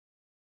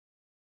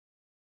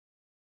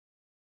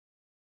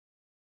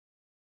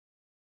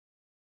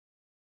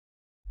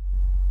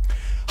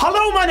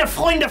Hallo meine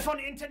Freunde von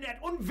Internet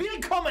und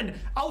willkommen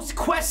aus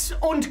Quests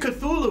und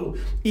Cthulhu.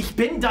 Ich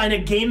bin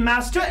deine Game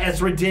Master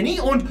Ezra Denney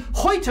und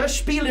heute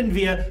spielen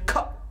wir...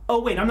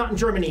 Oh wait, I'm not in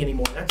Germany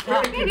anymore. That's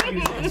very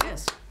confusing.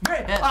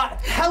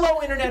 Hello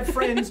Internet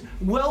friends,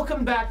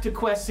 welcome back to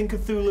Quests and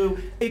Cthulhu.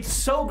 It's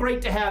so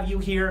great to have you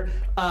here.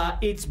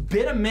 It's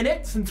been a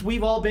minute since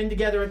we've all been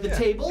together at the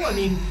table. I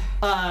mean,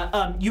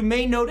 you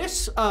may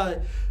notice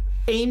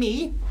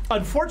Amy,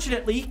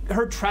 unfortunately,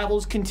 her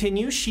travels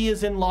continue. She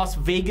is in Las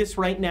Vegas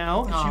right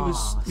now.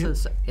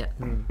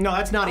 No,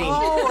 that's not Amy.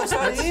 Oh, that's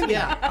not Amy.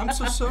 Yeah. I'm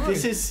so sorry.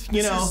 This is,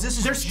 you know,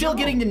 they're still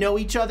getting to know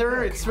each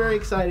other. It's very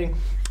exciting.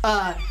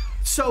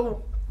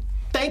 So,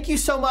 thank you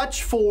so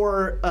much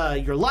for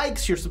your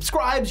likes, your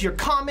subscribes, your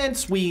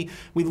comments. We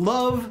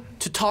love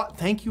to talk.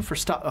 Thank you for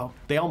stop. Oh,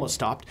 they almost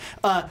stopped.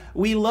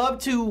 We love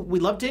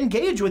to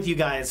engage with you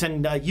guys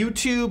and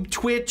YouTube,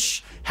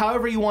 Twitch,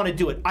 however you want to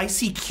do it.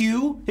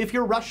 ICQ if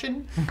you're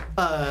Russian,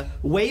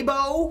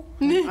 Weibo,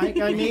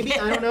 maybe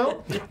I don't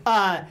know.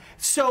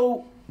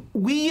 So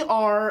we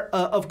are,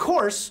 of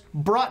course,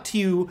 brought to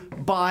you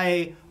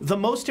by the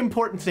most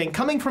important thing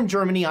coming from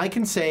Germany. I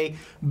can say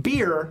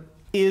beer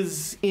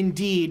is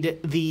indeed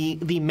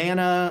the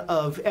manna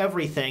of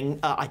everything.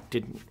 I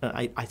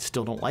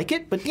still don't like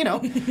it, but you know.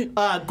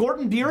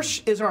 Gordon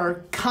Biersch is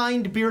our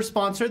kind beer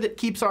sponsor that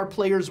keeps our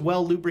players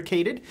well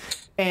lubricated,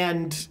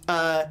 and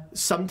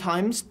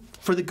sometimes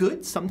for the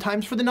good,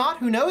 sometimes for the not,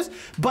 who knows?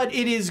 But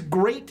it is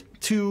great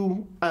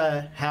to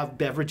have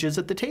beverages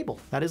at the table.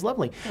 That is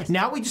lovely. Yes.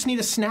 Now we just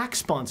need a snack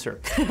sponsor,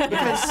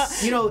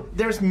 because you know,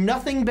 there's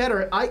nothing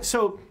better.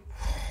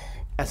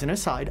 As an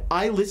aside,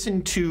 I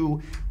listened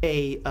to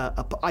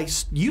I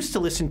used to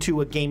listen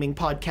to a gaming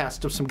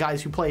podcast of some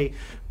guys who play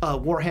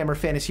Warhammer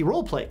Fantasy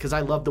Roleplay, because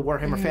I love the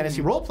Warhammer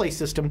Fantasy Roleplay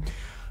system.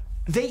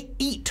 They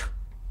eat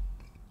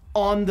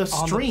on the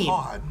stream.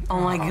 On the pod.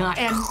 Oh my god!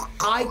 And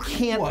I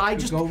can't. What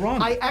could go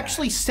wrong I with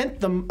actually sent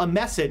them a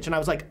message, and I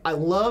was like, "I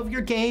love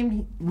your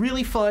game,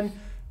 really fun.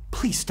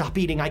 Please stop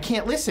eating. I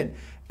can't listen."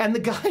 And the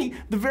guy,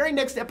 the very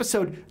next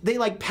episode, they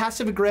like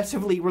passive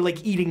aggressively were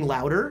like eating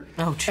louder.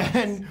 Oh, jeez.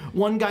 And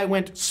one guy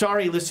went,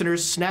 "Sorry,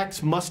 listeners,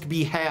 snacks must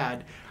be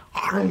had."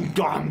 And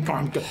I'm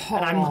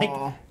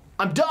like,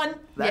 I'm done.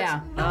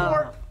 That's no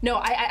more. No,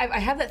 I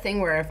have that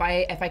thing where if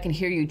I can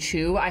hear you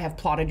chew, I have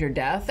plotted your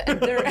death. And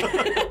there,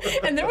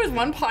 and there was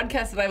one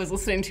podcast that I was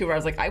listening to where I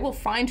was like, I will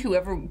find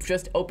whoever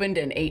just opened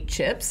and ate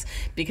chips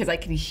because I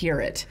can hear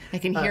it. I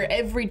can hear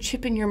every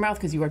chip in your mouth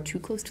because you are too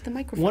close to the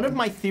microphone. One of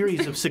my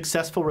theories of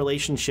successful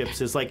relationships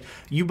is like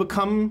you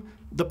become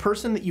the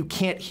person that you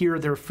can't hear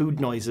their food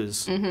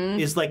noises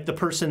is like the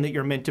person that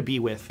you're meant to be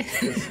with.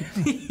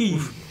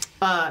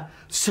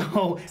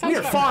 So we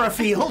are far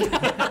afield.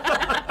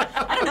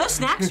 I don't know,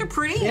 snacks are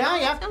pretty.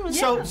 Yeah.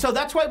 So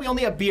that's why we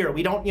only have beer.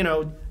 We don't, you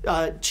know,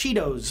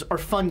 Cheetos or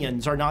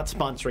Funyuns are not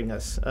sponsoring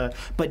us.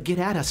 But get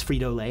at us,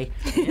 Frito-Lay.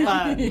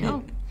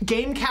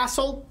 Game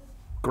Castle,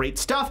 great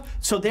stuff.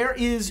 So there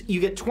is, you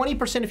get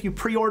 20% if you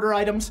pre-order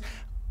items.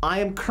 I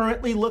am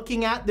currently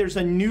looking at, there's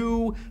a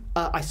new,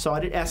 I saw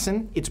it at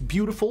Essen, it's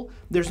beautiful.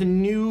 There's a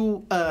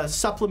new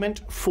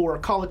supplement for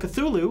Call of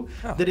Cthulhu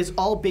that is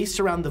all based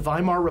around the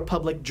Weimar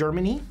Republic,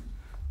 Germany.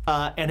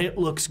 And it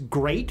looks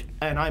great,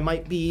 and I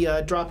might be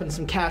dropping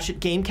some cash at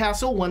Game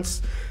Castle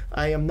once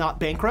I am not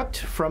bankrupt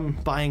from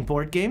buying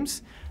board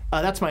games.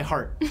 That's my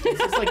heart.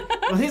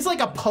 It's like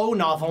a Poe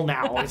novel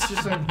now. It's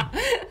just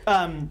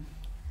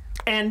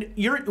and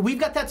we've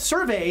got that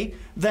survey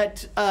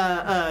that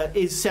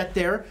is set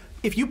there.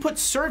 If you put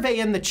survey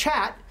in the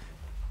chat,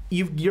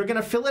 you're going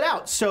to fill it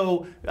out.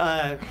 So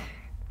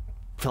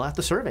fill out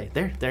the survey.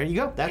 There you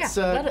go. That's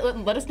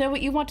let us know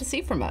what you want to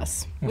see from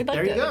us. We'd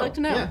like to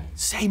know. Yeah.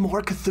 Say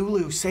more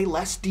Cthulhu. Say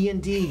less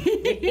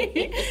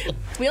D&D.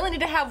 We only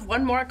need to have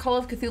one more Call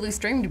of Cthulhu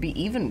stream to be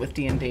even with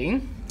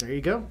D&D. There you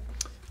go.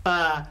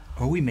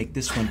 Or we make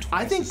this one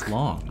twice as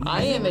long.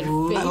 I am in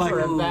favor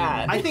of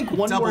that. I think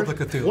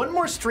one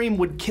more stream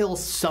would kill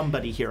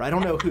somebody here. I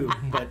don't know who,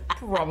 but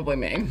probably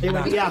me. It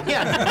would,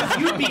 yeah.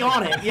 You'd be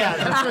on it. Yeah,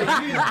 that's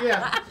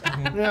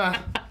right.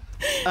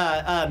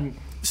 Yeah.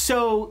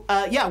 So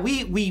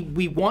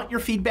we want your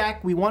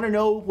feedback. We want to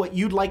know what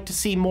you'd like to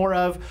see more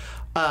of.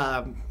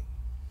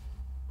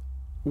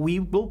 We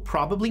will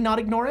probably not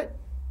ignore it.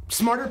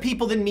 Smarter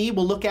people than me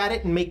will look at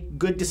it and make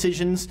good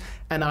decisions,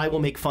 and I will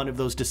make fun of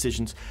those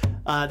decisions.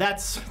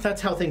 That's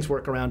how things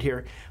work around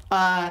here.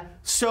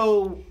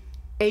 So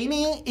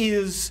Amy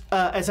is,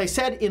 as I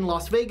said, in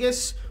Las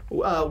Vegas,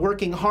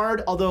 working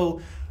hard, although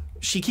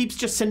she keeps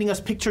just sending us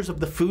pictures of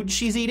the food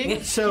she's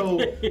eating.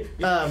 So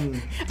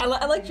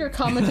I liked your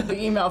comment in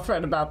the email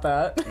thread about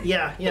that.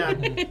 Yeah.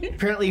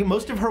 Apparently,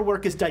 most of her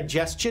work is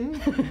digestion.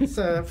 It's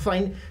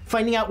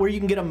finding out where you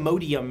can get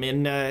Imodium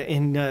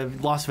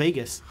in Las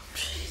Vegas.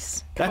 Jeez.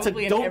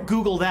 Don't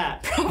Google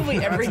that. Probably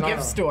every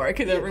gift store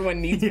because everyone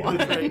needs one.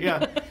 That's right,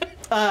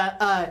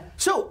 yeah.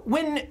 So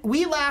when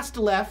we last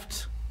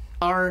left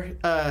our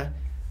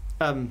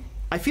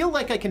I feel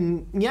like I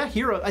can,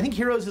 Hero. I think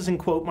Heroes is in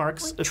quote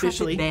marks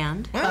officially.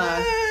 Band.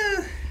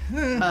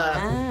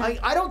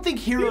 I don't think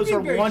heroes are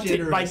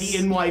wanted by the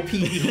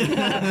NYPD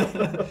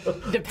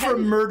for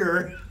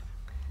murder.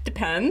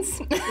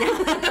 Depends.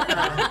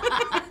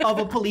 Of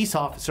a police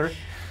officer.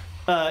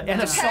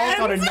 And assault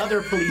on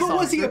another police officer. But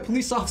was he a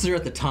police officer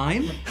at the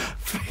time?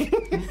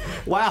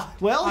 Wow.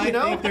 Well, I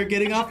think they're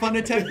getting off on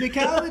a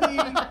technicality.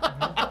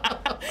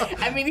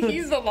 I mean,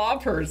 he's the law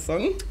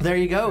person. There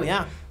you go.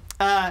 Yeah.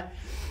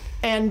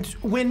 And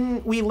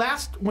when we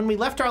left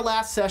our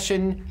last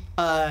session,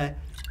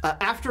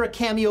 after a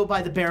cameo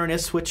by the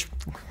Baroness, which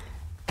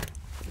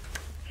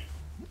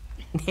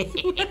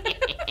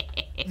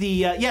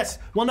yes,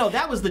 well, no,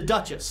 that was the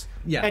Duchess.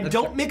 Yeah, and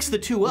don't mix the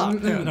two up.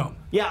 No.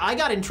 Yeah, I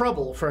got in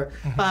trouble for.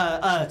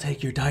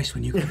 Take your dice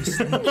when you go to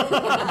sleep.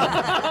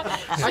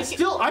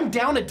 I'm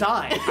down a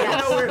die. I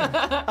don't know where.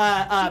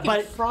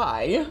 But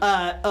Fry.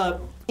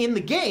 in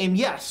the game,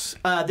 yes,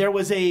 there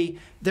was a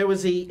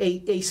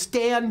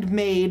stand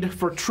made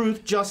for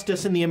truth,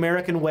 justice, and the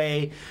American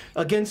way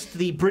against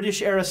the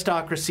British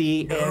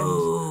aristocracy,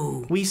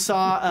 and we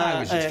saw. I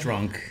was just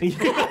drunk.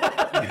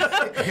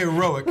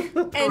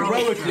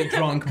 Heroically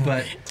drunk,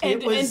 but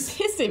and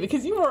pissy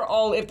because you were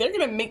all. If they're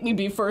gonna make me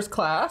be first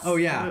class. Oh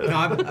yeah.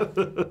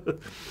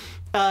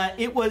 No,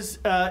 it was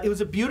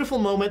a beautiful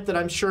moment that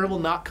I'm sure will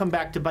not come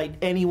back to bite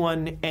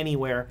anyone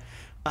anywhere,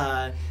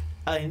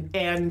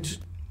 and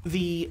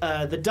the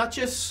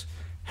Duchess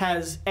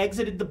has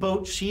exited the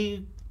boat.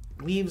 She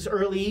leaves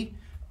early.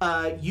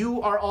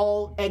 You are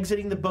all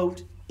exiting the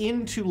boat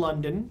into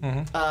London.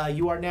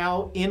 You are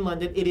now in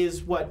London. It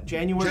is what,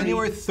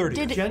 January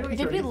 30th.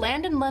 Did we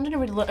land in London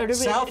or did we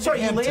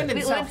Sorry, you land in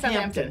we land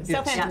Southampton.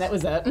 Southampton, that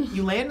was it.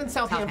 You land in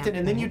Southampton,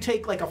 and then you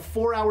take like a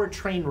 4-hour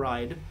train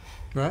ride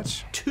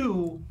Right.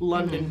 to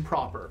London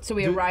proper. So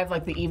we arrive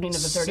like the evening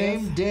of the 30th?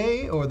 Same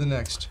day or the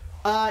next?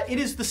 It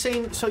is the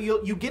same. So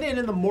you get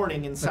in the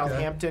morning in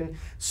Southampton.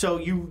 So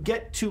you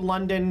get to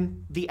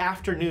London the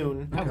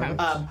afternoon. Okay.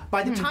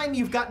 By the time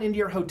you've gotten into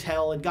your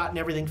hotel and gotten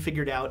everything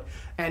figured out,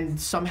 and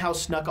somehow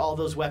snuck all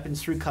those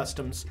weapons through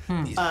customs,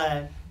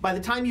 by the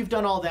time you've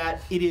done all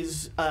that, it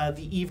is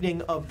the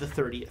evening of the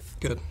 30th.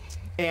 Good.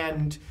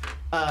 And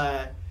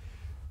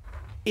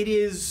it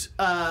is.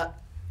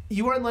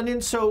 You are in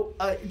London, so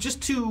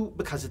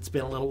because it's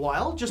been a little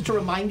while, just to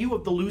remind you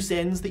of the loose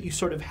ends that you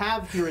sort of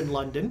have here in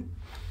London.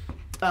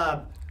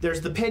 There's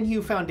the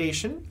Penhew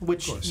Foundation,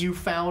 which you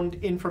found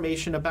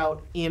information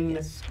about in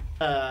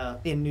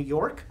New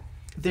York.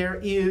 There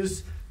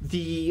is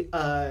the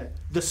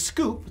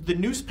Scoop, the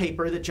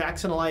newspaper that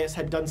Jackson Elias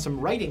had done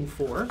some writing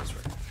for,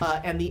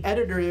 and the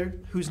editor,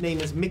 whose name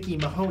is Mickey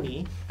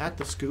Mahoney, at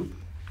the Scoop.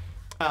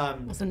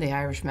 Wasn't the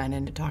Irishman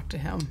in to talk to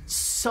him?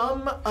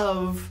 Some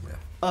of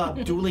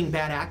dueling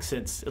bad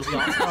accents. It'll be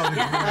awesome.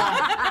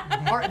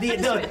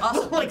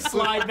 They'll like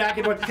slide back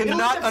and forth.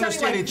 Cannot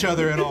understand each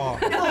other at all.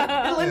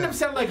 It'll end up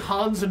sounding like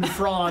Hans and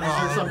Franz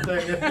or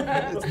something.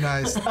 It's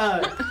nice.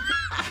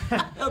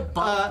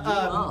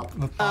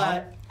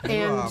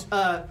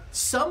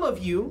 Some of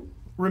you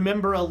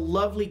remember a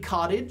lovely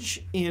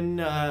cottage in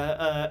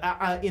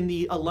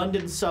the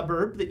London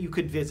suburb that you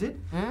could visit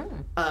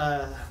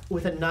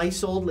with a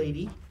nice old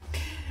lady.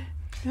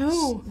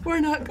 No,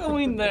 we're not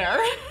going there.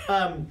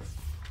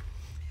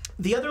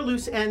 The other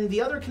loose end,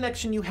 the other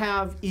connection you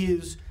have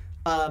is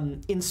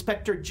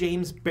Inspector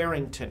James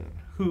Barrington,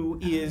 who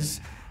is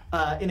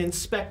an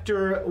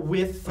inspector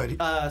with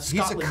Scotland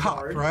he's a cop,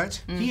 Yard.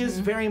 right? He is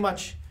very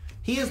much.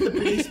 He is the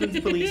policeman's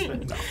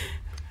policeman.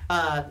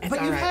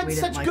 But you've had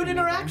such good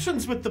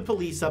interactions with the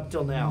police up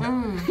till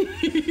now.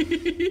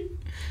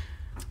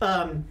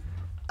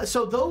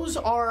 So those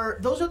are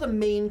the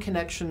main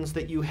connections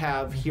that you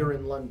have here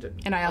in London.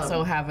 And I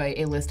also have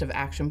a list of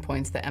action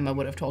points that Emma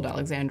would have told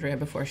Alexandria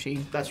before she.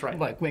 That's right.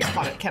 Like went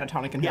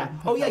catatonic in her.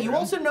 Oh yeah. hotel You room.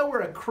 also know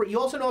you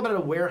also know about a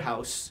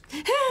warehouse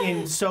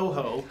in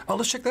Soho. Oh,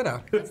 let's check that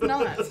out. It's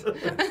not.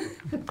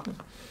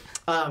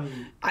 I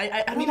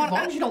mean, as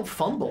long as you don't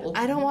fumble.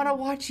 I don't want to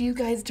watch you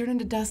guys turn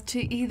into dust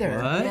too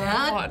either. What?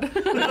 God.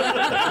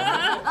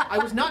 I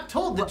was not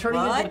told that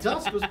turning into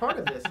dust was part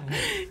of this.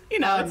 You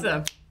know, it's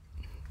a.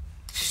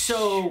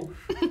 So,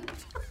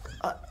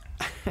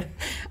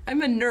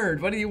 I'm a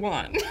nerd. What do you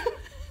want?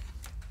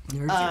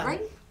 Nerds are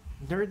great.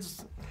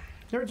 nerds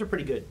are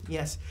pretty good.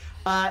 Yes.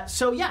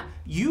 So yeah,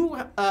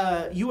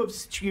 you've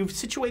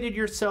situated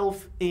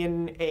yourself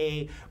in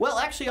a. Well,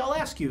 actually, I'll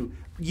ask you.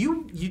 Do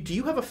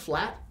you have a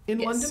flat in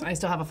London? Yes, I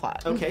still have a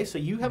flat. Okay, so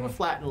you have a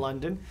flat in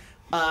London,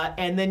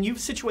 and then you've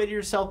situated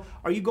yourself.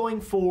 Are you going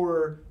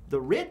for the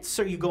Ritz?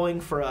 Are you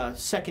going for a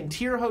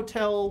second-tier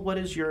hotel? What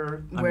is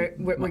your?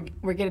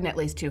 We're getting at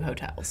least 2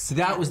 hotels. So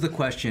that was the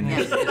question.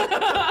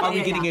 Are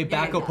we getting a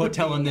backup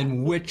hotel, and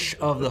then which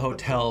of the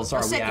hotels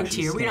are we Second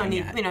actually tier. We don't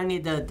staying need. at? We don't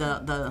need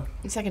the.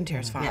 Second tier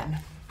is fine.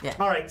 Yeah.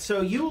 All right,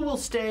 so you will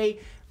stay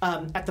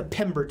at the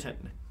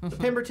Pemberton. The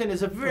Pemberton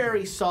is a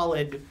very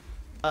solid,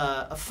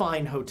 a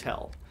fine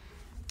hotel.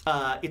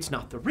 It's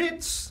not the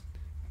Ritz,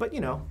 but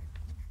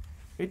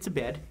it's a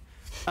bed.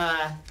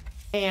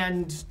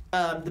 And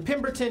the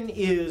Pemberton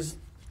is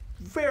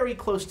very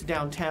close to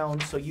downtown,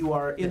 so you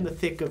are in the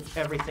thick of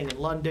everything in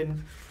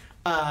London.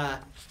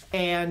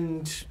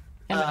 And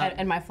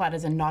And my flat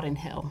is in Notting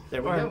Hill.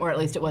 There we or, go. Or at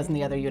least it was in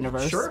the other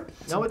universe. sure,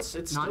 no, it's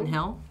Not in still-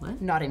 hell?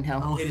 What? Notting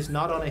Hill. It is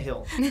not on a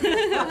hill.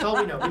 That's all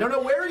we know. We don't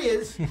know where it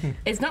is.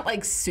 It's not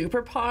like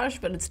super posh,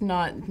 but it's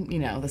not,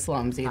 the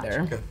slums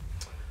either. Good.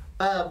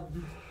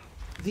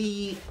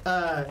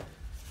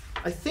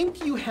 I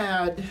think you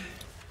had.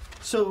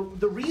 So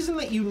the reason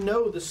that you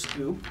know the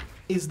scoop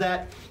is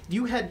that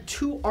you had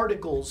 2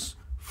 articles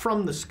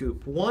from the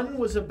scoop. One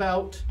was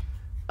about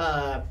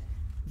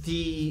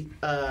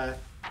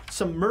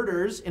some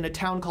murders in a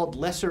town called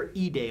Lesser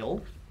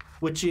Edale,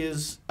 which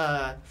is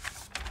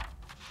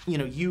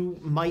you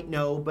might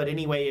know, but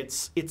anyway,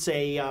 it's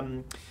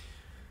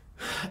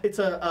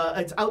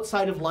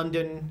outside of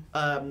London,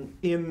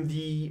 in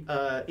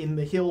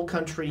the hill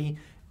country,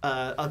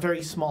 a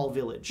very small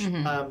village.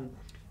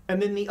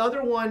 And then the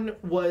other one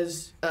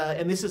was,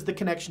 and this is the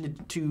connection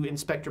to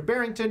Inspector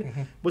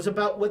Barrington, was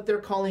about what they're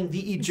calling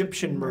the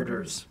Egyptian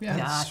murders,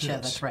 Gotcha,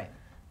 that's right.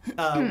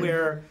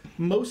 where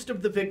most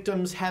of the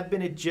victims have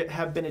been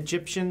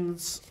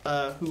Egyptians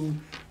who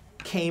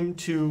came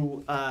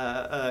to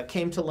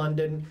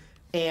London,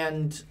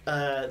 and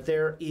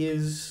there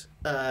is.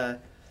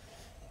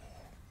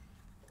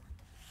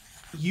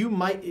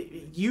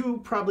 You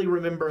probably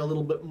remember a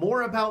little bit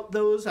more about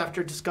those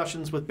after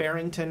discussions with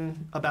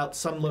Barrington about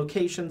some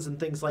locations and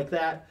things like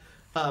that.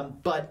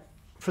 But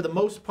for the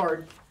most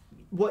part,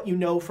 what you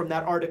know from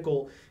that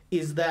article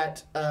is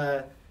that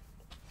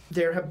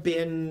there have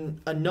been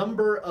a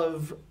number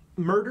of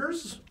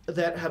murders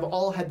that have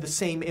all had the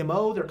same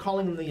MO. They're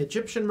calling them the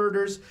Egyptian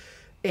murders.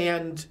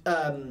 And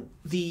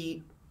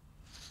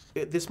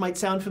this might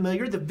sound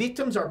familiar. The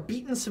victims are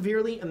beaten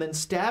severely and then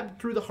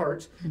stabbed through the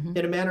heart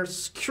in a manner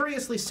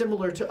curiously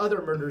similar to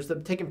other murders that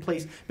have taken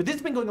place. But this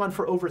has been going on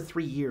for over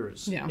 3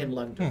 years in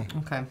London.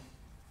 Okay.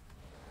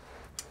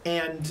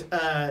 And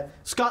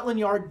Scotland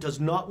Yard does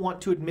not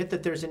want to admit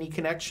that there's any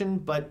connection,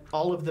 but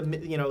all of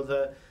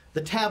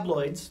the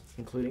tabloids,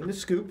 including the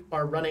Scoop,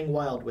 are running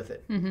wild with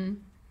it.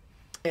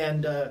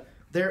 And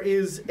there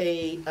is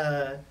a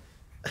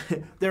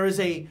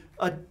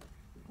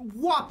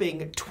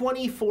whopping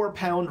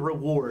 24-pound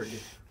reward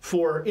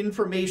for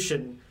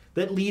information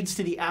that leads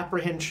to the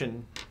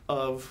apprehension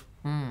of.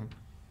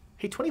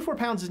 Hey, 24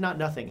 pounds is not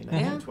nothing in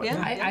 1920.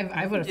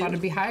 I would have thought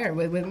it'd be higher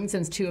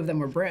since 2 of them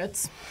were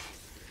Brits.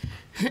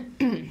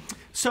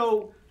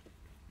 So,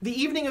 the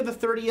evening of the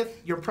 30th,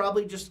 you're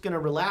probably just going to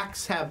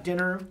relax, have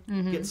dinner,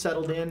 get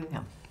settled in.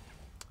 Yeah.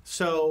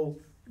 So,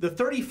 the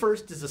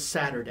 31st is a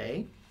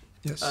Saturday.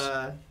 Yes.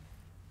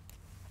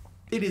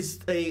 It is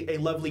a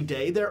lovely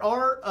day. There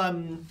are,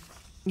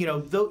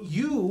 though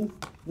you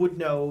would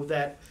know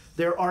that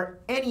there are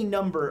any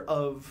number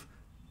of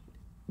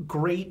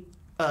great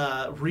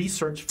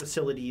research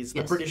facilities.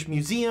 Yes. The British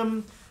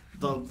Museum,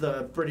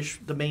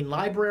 the main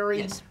library.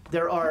 Yes.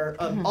 There are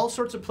all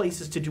sorts of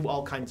places to do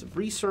all kinds of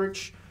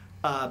research.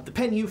 The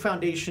Penn U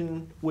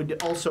Foundation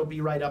would also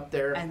be right up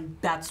there. And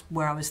that's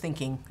where I was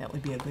thinking that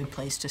would be a good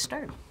place to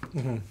start.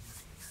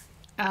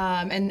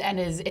 And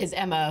is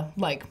Emma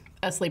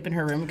asleep in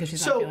her room because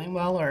she's not feeling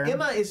well, or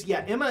Emma is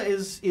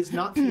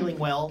not feeling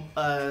well.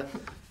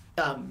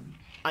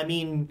 I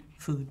mean,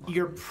 Food.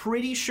 You're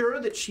pretty sure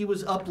that she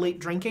was up late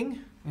drinking.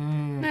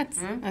 that's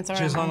all right.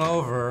 She's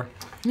hungover.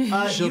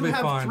 She'll You be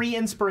have fine. 3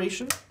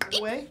 inspiration, by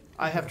the way.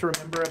 I have to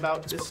remember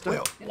about this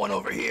stuff. One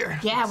over here.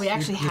 Yeah, we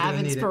actually you're have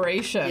gonna need it.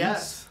 inspiration.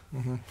 Yes.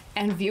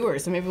 And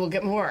viewers, so maybe we'll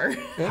get more.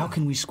 How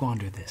can we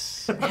squander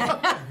this?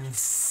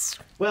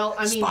 Well,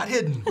 I mean, Spot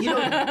hidden.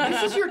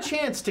 This is your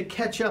chance to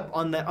catch up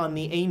on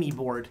the Amy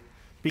board,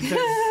 because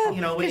when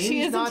Because she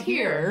Amy's isn't not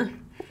here.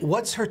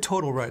 What's her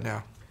total right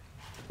now?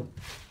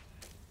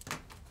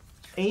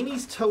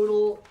 Amy's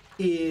total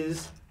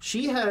is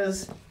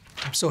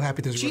I'm so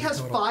happy there's she really has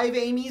total. 5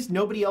 Amy's.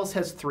 Nobody else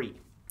has 3.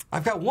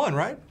 I've got 1,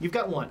 right? You've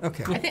got 1.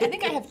 Okay. I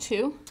think I have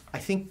 2. I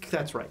think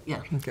that's right.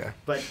 Yeah. Okay.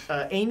 But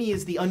Amy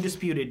is the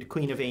undisputed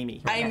Queen of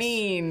Amy. I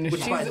mean,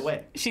 Which, by the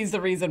way, she's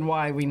the reason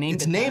why we named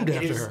It's it. named that.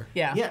 after it is, her.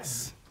 Yeah.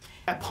 Yes.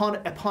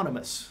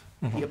 Eponymous.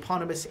 The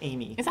eponymous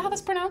Amy. Is that how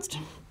that's pronounced?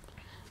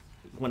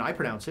 When I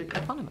pronounce it.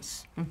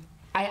 Eponymous.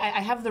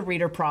 I have the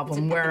reader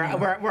problem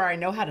where I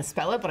know how to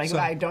spell it, but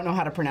I don't know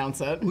how to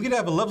pronounce it. We could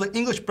have a lovely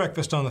English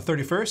breakfast on the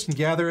 31st and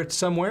gather it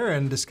somewhere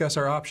and discuss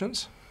our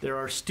options. There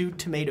are stewed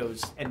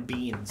tomatoes and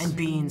beans. And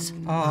beans.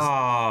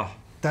 Ah,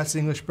 That's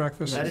English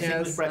breakfast. That is Yes,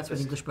 English That's what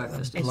breakfast. English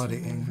breakfast is. Bloody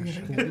English.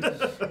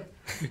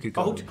 we could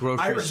go to the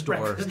grocery Irish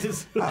store. breakfast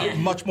is.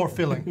 Much more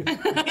filling.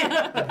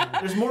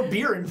 There's more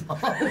beer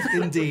involved.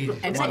 Indeed.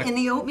 Is it in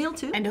the oatmeal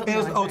too? And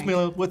And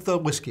oatmeal with the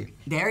whiskey.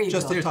 There you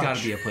Just go. There's touch. got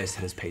to be a place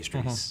that has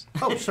pastries.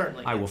 Oh,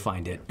 certainly. I will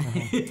find it.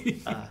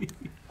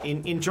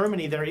 In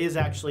Germany, there is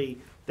actually,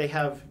 they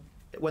have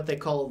what they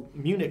call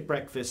Munich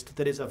breakfast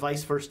that is a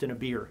Weisswurst and a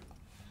beer.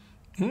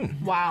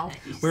 Wow.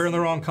 We're in the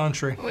wrong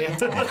country. Oh,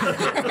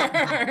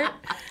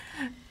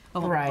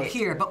 Right. We're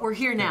here, but we're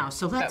here now,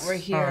 so But let's. we're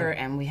here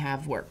and we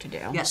have work to do.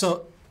 Yes.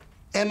 So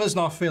Emma's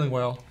not feeling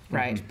well.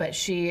 Right, but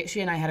she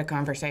and I had a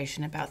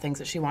conversation about things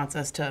that she wants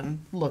us to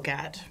look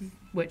at,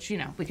 which, you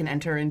know, we can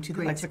enter into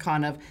the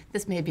lexicon of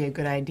this may be a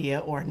good idea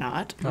or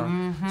not.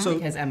 So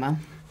Because Emma.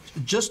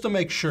 just to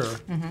make sure,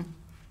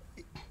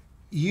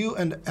 you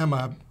and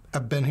Emma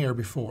have been here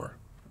before.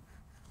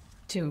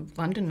 To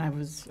London, I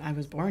was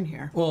born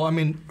here. Well, I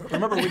mean,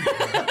 remember we...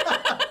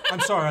 I'm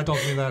sorry, I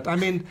don't mean that. I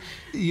mean,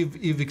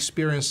 you've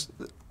experienced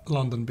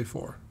London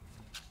before.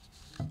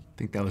 I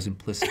think that was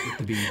implicit with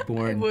the being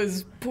born. I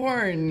was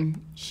born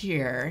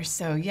here,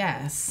 so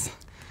yes.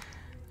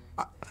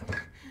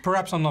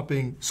 Perhaps I'm not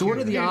being... So what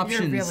are the You're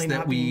options really that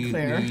not we being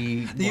clear.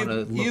 want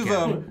to look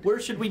at? Where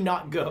should we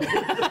not go?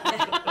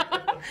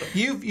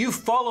 You've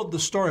followed the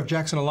story of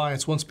Jackson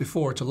Alliance once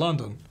before to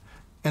London,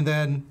 and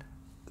then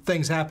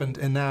things happened,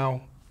 and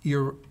now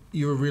you're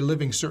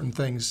reliving certain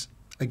things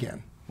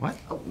again. What?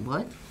 Oh,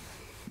 what?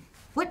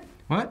 What?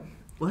 What?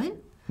 What?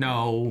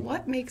 No.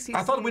 What makes you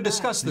I thought say we that?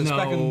 discussed this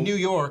back in No. New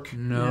York.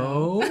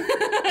 No.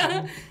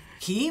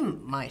 He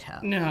might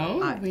have.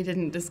 No, we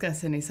didn't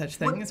discuss any such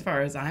thing What- as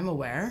far as I'm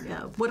aware.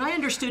 Yeah. What I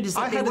understood is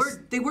I that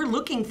had they were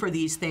looking for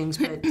these things,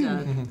 but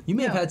You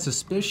may have had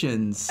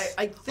suspicions.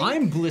 I think-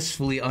 I'm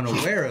blissfully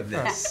unaware of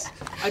this.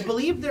 I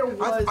believe there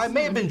was. I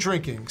may have been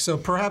drinking, so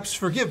perhaps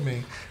forgive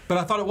me, but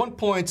I thought at one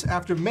point,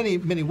 after many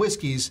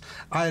whiskeys,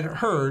 I had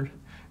heard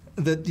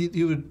that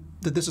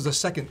that this is a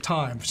second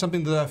time,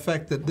 something to the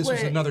effect that this was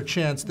Wait. another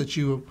chance that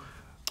you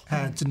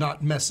had to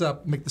not mess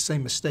up, make the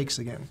same mistakes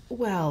again.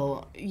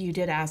 Well, you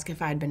did ask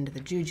if I'd been to the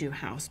Juju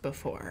house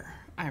before.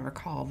 I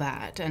recall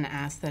that, and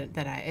asked that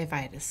if I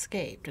had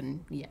escaped,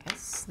 and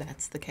yes,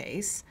 that's the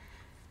case.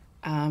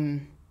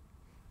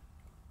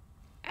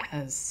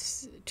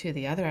 As to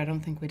the other, I don't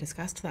think we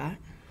discussed that.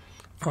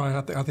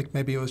 Probably, I think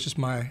maybe it was just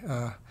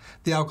my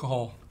the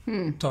alcohol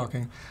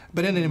talking.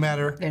 But in any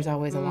matter, There's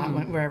always a lot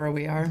wherever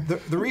we are.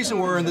 the reason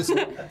we're in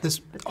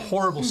this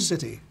horrible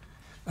city,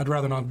 I'd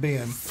rather not be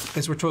in,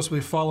 is we're supposed to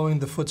be following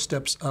the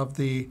footsteps of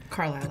the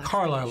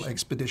Carlisle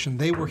expedition.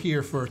 They were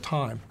here for a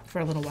time. For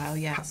a little while,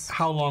 yes.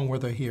 How long were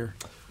they here?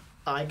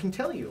 I can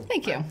tell you.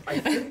 Thank you. I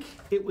think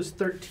it was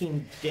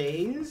 13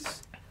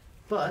 days,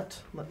 but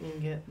let me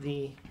get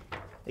the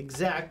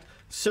exact.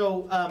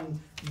 So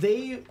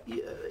they,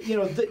 you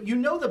know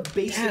the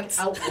basic Cats.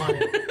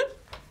 outline.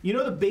 You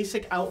know the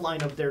basic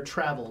outline of their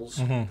travels,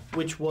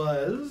 which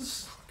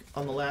was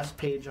on the last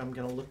page. I'm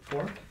going to look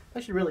for. I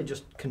should really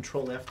just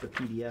Control F the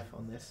PDF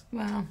on this.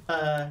 Wow.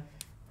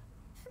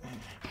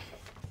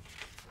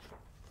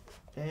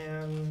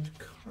 And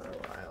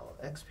Carlisle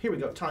X. Here we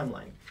go.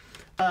 Timeline.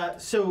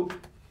 So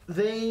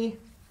they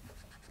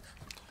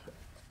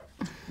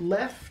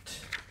left.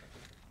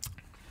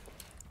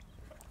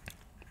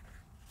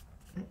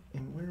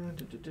 And where?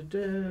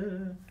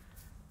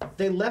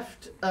 They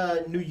left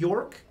New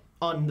York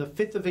on the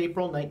 5th of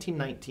April,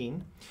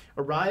 1919.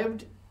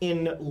 Arrived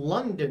in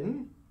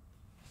London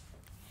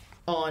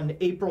on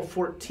April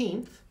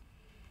 14th.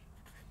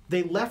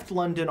 They left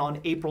London on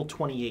April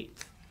 28th,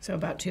 So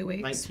about 2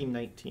 weeks.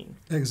 1919.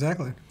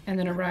 Exactly. And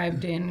then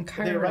arrived in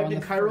Cairo. They arrived on in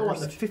the Cairo on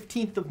 1st. the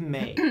 15th of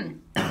May.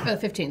 The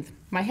 15th.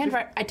 My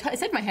handwriting. I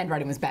said my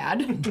handwriting was bad.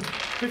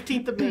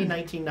 15th of May,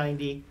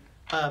 1990.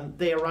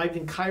 They arrived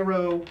in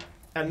Cairo,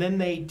 and then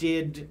they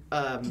did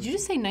Did you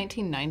just say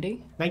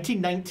 1990?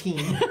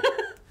 1919.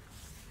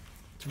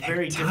 It's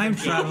very Time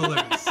different.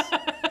 travelers.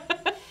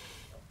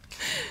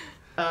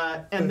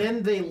 And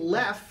then they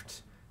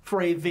left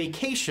for a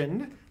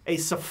vacation, a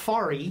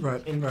safari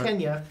in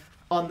Kenya,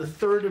 on the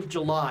 3rd of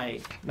July,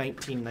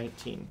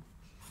 1919.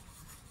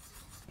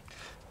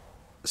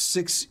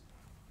 6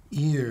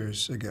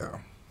 years ago.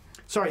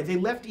 Sorry, they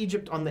left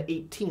Egypt on the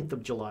 18th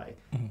of July.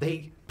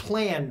 They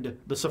planned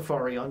the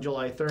safari on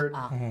July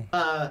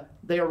 3rd.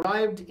 They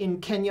arrived in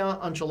Kenya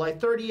on July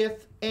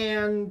 30th,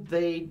 and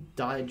they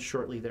died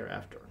shortly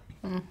thereafter.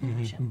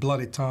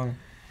 Bloody tongue.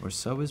 Or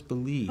so is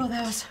believed. well,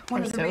 that was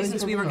one of the so is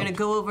reasons it we were remote. going to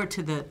go over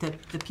to the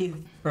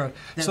Right.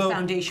 The so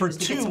foundation for was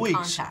to get 2 some weeks,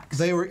 contacts.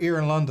 they were here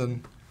in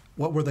London.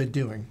 What were they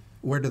doing?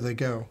 Where did they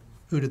go?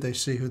 Who did they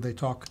see? Who did they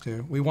talk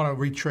to? We want to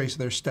retrace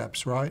their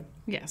steps, right?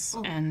 Yes.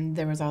 And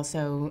there was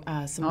also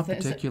some Not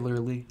things.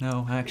 particularly.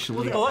 No,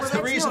 actually. Well, that's the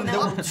that's reason.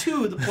 no, that Up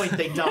to the point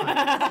they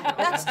died.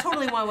 That's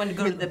totally why I wanted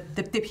to go to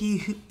the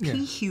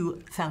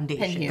Pihu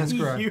Foundation. Penhu. That's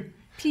correct.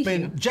 I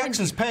mean,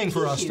 Jackson's paying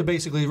for us to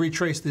basically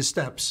retrace these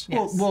steps.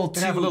 Yes. Well, And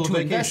have a little to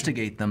vacation.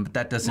 investigate them, but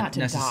that doesn't Not to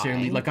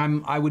necessarily. die. Like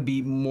I would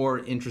be more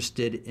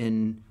interested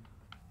in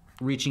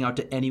reaching out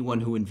to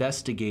anyone who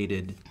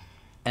investigated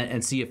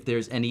and see if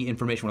there's any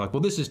information. We're like,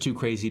 well, this is too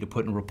crazy to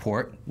put in a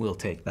report. We'll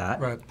take that.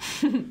 Right.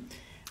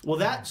 Well,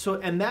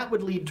 that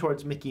would lead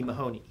towards Mickey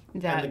Mahoney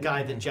and That- the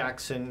guy that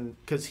Jackson,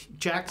 because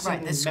Jackson Right,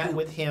 the met scoop.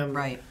 with him,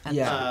 Right.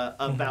 Yeah.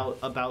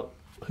 about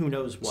who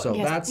knows what. So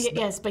Yes, that's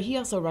yes, but he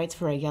also writes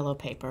for a yellow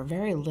paper.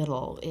 Very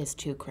little is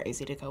too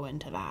crazy to go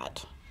into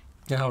that.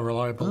 Yeah, how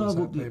reliable is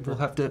that paper? we'll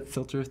have to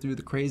filter through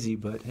the crazy,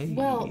 but hey.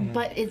 Well,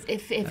 but if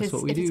That's it's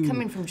what we if it's do.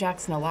 coming from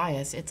Jackson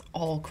Elias, it's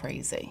all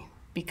crazy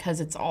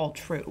because it's all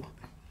true,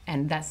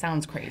 and that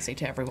sounds crazy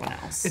to everyone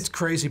else. It's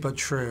crazy but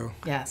true.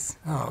 Yes.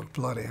 Oh,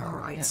 bloody hell. All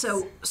right. Yes.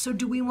 So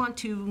do we want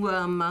to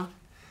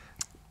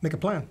Make a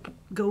plan.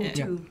 go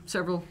to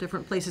several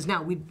different places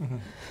now? We're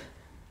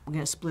going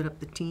to split up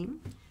the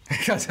team.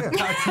 It's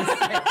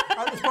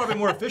probably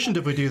more efficient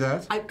if we do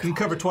that. We can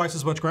cover twice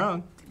as much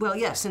ground. Well,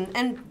 yes, and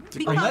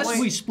Unless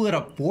we split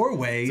up 4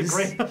 ways,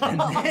 and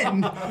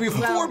then We have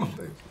four.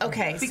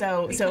 Okay,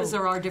 so because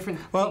there are different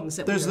Well, things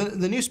that there's we're...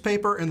 the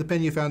newspaper and the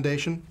Penn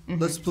Foundation.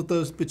 Let's split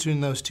those between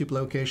those 2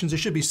 locations. They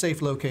should be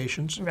safe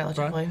locations.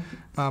 relatively.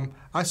 Right?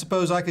 I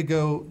suppose I could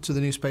go to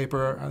the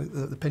newspaper,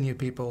 the Penn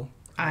people.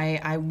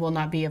 I will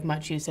not be of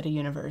much use at a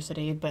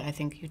university, but I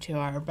think you two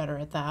are better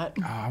at that.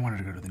 oh, I wanted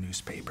to go to the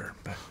newspaper,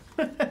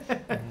 but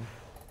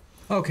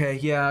okay,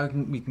 yeah,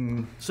 we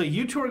can. So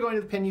you two are going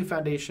to the Penn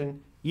Foundation.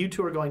 You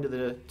two are going to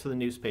the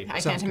newspaper. I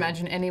can't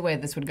imagine any way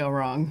this would go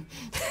wrong.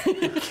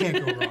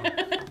 Can't go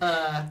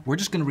wrong. We're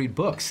just gonna read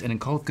books and in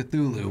Call of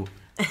Cthulhu.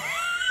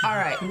 All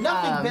right.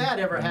 Nothing bad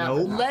ever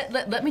happened.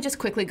 Let me just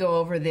quickly go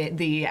over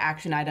the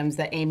action items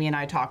that Amy and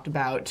I talked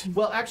about.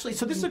 Well, actually,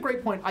 so this is a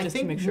great point. I Just to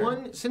think make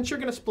sure. since you're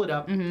going to split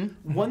up,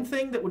 one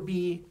thing that would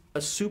be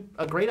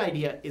a great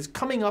idea is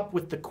coming up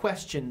with the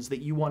questions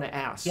that you want to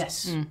ask.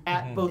 Yes.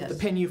 At both the Yes.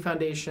 Penn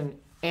Foundation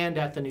and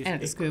at the newspaper. And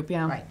at the scoop,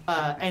 yeah. Right.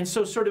 And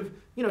so sort of,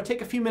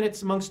 take a few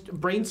minutes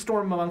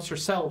brainstorm amongst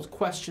yourselves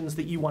questions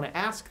that you want to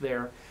ask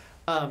there,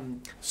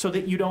 so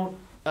that you don't,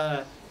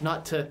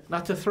 not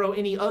to throw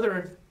any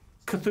other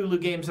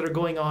Cthulhu games that are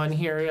going on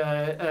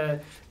here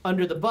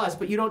under the bus,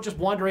 but you don't just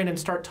wander in and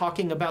start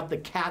talking about the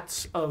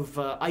cats of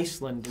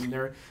Iceland and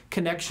their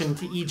connection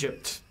to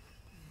Egypt.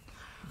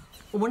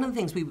 One of the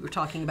things we were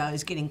talking about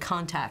is getting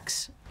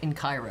contacts in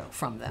Cairo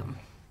from them.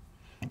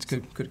 It's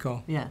good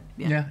call. Yeah.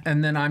 Yeah,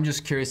 and then I'm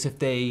just curious if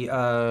they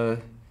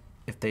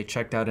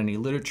checked out any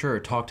literature or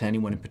talked to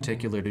anyone in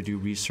particular to do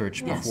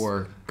research Yes.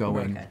 before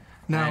going. Okay.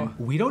 Now- And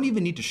we don't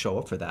even need to show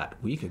up for that.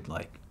 We could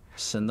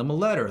send them a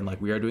letter and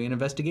we are doing an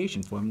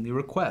investigation, form the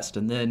request,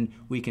 and then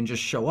we can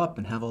just show up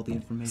and have all the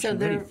information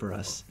ready for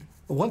us.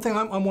 One thing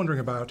I'm wondering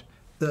about,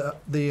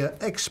 the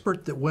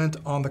expert that went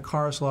on the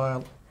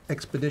Carlisle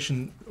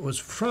expedition was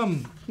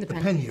from the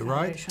Penn,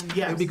 right? Foundation.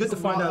 Yes. It'd be good to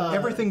find out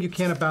everything you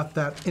can about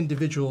that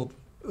individual.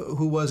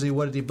 Who was he?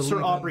 What did he believe Sir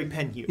in? Aubrey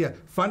Penn. Yeah,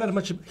 find out how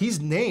much he's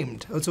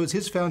named. So it's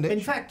his foundation.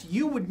 In fact,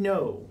 you would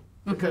know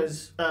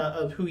because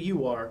of who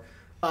you are.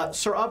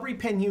 Sir Aubrey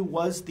Penn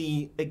was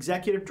the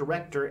executive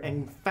director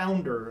and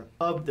founder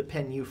of the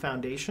Penn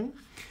Foundation.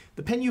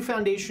 The Penn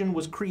Foundation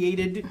was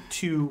created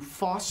to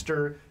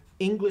foster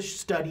English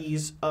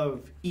studies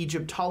of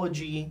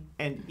Egyptology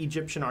and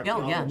Egyptian Oh,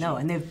 archaeology. yeah, no,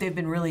 and they've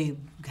been really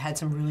had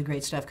some really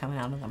great stuff coming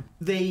out of them.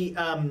 They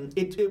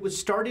it was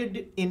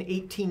started in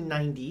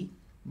 1890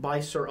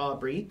 by Sir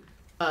Aubrey,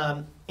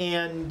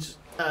 and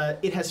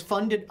it has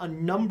funded a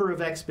number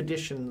of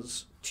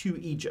expeditions to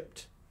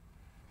Egypt.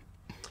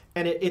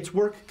 And its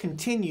work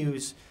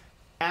continues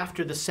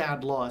after the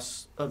sad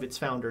loss of its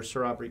founder,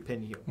 Sir Aubrey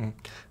Penn.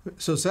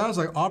 So it sounds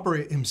like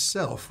Aubrey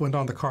himself went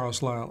on the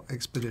Carlisle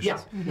expedition. Yeah,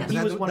 Yes. he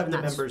was That- one of the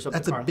that's- members of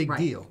That's the a Carl. big Right.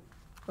 deal.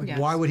 Yes.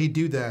 Why would he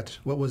do that?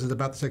 What was it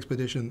about this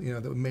expedition,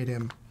 that made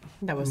him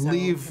That was so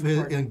leave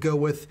important. and go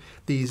with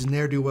these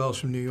ne'er-do-wells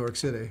from New York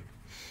City?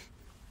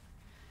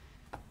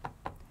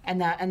 And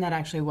that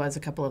actually was a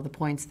couple of the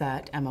points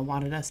that Emma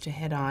wanted us to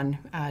hit on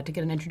to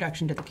get an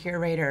introduction to the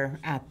curator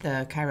at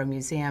the Cairo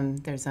Museum.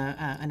 There's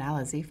an Al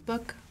Azif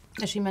book,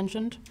 as she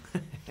mentioned.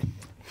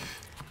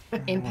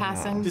 In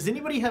passing. Does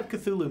anybody have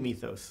Cthulhu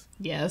mythos?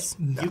 Yes.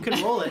 You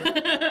can roll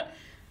it.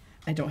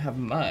 I don't have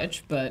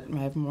much, but I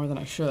have more than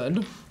I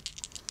should.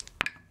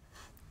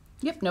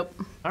 Yep, nope.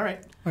 All right.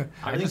 I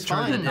Everything's just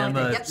heard that fine.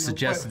 Emma Yep.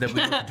 suggested that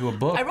we look into a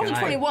book. I rolled a and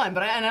 21,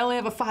 but I only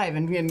have a 5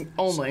 and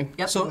only.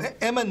 Yep. So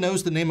Emma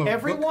knows the name of a book.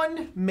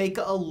 Everyone make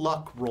a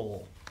luck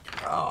roll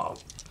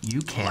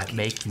You can't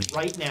make me.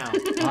 right now.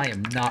 I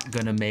am not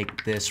gonna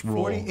make this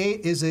roll. 48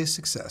 is a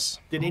success.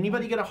 Did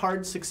anybody get a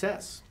hard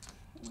success?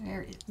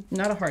 Where is-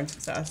 Not a hard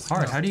success.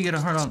 Hard. How do you get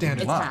a hard on Standard.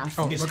 It's luck? half.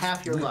 It's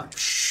half your luck.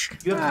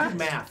 You have to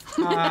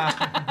do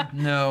math.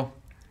 No,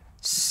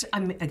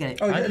 again,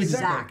 Oh, yeah,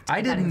 exact.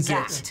 I didn't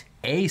exact. get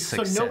a So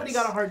success. nobody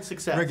got a hard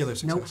success. Regular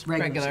success. Nope,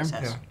 regular Regular.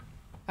 success.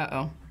 Yeah.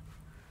 Uh-oh.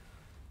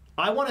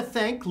 I want to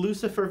thank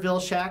Lucifer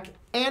Vilshak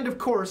and, of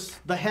course,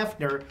 the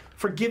Hefner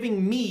for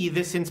giving me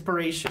this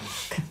inspiration.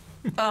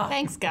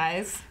 Thanks,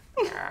 guys.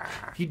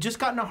 If you'd just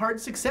gotten a hard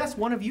success,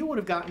 one of you would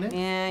have gotten it.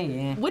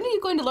 Yeah. When are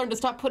you going to learn to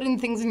stop putting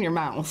things in your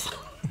mouth?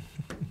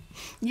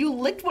 You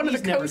licked one Please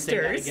of the never say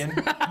that coasters.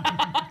 again.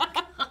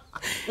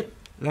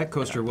 That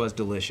coaster was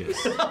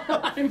delicious.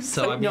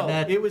 So I mean No,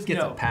 that it was gets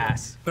no. a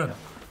pass.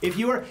 If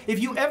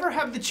you ever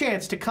have the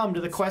chance to come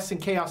to the Quest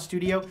and Chaos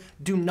studio,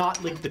 do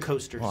not lick the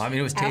coasters. Well, I mean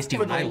it was tasty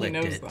After when I the licked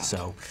knows it. that.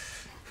 So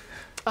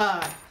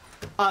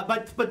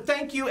But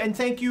thank you, and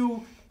thank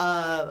you,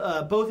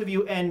 both of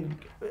you. And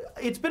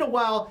it's been a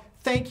while.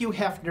 Thank you,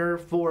 Hefner,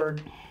 for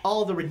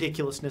all the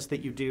ridiculousness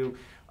that you do.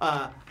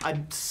 I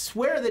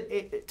swear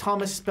that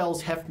Thomas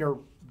spells Hefner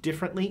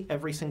differently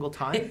every single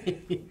time.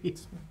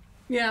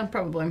 Yeah,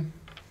 probably.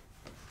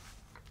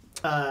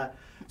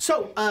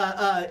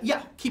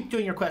 Yeah, keep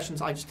doing your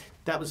questions.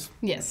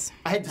 Yes.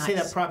 I had to say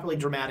that properly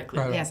dramatically.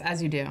 Right. Yes,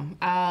 as you do.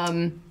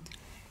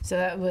 So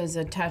that was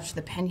attached to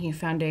the Penhew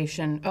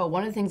Foundation. Oh,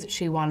 one of the things that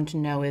she wanted to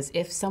know is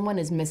if someone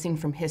is missing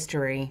from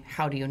history,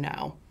 how do you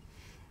know?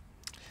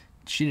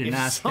 She didn't If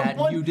ask that.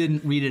 someone- You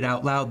didn't read it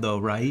out loud, though,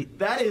 right?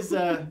 That is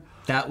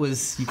That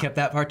was, you kept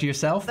that part to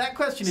yourself? that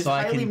question is so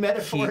I highly can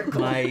metaphorical.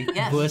 keep my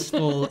Yes.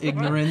 blissful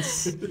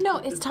ignorance. No,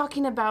 it's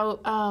talking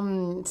about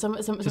some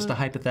Just a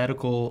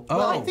hypothetical. Oh,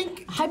 Well, I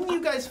think didn't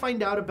you guys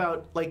find out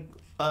about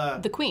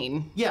the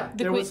Queen. yeah,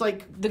 The there Queen-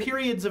 was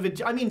periods of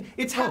it. I mean,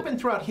 it's happened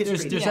throughout history.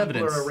 there's that people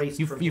evidence. are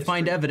erased from You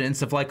find history.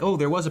 evidence of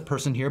there was a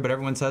person here, but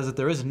everyone says that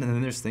there isn't, and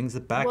then there's things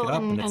that back Well, it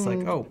up, and it's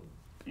and- oh.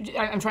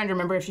 I'm trying to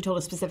remember if she told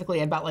us specifically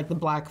about the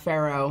Black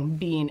Pharaoh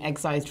being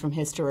excised from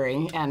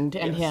history and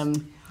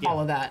him all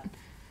of that.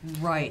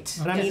 Right.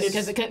 But I mean,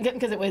 Because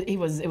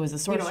it was a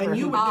sorcerer and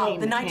you who would know- became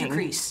The Night king.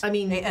 Decrease. I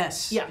mean,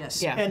 yes. yeah,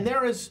 Yes. Yeah. and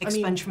there is.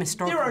 Expunged from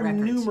historical there are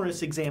records.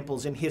 numerous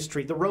examples in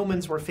history. The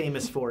Romans were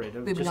famous for it.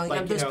 Of We've been just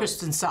like, this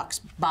person sucks.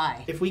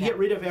 Bye. if we get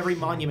rid of every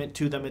monument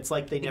to them, it's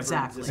like they never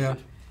Exactly. existed.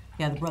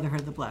 Yeah, the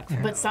Brotherhood of the Black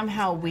Pharaoh. But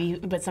somehow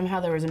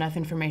there was enough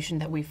information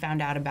that we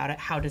found out about it.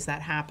 How does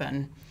that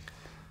happen?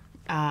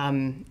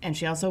 And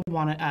she also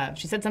wanted.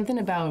 She said something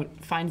about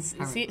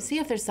see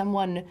if there's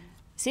someone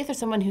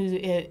who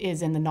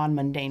is in the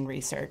non-mundane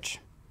research,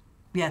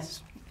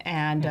 Yes.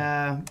 and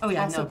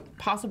no.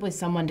 possibly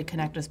someone to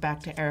connect us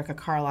back to Erica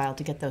Carlisle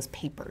to get those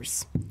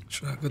papers.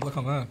 Sure, good luck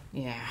on that.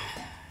 Yeah,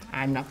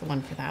 I'm not the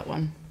one for that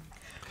one.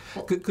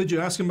 Could you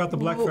ask him about the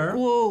Black Pharaoh?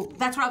 Well,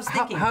 That's what I was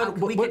thinking.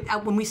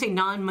 When we say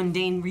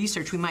non-mundane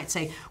research, we might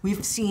say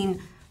we've seen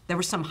there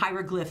were some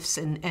hieroglyphs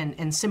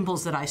and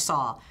symbols that I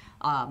saw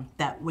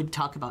that would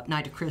talk about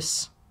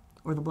Nitocris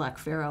or the Black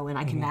Pharaoh, and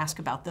I can ask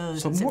about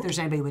those and see if there's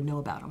anybody who would know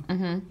about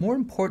them. More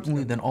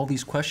importantly than all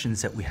these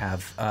questions that we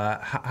have,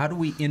 how do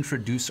we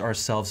introduce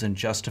ourselves and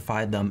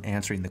justify them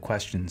answering the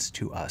questions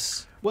to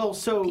us? Well,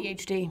 so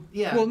PhD.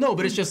 yeah. Well, no,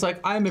 but it's just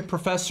I'm a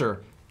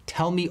professor.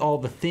 Tell me all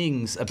the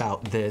things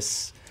about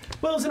this.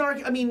 Well, as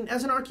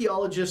an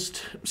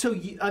archaeologist,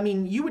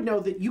 you would know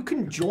that you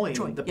can join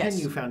the yes.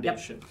 Penhew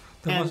Foundation.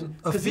 There wasn't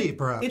a 'cause fee,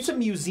 perhaps. It's a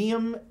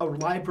museum, a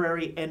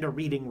library, and a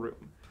reading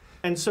room,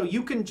 and so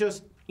you can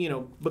just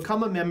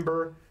become a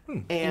member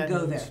and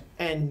go there.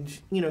 and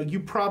you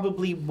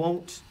probably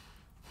won't.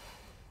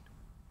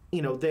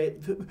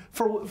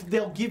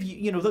 They'll give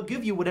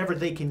you whatever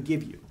they can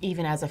give you.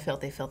 Even as a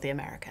filthy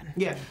American.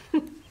 Yeah.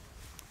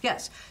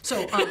 Yes.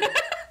 So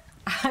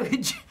I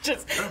would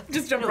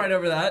Just jump right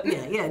over that.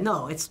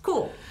 no, it's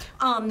cool.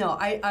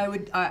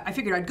 I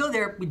figured I'd go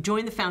there, we'd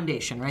join the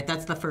foundation, right?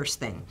 That's the first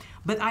thing.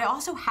 But I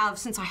also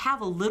since I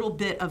have a little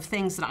bit of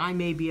things that I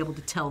may be able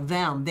to tell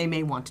them, they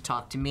may want to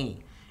talk to me.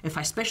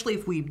 Especially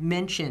if we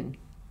mention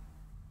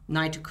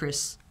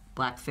Nitocris,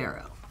 Black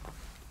Pharaoh.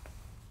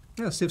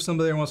 Yeah, see if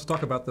somebody there wants to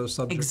talk about those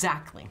subjects.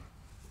 Exactly.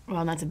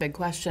 Well, that's a big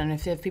question.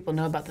 If people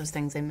know about those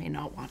things, they may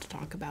not want to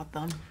talk about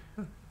them.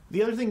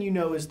 The other thing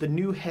is the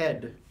new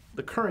head,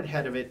 the current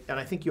head of it, and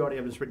I think you already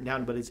have this written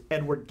down, but it's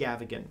Edward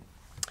Gavigan.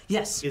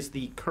 Yes. Is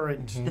the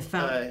current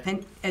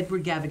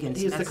Edward Gavigan.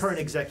 he is the current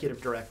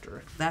executive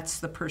director That's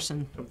the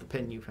person of the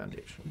Penhew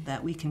Foundation.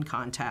 that we can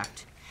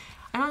contact.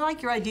 And I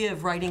like your idea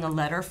of writing a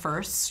letter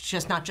first,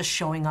 just not just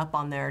showing up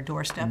on their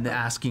doorstep. And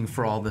asking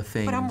for all the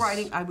things. But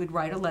I would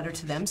write a letter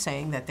to them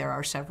saying that there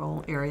are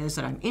several areas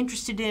that I'm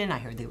interested in. I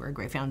heard they were a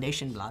great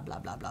foundation, blah, blah,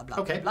 blah, blah, blah,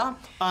 Okay. blah,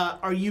 blah.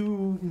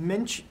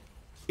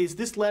 Is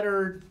this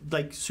letter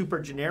super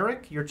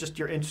generic? You're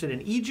interested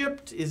in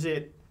Egypt? Is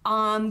it?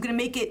 I'm going to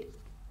make it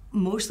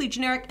mostly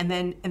generic and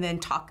then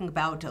talking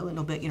about a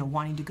little bit,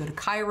 wanting to go to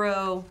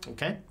Cairo,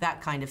 Okay.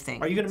 that kind of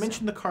thing. Are you going to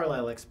mention the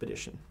Carlisle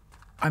expedition?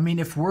 I mean,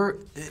 if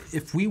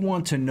we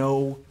want to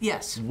know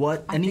Yes,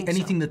 what I think so.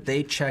 anything that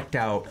they checked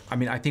out, I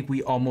mean, I think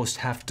we almost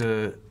have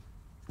to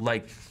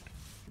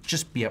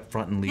just be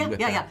upfront and lead with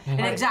that. Yeah.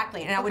 And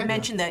exactly. And I would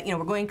mention that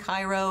we're going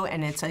Cairo,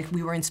 and it's like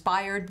we were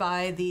inspired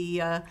by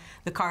the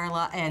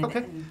Carla,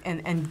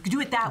 and do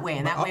it that way.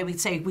 And that way we'd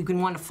say we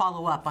can want to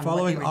follow up on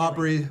Following what they were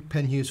Aubrey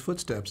Penhew's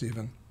footsteps,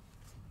 even.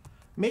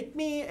 Make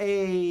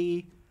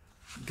me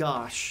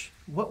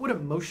what would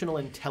emotional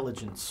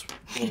intelligence?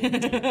 doing.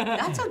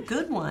 That's a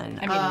good one.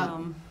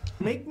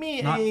 Make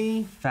me Not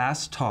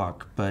fast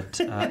talk, but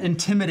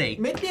intimidate.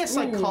 Make me a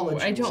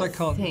psychology. I don't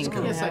Psychology. think.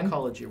 Give me a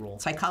psychology roll.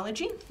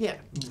 Psychology? Yeah.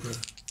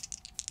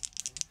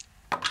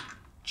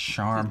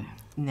 Charm.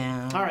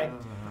 No. All right.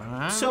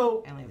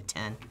 So I only have a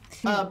 10.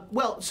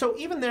 so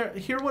even there,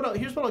 here's what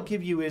I'll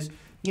give you is,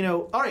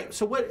 all right.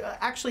 So what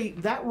actually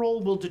that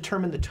role will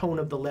determine the tone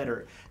of the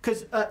letter,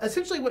 because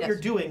essentially what you're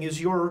doing is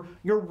you're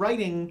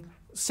writing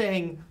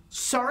saying,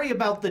 sorry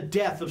about the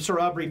death of Sir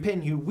Aubrey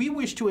Penhew. We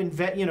wish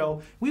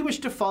to we wish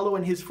to follow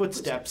in his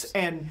footsteps,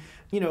 and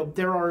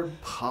there are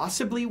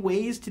possibly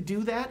ways to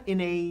do that in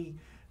a.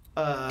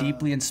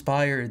 Deeply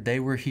inspired. They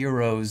were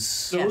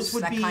heroes. Yes,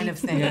 would that be- kind of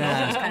thing.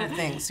 Those kind of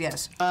things,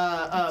 yes.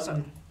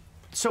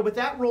 So with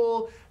that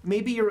role,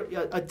 maybe you're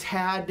a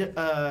tad.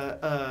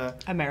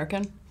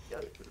 American?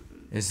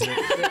 Is there,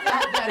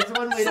 That is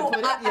one way to put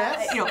it.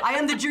 Yes. I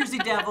am the Jersey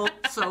Devil,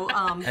 so.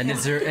 and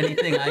is there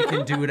anything I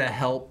can do to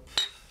help?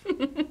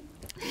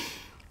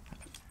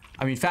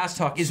 I mean, fast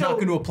talk is not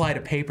going to apply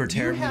to paper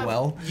terribly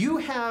well. You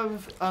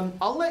have.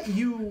 I'll let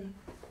you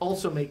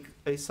also make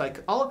a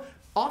psych. I'll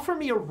offer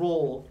me a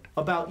roll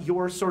about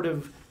your sort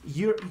of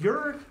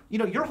your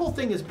whole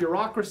thing is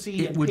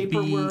bureaucracy and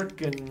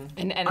paperwork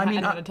And I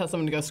mean, how to tell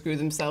someone to go screw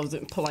themselves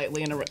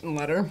politely in a written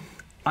letter.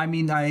 I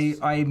mean,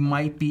 I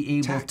might be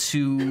able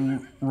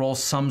to roll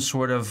some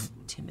sort of.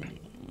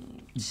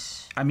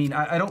 I mean,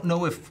 I don't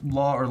know if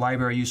law or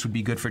library use would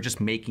be good for just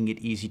making it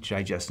easy to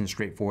digest and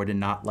straightforward and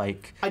not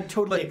like... I'd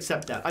totally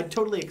accept that. I'd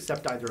totally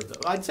accept either of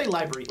those. I'd say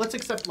library. Let's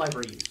accept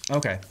library use.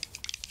 Okay.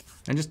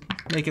 And just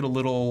make it a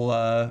little,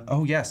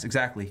 oh yes,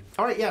 exactly.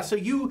 All right, yeah, so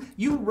you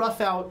rough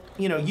out,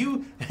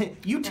 you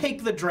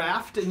take the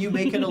draft and you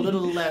make it a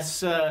little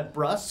less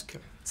brusque.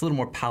 It's a little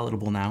more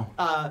palatable now.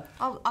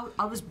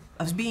 I was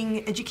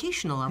being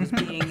educational. I was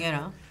being,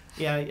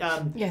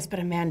 Yeah. Yes, but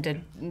a man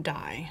did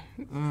die.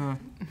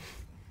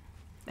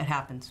 It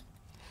happens.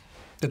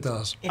 It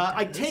does.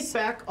 I take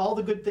back all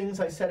the good things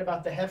I said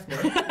about the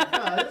Hefner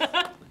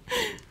because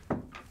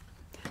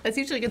That's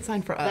usually a good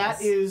sign for us.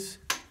 that is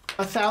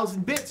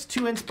 1,000 bits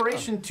to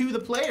inspiration to the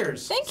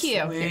players. Thank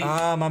you.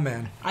 My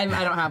man. I don't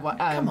have one.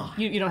 Come on.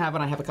 You don't have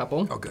one. I have a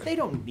couple. Oh, good. They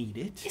don't need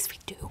it. Yes, we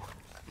do.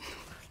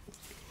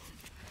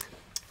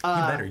 You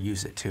better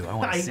use it too. I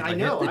want to see. I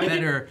know. It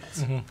better.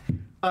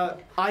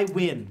 I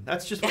win.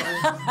 That's just what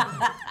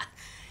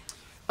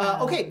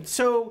okay,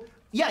 so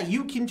yeah,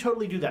 you can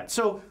totally do that.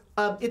 So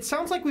it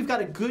sounds like we've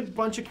got a good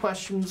bunch of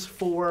questions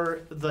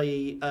for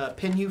the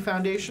Penhew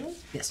Foundation.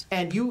 Yes.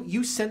 And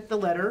you sent the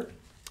letter.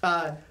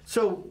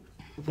 So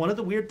one of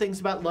the weird things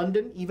about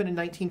London, even in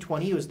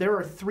 1920, was there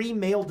are 3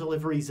 mail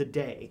deliveries a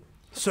day.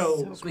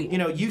 So sweet.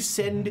 you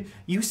send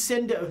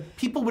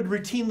people would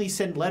routinely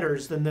send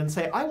letters and then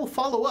say, I will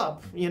follow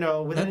up,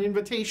 with an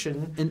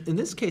invitation. In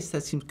this case,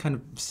 that seems kind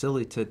of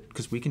silly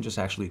because we can just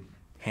actually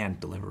hand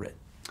deliver it.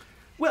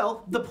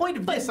 Well, the point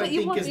of this, I you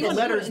think, want- is you the want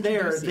to letter's there,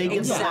 introduce they you.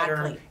 get the letter,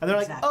 Exactly. and they're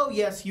like, Exactly. oh,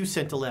 yes, you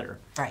sent a letter.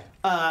 Right.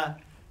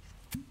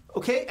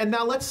 Okay, and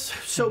now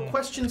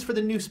questions for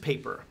the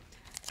newspaper.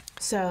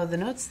 So the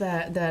notes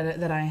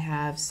that I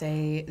have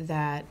say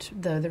that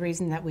the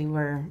reason that we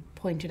were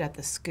pointed at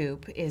the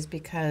scoop is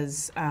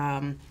because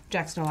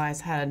Jackson Elias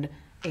had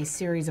a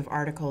series of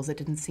articles that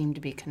didn't seem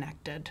to be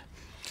connected.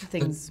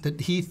 Things.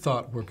 That he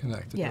thought were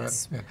connected.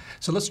 Yes. Right? Yeah.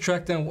 So let's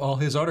track down all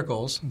his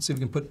articles and see if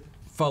we can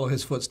follow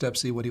his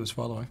footsteps, see what he was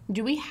following.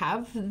 Do we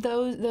have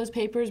those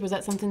papers? Was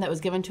that something that was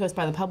given to us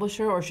by the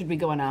publisher, or should we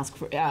go and ask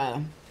for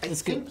the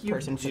scoop think you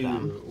person for do.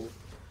 them?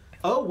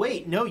 Oh,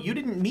 wait, no, you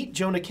didn't meet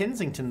Jonah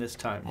Kensington this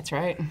time. That's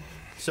right.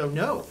 So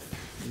no,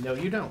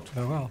 you don't.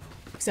 Oh, well.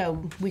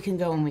 So we can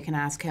go and we can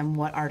ask him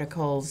what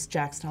articles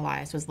Jackson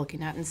Elias was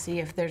looking at and see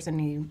if there's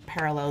any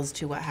parallels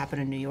to what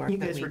happened in New York. You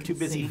that guys we were can too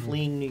busy see.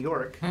 fleeing New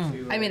York.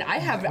 To, I mean, I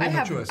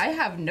no choice.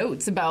 have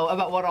notes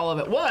about what all of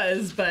it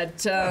was,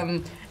 but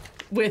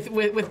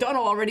with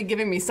Donald already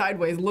giving me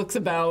sideways looks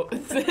about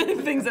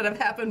things that have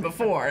happened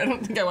before, I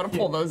don't think I want to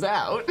pull those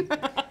out.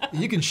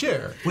 You can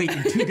share. Wait,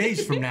 in 2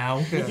 days from now.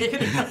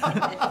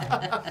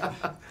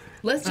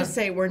 Let's just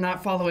say we're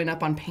not following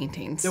up on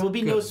paintings. there will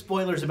be no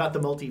spoilers about the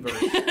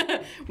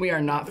multiverse. We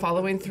are not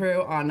following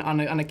through on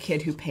a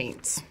kid who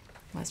paints.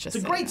 Let's just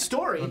It's a say great that.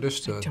 story.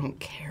 Understood. Don't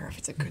care if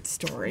it's a good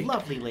story.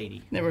 Lovely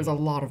lady. There was a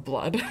lot of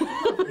blood.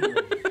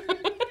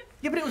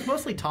 Yeah, but it was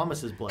mostly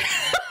Thomas's blood.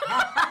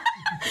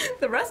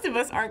 The rest of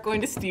us aren't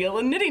going to steal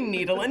a knitting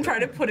needle and try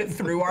to put it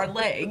through our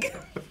leg.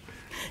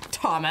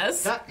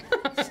 Thomas.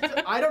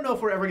 I don't know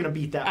if we're ever going to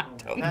beat that.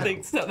 I don't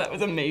think so. That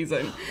was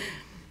amazing.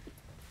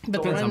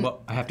 But Depends on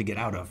what I have to get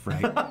out of,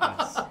 right?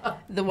 That's-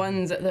 the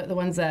ones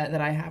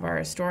that I have are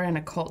a story on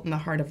a cult in the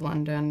heart of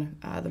London,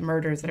 the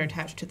murders that are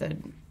attached to the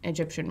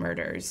Egyptian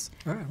murders.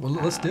 All right, well,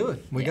 let's do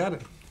it. We got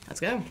it. Let's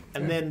go.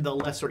 And then the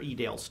lesser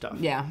Edale stuff.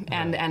 Yeah,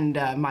 and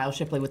Miles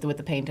Shipley with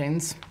the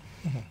paintings.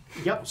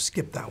 Yep.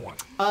 Skip that one.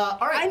 All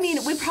right. I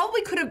mean, we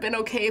probably could have been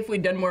okay if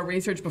we'd done more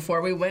research before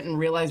we went and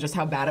realized just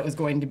how bad it was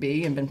going to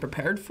be and been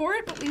prepared for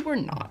it, but we were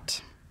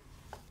not.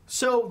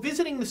 So,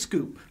 visiting the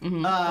Scoop,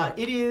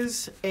 it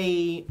is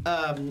a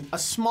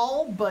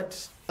small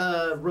but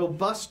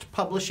robust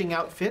publishing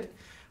outfit,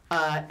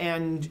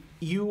 and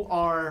you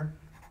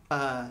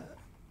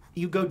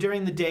go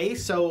during the day.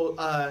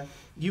 So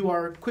you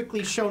are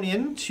quickly shown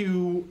in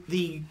to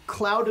the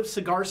cloud of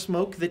cigar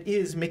smoke that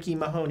is Mickey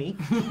Mahoney.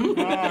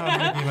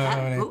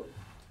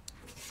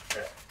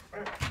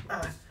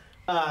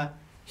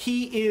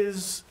 He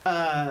is,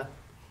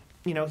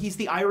 he's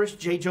the Irish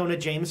J. Jonah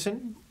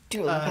Jameson.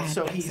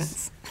 So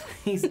he's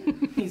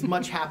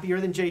much happier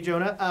than J.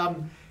 Jonah.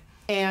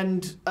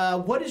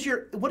 What is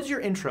your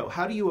intro?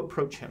 How do you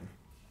approach him?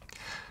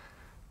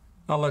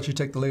 I'll let you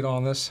take the lead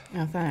on this.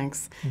 Oh,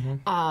 thanks.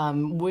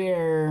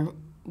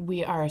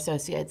 We are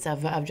associates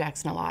of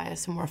Jackson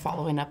Elias, and we're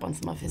following up on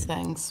some of his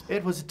things.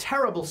 It was a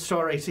terrible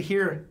story to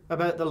hear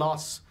about the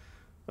loss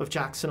of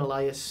Jackson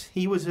Elias.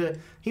 He was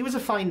a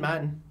fine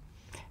man.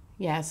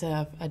 Yes,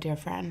 a dear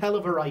friend. Hell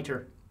of a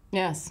writer.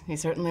 Yes, he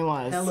certainly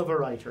was. Hell of a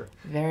writer.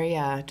 Very,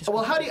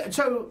 Well, how do you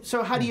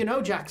so how do you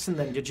know Jackson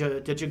then?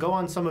 Did you go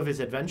on some of his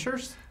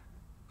adventures?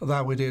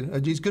 That we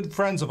did. He's good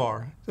friends of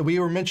ours. We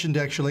were mentioned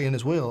actually in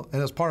his will,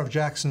 and as part of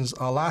Jackson's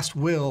last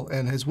will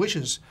and his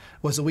wishes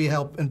was that we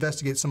help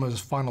investigate some of his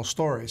final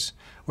stories.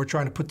 We're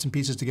trying to put some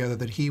pieces together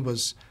that he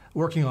was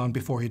working on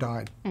before he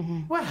died.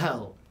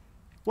 Well,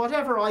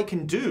 whatever I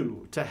can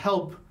do to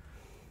help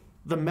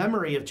the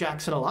memory of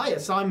Jackson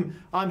Elias,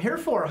 I'm here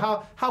for.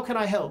 How can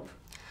I help?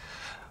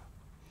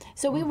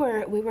 So we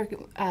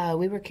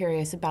were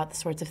curious about the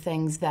sorts of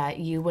things that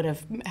you would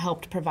have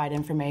helped provide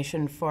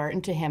information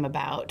to him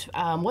about.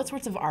 What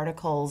sorts of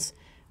articles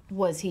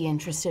was he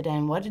interested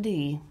in? What did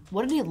he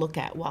look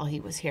at while he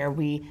was here?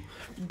 We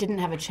didn't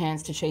have a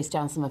chance to chase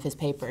down some of his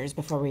papers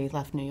before we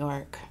left New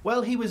York.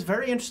 Well, he was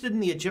very interested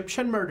in the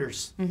Egyptian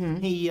murders.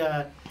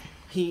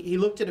 He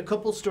looked at a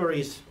couple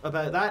stories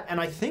about that, and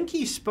I think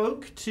he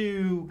spoke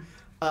to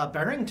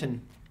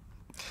Barrington.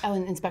 Oh,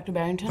 Inspector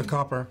Barrington? The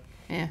copper.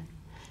 Yeah.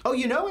 Oh,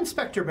 you know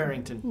Inspector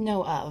Barrington?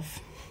 Know of.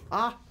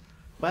 Ah,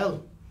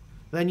 well,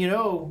 then you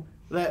know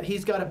that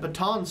he's got a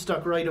baton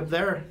stuck right up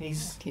there.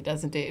 He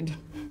does indeed.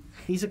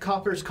 He's a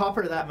copper's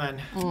copper, that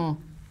man.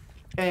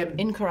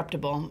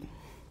 Incorruptible.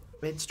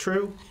 It's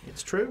true.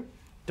 It's true.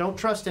 Don't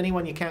trust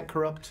anyone you can't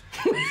corrupt.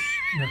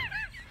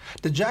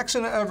 Did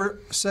Jackson ever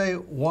say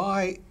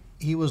why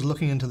he was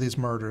looking into these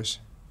murders?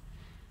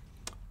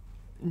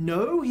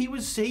 No,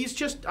 he's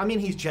just, I mean,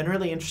 he's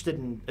generally interested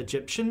in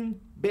Egyptian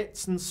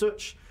bits and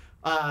such.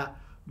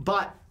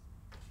 But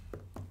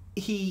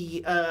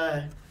he,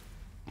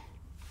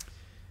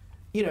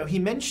 he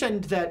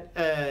mentioned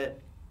that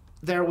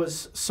there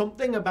was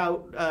something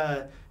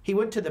about, he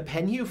went to the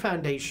Penhew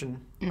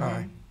Foundation.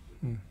 Aye.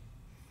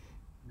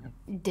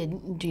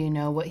 Do you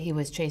know what he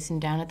was chasing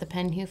down at the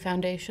Penhew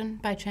Foundation,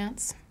 by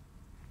chance?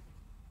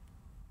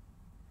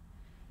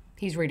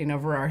 He's reading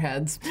over our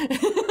heads.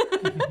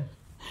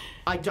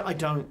 I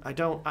don't.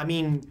 I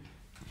mean,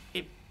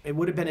 it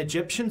would have been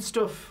Egyptian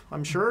stuff,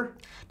 I'm sure.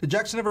 Did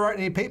Jackson ever write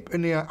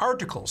any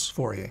articles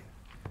for you?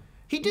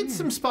 He did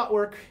some spot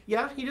work.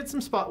 Yeah, he did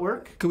some spot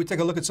work. Could we take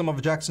a look at some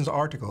of Jackson's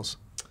articles?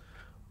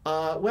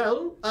 Yeah,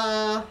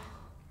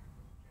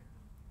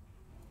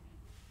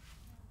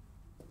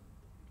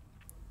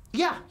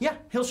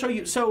 he'll show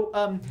you.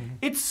 So,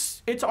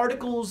 it's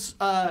articles.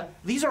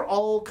 These are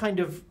all kind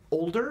of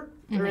older.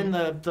 They're in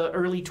the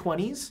early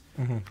 20s.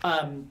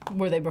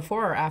 Were they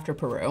before or after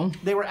Peru?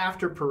 They were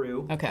after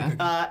Peru. Okay.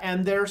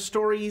 And they're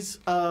stories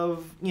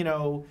of,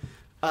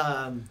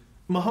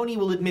 Mahoney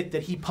will admit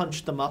that he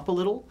punched them up a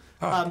little.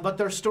 But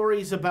they're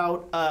stories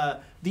about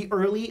the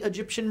early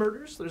Egyptian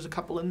murders. There's a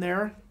couple in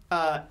there.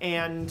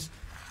 And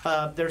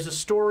there's a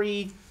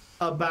story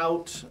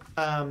about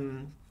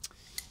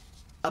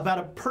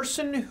a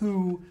person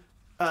who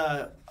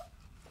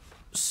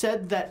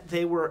said that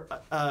they were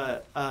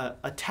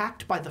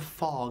attacked by the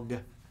fog.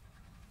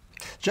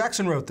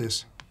 Jackson wrote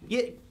this.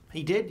 Yeah,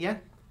 he did, yeah.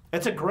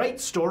 It's a great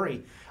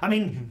story. I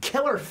mean,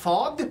 killer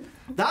fog?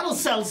 That'll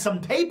sell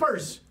some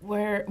papers.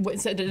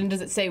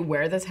 Does it say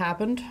where this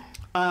happened?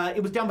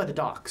 It was down by the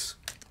docks.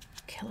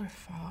 Killer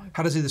fog.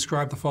 How does he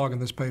describe the fog in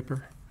this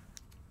paper?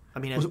 I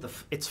mean,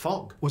 it's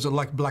fog. Was it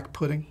like black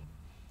pudding?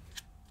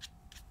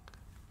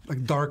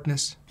 Like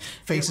darkness?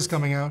 Faces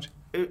coming out?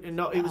 There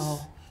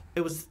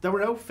were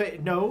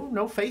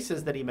no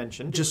faces that he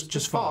mentioned.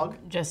 Just fog.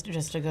 Just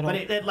a good old. But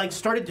it like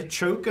started to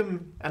choke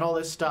him and all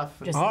this stuff.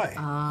 Just like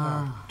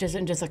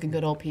a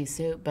good old pea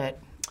soup, but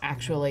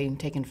actually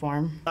taking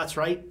form. That's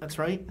right.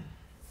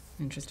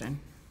 Interesting.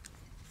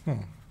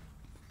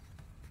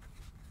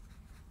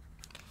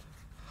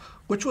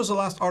 Which was the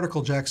last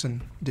article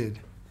Jackson did?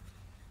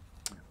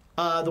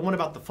 The one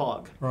about the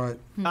fog. Right.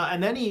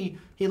 And then he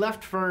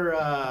left for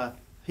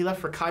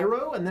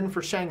Cairo and then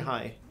for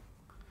Shanghai.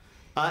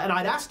 And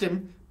I'd asked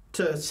him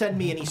to send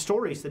me any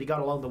stories that he got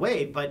along the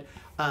way, but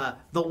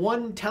the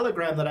one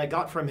telegram that I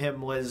got from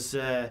him was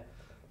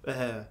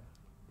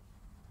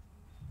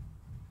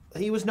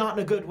he was not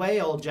in a good way,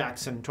 old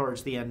Jackson,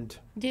 towards the end.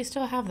 Do you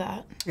still have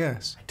that?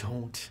 Yes. I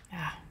don't.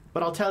 Yeah.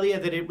 But I'll tell you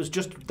that it was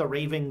just the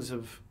ravings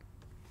of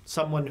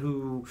someone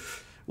who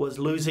was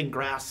losing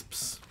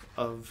grasps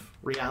of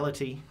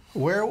reality.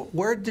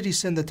 Where did he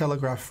send the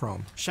telegraph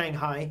from?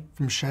 Shanghai.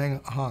 From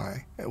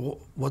Shanghai.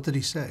 What did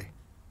he say?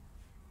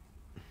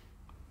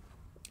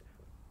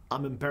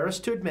 I'm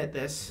embarrassed to admit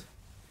this.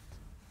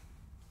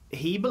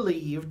 He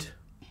believed,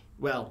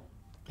 well,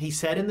 he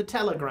said in the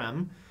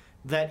telegram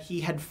that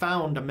he had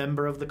found a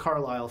member of the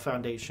Carlyle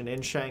Foundation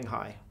in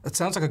Shanghai. That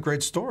sounds like a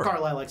great story.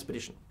 Carlyle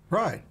expedition.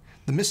 Right.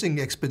 The missing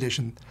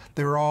expedition.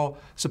 They were all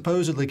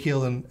supposedly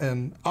killed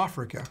in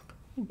Africa.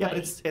 Yeah,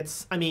 but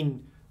it's. I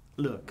mean,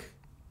 look.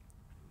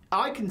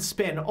 I can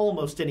spin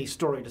almost any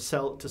story to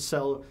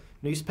sell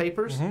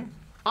newspapers.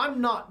 I'm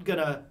not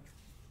gonna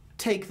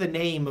take the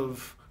name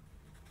of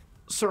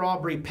Sir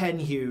Aubrey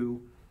Penhew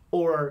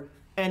or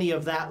any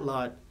of that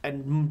lot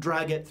and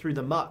drag it through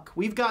the muck.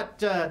 We've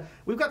got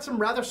some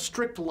rather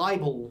strict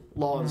libel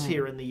laws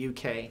here in the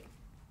UK.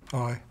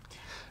 Aye.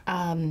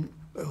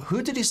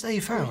 Who did he say he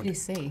What found? did he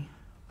say?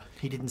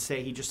 He didn't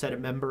say. He just said a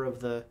member of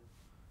the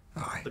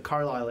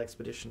Carlisle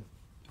expedition.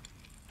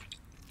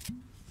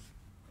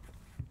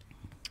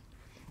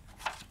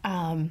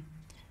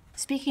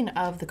 Speaking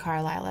of the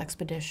Carlisle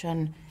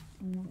expedition,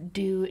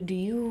 do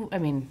you? I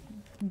mean,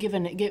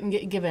 given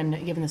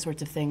the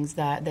sorts of things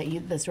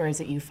the stories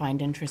that you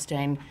find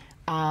interesting,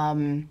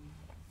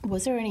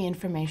 was there any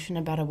information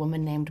about a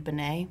woman named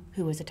Benet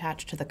who was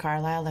attached to the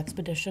Carlisle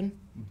expedition?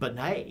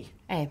 Benet?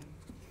 Hey.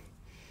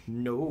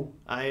 No,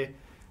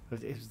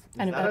 is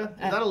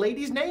that a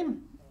lady's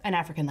name? An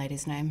African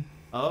lady's name.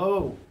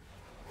 Oh.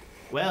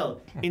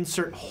 Well,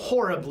 insert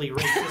horribly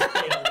racist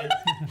tale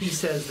that he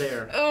says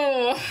there.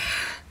 Oh.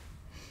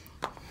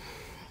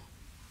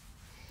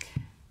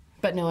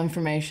 But no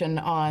information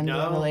on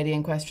the lady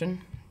in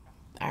question?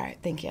 All right,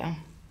 thank you.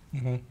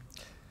 Mm-hmm.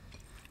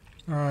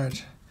 All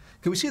right.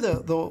 Can we see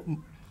the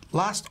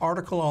last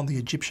article on the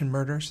Egyptian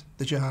murders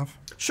that you have?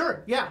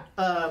 Sure, yeah.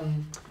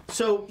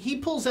 So he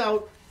pulls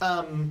out,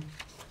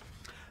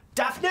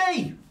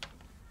 Daphne!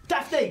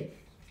 Daphne!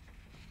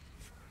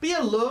 Be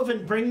a love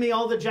and bring me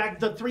all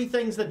the 3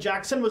 things that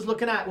Jackson was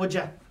looking at, would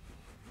ya?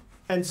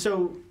 And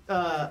so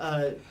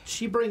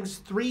she brings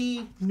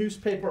 3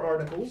 newspaper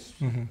articles.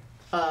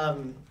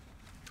 Mm-hmm.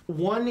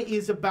 One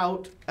is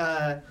about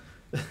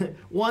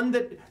one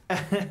that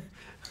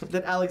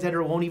that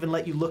Alexandra won't even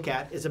let you look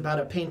at is about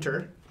a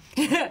painter.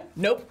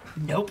 Nope.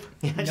 Nope.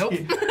 Nope.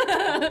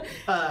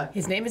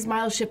 His name is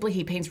Miles Shipley.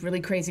 He paints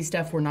really crazy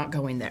stuff. We're not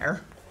going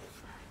there.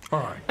 All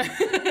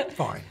right.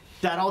 Fine.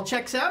 That all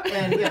checks out,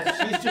 and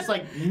yeah, she's just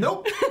like,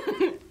 nope.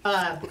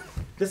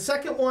 The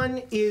second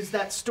one is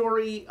that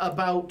story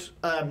about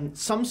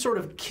some sort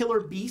of killer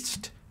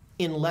beast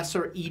in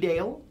Lesser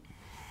Edale.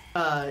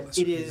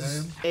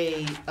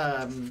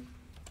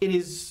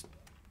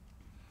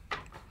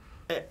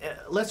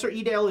 Lesser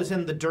Edale is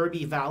in the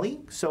Derby Valley,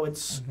 so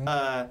it's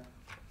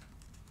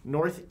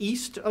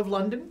northeast of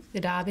London.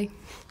 The Derby.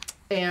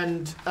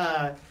 And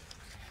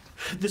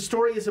the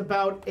story is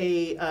about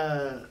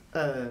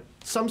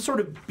some sort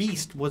of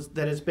beast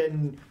that has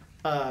been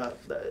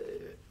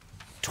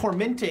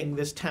tormenting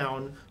this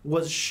town,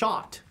 was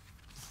shot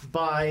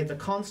by the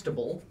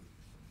constable,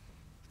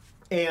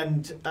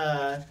 and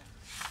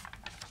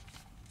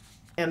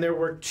there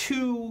were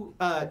two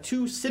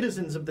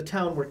citizens of the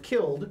town were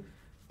killed,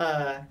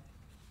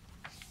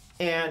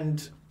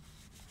 and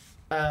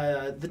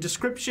the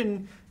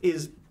description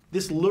is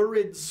this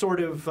lurid sort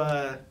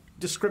of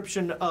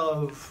description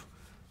of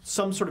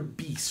some sort of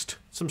beast,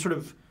 some sort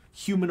of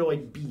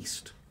humanoid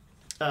beast.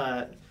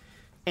 And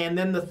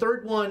then the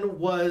third one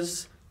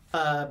was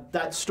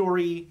that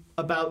story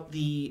about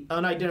the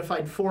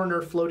unidentified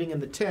foreigner floating in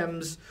the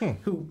Thames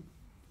who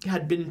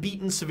had been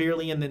beaten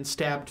severely and then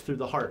stabbed through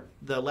the heart,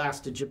 the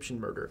last Egyptian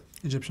murder.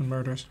 Egyptian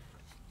murders.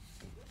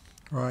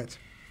 Right.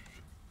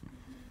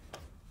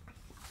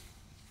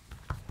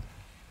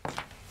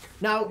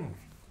 Now,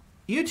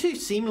 you two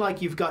seem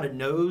like you've got a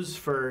nose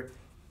for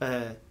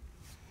the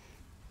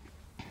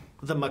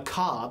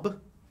macabre.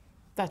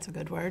 That's a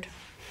good word.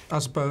 I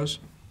suppose.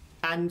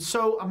 And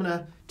so I'm going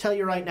to tell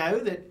you right now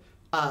that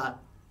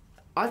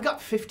I've got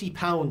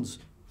 £50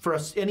 for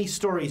any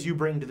stories you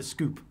bring to the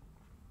scoop.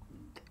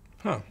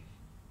 Huh.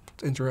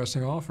 It's an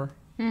interesting offer.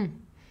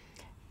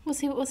 We'll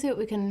see what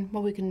we can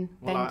bang.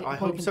 Well, I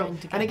hope so.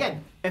 And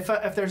again, if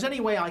there's any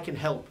way I can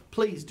help,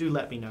 please do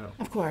let me know.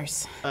 Of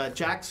course.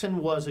 Jackson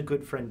was a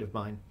good friend of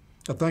mine.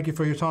 Well, thank you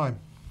for your time.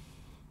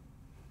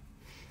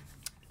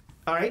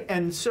 All right,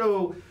 and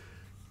so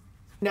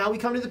now we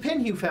come to the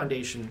Penhew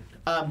Foundation.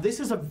 This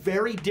is a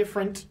very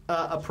different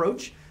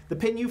approach. The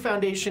Penhew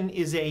Foundation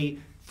is a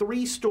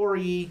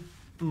 3-story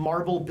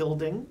marble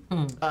building.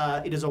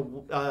 It is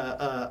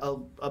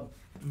a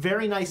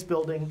very nice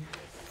building.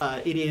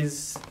 It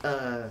is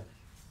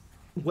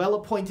well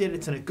appointed.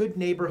 It's in a good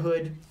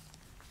neighborhood,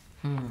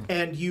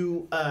 and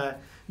you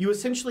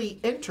essentially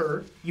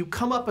enter. You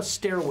come up a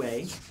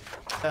stairway,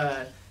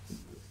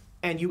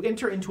 and you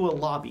enter into a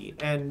lobby.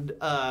 And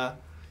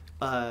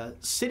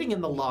sitting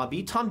in the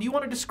lobby, Tom, do you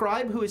want to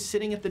describe who is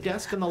sitting at the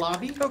desk in the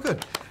lobby? Oh,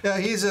 good.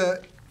 He's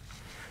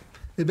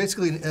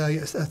basically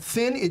a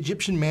thin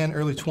Egyptian man,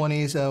 early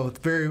 20s, with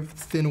very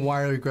thin,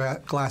 wiry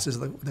glasses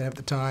that they have at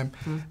the time.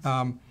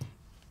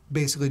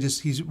 Basically,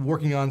 just he's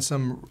working on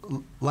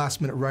some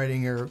last-minute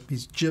writing, or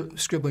he's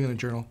scribbling in a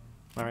journal.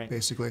 All right.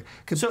 Basically,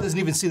 because doesn't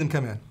even see them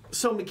come in.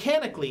 So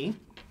mechanically,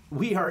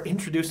 we are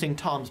introducing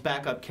Tom's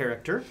backup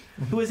character,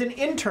 who is an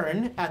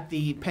intern at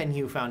the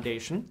Penhew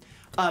Foundation.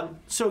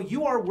 So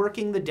you are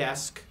working the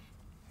desk.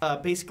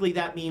 Basically,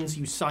 that means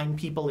you sign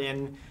people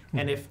in,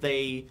 and if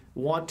they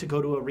want to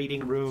go to a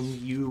reading room,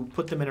 you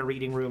put them in a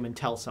reading room and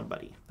tell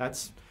somebody.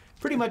 That's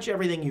pretty much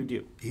everything you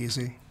do.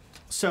 Easy.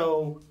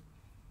 So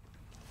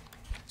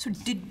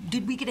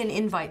did we get an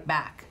invite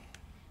back?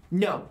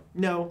 No,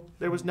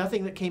 there was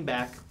nothing that came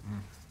back.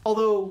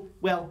 Although,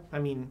 well, I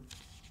mean,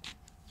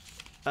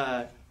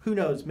 who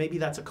knows? Maybe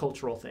that's a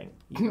cultural thing.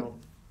 You know.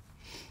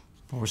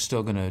 We're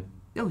still gonna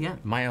Oh, yeah.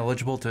 Am I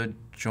eligible to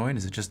join?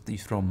 Is it just that you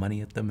throw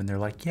money at them and they're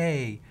like,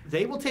 yay?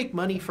 They will take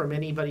money from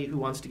anybody who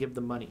wants to give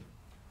them money.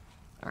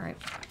 All right.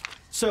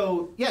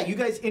 So, yeah, you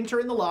guys enter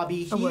in the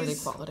lobby. Award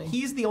equality.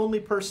 He's the only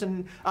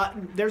person.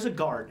 There's a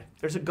guard.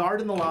 There's a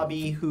guard in the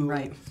lobby who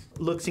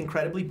looks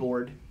incredibly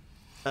bored.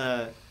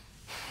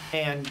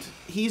 And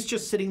he's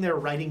just sitting there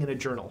writing in a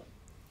journal.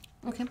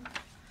 Okay.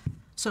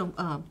 So,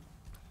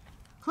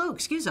 hello,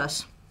 excuse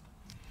us.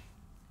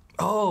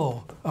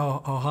 Oh,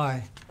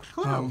 hi.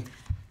 Hello.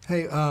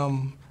 Hey,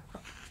 do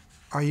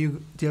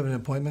you have an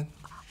appointment?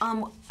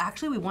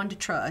 Actually, we wanted to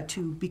try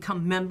to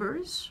become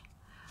members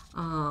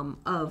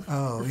of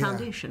the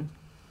foundation.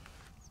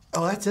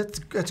 Oh, that's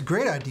a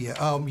great idea.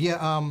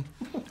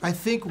 I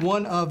think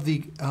one of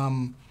the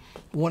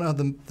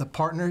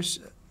partners,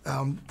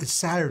 it's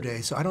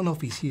Saturday, so I don't know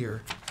if he's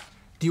here.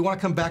 Do you want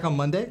to come back on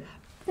Monday?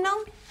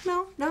 No.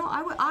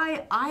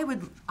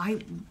 I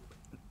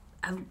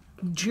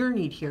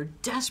journeyed here,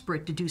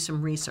 desperate to do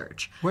some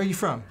research. Where are you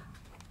from?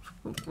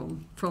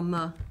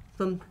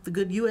 From the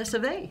good U.S.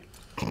 of A.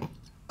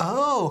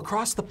 Oh,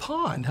 across the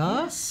pond,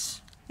 huh?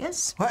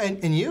 Yes. Well,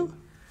 and you?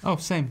 Oh,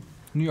 same.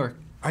 New York.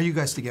 Are you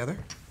guys together?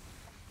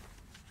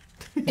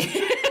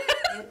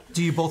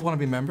 Do you both want to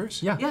be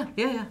members? Yeah.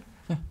 Yeah.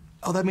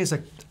 Oh, that means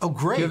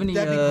great. Do you have any,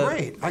 That'd be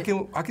great.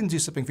 I can do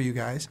something for you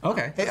guys.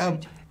 Okay. Hey,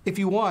 if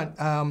you want,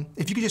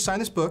 if you could just sign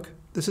this book.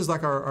 This is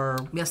like our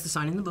Yes, the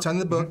signing the book. sign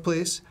the book,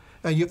 please.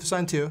 You have to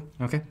sign too.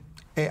 Okay.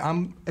 Hey,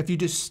 if you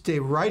just stay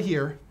right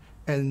here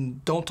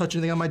and don't touch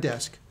anything on my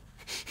desk,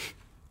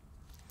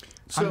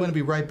 I'm going to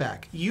be right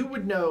back. You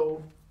would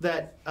know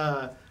that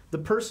the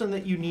person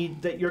that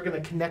you're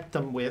going to connect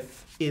them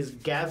with is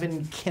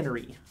Gavin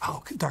Kinnery.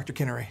 Oh, Dr.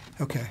 Kinnery.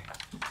 Okay.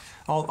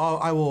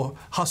 I will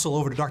hustle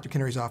over to Dr.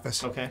 Kinnery's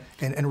office. Okay.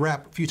 And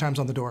rap a few times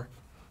on the door.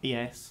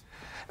 Yes.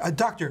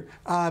 Doctor,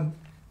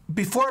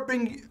 before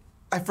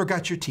I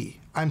forgot your tea.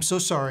 I'm so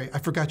sorry, I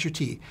forgot your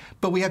tea.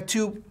 But we have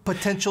 2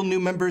 potential new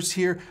members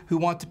here who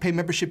want to pay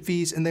membership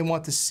fees and they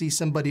want to see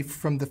somebody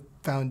from the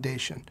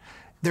foundation.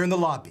 They're in the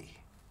lobby.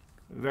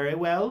 Very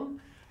well.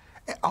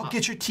 I'll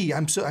get your tea.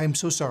 I'm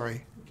so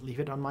sorry.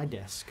 Leave it on my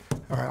desk.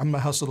 All right, I'm gonna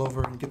hustle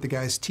over and get the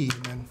guy's tea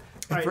and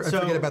All right,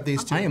 forget about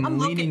these 2. I am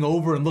leaning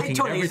over and looking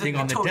at everything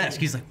on the desk.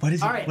 He's like, what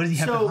is it? All right, What does he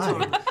have so to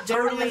hide?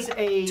 there is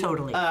a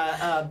Totally.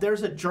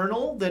 There's a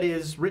journal that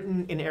is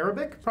written in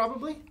Arabic,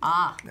 probably.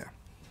 Ah. Yeah.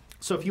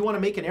 So if you want to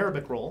make an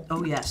Arabic roll,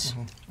 Oh, yes.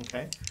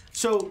 okay.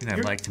 So And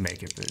I'd like to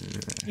make it,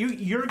 but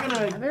you're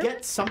gonna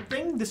get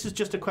something. This is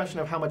just a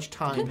question of how much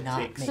time it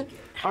takes.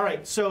 All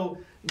right, so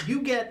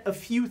you get a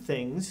few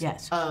things.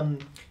 Yes.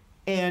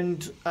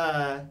 And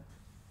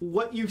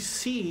what you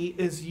see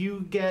is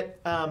you get.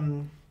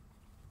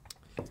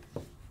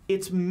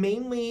 It's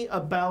mainly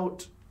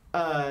about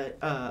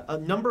a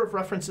number of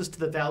references to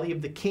the Valley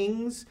of the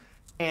Kings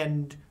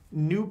and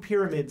new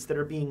pyramids that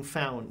are being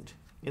found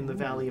in the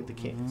Valley of the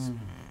Kings.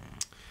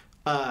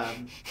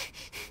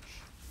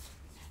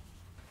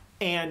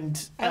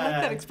 And I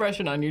like that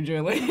expression on you,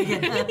 Julie.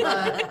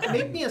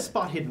 make me a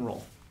spot hidden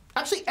roll.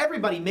 Actually,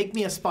 everybody, make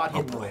me a spot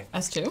hidden roll.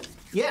 Us too?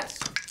 Yes.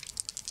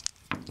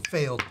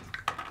 Failed.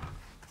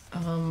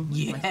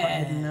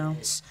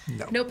 Yes.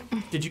 No. Nope.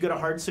 Did you get a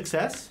hard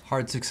success?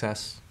 hard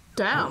success.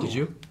 Down. Did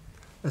you?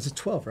 That's a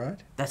 12, right?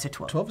 That's a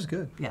 12. 12 is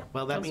good. Yeah.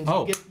 Well, that means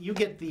Oh. you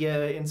get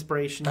the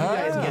inspiration. You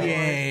guys get it.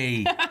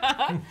 Yay!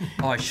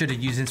 Oh, I should have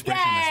used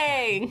inspiration.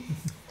 Yay!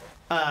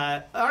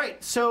 All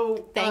right,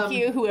 so Thank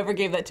you, whoever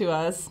gave that to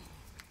us.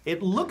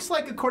 it looks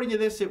like, according to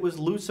this, it was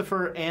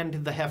Lucifer and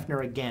the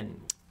Hefner again.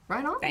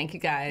 Right on. Thank you,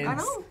 guys.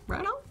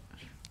 Right on.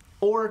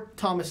 Or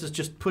Thomas is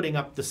just putting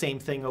up the same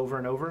thing over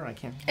and over. I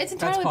can't. It's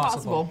entirely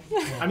possible.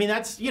 possible. I mean,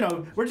 that's,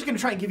 we're just going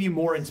to try and give you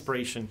more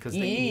inspiration because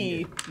they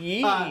need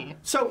Yee. it. Yee.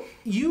 So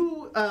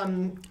you,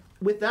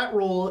 with that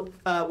roll,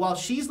 while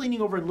she's leaning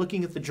over and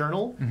looking at the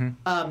journal,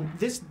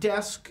 this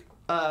desk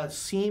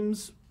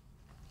seems.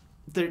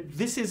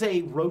 This is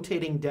a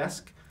rotating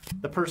desk.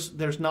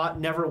 There's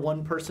never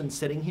one person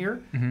sitting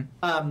here.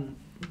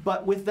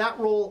 But with that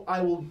roll,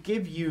 I will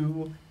give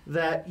you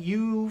that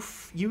you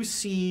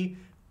see.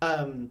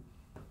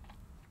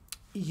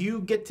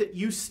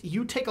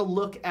 You take a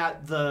look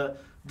at the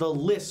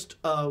list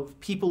of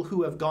people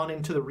who have gone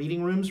into the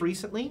reading rooms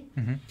recently,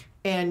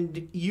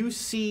 and you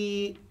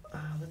see.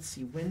 Let's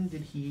see. When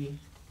did he?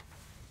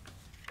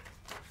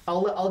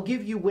 I'll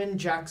give you when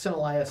Jackson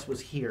Elias was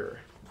here.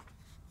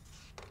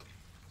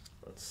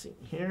 Let's see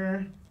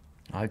here.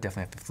 I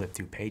definitely have to flip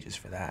through pages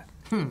for that.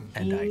 He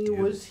And I do.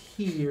 was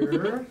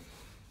here.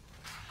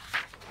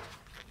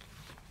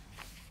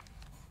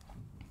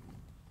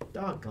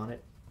 Doggone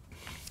it.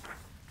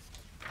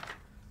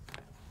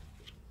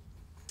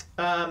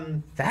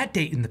 That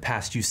date in the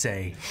past, you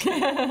say?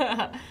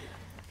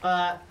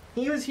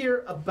 He was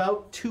here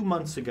about 2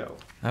 months ago.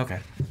 Okay.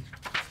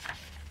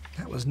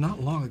 That was not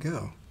long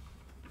ago.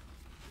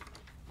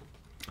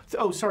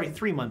 Oh, sorry,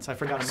 3 months. I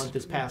forgot a month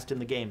has passed in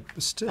the game.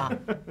 But still.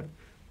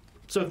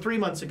 So 3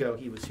 months ago,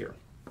 he was here.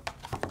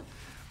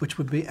 Which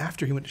would be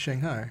after he went to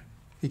Shanghai.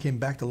 He came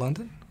back to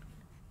London?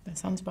 That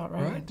sounds about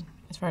right, Right.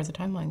 as far as the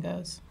timeline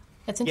goes.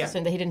 That's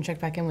interesting that he didn't check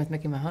back in with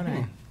Mickey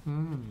Mahoney.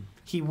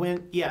 He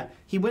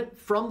went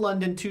from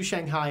London to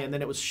Shanghai, and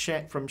then it was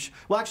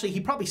well, actually, he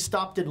probably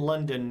stopped in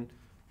London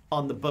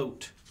on the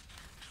boat.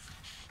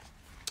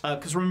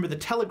 Because remember, the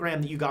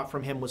telegram that you got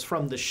from him was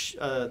from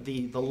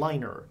the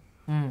liner.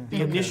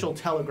 The initial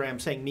telegram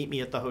saying "meet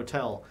me at the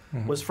hotel"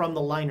 was from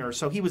the liner,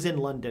 so he was in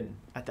London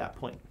at that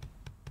point.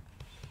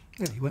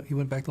 Yeah, he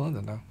went back to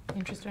London now.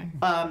 Interesting.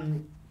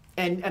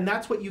 And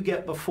that's what you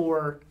get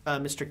before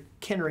Mr.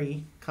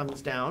 Kennery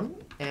comes down,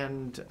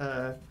 and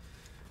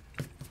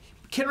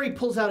Kennery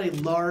pulls out a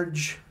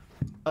large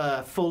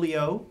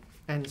folio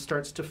and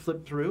starts to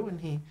flip through, and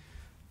he,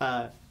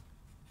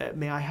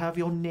 may I have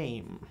your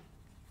name?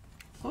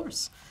 Of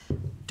course.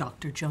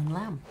 Dr. Joan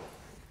Lamb.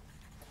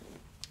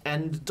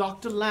 And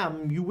Dr.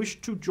 Lamb, you wish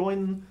to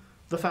join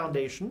the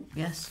Foundation?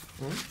 Yes.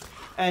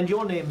 And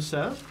your name,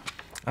 sir?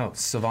 Oh,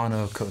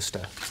 Silvano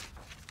Costa.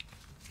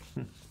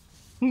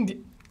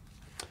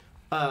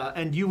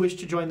 And you wish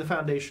to join the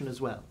Foundation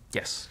as well?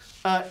 Yes.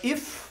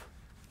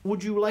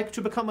 Would you like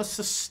to become a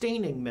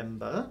sustaining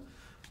member?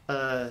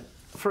 As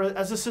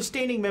a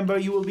sustaining member,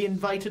 you will be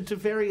invited to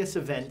various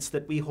events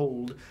that we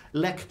hold,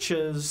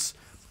 lectures,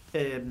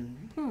 various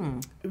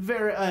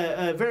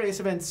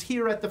events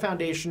here at the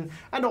Foundation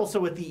and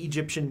also at the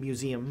Egyptian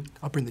Museum.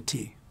 I'll bring the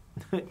tea.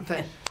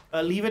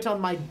 Leave it on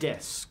my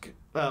desk.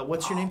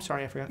 What's your name?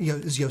 Sorry, I forgot.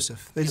 It's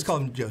Joseph. They just call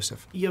him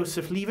Joseph.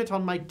 Joseph, leave it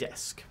on my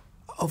desk.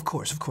 Of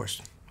course.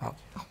 Oh.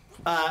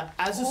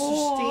 As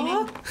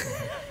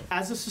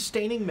a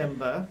sustaining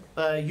member,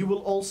 you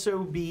will also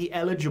be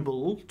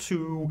eligible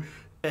to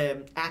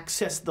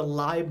access the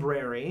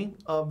library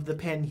of the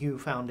Penhew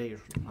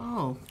Foundation.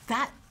 Oh,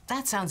 that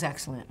sounds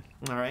excellent.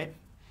 All right.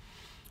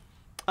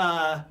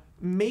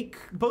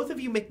 Both of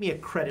you make me a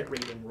credit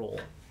rating roll.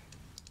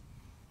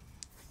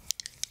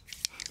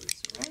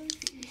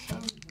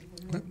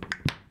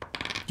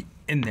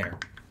 In there.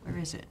 Where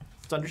is it?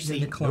 It's under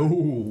C.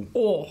 Oh.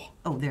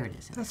 Oh, there it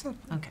is. That's not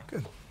Okay.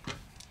 good.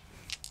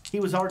 He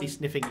was already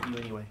sniffing at you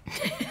anyway.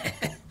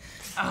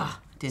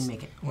 Didn't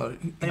make it. Well,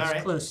 But it's All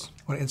right. close.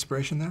 want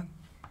inspiration that?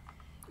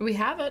 We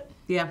have it.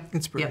 Yeah.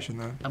 Inspiration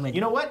Yep. that. I'm in.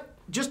 You know what?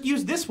 Just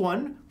use this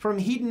one from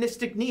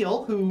Hedonistic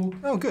Neil, who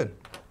Oh, good.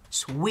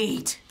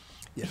 Sweet.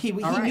 he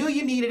right. knew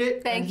you needed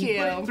it. Thank and he put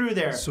you. it through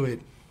there.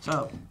 Sweet.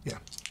 Oh, Yeah.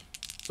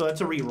 So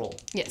that's a reroll.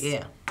 Yes.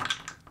 yeah.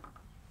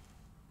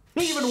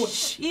 Even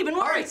Even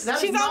All right, worse. that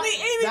is She's on not- the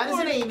Amy That is an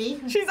board.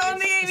 Amy. She's on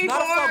the Amy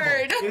not a fumble.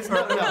 board. It is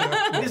not.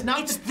 No, it is not.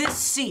 It's this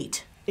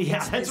seat.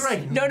 Yeah, that's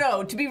right.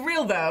 No, to be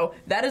real though,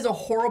 that is a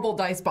horrible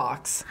dice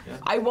box.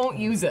 I won't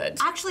use it.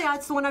 Actually,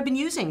 that's the one I've been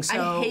using.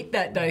 So I hate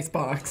that dice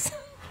box.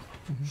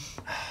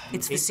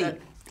 it's the seat.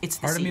 It's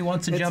the Part of seat. me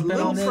wants to It's jump in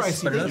little on this,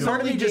 pricey, but but another part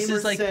of me usually just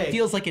is gamers like say.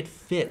 feels like it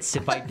fits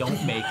if I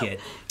don't make it.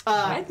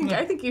 I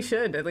think you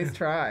should at least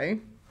try.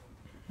 You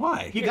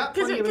Why? got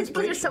plenty of Because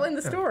inspiration. you're selling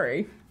the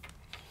story.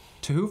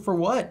 To who for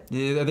what?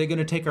 Are they going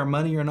to take our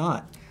money or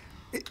not?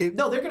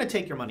 No, they're going to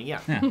take your money. Yeah.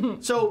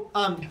 So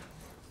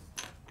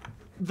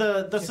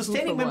the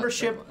sustaining for what,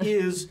 membership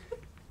is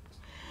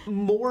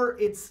more.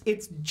 It's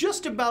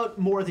just about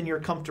more than you're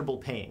comfortable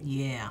paying.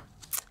 Yeah.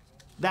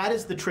 That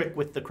is the trick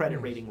with the credit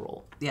rating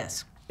roll.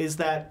 Yes. Is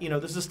that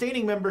the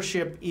sustaining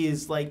membership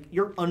is like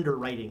you're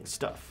underwriting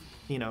stuff.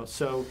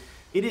 So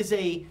it is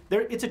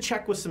it's a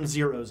check with some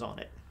zeros on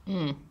it.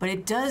 But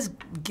it does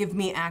give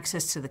me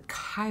access to the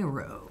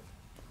Cairo.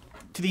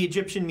 To the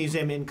Egyptian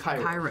Museum in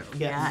Cairo. Cairo, Yes.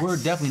 yeah. We're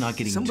definitely not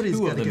getting Somebody's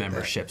two of gotta the get that.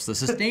 memberships. The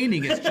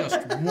sustaining is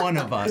just one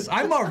of us.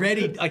 I'm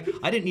already like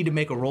I didn't need to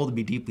make a roll to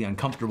be deeply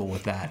uncomfortable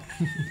with that.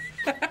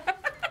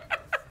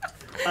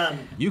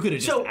 You could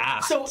have just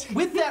asked. So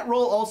with that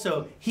role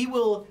also, he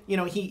will,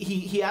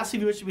 he asks if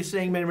you wish to be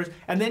staying members,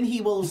 and then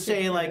he will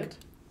say like,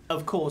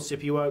 of course,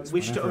 if you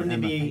wish to whenever only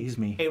Emma be pays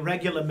me. a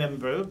regular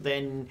member,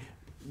 then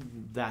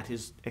that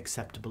is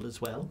acceptable as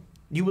well.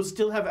 You will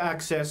still have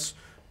access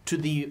to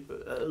the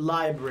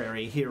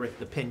library here at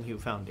the Penhew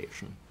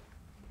Foundation.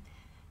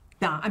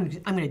 Now, I'm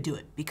going to do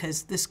it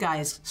because this guy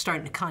is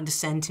starting to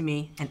condescend to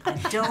me, and I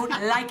don't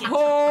like it.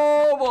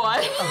 Oh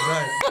boy.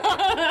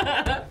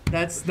 Right.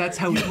 That's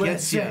how he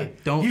gets you.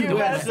 Don't You do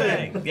let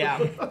anything. Yeah.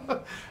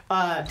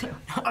 I'm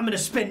going to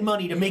spend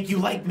money to make you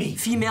like me.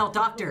 Female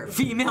doctor.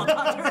 Female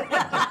doctor.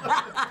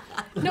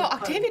 No,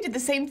 Octavia did the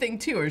same thing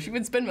too, or she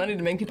would spend money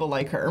to make people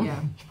like her. Yeah.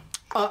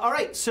 All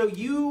right, so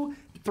you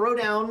throw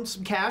down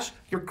some cash.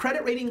 Your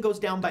credit rating goes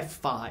down by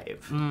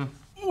 5.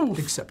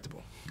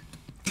 Acceptable.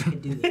 I can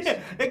do this.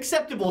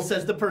 Acceptable,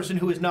 says the person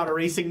who is not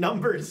erasing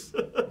numbers.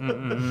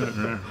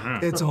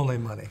 It's only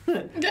money.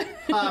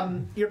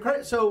 Your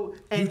credit,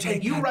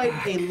 and you write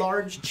a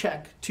large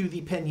check to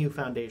the Penhew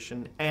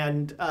Foundation,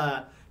 and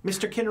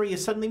Mr. Kennery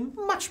is suddenly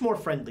much more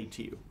friendly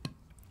to you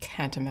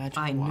Can't imagine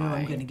I why. know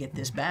I'm going to get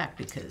this back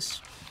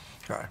because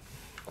Try.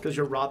 because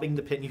you're robbing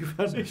the Penhew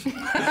Foundation.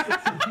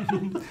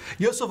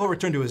 Yosef will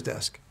return to his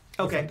desk.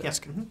 Okay, yes,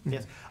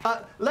 yes.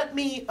 Let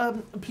me,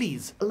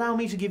 please, allow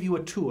me to give you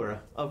a tour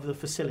of the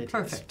facilities.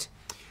 perfect.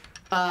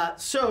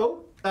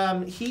 So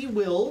he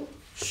will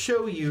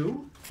show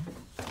you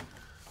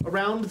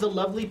around the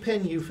lovely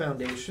Penhu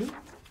Foundation.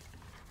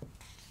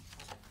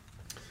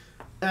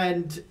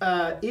 And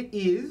it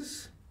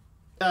is,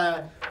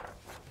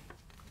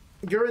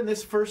 you're in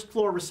this first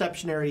floor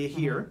reception area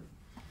here.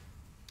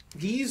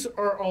 These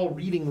are all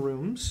reading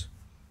rooms,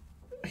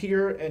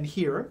 here and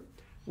here,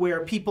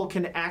 where people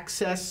can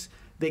access,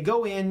 they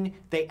go in,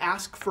 they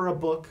ask for a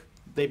book,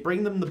 they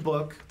bring them the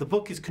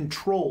book is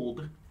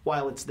controlled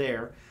while it's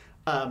there.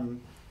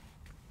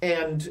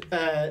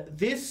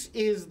 This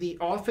is the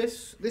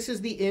office, this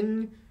is the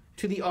inn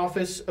to the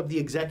office of the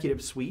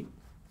executive suite.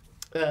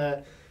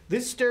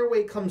 This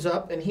stairway comes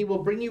up, and he will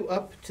bring you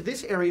up to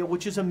this area,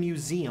 which is a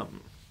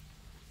museum.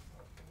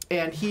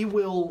 And he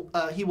will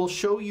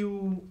show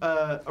you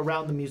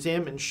around the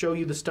museum and show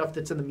you the stuff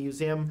that's in the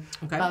museum.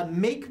 Okay.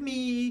 Make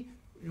me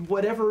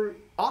whatever.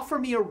 Offer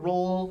me a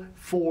roll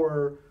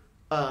for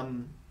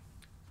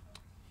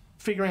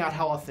figuring out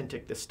how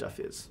authentic this stuff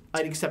is.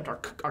 I'd accept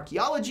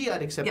archaeology.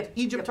 I'd accept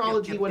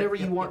Egyptology. Whatever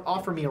you want.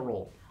 Offer me a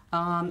roll.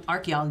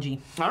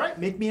 Archaeology. All right.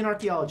 Make me an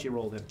archaeology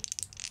roll then.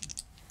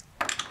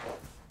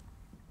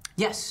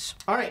 Yes.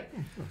 All right.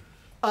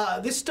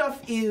 This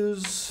stuff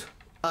is,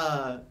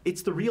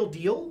 it's the real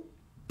deal,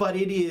 but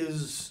it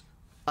is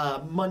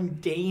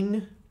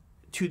mundane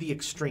to the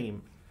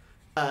extreme.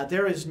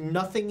 There is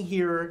nothing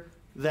here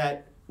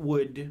that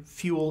would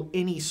fuel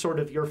any sort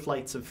of your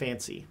flights of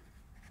fancy.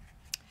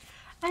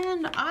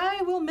 And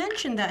I will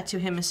mention that to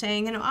him, as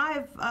saying,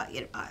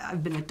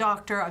 I've been a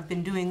doctor. I've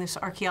been doing this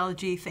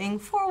archaeology thing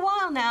for a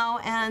while now,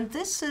 and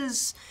this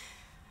is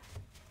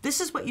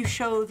what you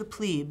show the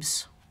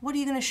plebes. What are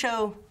you going to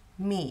show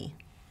me?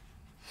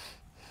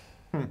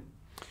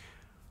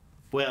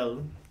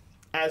 Well,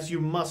 as you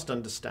must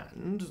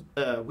understand,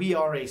 we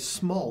are a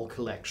small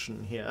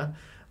collection here,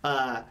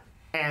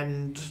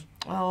 and...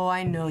 Oh,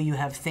 I know you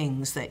have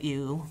things that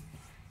you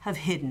have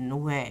hidden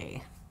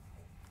away.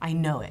 I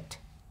know it.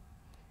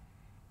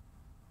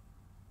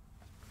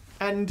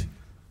 And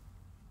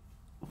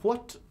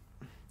what...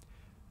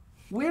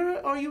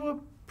 Where are you a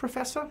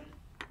professor?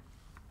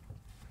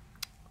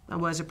 I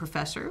was a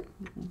professor,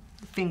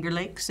 Finger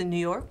Lakes in New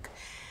York.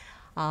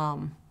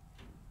 I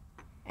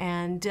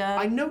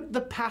note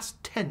the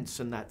past tense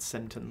in that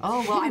sentence.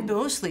 Oh, well, I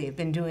mostly have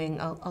been doing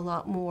a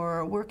lot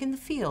more work in the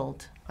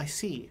field. I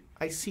see.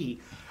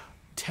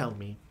 Tell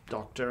me,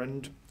 Doctor,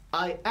 and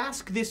I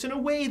ask this in a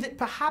way that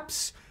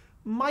perhaps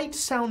might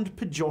sound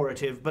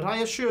pejorative, but I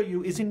assure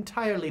you is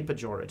entirely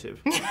pejorative.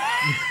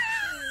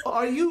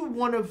 Are you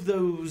one of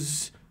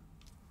those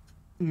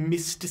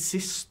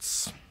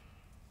mysticists?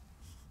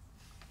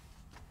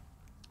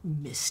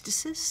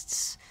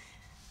 Mysticists?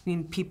 I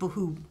mean, people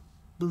who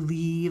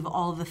believe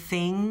all the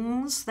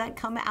things that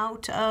come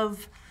out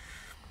of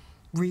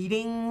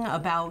reading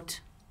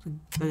about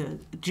the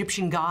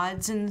Egyptian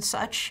gods and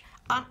such.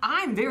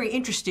 I'm very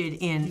interested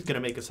in... He's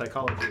gonna make a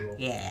psychology roll.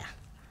 Yeah.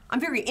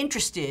 I'm very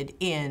interested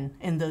in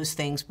those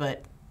things,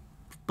 but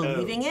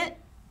believing it?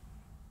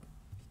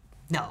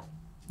 No.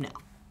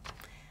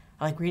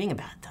 I like reading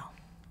about it,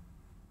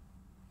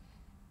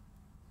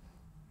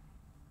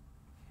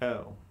 though.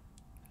 Oh.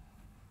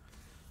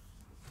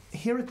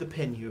 Here at the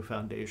Penhu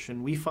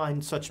Foundation, we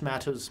find such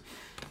matters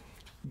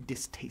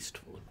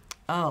distasteful.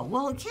 Oh,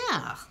 well,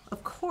 yeah,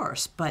 of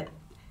course, but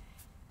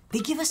they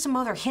give us some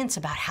other hints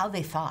about how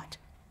they thought.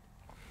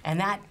 And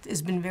that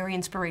has been very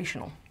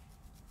inspirational.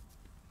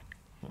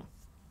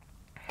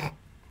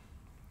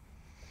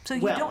 So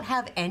you don't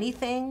have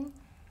anything?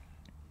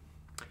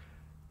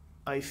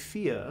 I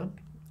fear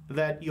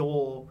that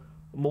your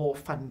more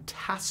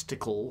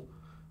fantastical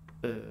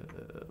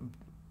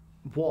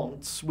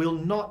wants will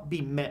not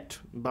be met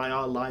by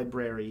our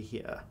library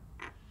here.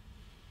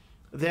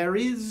 There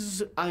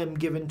is, I am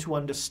given to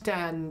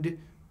understand,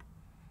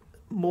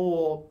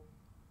 more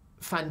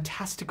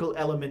fantastical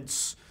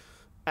elements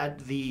at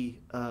the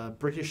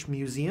British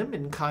Museum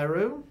in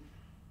Cairo.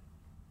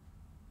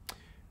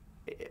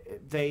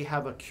 They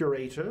have a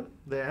curator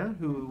there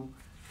who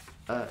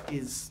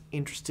is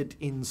interested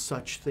in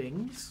such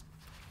things.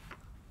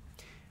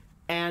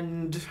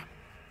 And...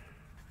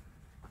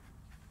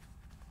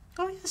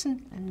 Oh, yes,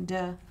 and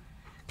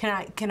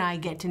can I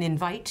get an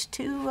invite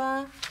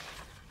to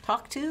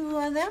talk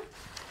to them?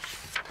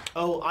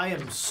 Oh, I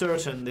am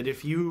certain that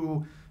if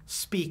you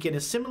speak in a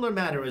similar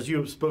manner as you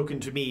have spoken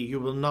to me, you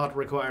will not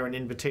require an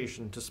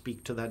invitation to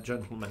speak to that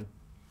gentleman.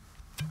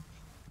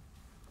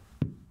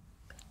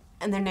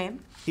 And their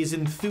name? His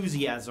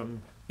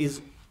enthusiasm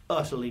is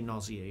utterly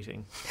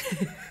nauseating.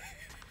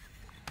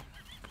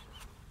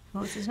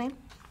 What was his name?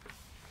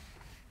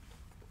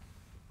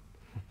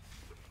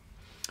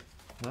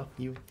 Well,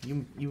 you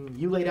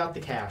laid out the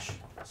cash,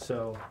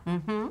 so...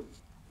 Mm-hmm.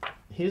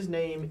 His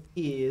name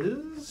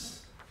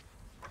is...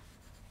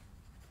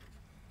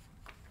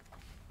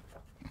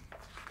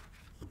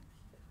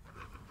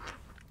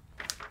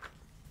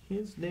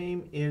 His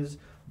name is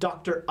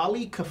Dr.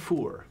 Ali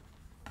Kafur.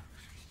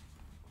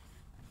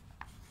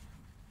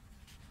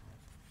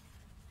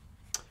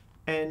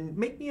 And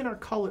make me an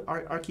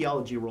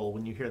archaeology roll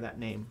when you hear that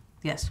name.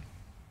 Yes.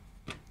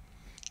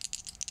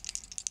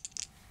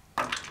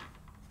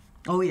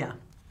 Oh, yeah.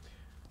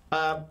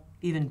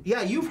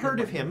 Yeah, you've heard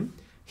of him.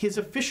 His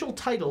official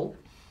title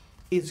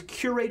is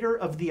Curator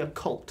of the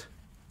Occult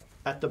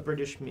at the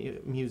British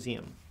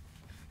Museum.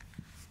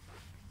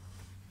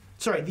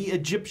 Sorry, the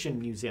Egyptian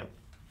Museum.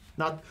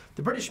 Not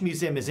the British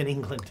Museum is in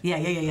England. Yeah.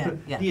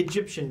 The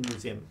Egyptian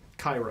Museum,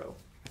 Cairo.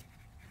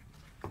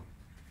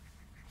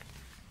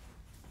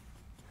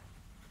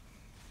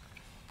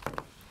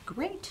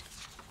 Great.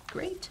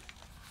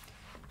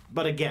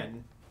 But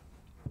again,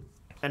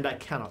 and I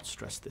cannot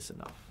stress this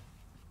enough,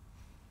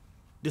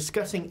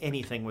 discussing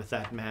anything with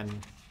that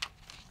man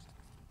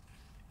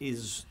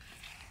is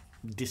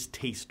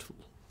distasteful.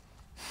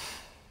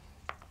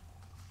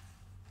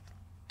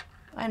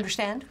 I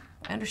understand,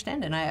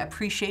 and I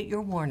appreciate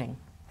your warning.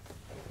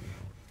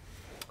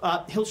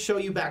 He'll show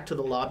you back to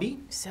the lobby.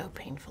 So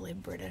painfully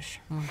British.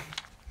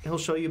 He'll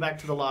show you back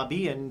to the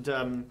lobby,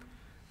 and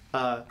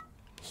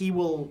he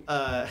will,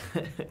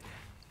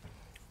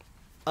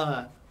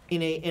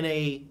 in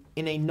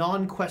a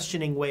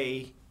non-questioning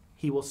way,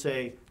 he will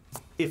say,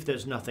 "If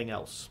there's nothing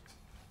else."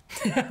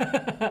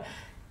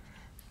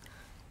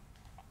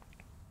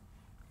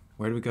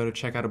 Where do we go to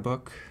check out a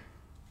book?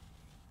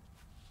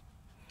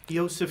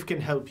 Yosef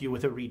can help you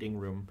with a reading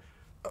room.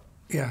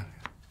 Yeah.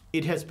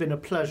 It has been a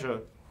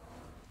pleasure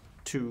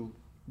to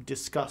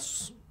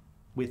discuss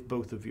with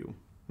both of you.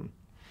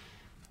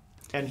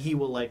 And he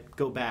will, like,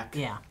 go back.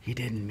 Yeah. He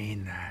didn't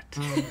mean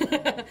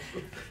that.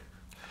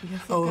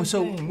 Oh,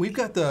 so we've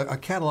got a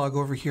catalog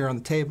over here on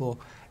the table.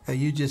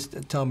 You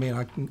just tell me,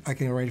 and I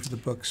can arrange for the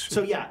books.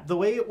 So yeah, the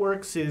way it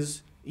works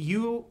is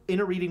you, in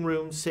a reading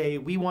room, say,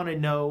 we want to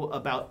know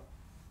about,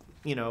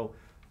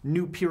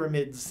 new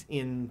pyramids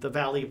in the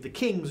Valley of the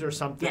Kings or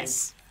something.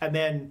 Yes. And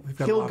then We've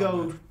got a he'll lot of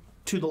go that.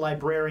 to the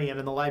librarian,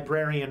 and the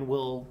librarian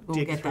will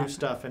dig get through that.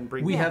 stuff and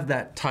bring We back. have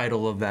that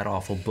title of that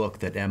awful book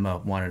that Emma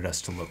wanted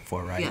us to look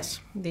for, right?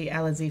 Yes. The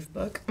Al-Azif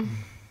book.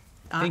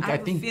 I have I a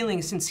think-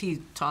 feeling since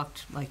he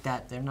talked like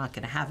that, they're not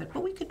going to have it,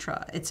 but we could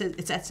try. That's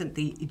at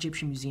the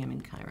Egyptian Museum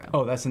in Cairo.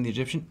 Oh, that's in the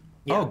Egyptian?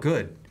 Yeah. Oh,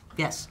 good.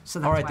 Yes. So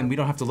that's All right, why then we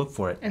don't have to look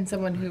for it. And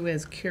someone who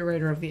is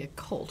curator of the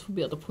occult will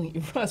be able to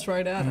point us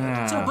right at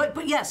it. So,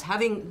 but yes,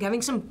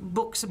 having some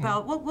books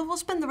about. We'll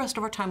spend the rest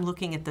of our time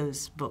looking at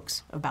those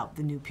books about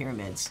the new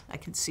pyramids. I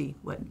can see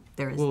what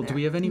there is. Well, there. do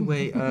we have any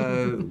way?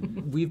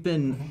 We've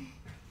been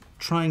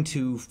trying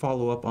to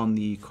follow up on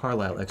the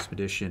Carlisle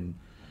expedition,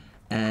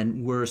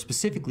 and we're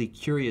specifically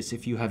curious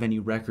if you have any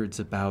records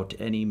about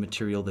any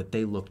material that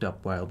they looked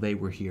up while they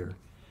were here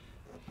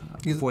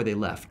before they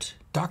left.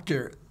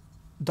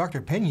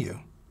 Dr. Penyu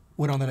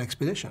went on that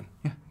expedition.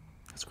 Yeah,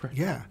 that's correct.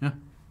 Yeah. Yeah.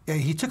 Yeah,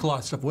 he took a lot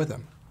of stuff with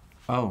him.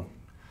 Oh,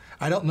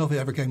 I don't know if he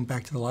ever came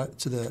back to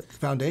the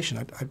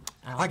foundation.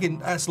 I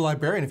can ask the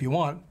librarian if you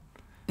want.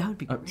 That would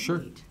be great.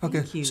 sure. Okay.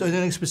 Thank you. So is there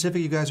anything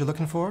specific you guys are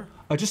looking for?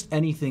 just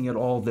anything at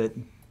all that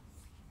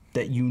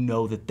you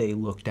know that they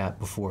looked at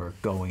before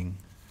going.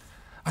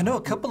 I know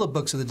a couple of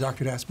books that the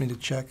doctor had asked me to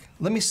check.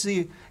 Let me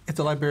see if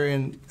the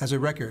librarian has a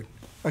record.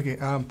 Okay.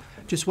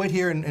 Just wait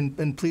here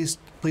and please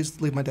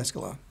leave my desk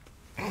alone.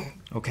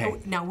 Okay. Oh,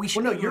 now we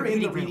should. Well, no, go you're to in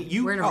the room.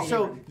 reading. We're in a reading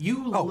So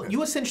room.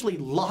 you essentially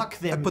lock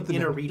them put them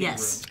in a in. reading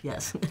Yes. room.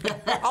 Yes.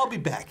 I'll be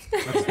back.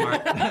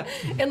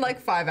 In like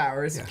 5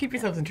 hours. Yeah. Keep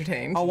yourselves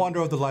entertained. I'll wander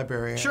over to the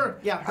librarian. Sure.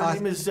 Yeah. Her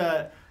name is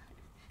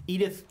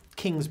Edith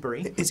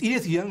Kingsbury. Is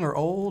Edith young or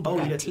old? Oh, We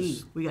got Edith tea.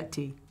 is, We got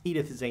tea.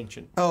 Edith is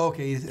ancient. Oh,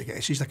 okay.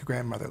 Okay. She's like a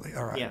grandmotherly.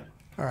 All right. Yeah.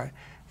 All right.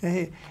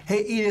 Hey,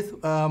 Edith.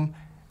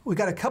 We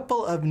got a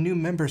couple of new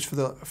members for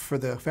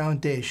the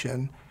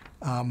foundation.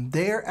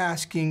 They're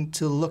asking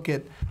to look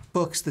at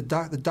books that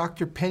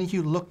Dr.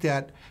 Penhue looked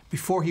at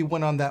before he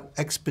went on that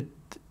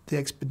the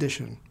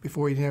expedition.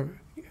 Before he never.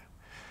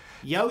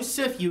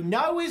 Yosef, you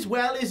know as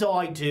well as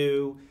I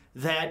do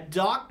that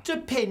Dr.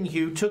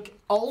 Penhue took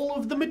all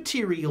of the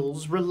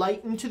materials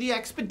relating to the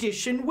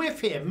expedition with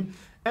him,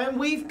 and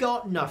we've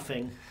got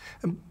nothing.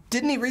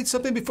 Didn't he read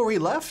something before he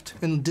left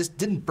and just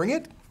didn't bring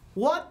it?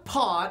 What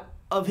part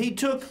of he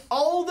took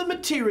all the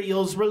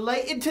materials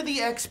related to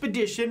the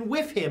expedition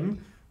with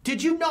him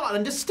did you not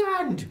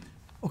understand?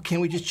 Well,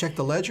 can't we just check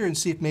the ledger and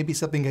see if maybe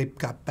something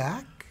got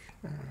back?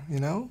 You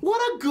know? What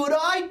a good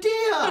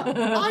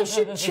idea! I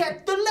should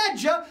check the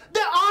ledger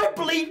that I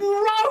bleeding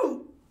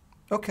wrote!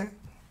 Okay.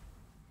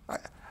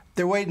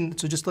 They're waiting,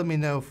 so just let me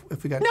know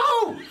if we got.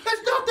 No!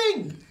 There's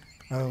nothing!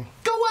 Oh.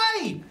 Go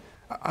away!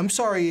 I'm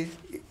sorry,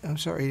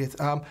 Edith.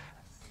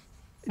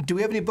 Do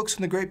we have any books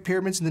from the Great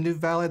Pyramids in the New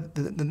Valley,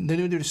 the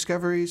new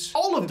discoveries?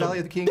 All of the them. Valley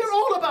of the Kings? They're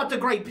all about the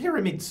Great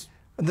Pyramids.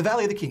 The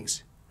Valley of the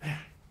Kings.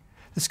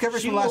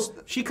 Discoveries from last.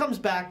 She comes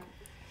back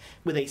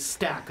with a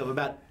stack of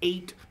about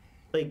 8,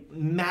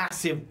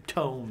 massive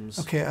tomes.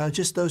 Okay,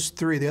 just those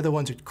 3. The other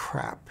ones are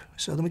crap.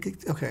 So let me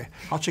get. Okay,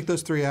 I'll check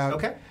those 3 out.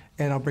 Okay.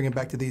 And I'll bring them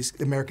back to these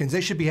Americans. They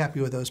should be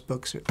happy with those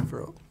books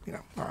for, all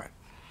right.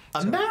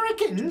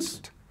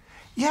 Americans?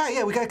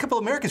 Yeah, we got a couple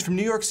of Americans from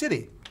New York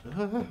City.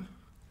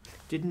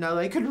 Didn't know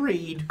they could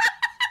read.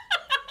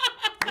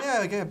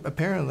 Yeah,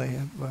 apparently.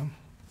 Yeah, well.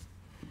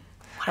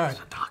 All right.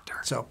 Doctor.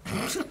 So,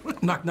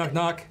 knock, knock,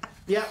 knock.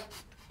 Yeah.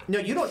 No,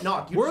 you don't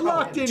knock. You We're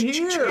locked in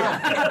here.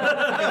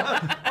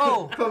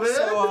 Oh,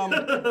 so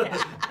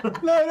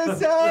Let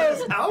us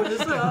out.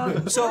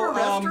 Out. So,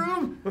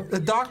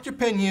 Restroom. Dr.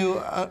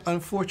 Penhew,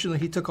 unfortunately,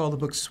 he took all the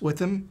books with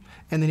him,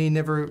 and then he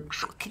never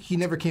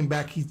came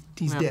back. He's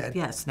dead.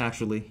 Yes.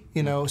 Naturally.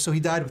 You know, so he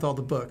died with all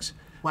the books.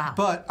 Wow.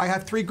 But I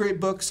have 3 great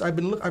books. I've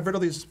read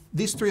all these.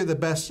 These 3 are the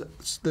best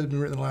that have been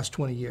written in the last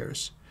 20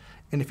 years.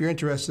 And if you're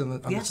interested on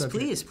the Yes,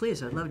 subject,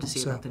 please. I'd love to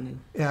see about the new.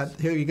 yeah,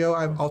 here you go.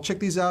 I'll check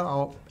these out.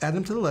 I'll add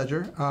them to the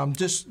ledger.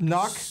 Just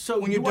knock So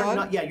when you're you are done,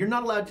 not. Yeah, you're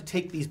not allowed to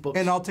take these books.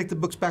 and I'll take the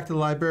books back to the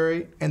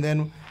library, and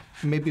then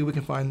maybe we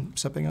can find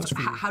something else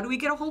for you. How do we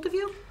get a hold of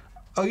you?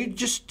 Oh, you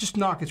just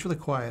knock. It's really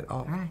quiet.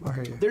 I'll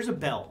hear you. There's a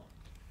bell.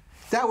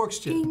 That works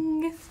too.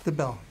 Ding. The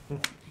bell.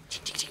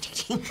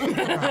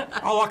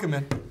 I'll lock him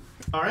in.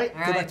 All right.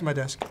 Go back to my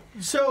desk.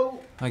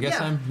 So I guess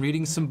yeah, I'm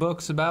reading some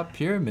books about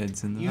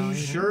pyramids in the You Valley.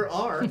 sure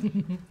are.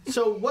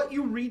 So what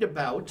you read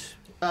about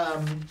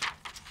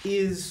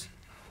is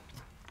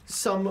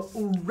some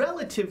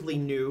relatively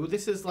new.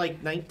 This is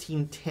like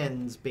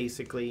 1910s,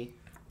 basically.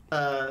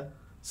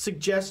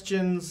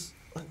 Suggestions.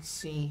 Let's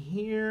see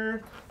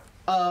here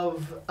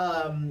of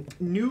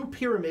new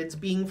pyramids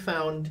being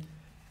found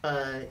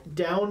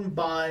down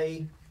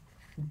by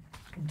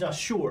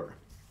Dashur.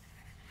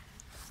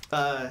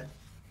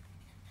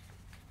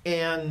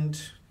 And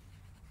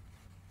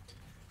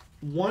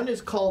one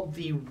is called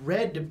the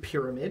Red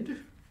Pyramid.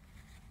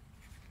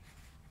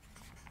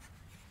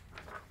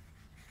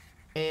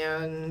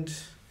 And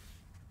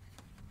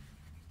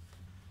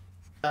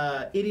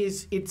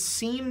it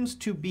seems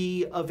to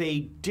be of a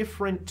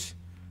different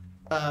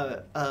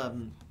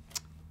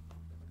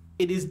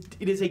it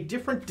is a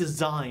different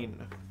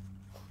design.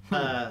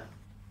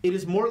 It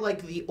is more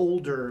like the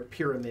older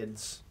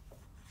pyramids.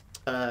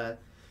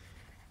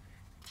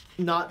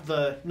 Not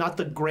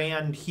the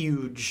grand,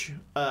 huge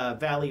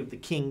Valley of the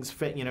Kings,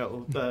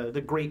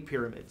 the Great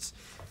Pyramids.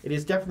 It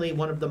is definitely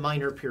one of the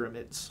minor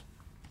pyramids.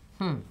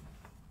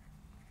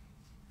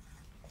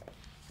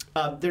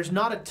 There's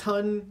not a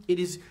ton. It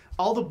is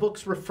all the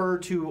books refer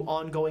to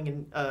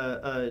ongoing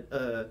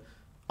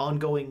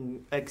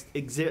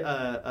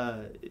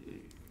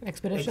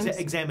Expeditions.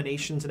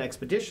 examinations and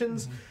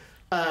expeditions.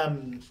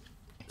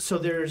 So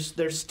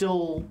there's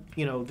still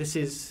this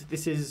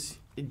is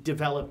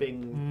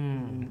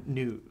developing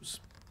news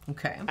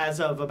Okay. as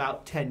of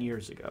about 10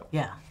 years ago.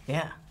 Yeah.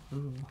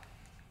 Ooh.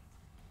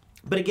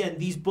 But again,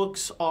 these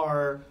books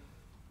are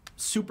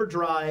super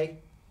dry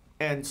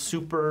and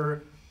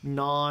super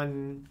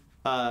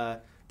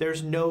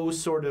there's no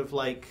sort of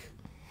like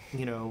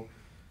ancient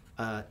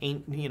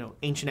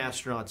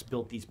astronauts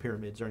built these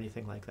pyramids or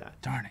anything like that.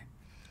 Darn it.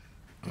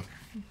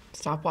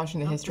 Stop watching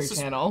the History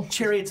Channel.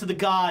 Chariots of the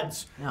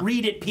Gods. Yeah.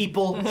 Read it,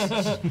 people.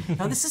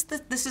 No, this is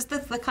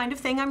the kind of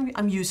thing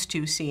I'm used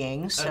to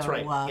seeing. So, That's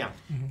right. Yeah.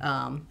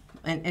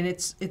 And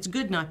it's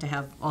good not to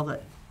have all the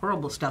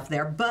horrible stuff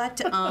there, but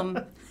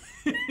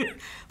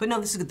but no,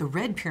 this is good. The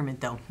Red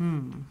Pyramid though.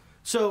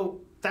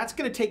 So that's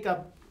going to take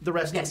up the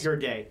rest Yes. of your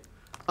day.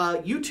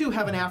 You two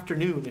have an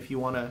afternoon if you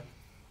want to.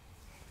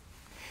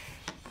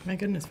 My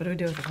goodness, what do we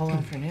do with the whole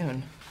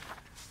afternoon?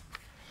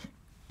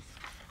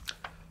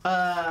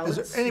 Is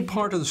there any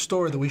part of the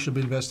story that we should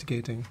be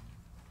investigating?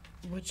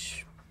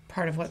 Which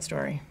part of what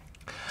story?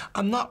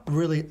 I'm not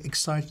really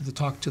excited to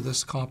talk to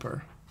this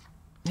copper.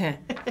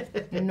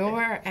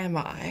 Nor am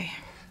I.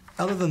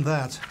 Other than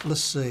that,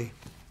 let's see.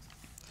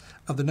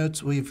 Of the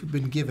notes we've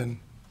been given,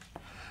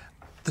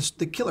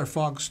 the Killer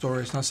Fog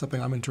story is not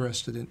something I'm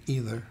interested in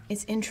either.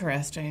 It's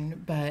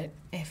interesting, but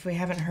if we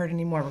haven't heard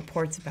any more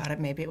reports about it,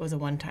 maybe it was a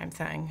one-time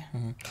thing.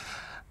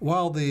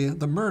 While the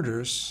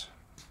murders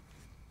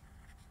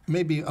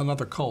may be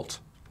another cult,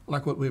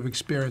 like what we've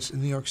experienced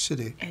in New York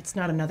City. It's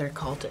not another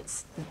cult.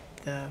 It's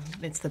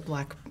the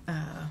black.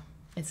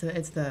 It's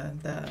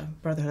the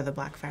Brotherhood of the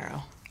Black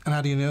Pharaoh. And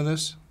how do you know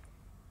this?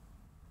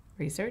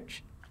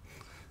 Research.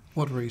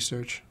 What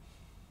research?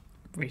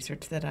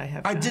 Research that I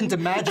have. I done. didn't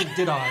imagine,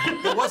 did I?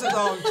 It wasn't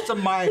all some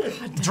of my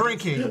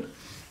drinking.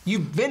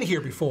 You've been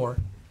here before.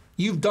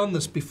 You've done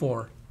this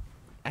before.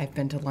 I've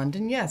been to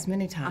London, yes,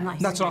 many times. not-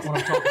 That's not what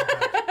I'm talking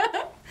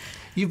about.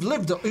 You've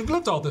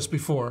lived all this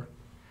before.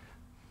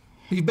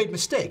 You've made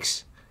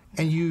mistakes,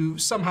 and you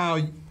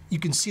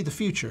can see the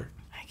future.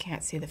 I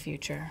can't see the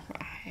future.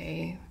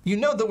 You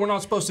know that we're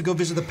not supposed to go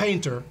visit the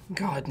painter.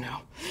 God, no.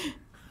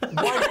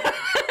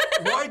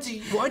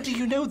 Why do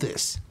you know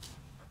this?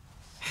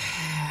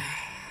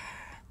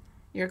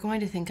 You're going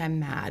to think I'm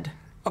mad.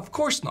 Of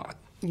course not.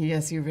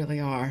 Yes, you really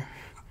are.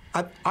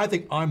 I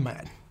think I'm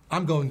mad.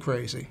 I'm going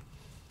crazy.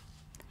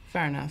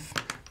 Fair enough.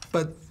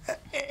 But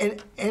in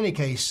any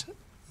case,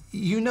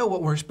 you know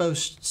what we're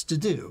supposed to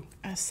do.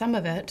 Some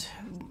of it.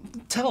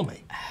 Tell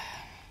me.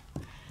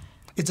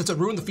 Is it to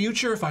ruin the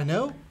future if I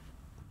know?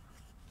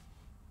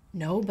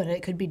 No, but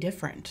it could be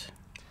different.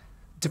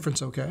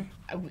 Difference okay?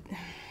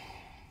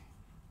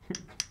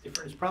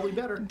 Different is probably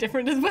better.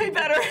 Different is way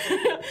better.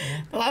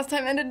 The last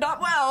time ended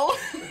not well.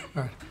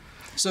 All right.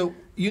 So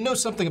you know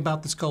something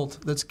about this cult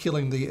that's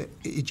killing the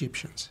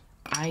Egyptians.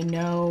 I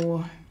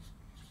know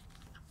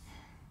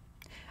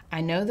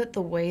I know that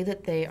the way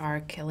that they are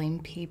killing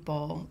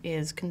people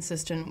is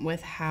consistent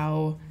with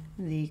how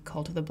the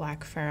cult of the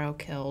Black Pharaoh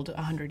killed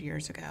 100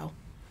 years ago.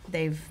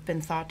 They've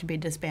been thought to be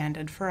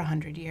disbanded for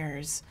 100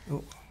 years,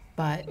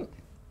 but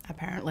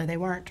apparently they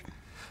weren't.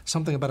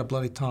 Something about a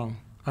bloody tongue.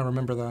 I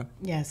remember that.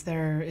 Yes,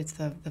 it's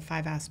the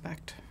 5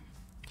 aspect.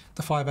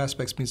 The 5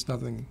 aspects means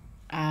nothing.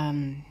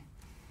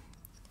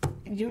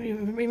 You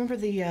remember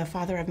the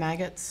father of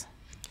maggots?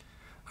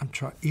 I'm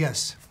trying.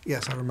 Yes,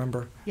 I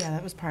remember. Yeah,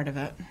 that was part of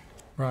it.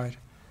 Right.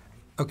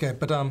 Okay,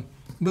 but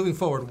moving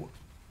forward,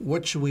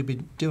 what should we be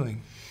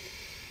doing?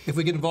 If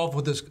we get involved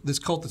with this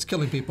cult that's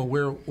killing people,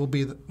 we'll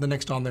be the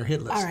next on their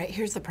hit list. All right,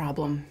 here's the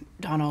problem,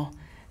 Donald.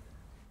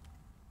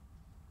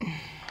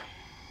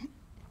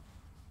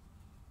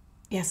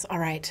 Yes, all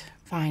right,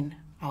 fine.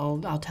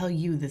 I'll tell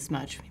you this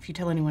much. If you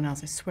tell anyone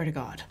else, I swear to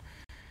God.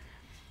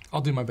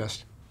 I'll do my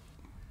best.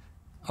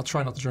 I'll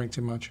try not to drink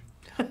too much.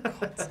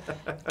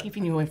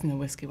 Keeping you away from the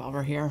whiskey while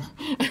we're here.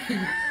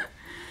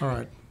 All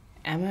right.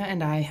 Emma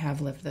and I have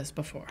lived this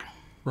before.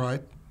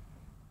 Right.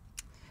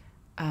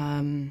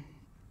 And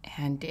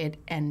it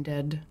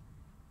ended,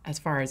 as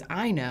far as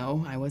I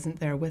know, I wasn't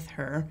there with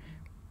her,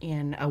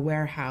 in a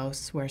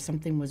warehouse where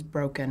something was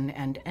broken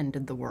and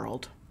ended the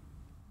world.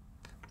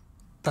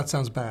 That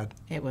sounds bad.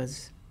 It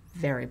was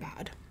very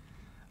bad.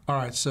 All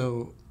right,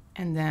 so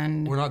And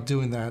then we're not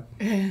doing that.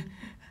 And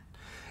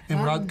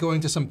we're not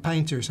going to some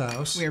painter's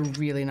house. we're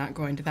really not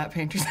going to that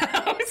painter's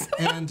house.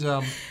 And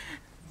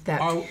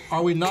That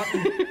are we not?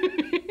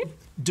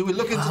 Do we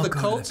look into the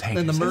cult and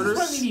the This is murders,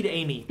 why we need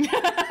Amy.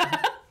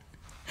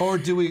 or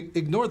do we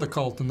ignore the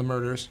cult and the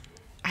murders?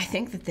 I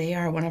think that they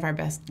are one of our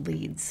best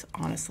leads,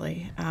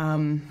 honestly.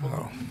 Gone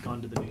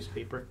to the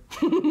newspaper.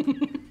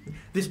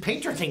 This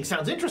painter thing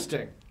sounds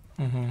interesting.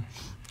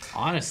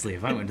 Honestly,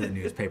 if I went to the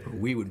newspaper,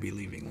 we would be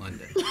leaving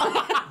London.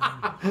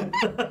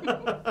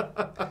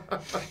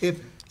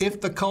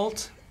 If the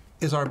cult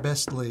is our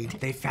best lead,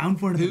 They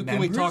found one of the who can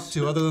we talk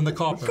to other than the We're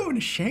copper going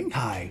to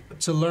Shanghai.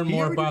 to learn He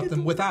more already about did them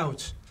the-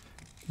 without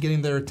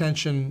getting their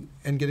attention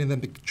and getting them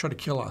to try to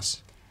kill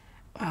us?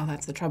 Well,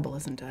 that's the trouble,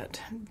 isn't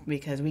it?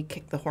 Because we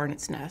kicked the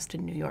hornet's nest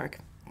in New York,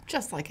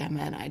 just like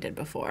Emma and I did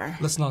before.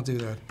 Let's not do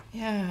that.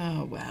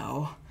 Yeah,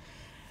 well,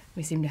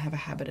 we seem to have a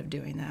habit of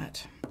doing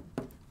that.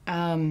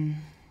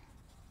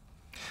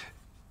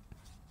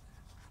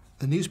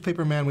 The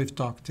newspaper man we've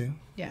talked to,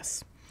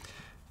 Yes.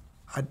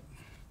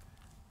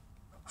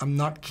 I'm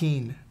not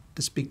keen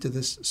to speak to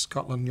this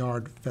Scotland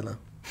Yard fellow.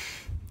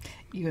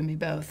 You and me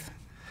both.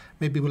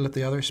 Maybe we'll let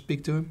the others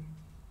speak to him.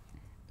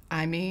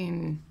 I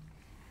mean,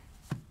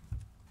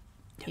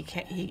 he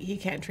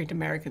can't treat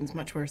Americans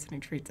much worse than he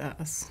treats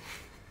us.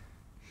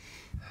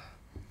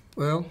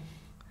 Well,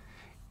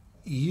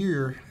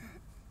 you're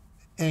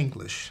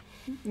English.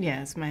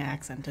 Yes, my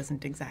accent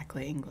isn't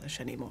exactly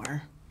English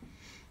anymore.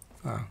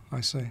 Ah,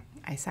 I see.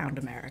 I sound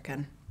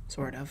American,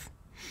 sort of.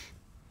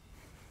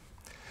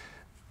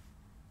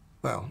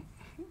 Well,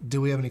 do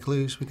we have any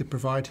clues we could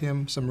provide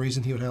him? Some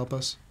reason he would help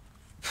us?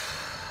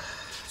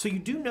 So you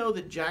do know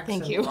that Jackson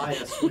Thank you.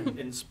 Elias went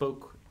and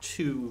spoke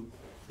to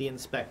the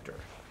inspector.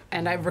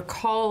 And I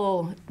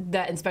recall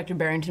that Inspector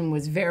Barrington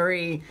was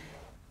very,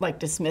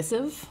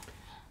 dismissive.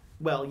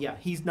 Well, yeah,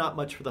 he's not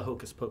much for the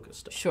hocus pocus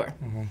stuff. Sure.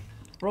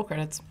 Roll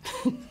credits.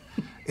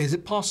 Is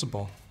it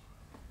possible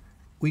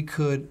we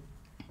could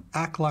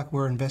act like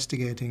we're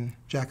investigating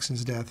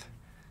Jackson's death,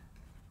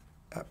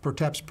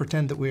 perhaps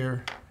pretend that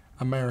we're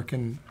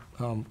American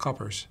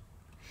coppers?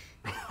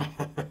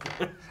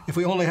 If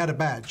we only had a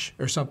badge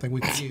or something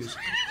we could use.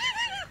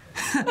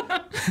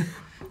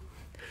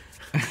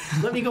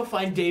 Let me go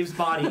find Dave's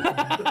body.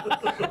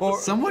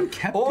 Someone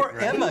kept Or it,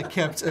 right? Emma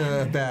kept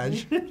a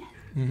badge.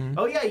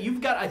 Oh yeah,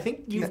 I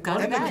think you've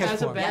got Emma Emma kept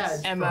has a one.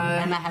 badge. Emma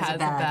has a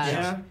badge.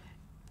 Yeah.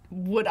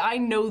 Would I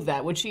know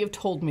that? Would she have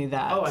told me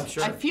that? Oh, I'm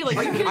sure. I feel like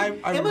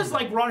I Emma's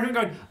like running here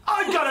going,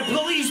 I've got a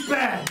police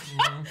badge!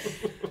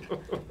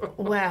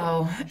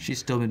 well, She's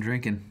still been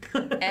drinking.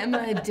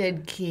 Emma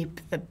did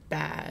keep the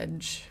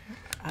badge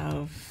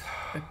of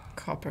the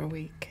copper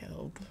we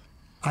killed.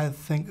 I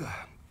think,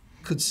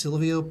 could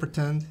Silvio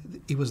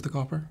pretend he was the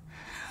copper?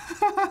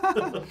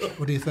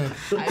 What do you think?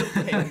 I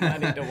paid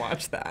money to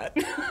watch that.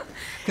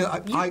 'Cause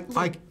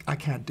I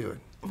can't do it.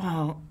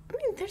 Well, I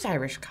mean, there's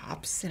Irish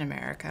cops in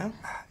America.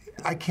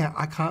 I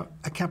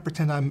can't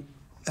pretend I'm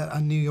a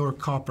New York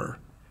copper.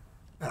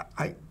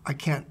 I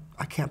can't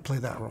play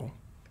that role.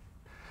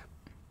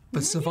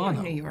 But You were in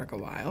New Silvano, York a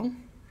while.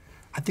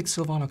 I think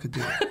Silvano could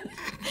do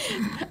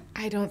it.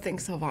 I don't think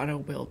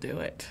Silvano will do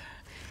it.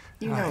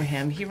 You know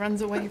him. He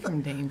runs away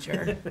from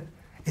danger.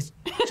 It's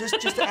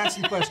just to ask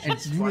some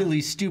questions. It's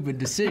really stupid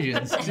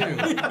decisions, too.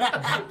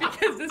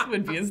 Because this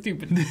would be a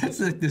stupid. It's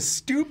like the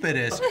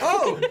stupidest.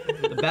 Oh,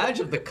 the badge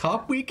of the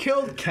cop we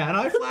killed? Can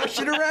I flash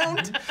it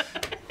around?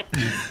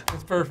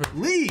 That's perfect.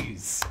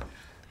 Please.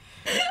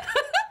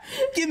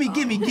 Gimme.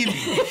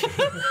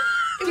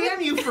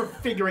 Damn you for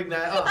figuring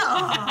that out.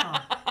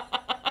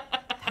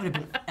 That would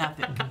have been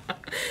epic.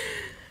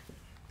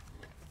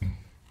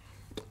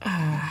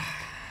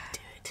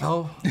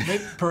 Oh,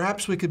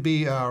 perhaps we could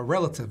be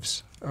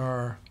relatives,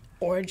 or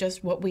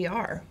just what we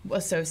are,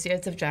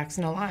 associates of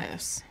Jackson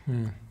Elias.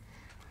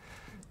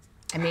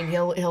 I mean,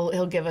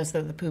 he'll give us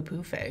the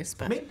poo-poo face,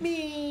 but Make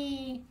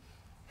me...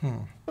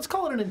 Let's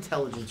call it an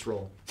intelligence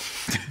roll.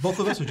 both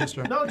of us, or just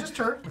her? No, just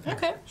her.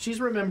 okay.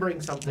 She's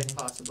remembering something,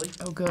 possibly.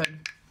 Oh, good.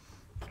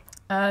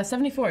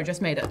 74,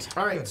 just made it.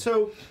 All right,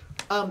 so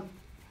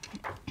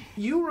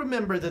you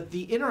remember that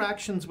the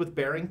interactions with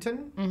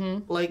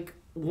Barrington, like,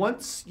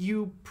 once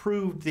you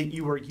proved that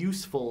you were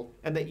useful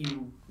and that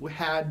you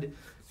had,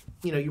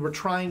 you were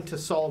trying to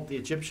solve the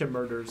Egyptian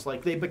murders,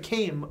 like, they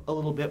became a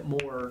little bit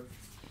more...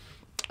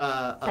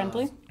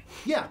 Friendly?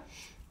 Yeah.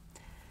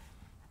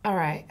 All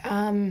right.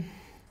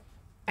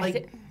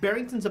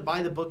 Barrington's a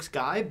by-the-books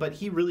guy, but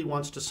he really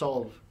wants to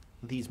solve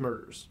these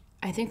murders.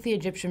 I think the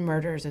Egyptian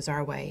murders is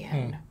our way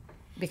in.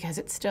 Because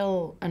it's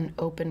still an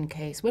open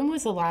case. When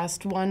was the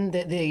last one,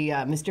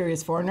 the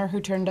mysterious foreigner who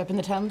turned up in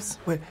the Thames?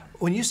 Wait,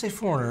 when you say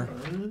foreigner,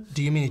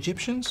 do you mean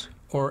Egyptians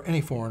or any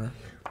foreigner?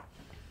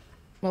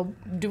 Well,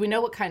 do we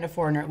know what kind of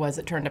foreigner it was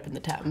that turned up in the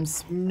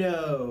Thames?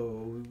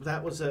 No,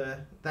 that was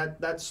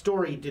that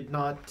story did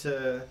not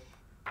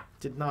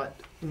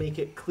make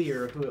it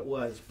clear who it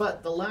was.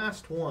 But the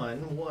last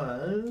one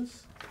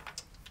was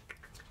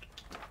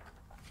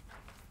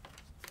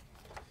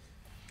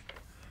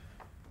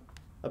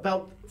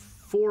about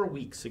 4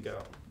 weeks ago.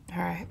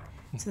 All right.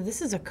 So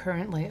this is a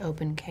currently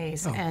open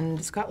case,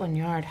 and Scotland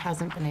Yard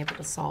hasn't been able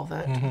to solve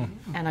it.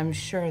 And I'm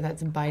sure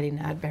that's biting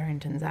at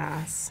Barrington's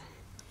ass.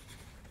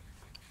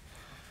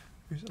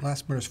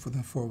 Last murder's for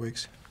the 4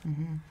 weeks.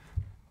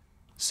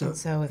 So, And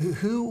so if-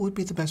 who would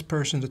be the best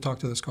person to talk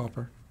to the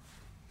scalper?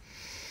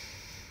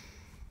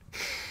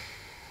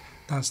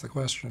 That's the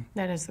question.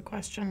 That is the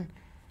question.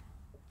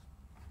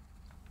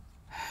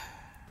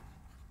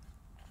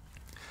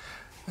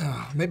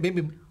 Maybe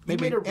You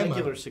made a Emma.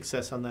 regular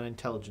success on that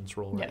intelligence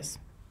roll, right? Yes.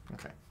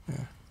 Okay.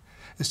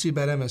 It's too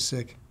bad Emma's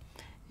sick.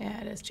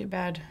 Yeah, it is too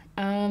bad.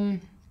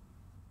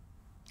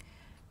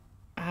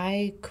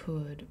 I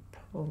could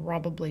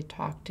probably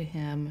talk to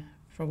him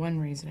for one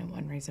reason and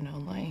one reason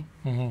only.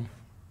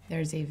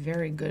 There's a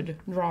very good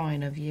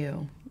drawing of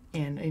you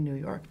in a New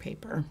York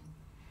paper,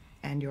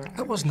 and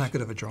That wasn't that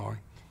good of a drawing.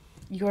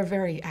 you're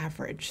very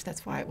average.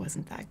 That's why it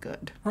wasn't that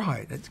good.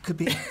 Right. It could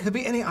be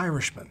any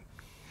Irishman.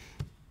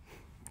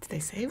 Did they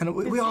say? And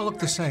we all look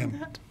the same.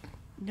 That?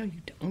 No,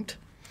 you don't.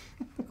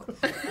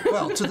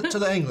 Well, to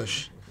the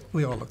English,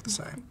 we all look the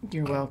same.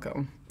 You're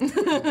welcome.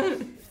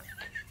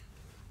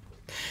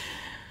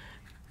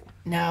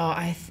 No,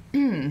 I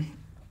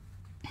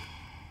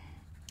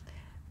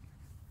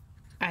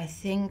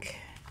think.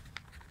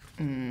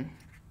 I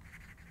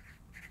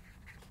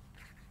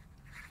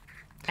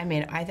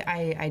mean,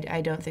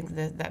 I don't think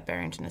that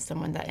Barrington is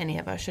someone that any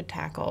of us should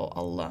tackle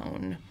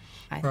alone.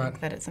 I Right. think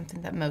that it's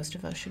something that most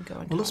of us should go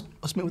and Well, talk.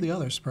 let's meet with the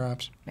others,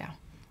 perhaps. Yeah,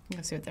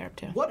 let's see what they're up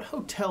to. What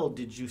hotel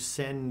did you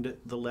send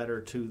the letter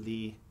to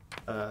the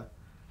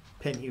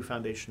Penhew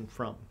Foundation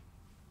from?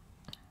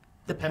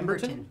 The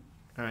Pemberton?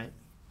 All right.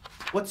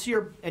 What's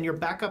your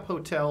backup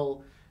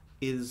hotel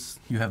is...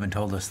 You haven't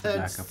told us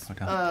the It's, backup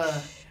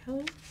hotel.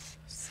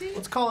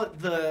 let's call it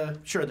the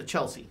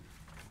Chelsea.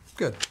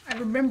 Good. I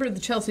remember the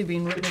Chelsea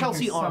being written The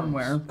Chelsea here Arms.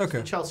 somewhere. Okay.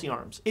 The Chelsea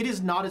Arms. It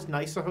is not as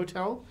nice a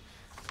hotel,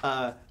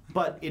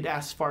 but it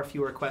asks far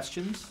fewer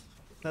questions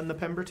than the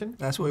Pemberton.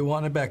 That's what we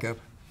want in backup.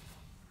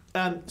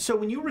 So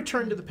when you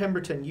return to the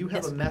Pemberton, you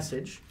have Yes. a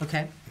message.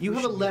 Okay. You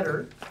have a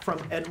letter from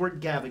Edward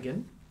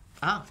Gavigan,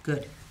 Ah,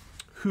 good.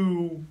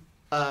 who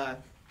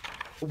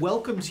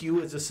welcomes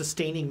you as a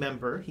sustaining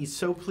member. He's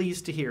so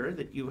pleased to hear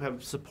that you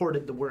have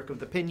supported the work of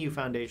the Penhew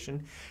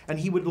Foundation, and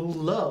he would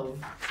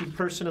love to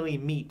personally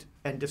meet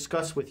and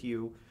discuss with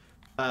you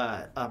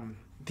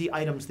the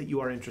items that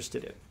you are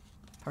interested in.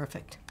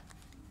 Perfect.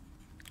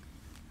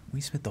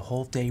 We spent the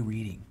whole day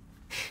reading.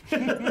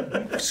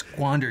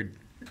 Squandered.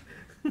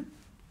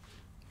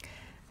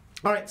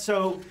 All right,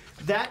 so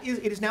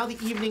it is now the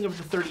evening of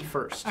the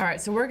 31st. All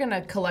right, so we're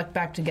gonna collect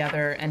back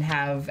together and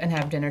have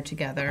dinner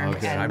together.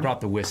 Okay, and, I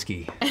brought the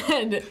whiskey.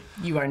 and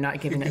you are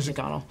not giving it to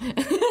Donald.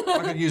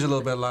 I could use a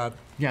little bit, lad.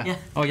 Yeah.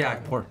 Oh yeah,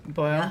 pour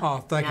Boyle. Oh,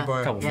 thank you, Yeah. boy.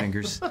 a couple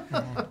fingers.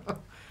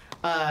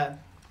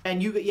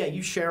 And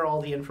you share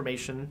all the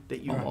information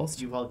that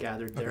Almost. you've all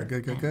gathered there.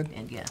 Okay, good.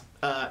 And yeah.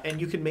 And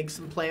you can make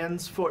some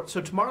plans for.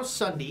 So tomorrow's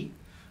Sunday.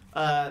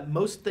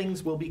 Most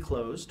things will be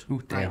closed.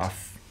 Ooh, day Right.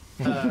 off.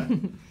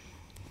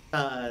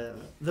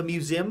 The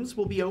museums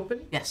will be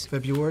open. Yes.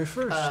 February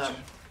 1st.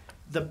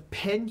 The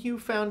Penhew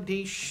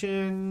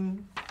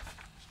Foundation.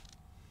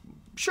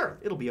 Sure,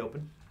 it'll be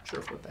open.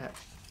 Sure, what the heck.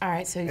 All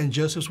right, so And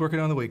Joseph's working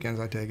on the weekends,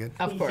 I take it.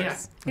 of course Yeah.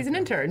 he's an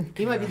intern.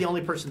 He might be the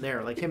only person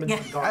there, like him and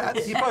some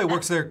guards. He probably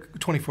works there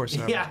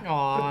 24/7. Yeah.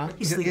 Aw,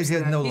 He sleeps, he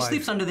has no he life.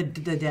 sleeps under the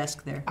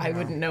desk there. I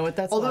wouldn't know what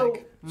that's Although,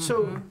 like.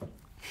 so,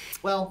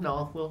 well,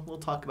 no, we'll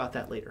talk about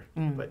that later.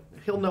 But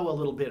he'll know a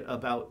little bit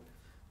about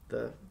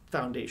the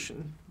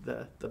foundation,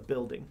 the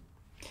building.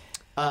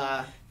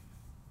 Yeah.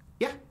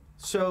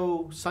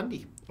 So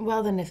Sunday.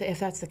 Well, then, if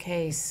that's the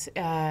case,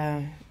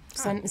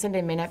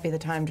 Sunday may not be the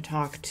time to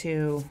talk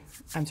to.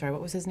 I'm sorry,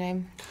 what was his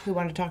name? Who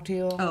wanted to talk to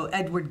you? Oh,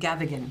 Edward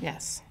Gavigan.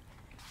 Yes.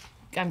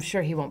 I'm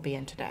sure he won't be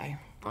in today.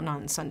 Well,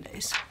 not on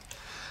Sundays.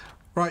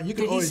 Right, you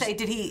can Did he always... say?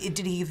 Did he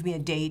give me a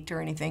date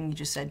or anything? He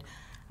just said,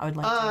 "I would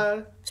like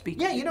to speak."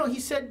 Yeah, to you know, he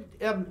said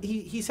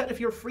he said if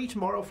you're free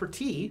tomorrow for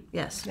tea.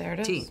 Yes. There it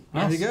is. Tea.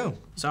 There you go.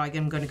 So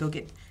I'm going to go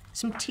get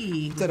some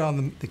tea. Put that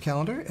on the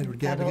calendar, Edward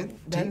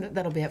Gavigan.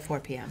 That'll be at 4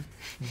 p.m.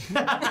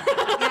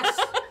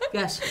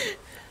 Yes.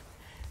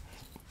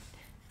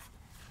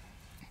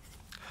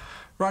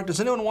 Right,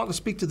 does anyone want to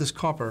speak to this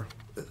copper,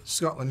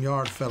 Scotland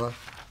Yard fella,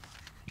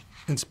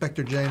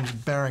 Inspector James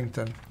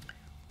Barrington?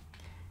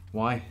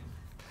 Why?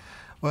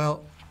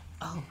 Well,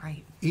 Oh,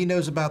 right. he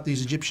knows about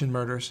these Egyptian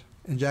murders,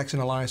 and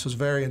Jackson Elias was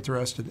very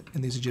interested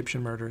in these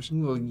Egyptian murders.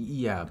 Well,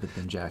 yeah, but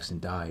then Jackson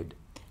died.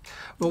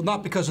 Well,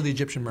 not because of the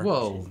Egyptian murders.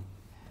 Whoa.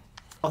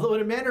 Although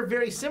in a manner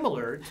very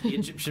similar to the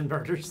Egyptian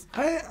murders.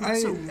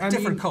 I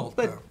different cult,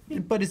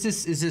 But is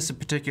this a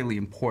particularly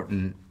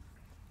important,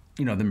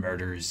 the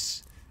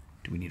murders?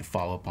 Do we need to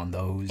follow up on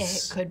those?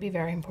 It could be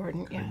very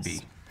important, yes. Could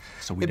be.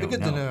 So we It'd be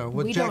don't good know. to know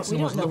what We Jackson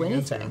don't was know looking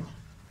anything. into.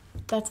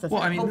 That's the thing.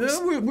 Well, I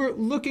mean, we're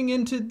looking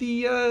into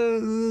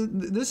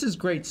this is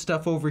great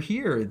stuff over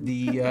here.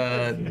 The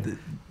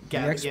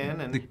Gavigan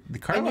and the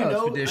Carlisle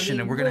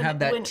expedition, and we're going to have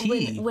that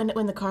tea. When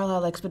the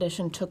Carlisle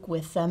expedition took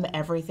with them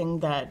everything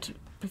that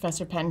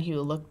Professor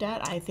Penhew looked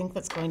at, I think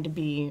that's going to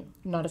be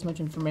not as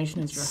much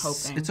information as you're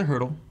hoping. It's a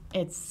hurdle.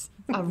 It's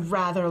a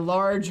rather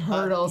large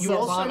hurdle. you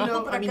also Silvana.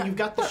 know, I mean, you've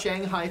got the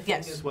Shanghai thing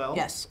as well.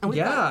 Yes. And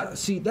Yeah,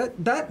 see,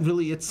 that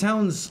really, it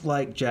sounds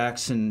like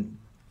Jackson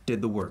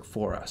did the work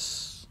for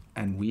us,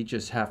 and we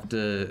just have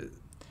to,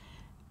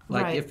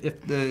 like, Right.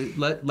 if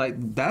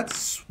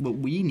that's what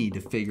we need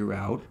to figure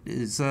out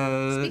is,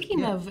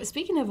 Speaking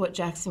of what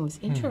Jackson was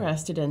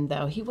interested in,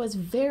 though, he was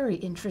very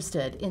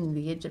interested in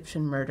the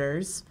Egyptian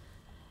murders.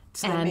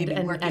 So that maybe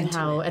work into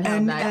how it. and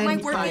how that It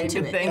might work tied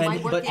into to it. things. It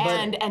might work into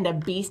it. And a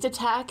beast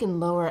attack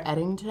in Lower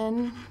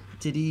Eddington.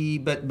 Did he?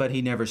 But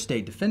he never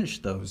stayed to finish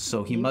those,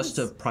 so he must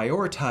have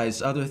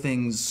prioritized other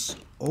things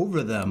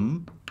over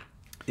them.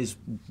 Is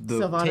the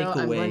Silvano,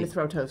 I'm going to takeaway?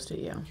 throw toast at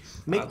you.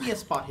 Make me a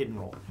spot hidden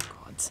roll.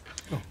 Gods.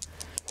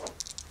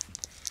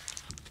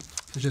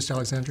 It's just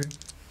Alexandria.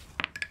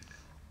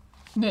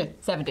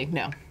 70,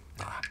 no.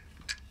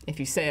 If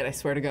you say it, I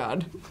swear to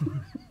God.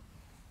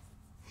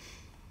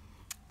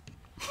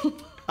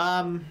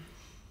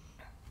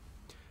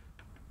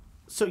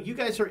 So you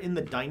guys are in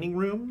the dining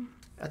room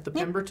at the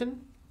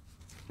Pemberton,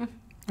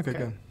 Okay,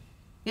 good.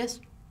 Yes.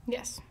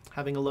 Yes.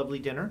 having a lovely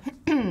dinner.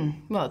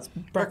 Well, it's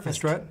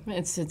breakfast. Breakfast, right?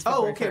 It's for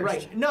Oh, breakfast. okay,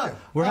 right. No,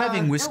 We're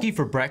having whiskey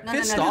for No,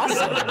 breakfast. no. Awesome.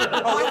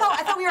 Oh,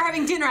 I thought we were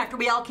having dinner after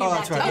we all came Oh,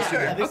 back that's right.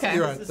 together. yeah, this Okay. is-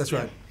 You're this right. is-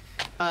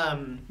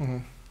 That's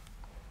right.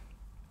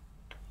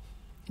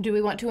 Do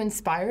we want to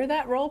inspire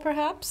that role,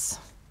 perhaps?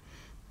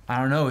 I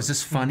don't know. Is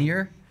this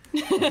funnier?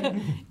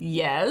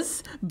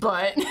 Yes,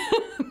 but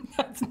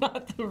that's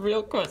not the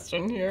real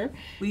question here.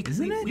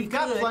 We've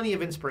got plenty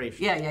of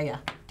inspiration. Yeah.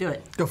 Do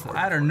it. Go for it.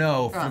 I don't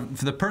know.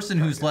 For the person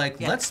who's like,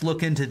 let's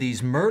look into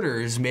these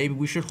murders, maybe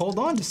we should hold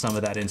on to some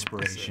of that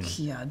inspiration.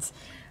 Yods.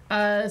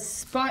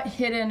 Spot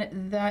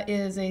hidden, that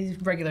is a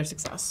regular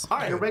success. All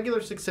right, a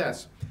regular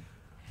success.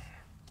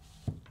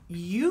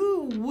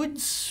 You would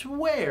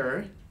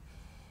swear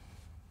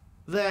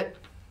that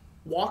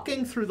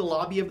walking through the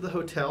lobby of the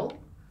hotel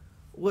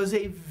was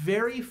a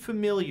very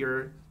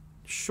familiar,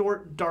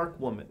 short, dark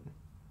woman.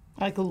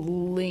 Like a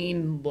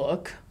lean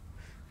look.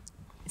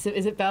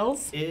 Is it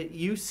Bells?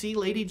 You see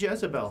Lady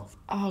Jezebel.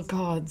 Oh,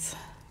 gods.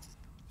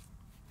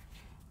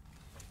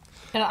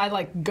 And I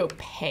like go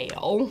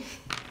pale.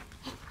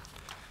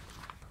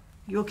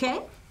 You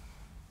okay?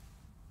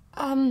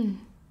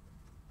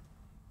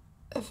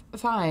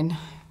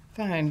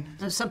 Fine.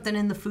 There's something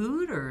in the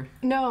food, or?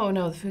 No,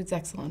 the food's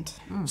excellent.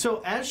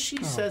 So as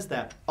she says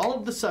that, all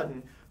of a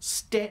sudden,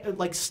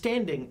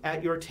 standing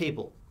at your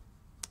table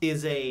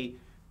is a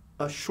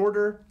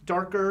shorter,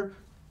 darker,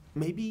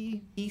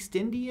 maybe East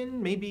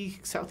Indian, maybe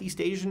Southeast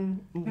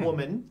Asian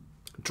woman,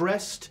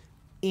 dressed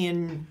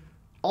in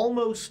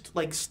almost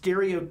like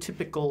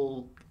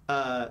stereotypical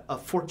a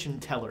fortune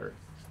teller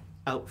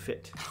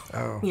outfit,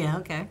 Yeah,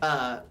 okay.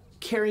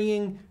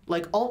 carrying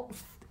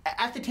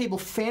at the table,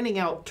 fanning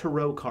out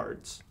tarot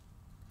cards.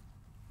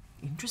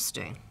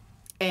 Interesting.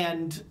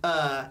 And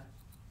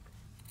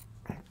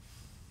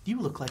you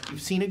look like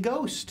you've seen a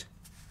ghost.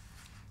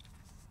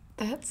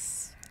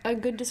 That's a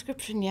good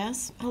description,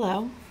 yes.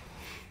 Hello.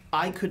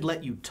 I could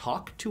let you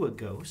talk to a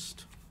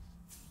ghost.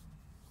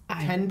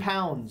 10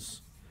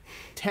 pounds.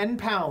 10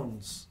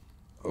 pounds.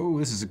 Oh,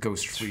 this is a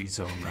ghost-free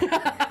zone.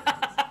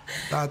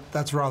 Right?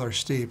 That's rather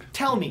steep.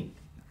 Tell me,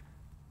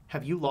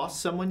 have you lost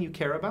someone you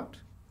care about?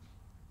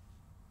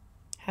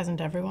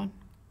 Hasn't everyone?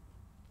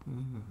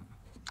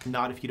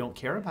 Not if you don't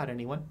care about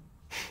anyone.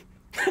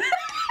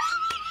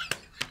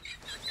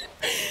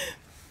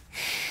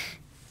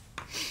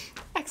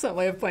 Excellent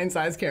way of playing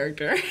size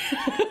character.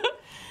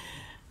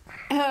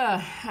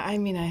 I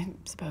mean, I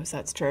suppose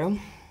that's true.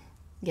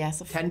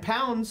 Yes. 10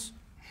 pounds.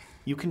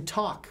 You can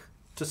talk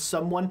to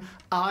someone.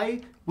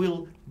 I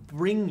will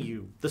bring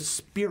you the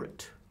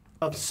spirit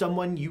of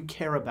someone you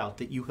care about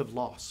that you have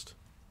lost.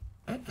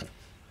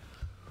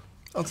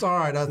 That's all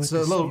right. That's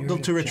a little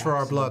too rich for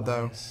our blood,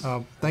 though.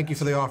 Thank you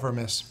for the offer,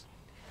 miss.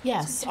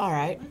 Yes, all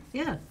right.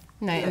 Yeah.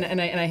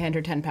 And I hand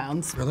her 10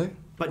 pounds. Really?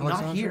 But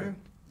Alexandria? not here.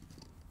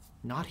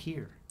 Not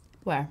here.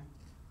 Where?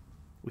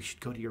 We should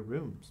go to your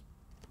rooms.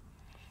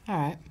 All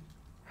right.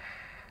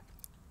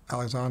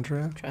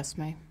 Alexandria? Trust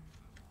me.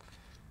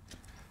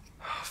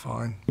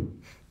 Fine.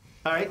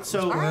 All right,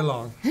 so Play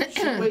along.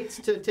 she waits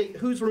to take.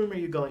 Whose room are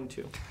you going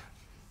to?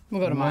 We'll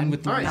go to Mine mine.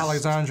 with the All right.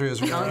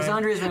 Alexandria's room.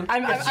 Alexandria's room. She's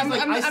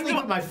like, I sleep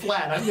in my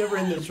flat. I'm never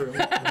in this room.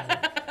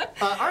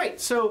 All right,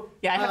 so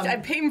Yeah,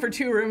 I'm paying for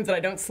 2 rooms that I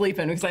don't sleep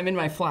in because I'm in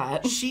my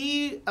flat.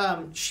 she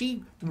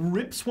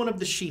rips one of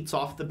the sheets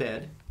off the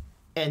bed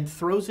and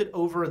throws it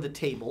over the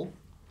table,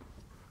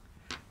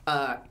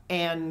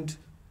 and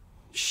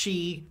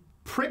she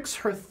pricks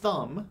her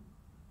thumb,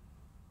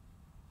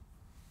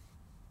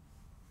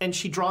 and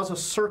she draws a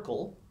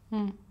circle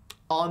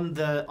on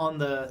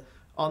the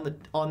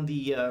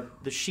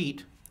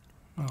sheet.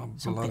 Oh,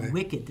 Something bloody.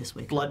 wicked this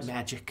week. Blood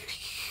magic.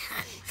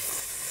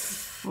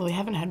 Well, we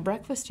haven't had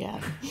breakfast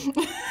yet.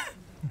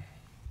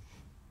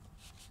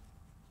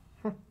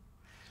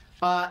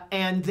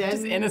 And then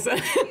Just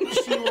innocent.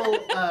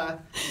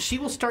 she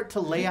will start to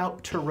lay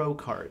out tarot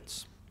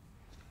cards.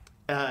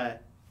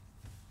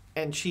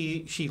 And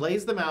she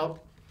lays them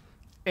out,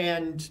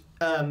 and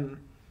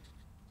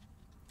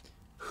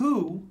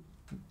who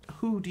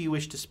do you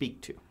wish to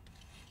speak to?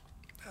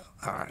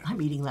 All right.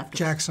 I'm eating leftovers.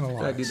 Jackson That'd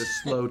Elias. be the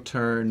slow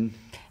turn.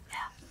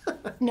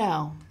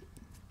 No.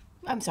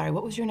 I'm sorry,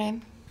 what was your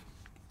name?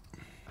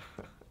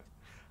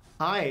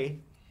 I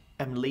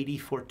am Lady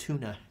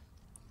Fortuna.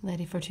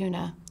 Lady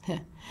Fortuna.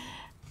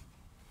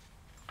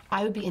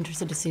 I would be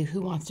interested to see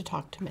who wants to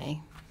talk to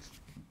me.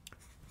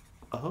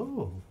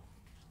 Oh.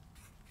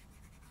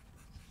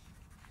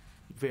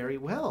 Very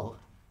well.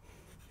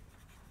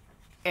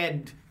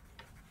 And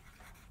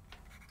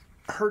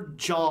her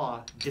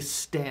jaw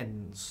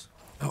distends.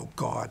 Oh,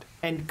 God.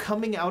 And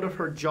coming out of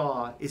her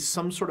jaw is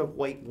some sort of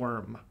white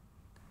worm.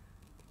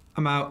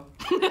 I'm out.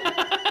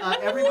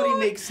 Everybody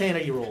makes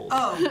sanity rolls.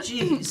 Oh,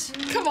 jeez.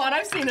 Come on,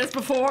 I've seen this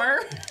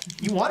before.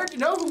 You wanted to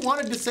know who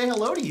wanted to say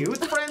hello to you.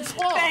 It's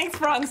Francois. Thanks,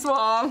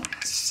 Francois.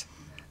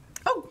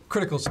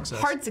 Critical success.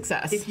 Hard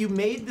success. If you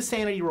made the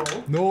sanity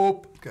roll,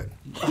 Nope. Good.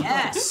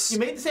 Yes. you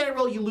made the sanity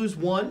roll, you lose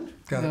 1.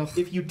 Got it.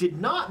 If you did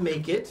not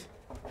make it,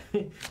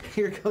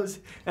 here goes,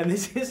 and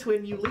this is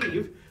when you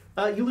leave,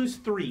 you lose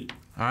 3.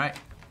 All right.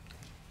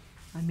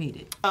 I made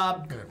it.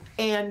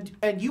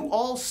 And you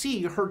all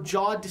see her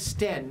jaw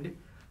distend,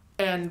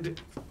 and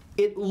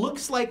it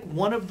looks like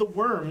one of the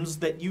worms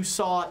that you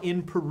saw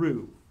in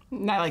Peru.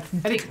 And I like.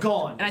 And it's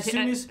gone. And As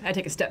soon as I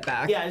take a step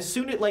back. yeah, as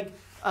soon as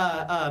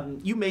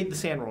you made the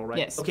sand roll, right?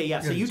 Yes. Okay,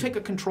 yeah. So you take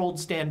a controlled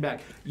stand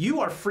back.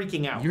 You are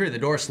freaking out. You hear the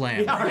door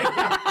slam. All right.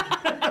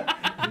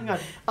 Hang on.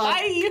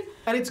 Bye.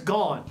 And it's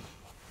gone,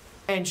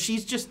 and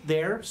she's just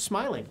there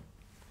smiling.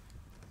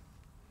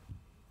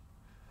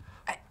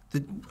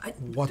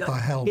 What the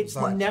hell was It's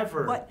that?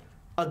 never What?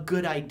 a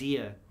good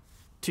idea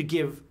to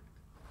give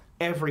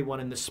everyone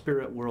in the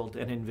spirit world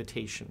an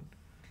invitation.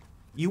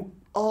 You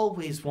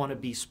always want to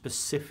be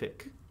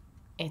specific.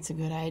 It's a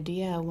good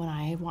idea when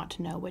I want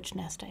to know which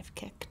nest I've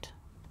kicked.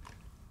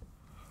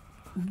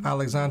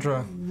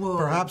 Alexandra,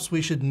 perhaps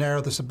we should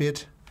narrow this a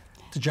bit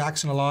to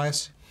Jackson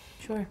Elias.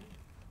 Sure.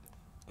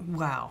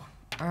 Wow.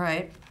 All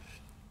right.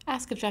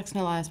 Ask if Jackson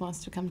Elias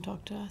wants to come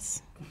talk to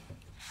us.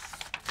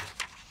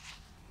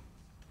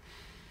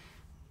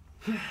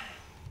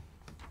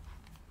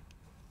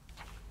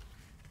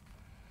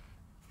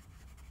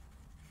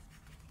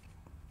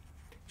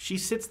 She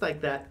sits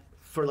like that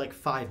for like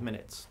 5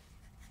 minutes.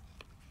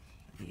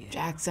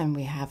 Jackson,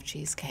 we have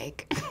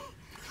cheesecake.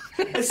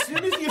 As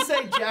soon as you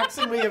say,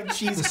 Jackson, we have The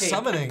cheesecake,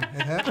 summoning.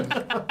 It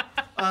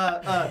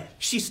happened.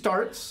 she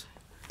starts,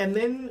 and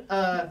then,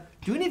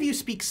 do any of you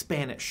speak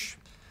Spanish?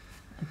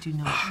 I do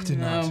not. Did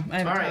not. No,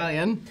 I'm All right.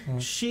 Italian.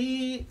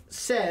 She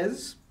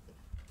says,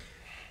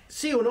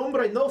 si un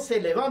hombre no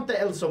se levanta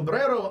el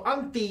sombrero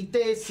ante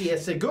te, si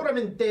es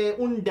seguramente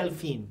un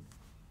delfín.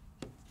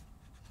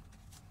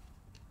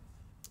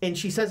 And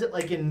she says it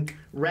like in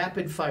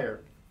rapid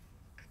fire.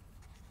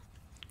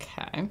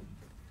 Okay.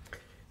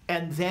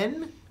 And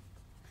then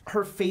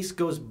her face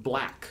goes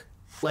black,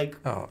 like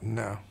Oh,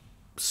 no.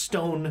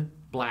 stone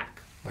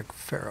black. Like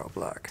Pharaoh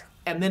Black.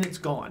 And then it's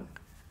gone.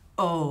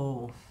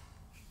 Oh.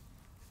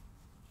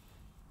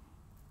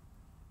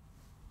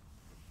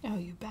 Oh,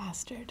 you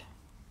bastard.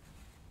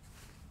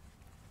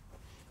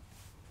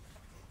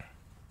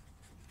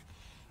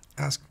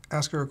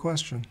 Ask her a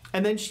question.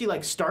 And then she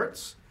like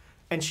starts,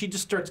 and she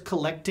just starts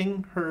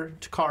collecting her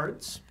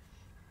cards.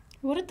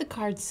 What did the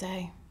cards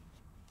say?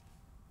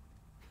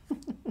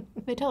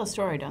 They tell a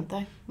story, don't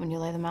they? When you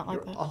lay them out like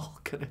You're that? all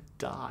gonna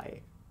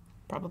die.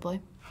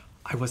 Probably.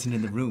 I wasn't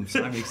in the room,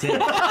 so I'm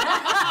exempt.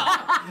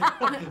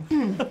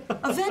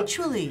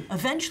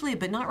 Eventually,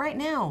 but not right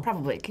now.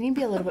 Probably. Can you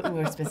be a little bit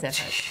more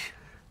specific?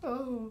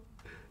 Oh.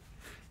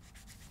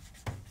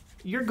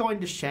 You're going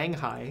to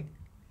Shanghai,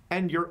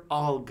 and you're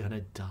all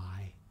gonna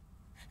die.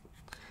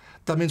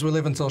 That means we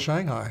live until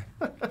Shanghai.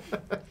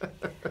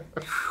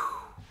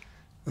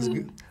 That's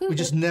good. We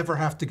just never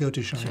have to go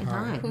to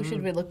Shanghai. Who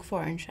should we look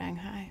for in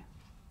Shanghai?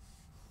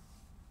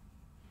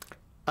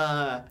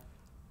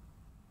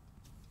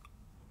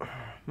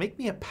 Make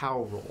me a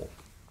power roll.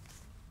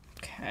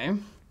 Okay.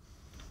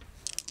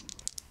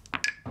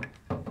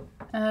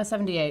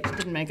 78.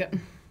 Didn't make it.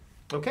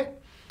 Okay.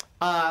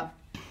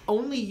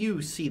 Only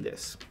you see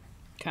this.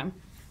 Okay.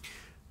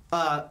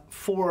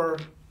 For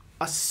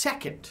a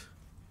second,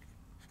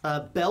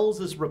 Bells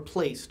is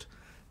replaced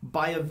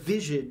by a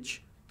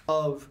visage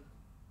of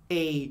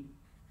a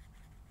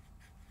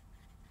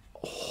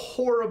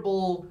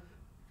horrible,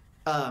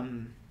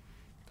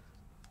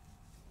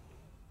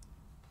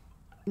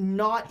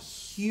 not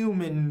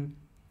human,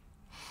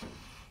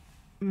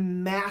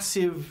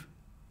 massive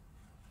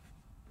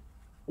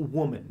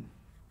woman.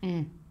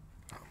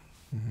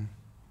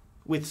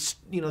 With,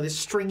 this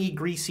stringy,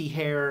 greasy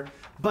hair,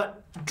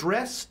 but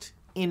dressed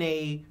in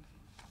a,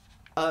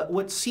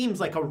 what seems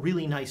like a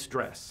really nice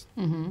dress.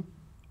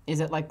 Is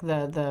it like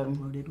the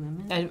Loaded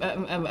women?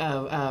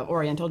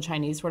 Oriental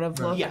Chinese sort of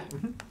look? Yeah.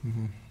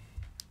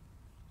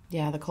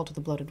 Yeah, the Cult of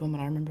the Bloated Woman.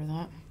 I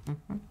remember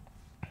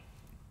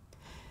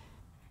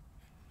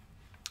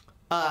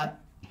that.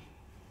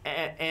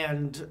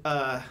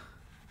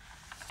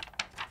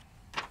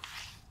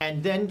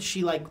 And then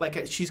she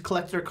she's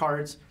collected her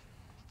cards,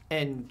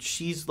 and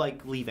she's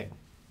leaving.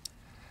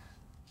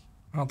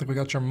 I don't think we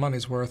got your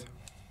money's worth.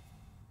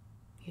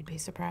 You'd be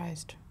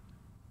surprised.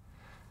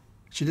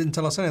 She didn't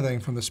tell us anything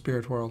from the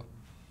spirit world.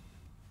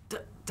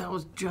 That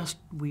was just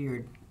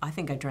weird. I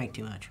think I drank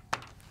too much.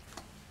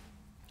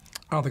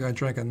 I don't think I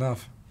drank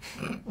enough.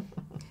 I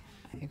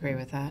agree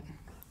with that.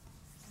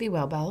 Be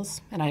well,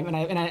 Bells. And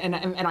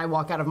I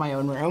walk out of my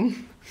own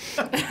room.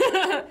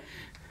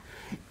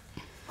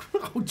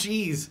 Oh,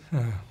 jeez.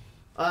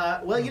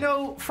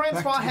 Well,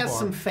 Francois has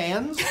some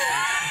fans.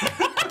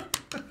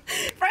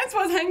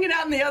 Francois hanging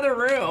out in the other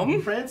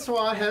room.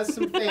 Francois has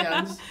some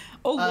fans.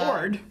 Oh,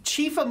 Lord.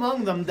 Chief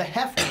among them, the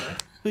Hefner,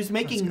 who's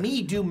making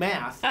me do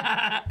math.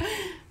 I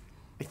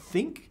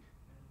think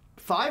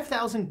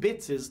 5,000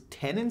 bits is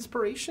 10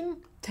 inspiration?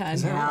 10.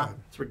 Is that right?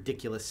 It's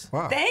ridiculous.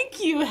 Wow.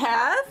 Thank you,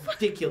 Hef.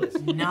 Ridiculous.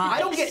 I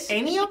don't get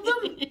any of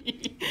them?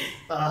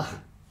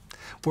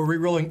 We're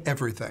re-rolling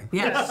everything.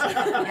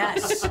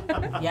 Yes.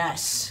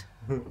 Yes.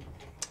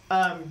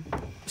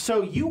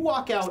 So you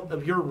walk out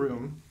of your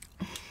room.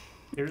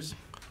 Here's...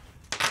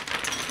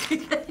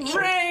 Rain.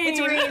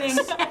 It's raining.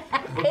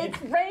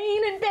 It's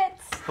raining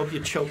bits. Hope you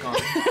choke on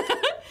it.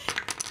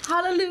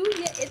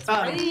 Hallelujah. It's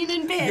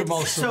raining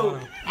bits. So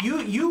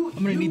you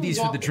I'm gonna need these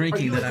for the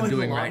drinking that I'm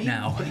doing right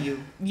now.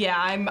 Yeah,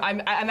 I'm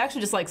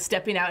actually just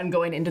stepping out and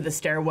going into the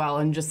stairwell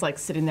and just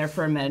sitting there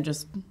for a minute,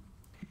 just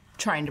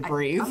trying to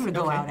breathe. I'm gonna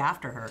go Okay. out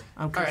after her.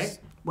 Okay. All right.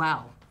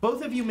 Wow.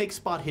 Both of you make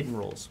spot hidden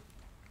rolls.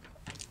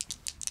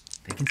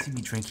 They can see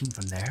me drinking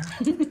from there.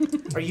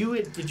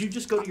 Did you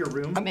just go to your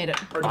room? I made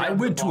it. Or did you I go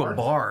went to a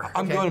bar.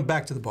 I'm Okay. going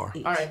back to the bar.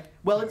 All right.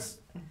 Well, it's...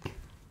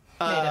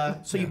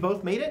 So you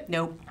both made it?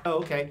 Nope. Oh,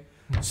 okay.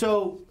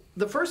 So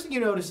the first thing you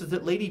notice is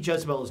that Lady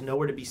Jezebel is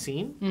nowhere to be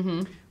seen.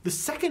 Mm-hmm. The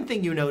second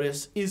thing you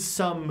notice is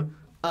some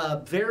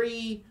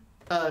very...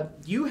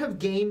 you have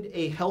gained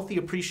a healthy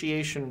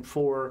appreciation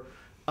for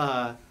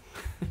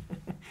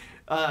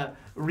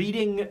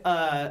reading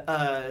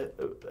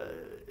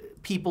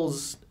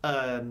people's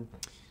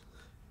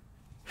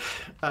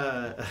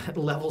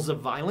levels of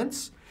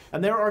violence.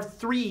 And there are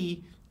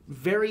 3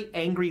 very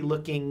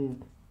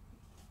angry-looking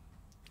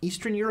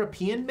Eastern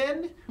European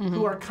men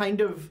who are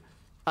kind of,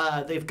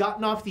 they've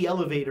gotten off the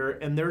elevator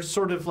and they're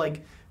sort of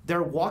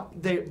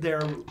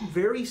they're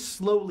very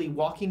slowly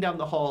walking down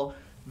the hall,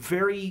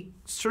 very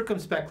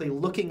circumspectly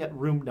looking at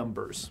room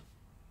numbers.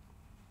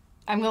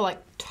 I'm gonna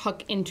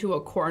tuck into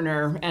a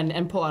corner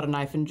and pull out a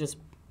knife and just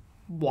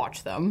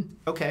watch them.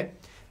 Okay.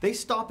 They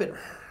stop at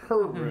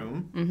her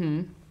room.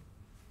 Mm-hmm.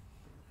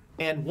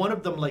 And one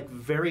of them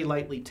very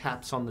lightly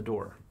taps on the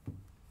door.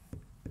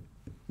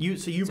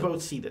 You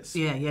both see this.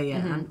 Yeah.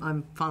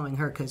 I'm following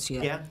her because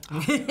Yeah.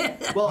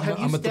 Well, have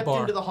you I'm at the stepped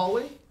bar. into the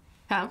hallway?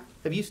 Huh?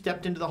 Have you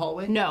stepped into the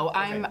hallway? No,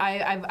 Okay.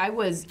 I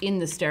was in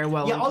the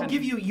stairwell. Yeah, and I'll kind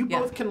give of- you. You Yeah.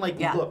 both can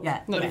Yeah, look.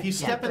 yeah, But yeah, if you yeah,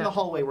 step in yeah. the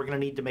hallway, we're gonna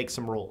need to make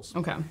some rolls.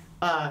 Okay.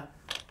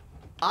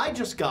 I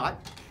just got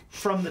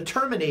from the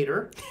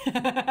Terminator.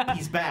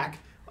 He's back.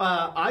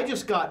 I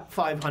just got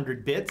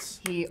 500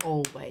 bits. He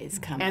always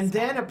comes. And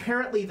then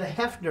apparently the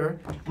Hefner,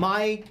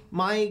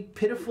 my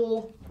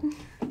pitiful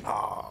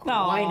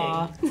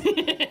whining,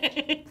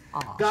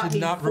 got Should me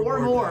not 4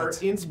 reward more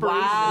that. inspiration.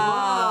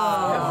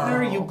 Wow.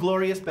 Hefner, you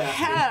glorious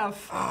bastard.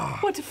 Hef.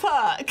 What the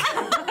fuck?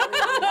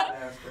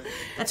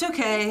 That's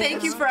okay.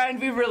 Thank you, friend.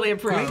 We really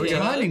appreciate Great it.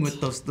 timing with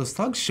those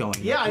thugs showing.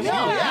 Yeah, I know. You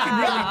Yeah. can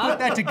really put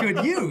that to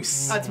good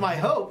use. That's my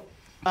hope.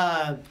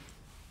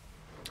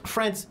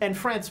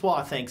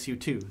 Francois thanks you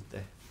too.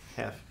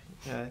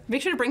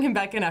 Make sure to bring him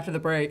back in after the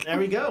break. There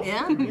we go.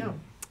 Yeah. There we go.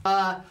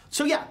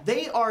 So yeah,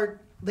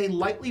 they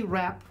lightly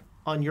rap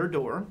on your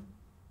door.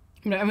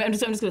 I'm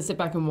just gonna sit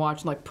back and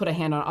watch and like put a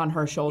hand on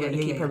her shoulder to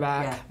keep her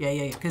back.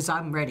 Yeah. Because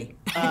I'm ready.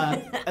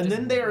 And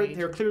then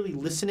they're clearly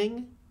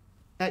listening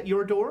at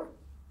your door.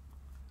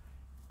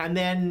 And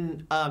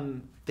then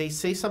they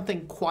say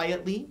something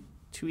quietly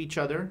to each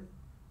other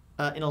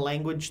in a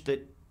language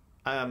that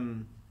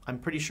I'm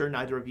pretty sure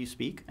neither of you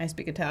speak. I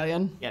speak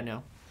Italian. Yeah,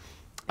 no.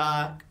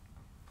 And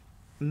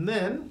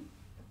then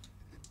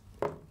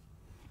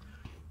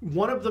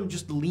one of them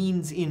just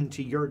leans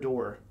into your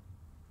door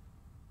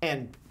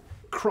and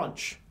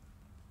crunch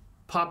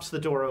pops the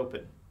door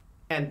open.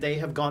 And they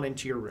have gone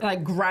into your room. And I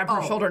grab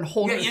her shoulder and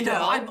hold her Yeah, still.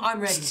 no, I'm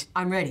ready.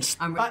 I'm ready.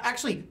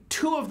 Actually,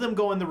 two of them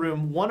go in the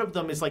room. One of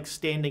them is like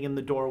standing in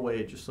the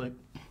doorway, just like.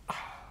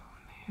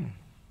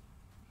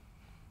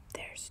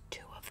 There's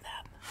 2 of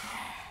them.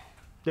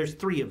 There's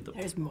 3 of them.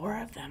 There's more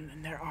of them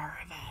than there are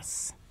of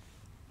us.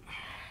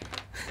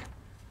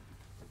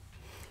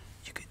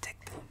 You could take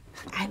them.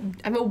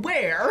 I'm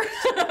aware.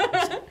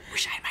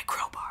 Wish I had my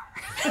crowbar.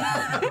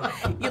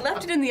 You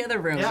left it in the other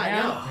room. Yeah,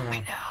 I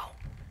know.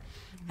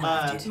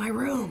 It's my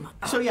room.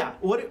 So yeah,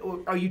 what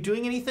are you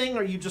doing? Anything?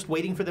 Are you just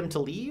waiting for them to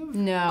leave?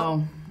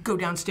 No. Go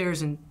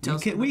downstairs and tell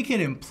We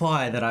can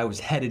imply that I was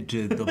headed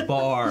to the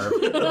bar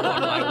on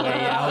my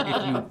way out.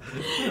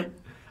 If you.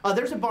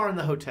 There's a bar in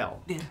the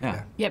hotel.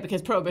 Yeah. Yeah,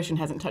 because Prohibition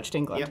hasn't touched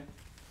England.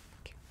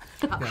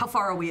 Yep. How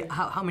far are we?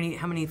 How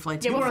many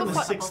flights? You are are we on the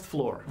on? 6th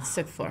floor.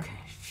 6th floor.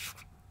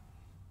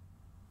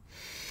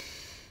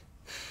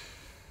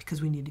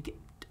 Because we need to get.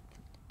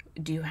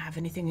 Do you have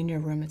anything in your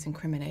room that's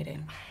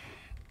incriminating?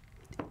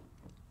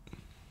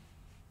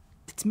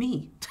 It's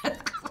me.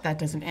 That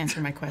doesn't answer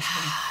my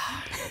question.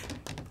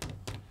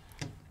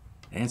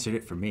 Answered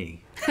it for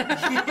me.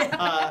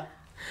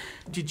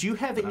 Did you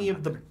have any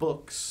of the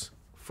books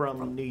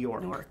from New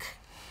York?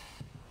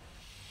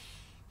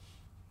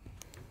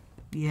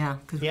 Yeah,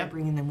 because we're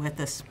bringing them with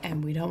us.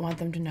 And we don't want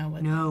them to know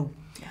what. No.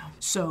 No.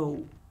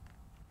 So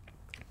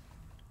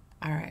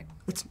All right.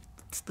 let's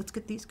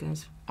get these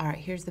guys. All right,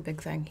 here's the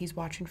big thing. He's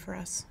watching for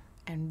us.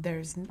 And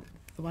there's the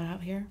one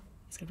out here.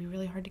 It's going to be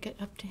really hard to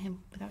get up to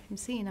him without him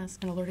seeing us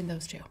and alerting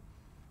those 2.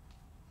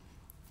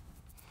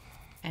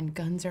 And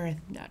guns are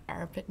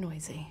a bit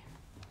noisy.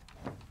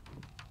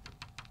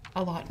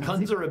 A lot noisy.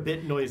 Guns are a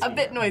bit noisy. A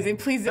bit noisy.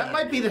 Please That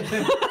might be the.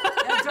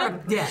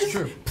 Yeah,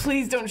 True.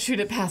 Please don't shoot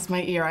it past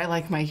my ear. I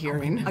like my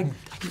hearing. I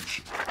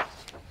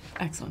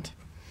Excellent.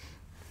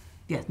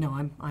 Yeah, no,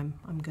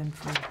 I'm gun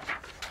free.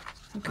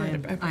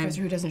 Good. A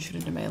professor who doesn't shoot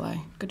into melee.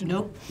 Good to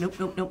know.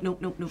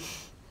 Nope.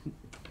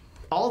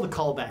 All the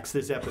callbacks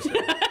this episode.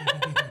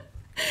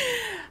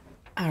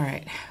 All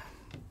right.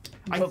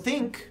 I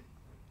think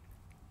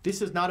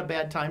this is not a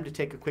bad time to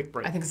take a quick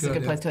break. I think this is a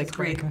good place to take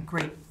a break.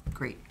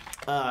 Great.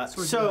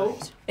 So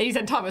And you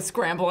said Thomas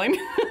scrambling.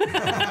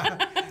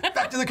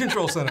 Back to the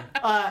control center.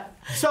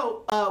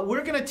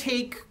 we're going to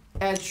take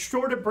as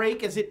short a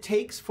break as it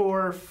takes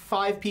for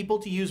 5 people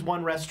to use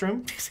one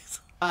restroom.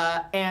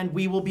 And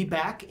we will be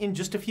back in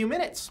just a few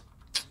minutes.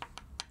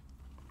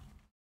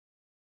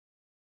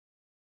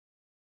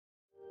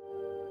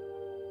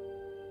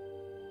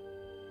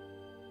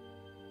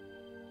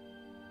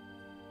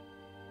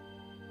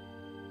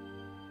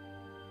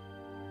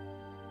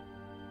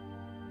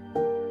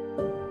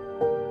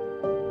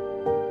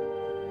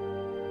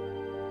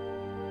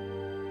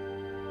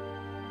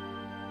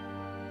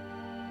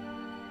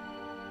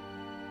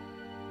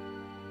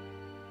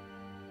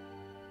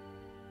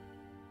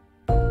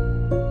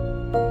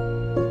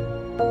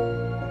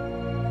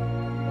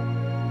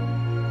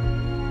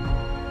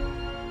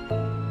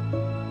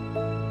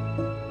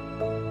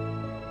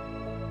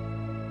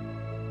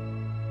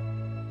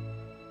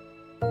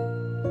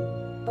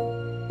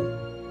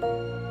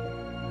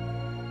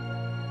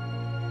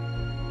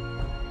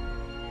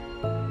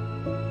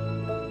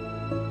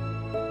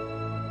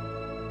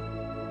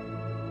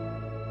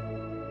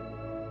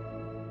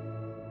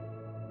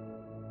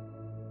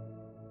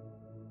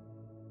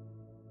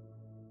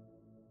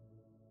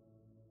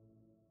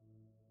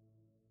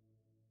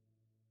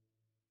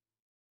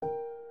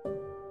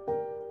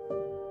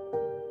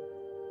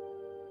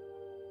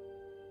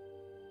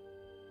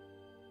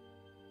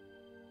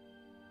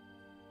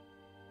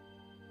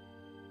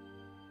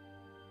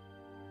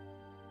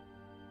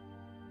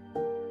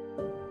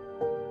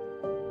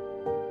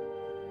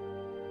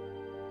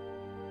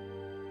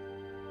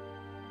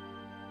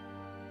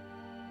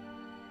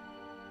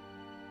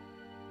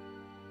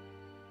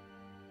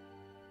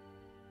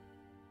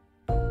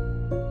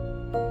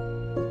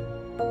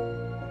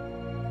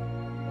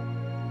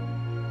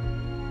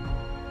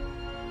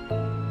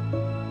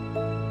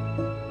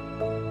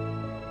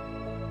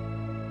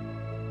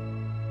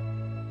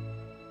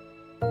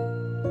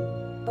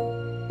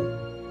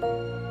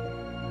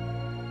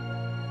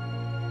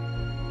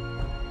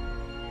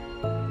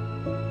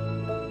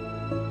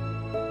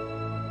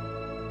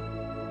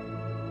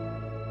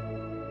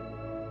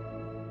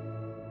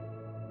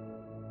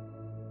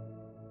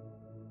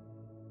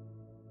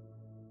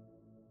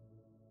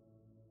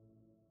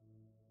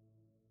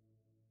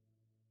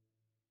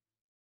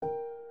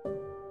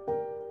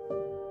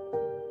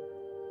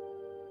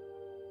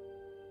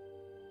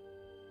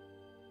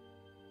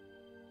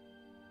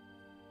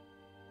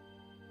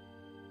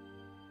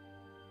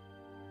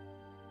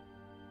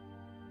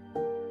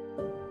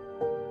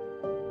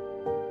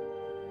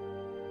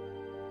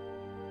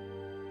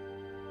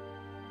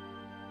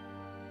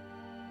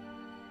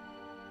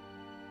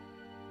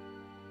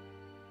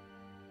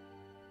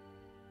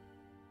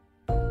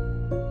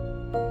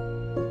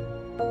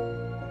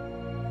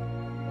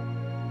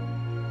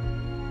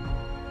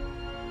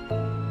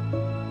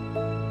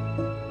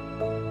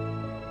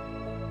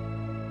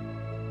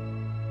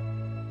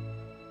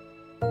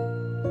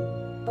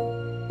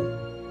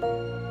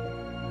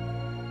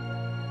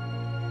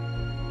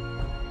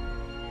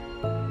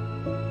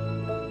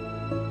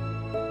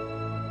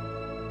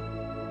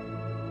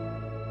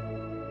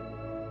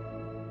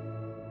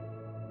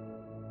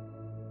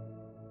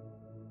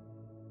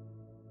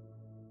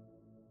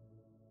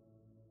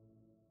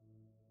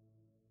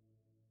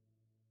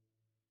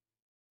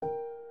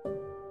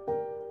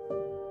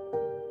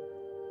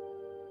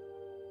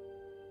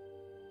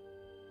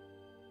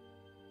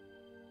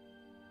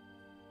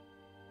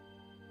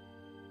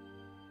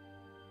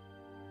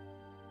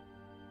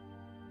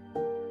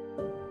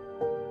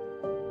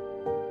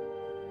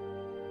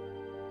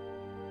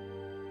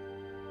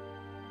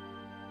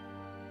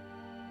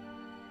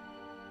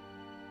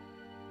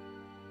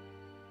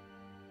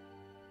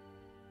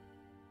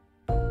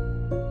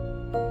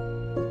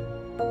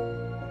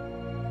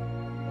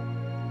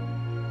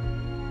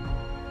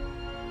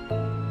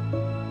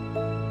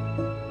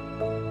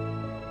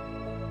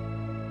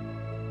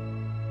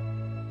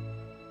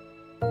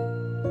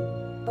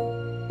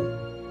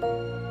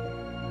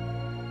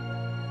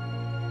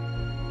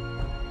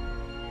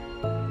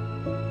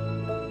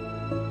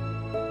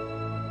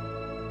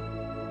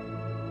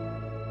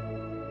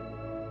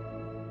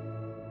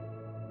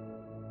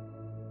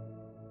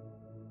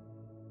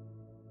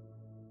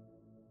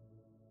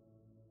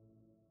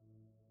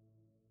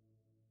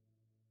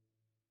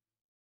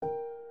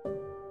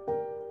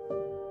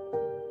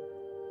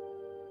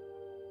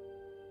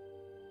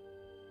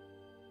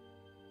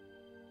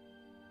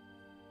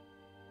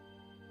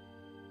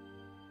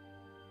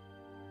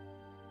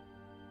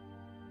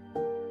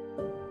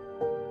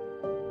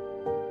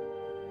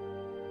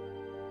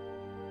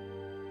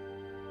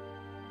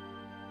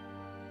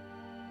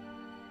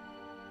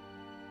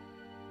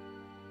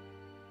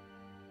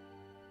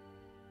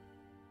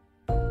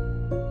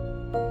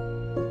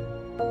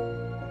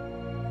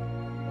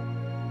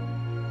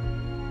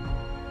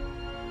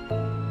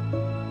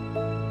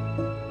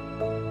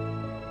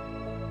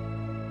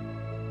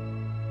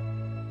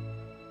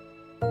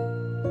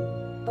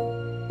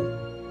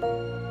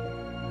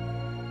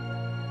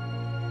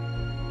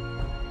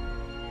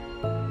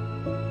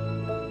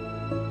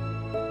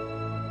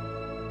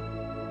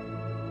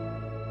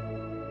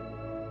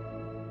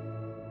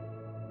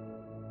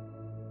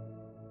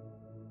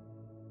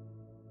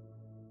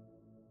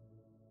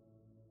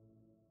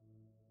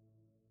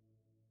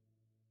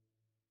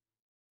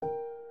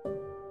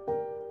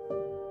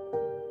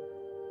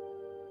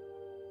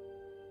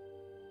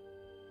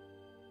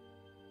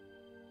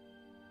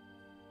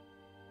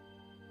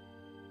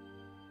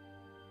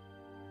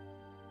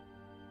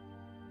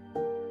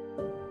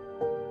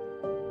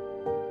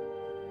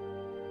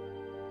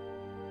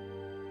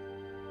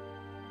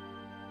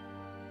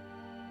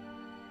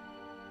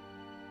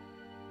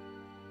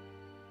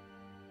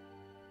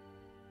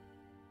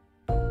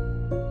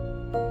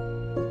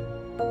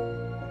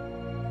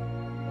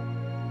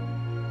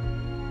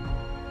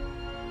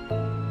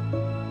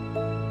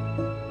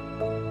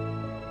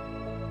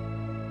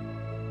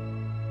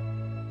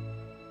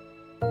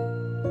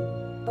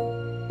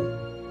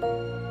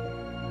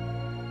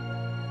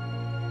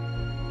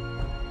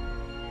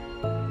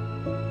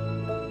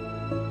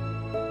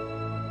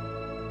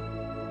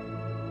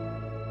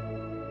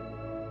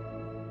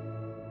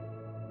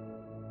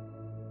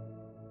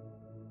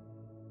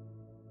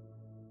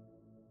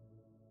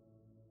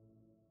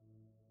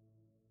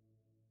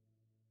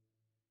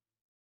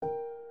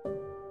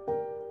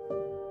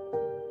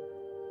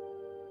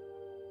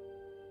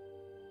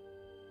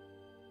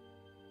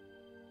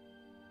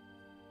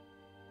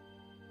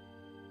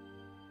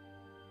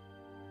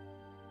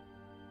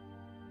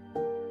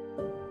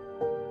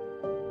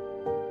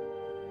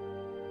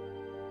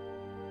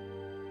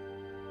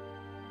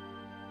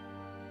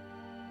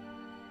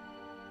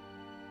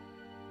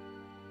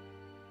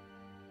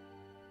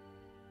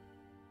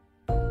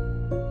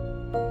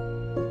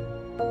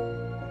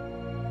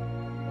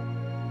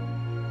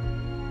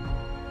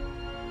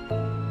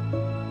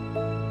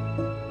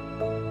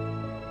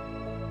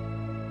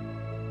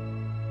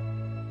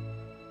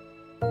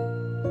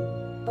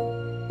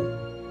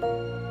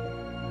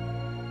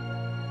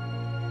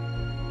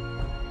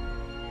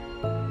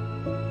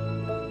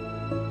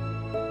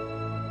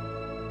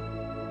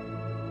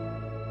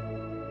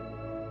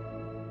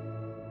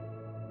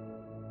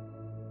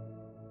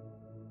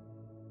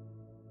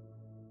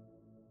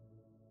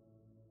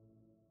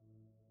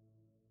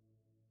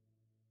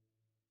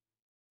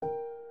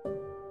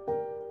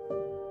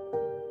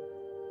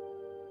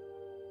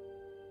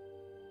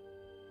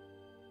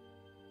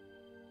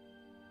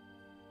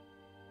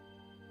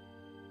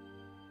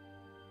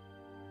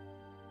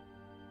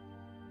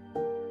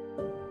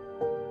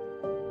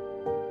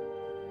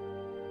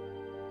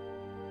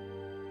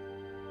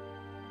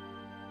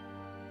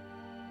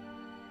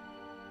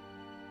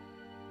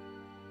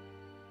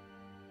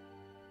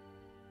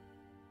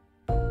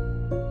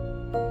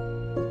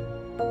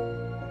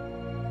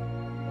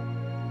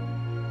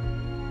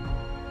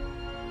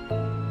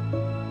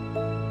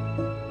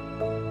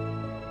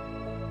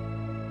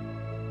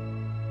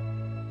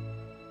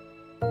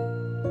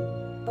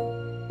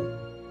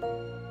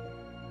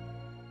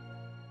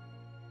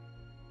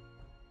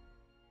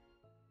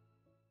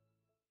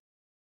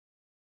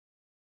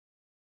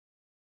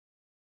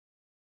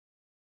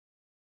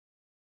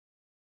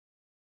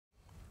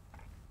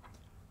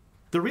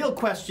 The real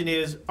question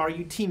is, are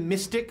you Team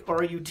Mystic or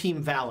are you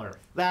Team Valor?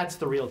 That's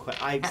the real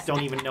question. I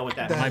don't even know what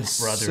that My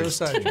means. brother's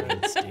so team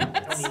sidetracked. instinct. I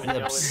don't even know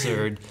what-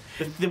 Absurd.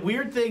 The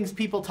weird things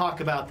people talk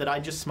about that I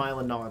just smile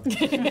and nod.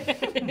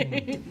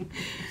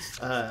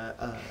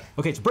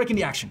 Okay, so break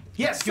into action.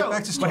 Yes, so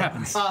Back to What story.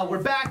 happens?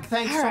 we're back.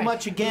 Thanks All so right.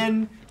 much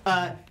again.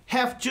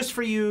 Hef, just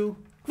for you.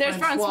 There's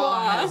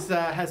Francois.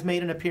 has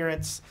made an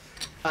appearance.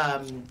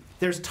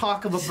 There's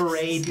talk of a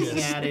beret being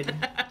added.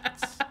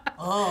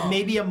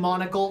 Maybe a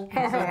monocle.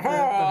 No,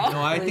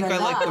 I think I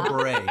like the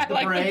beret. The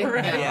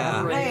beret. Yeah.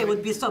 the beret. Hey, it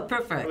would be so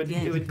perfect.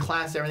 It would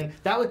class everything.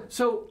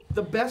 So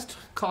the best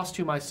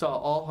costume I saw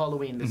all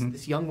Halloween.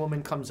 This young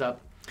woman comes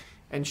up,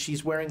 and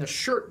she's wearing a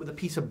shirt with a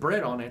piece of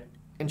bread on it,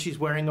 and she's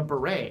wearing a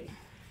beret,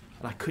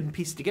 and I couldn't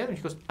piece it together. And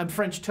she goes, "I'm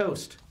French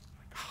toast."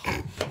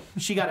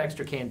 She got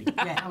extra candy.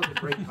 That was a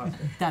great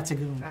costume. That's a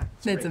good one.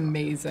 That's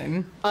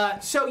amazing.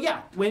 So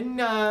yeah,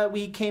 when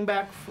we came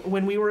back,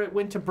 when we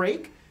went to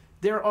break,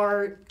 there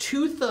are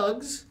 2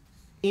 thugs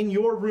in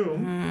your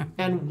room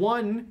and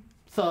 1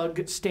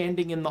 thug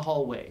standing in the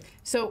hallway.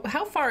 So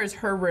how far is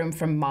her room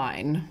from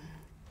mine?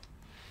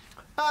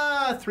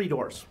 3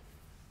 doors.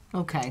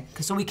 Okay,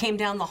 so we came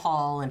down the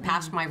hall and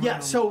past my room. Yeah,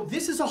 so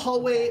this is a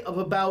hallway of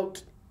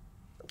about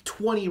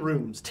 20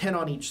 rooms, 10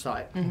 on each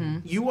side.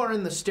 You are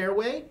in the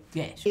stairway.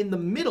 Yes. In the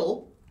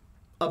middle,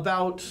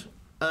 about,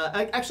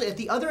 actually at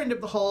the other end of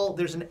the hall,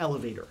 there's an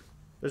elevator.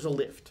 There's a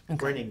lift.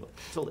 We're in England.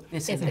 It's a lift.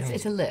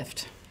 It's a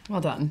lift. Well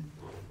done.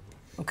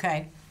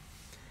 Okay.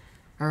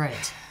 All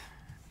right.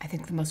 I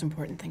think the most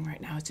important thing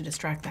right now is to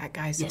distract that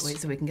guy so, Yes.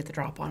 so we can get the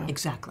drop on him.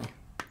 Exactly.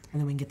 And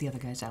then we can get the other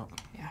guys out.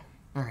 Yeah.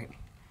 All right.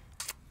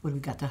 What do we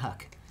got to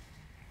huck?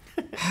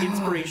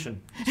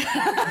 Inspiration. You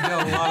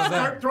got a lot of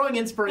that. Start throwing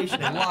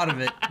inspiration A in, lot of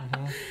it.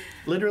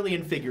 literally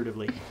and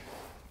figuratively.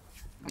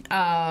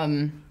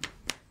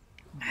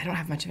 I don't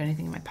have much of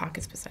anything in my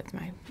pockets besides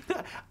my...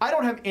 I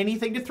don't have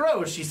anything to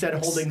throw, she said,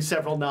 holding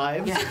several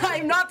knives.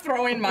 I'm not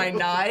throwing my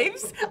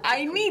knives.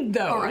 I need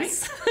those. All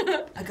right.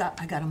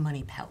 I got a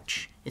money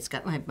pouch. It's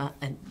got my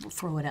and we'll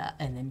throw it out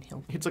and then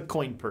he'll. It's a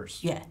coin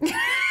purse. Yeah.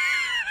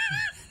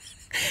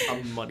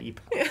 A money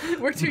pouch.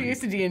 We're too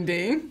used to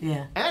D&D.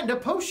 Yeah. And a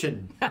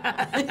potion.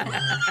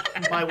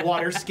 My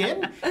water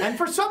skin. And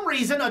for some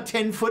reason, a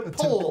 10-foot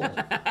pole.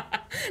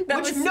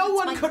 Which no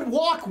one could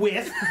walk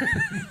with,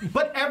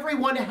 but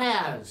everyone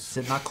has. Is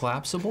it not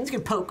collapsible? You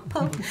can poke.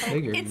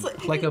 Figured. It's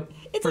like- like a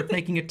it's for like the-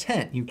 making a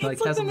tent. You like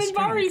It's like has the on the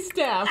Minbari string.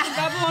 staff from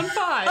Babylon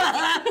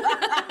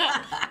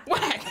 5.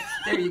 Whack.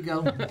 There you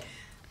go.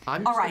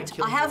 I'm All just gonna right.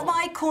 kill I you have all.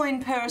 my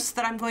coin purse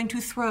that I'm going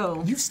to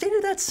throw. You've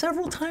stated that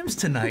several times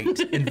tonight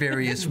in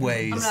various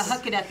ways. I'm gonna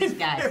huck it at this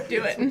guy.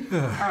 Do it.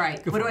 All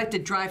right. What do I have to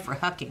drive for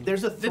hucking?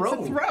 There's a It's throw.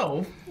 a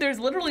throw. There's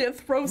literally a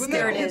throw Wouldn't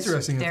stick. that be it is.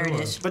 interesting to There it throw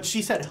is. But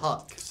she said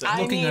huck. So.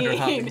 I Looking under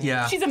Huck, mean,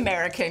 yeah. she's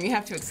American. You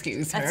have to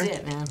excuse her. That's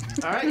it, man.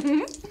 All right.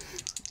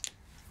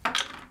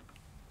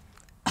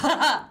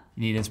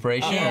 You need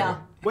inspiration? Yeah.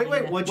 Wait,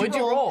 what'd What'd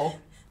you roll?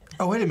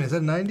 Oh, wait a minute. Is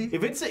that 90?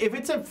 If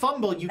it's a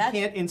fumble, you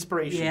can't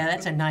inspiration. Yeah,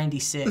 that's a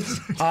 96.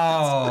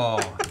 Oh.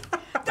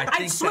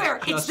 I swear,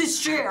 it's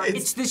this chair.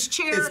 It's this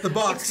chair. it's the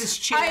box. It's this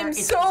chair. I'm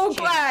it's so this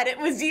chair. glad it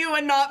was you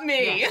and not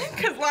me. Yeah.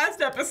 Because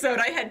last episode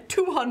I had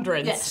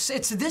 200s. Yes,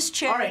 it's this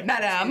chair. All right,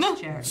 madame. This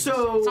chair.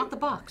 So it's not the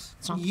box.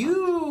 It's not the box.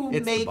 You It's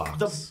the make box.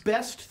 the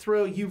best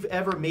throw you've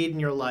ever made in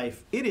your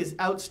life. It is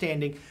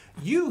outstanding.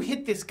 You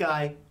hit this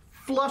guy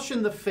flush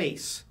in the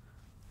face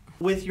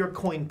with your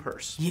coin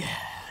purse.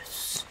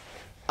 Yes.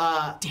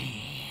 I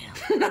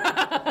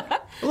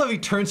love he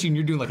turns to you and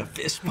you're doing like a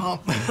fist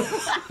pump.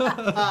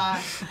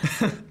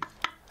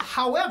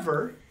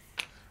 However,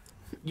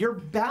 your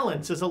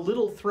balance is a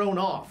little thrown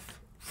off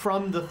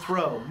from the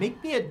throw.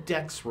 Make me a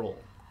dex roll.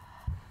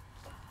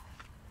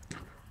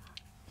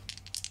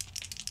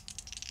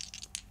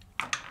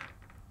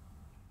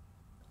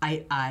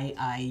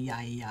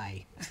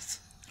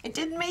 I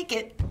didn't make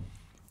it.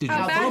 Did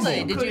How you badly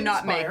fumble. did Could you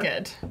not inspire. make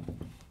it?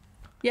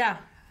 Yeah,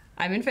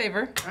 I'm in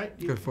favor. All right,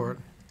 you, Go for it.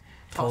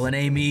 pull an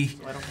Amy?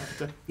 so I don't have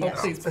to. Yes.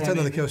 Oh, please. That's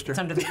under the coaster. It's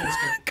under the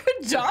coaster.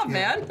 Good job,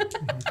 man.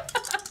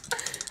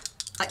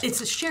 It's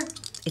this chair.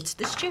 It's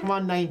this chair. Come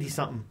on, 90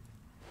 something.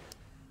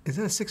 Is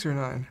that a 6 or a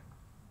 9?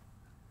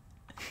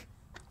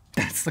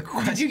 That's the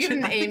question. Did you get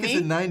an I think it's a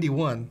Amy?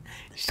 91.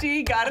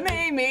 She got an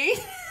Amy.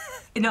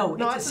 No,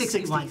 No, it's a it's a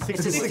 61. 60. It's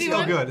a 60.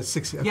 61. Oh, good. It's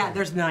 60. Okay. Yeah,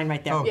 there's 9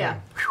 right there. Oh, Yeah.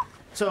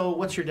 So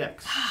what's your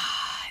dex?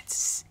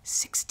 It's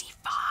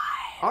 65.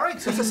 All right,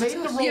 so you made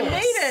the roll. You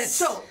made it.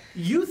 So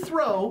you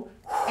throw,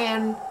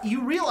 and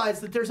you realize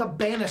that there's a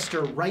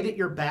banister right at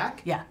your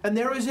back. Yeah. And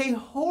there is a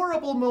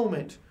horrible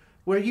moment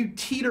where you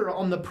teeter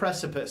on the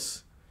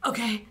precipice,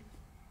 Okay.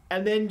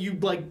 and then you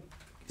like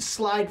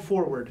slide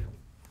forward,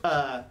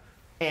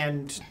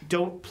 and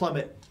don't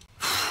plummet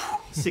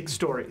 6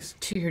 stories.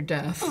 To your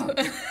death. 6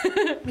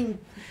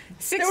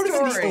 There would have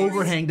been the stories.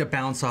 overhang to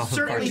bounce off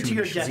Certainly of to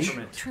your cartoonish.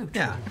 detriment. True.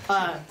 Yeah.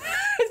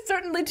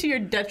 Certainly to your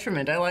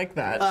detriment. I like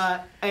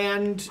that.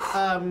 And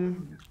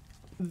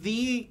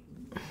the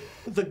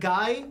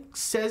guy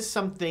says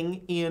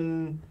something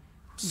in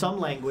some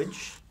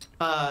language.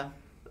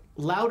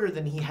 louder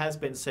than he has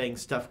been saying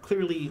stuff,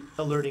 clearly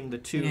alerting the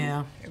two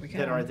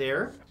that are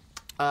there.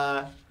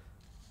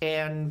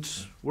 And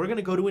we're going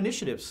to go to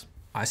initiatives.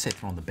 I say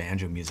throw on the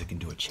banjo music and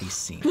do a chase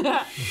scene. If you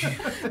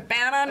want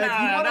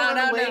to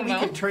run away, we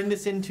can turn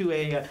this into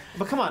a...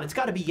 but come on, it's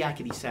got to be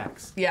yakety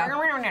sax. Yeah.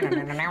 No,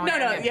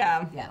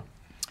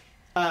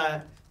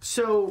 yeah.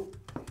 So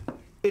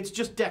it's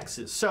just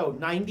dexes. So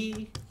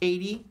 90,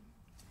 80,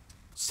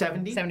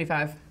 70.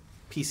 75.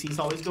 PCs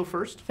always go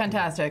first.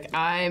 Fantastic.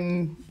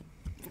 I'm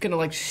gonna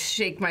like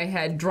shake my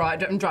head, draw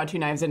 2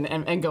 knives,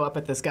 and go up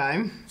at this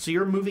guy. So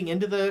you're moving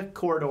into the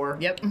corridor.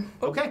 Yep.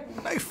 Okay.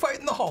 Knife fight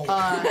in the hole.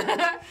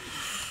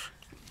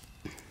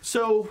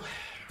 So,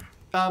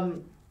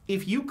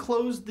 if you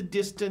close the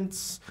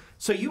distance,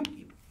 so you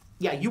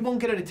won't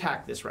get an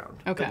attack this round.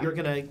 Okay. But you're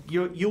gonna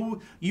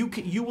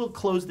you will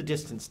close the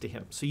distance to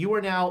him. So you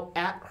are now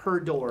at her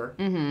door,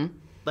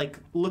 like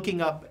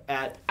looking up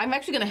at. I'm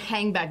actually gonna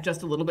hang back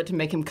just a little bit to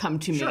make him come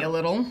to me a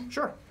little.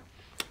 Sure.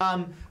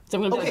 So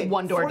I'm gonna do like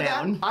one door for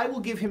down. That, I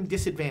will give him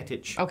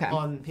disadvantage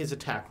on his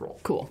attack roll.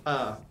 Cool.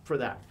 For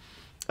that.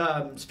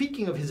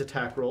 Speaking of his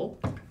attack roll,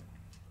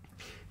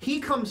 he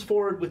comes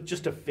forward with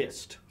just a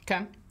fist.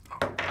 Okay.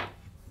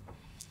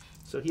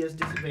 So he has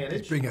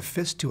disadvantage. Bring a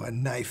fist to a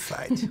knife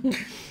fight.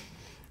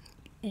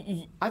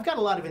 I've got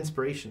a lot of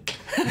inspiration.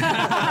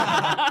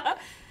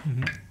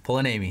 Pull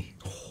an Amy.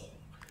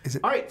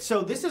 All right,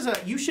 so this is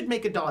you should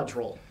make a dodge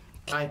roll.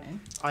 I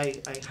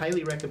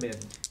highly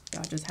recommend.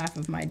 Dodge is half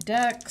of my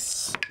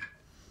dex.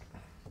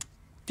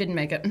 Didn't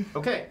make it.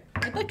 Okay.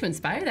 I'd like to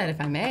inspire that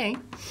if I may.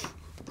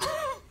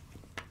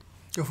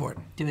 Go for it.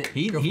 Do it.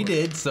 He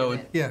did, so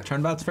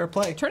turnabout's fair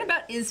play.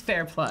 Turnabout is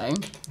fair play.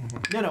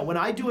 No, when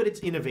I do it,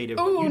 it's innovative.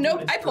 Oh, You do nope,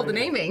 it, it's I pulled an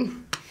further. Amy.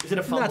 Is it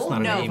a fumble? That's not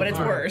an No, Amy. but it's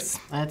worse.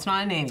 That's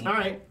not an Amy. All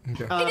right.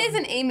 Okay. It is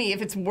an Amy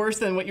if it's worse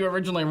than what you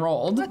originally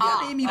rolled.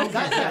 Amy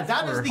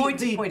That is the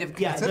Point of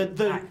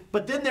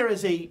but then there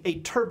is a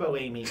turbo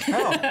Amy,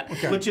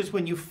 which is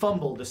when you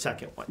fumble the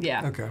second one.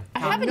 Yeah. Okay.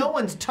 No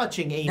one's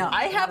touching Amy. No.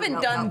 I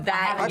haven't done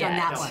that I haven't done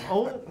yet. that one.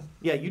 Oh,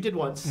 yeah, you did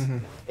once.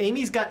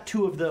 Amy's got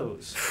 2 of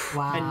those.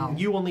 Wow. And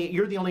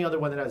you're the only other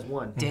one that has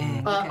 1.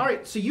 Dang. All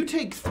right, so you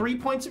take 3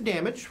 points of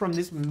damage from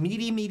this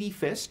meaty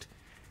fist,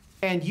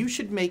 and you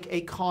should make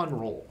a con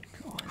roll.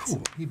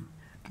 Ooh,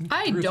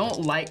 I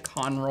don't like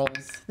con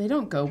rolls. They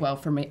don't go well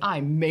for me. I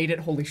made it.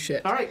 Holy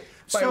shit. All right,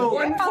 By so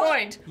 1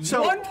 point.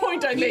 So- 1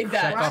 point I made Check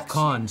that. off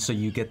con so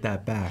you get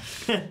that back.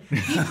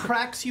 he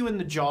cracks you in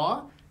the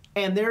jaw,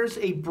 and there's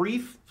a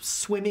brief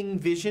swimming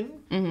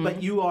vision,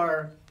 but you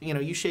are,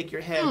 you shake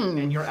your head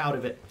and you're out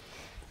of it.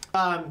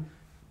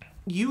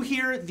 You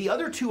hear the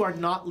other 2 are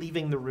not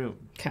leaving the room.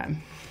 Okay.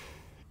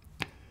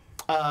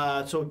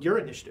 So your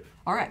initiative.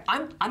 All right,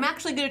 I'm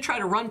actually going to try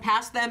to run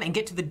past them and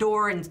get to the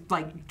door and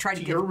like try to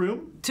To get your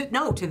room? to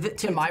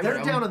my They're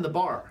room. down in the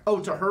bar. Oh,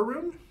 to her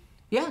room?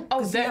 Yeah. Oh,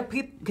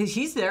 because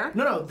he's there.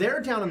 No, they're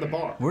down in the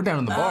bar. We're down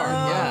in the bar.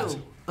 Yeah.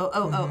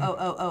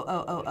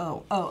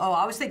 Oh!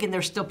 I was thinking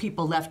there's still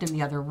people left in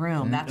the other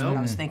room. That's what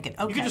I was thinking.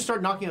 Okay. You could just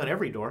start knocking on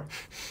every door.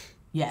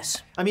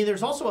 Yes. I mean,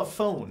 there's also a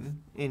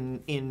phone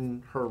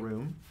in her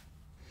room.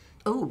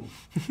 Ooh.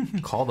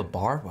 Call the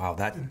bar? Wow,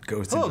 that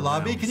goes Oh, into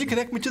lobby, rounds. can you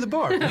connect me to the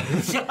bar?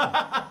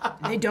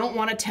 They don't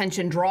want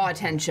attention. Draw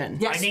attention.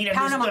 Yes.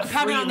 Pound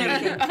on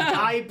everything.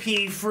 I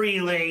pee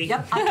freely.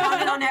 Yep.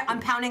 I'm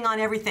pounding on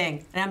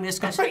everything, and I'm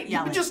just gonna start Right, you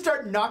yelling. would just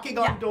start knocking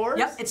on doors?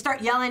 Yep. And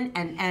start yelling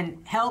and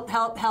help.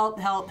 All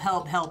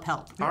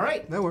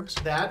right. That works.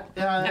 That,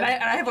 And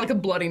I have like a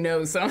bloody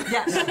nose, so.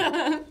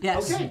 Yes.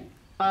 Yes. okay.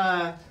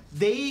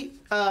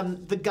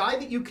 The guy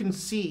that you can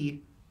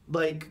see,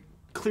 like,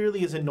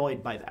 clearly is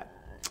annoyed by that.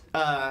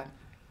 All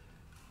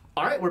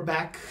right, we're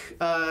back.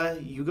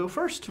 You go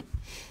first.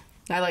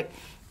 I like,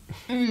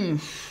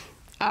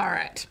 all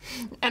right.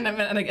 And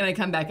I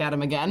come back at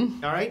him again.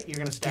 All right, you're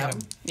gonna stab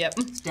him. Yep.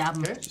 Stab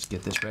him. Okay. Just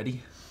get this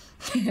ready.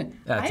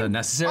 That's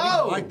unnecessary.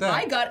 Oh, like that.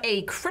 I got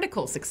a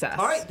critical success.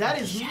 All right,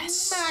 that is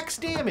max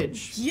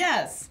damage.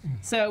 Yes.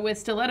 So with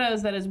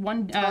stilettos, that is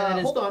one. That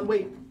is Hold on,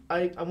 wait.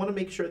 I want to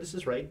make sure this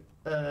is right.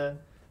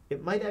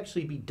 It might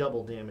actually be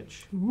double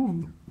damage.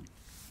 Ooh.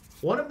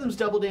 One of them's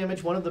double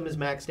damage, one of them is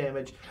max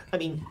damage. I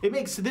mean,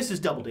 this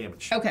is double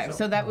damage. Okay,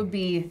 so that would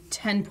be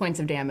 10 points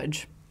of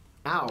damage.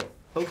 Ow.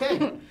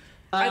 Okay.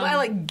 I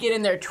like get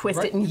in there,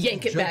 twist it, and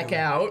yank it back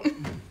out.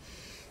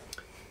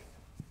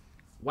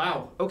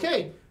 Wow.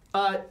 Okay.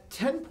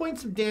 10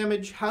 points of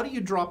damage. How do you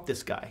drop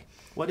this guy?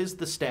 What is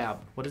the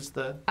stab? What is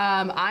the...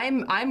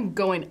 I'm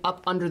going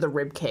up under the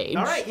rib cage.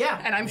 All right, yeah.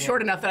 And I'm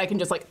short enough that I can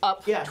just like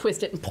up,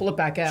 twist it, and pull it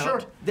back out.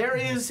 Sure. There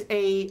is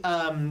a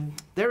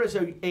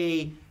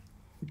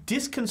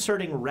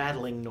disconcerting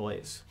rattling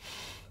noise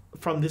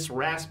from this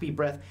raspy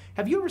breath.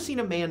 Have you ever seen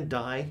a man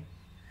die?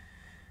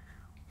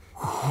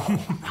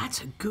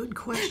 That's a good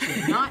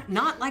question.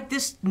 Not like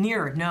this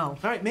near. No.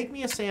 All right, make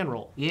me a sand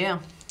roll. Yeah.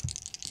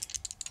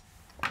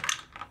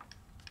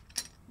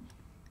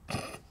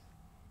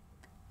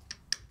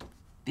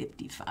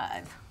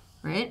 $55.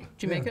 Right?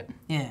 Did you make it?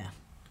 Yeah.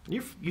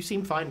 You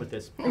seem fine with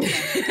this.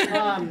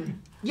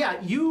 Yeah,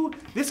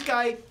 this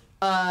guy,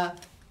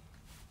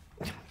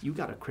 You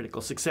got a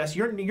critical success.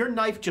 Your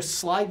knife just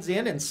slides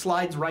in and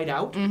slides right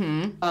out.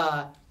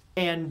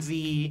 And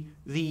the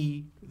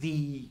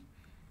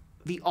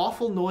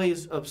awful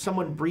noise of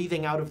someone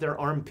breathing out of their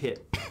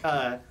armpit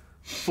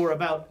for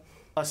about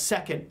a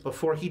second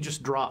before he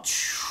just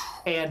drops,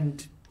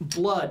 and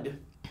blood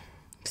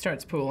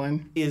Starts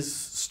pooling. is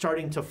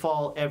starting to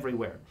fall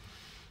everywhere.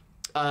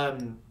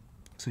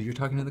 So you're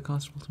talking to the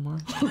constable tomorrow?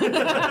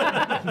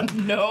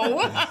 No.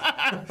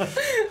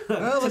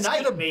 Well, let's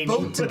Tonight, get a maybe.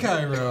 boat to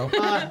Cairo.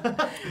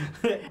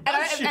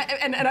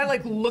 And I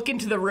like look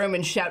into the room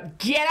and shout,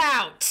 "Get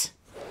out!"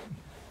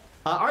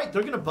 All right,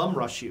 they're gonna bum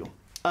rush you.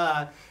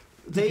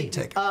 They can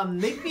take it.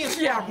 make me a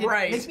spot Yeah,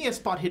 right. Make me a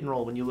spot hidden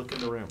roll when you look in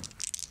the room.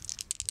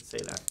 Say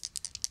that.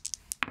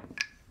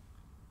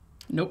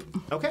 Nope.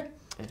 Okay,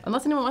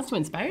 Unless anyone wants to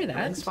inspire that.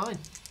 that's fine.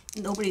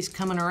 Nobody's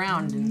coming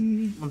around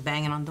and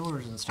banging on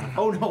doors and stuff.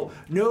 Oh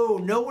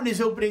no one is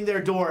opening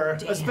their door,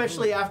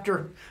 especially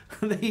after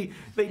they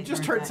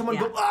just heard that, someone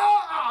yeah. go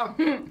ah.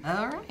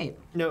 All right.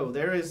 No,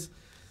 there is.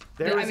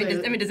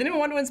 Does anyone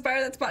want to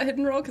inspire that spot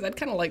hidden roll? Because I'd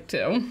kind of like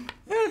to.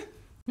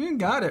 You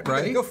got it, Okay,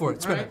 right? go for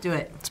it. Spin it. Do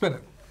it. Spin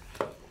it.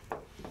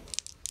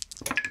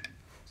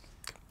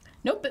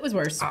 Nope, it was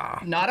worse.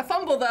 Not a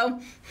fumble though.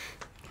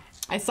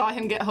 I saw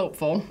him get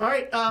hopeful. All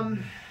right.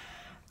 I'm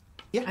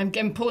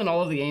pulling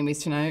all of the Amy's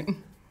tonight.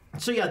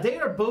 So yeah, they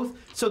are both.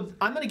 So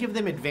I'm going to give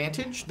them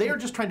advantage. They are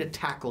just trying to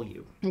tackle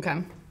you.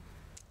 Okay.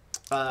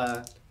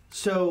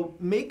 So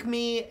make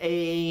me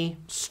a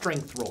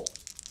strength roll.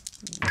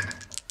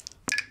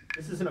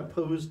 This is an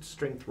opposed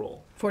strength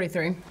roll.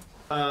 43.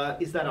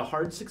 Is that a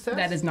hard success?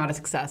 That is not a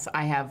success.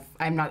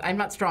 I'm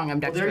not strong. I'm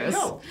Well, dexterous.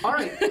 there you go. All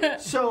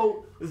right.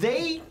 So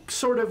they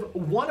sort of,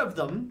 one of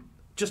them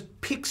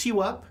just picks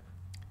you up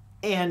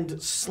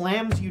and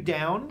slams you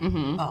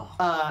down.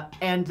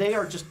 And they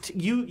are just,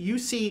 you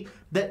see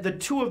that the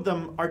two of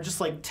them are just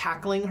like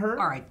tackling her.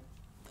 All right.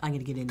 I'm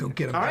gonna get in there.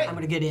 Get him. All right. I'm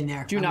gonna get in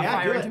there. Do not Yeah,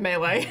 fire do into it.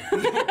 melee.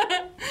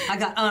 I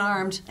got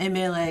unarmed and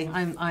melee.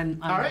 I'm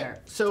All right.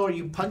 there. So are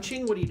you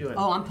punching? What are you doing?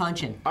 Oh, I'm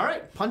punching. All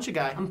right. Punch a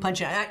guy. I'm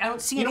punching. I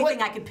don't see You know anything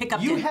what? I can pick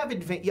up. You to- have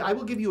I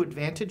will give you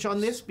advantage on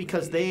this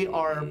because they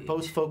are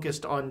both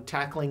focused on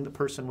tackling the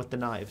person with the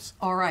knives.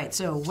 All right.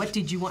 So what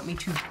did you want me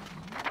to?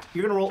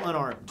 You're gonna roll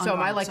unarmed. So am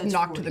I like So it's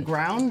knocked to 40. the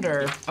ground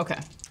or? Okay.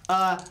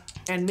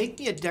 And make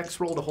me a dex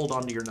roll to hold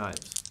on to your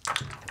knives.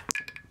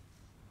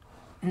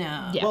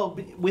 No. Yeah. Well,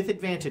 with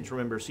advantage,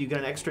 remember. So you got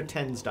an extra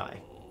tens die.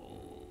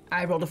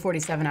 I rolled a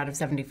 47 out of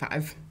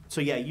 75.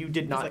 So yeah, you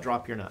did not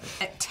drop your knives.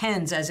 At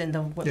tens, as in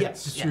the. What,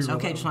 Yes. Yes. True.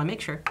 Okay. Just want to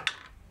make sure.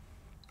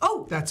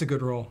 Oh. That's a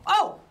good roll.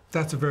 Oh.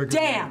 That's a very good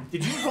Damn.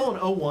 Did you roll an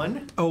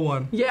 01? roll.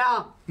 01.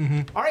 Yeah.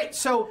 All right,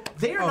 so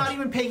they are not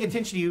even paying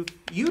attention to you.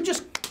 You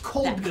just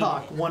cold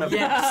cock one of them.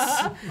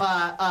 Yes.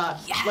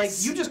 Like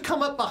you just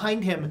come up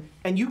behind him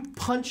and you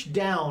punch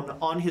down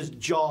on his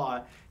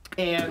jaw,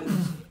 and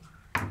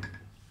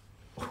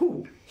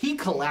he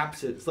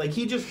collapses. Like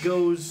he just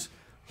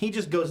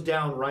goes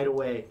down right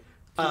away.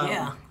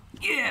 Yeah.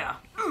 Yeah.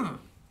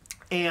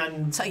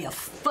 And That's how you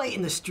fight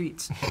in the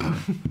streets.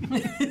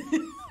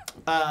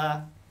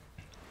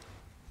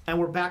 and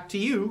we're back to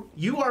you.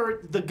 You are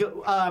the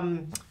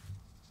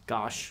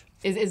gosh.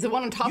 Is the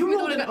one on top of You me the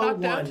rolled one an that got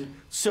knocked out? 01,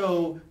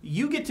 so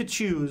you get to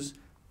choose.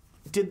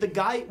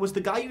 Was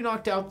the guy you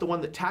knocked out the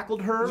one that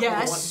tackled her? or the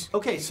Yes. one-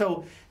 Okay,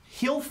 so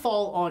he'll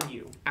fall on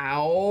you.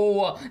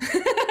 Ow.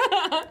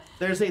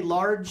 There's a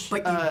large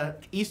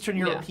But Eastern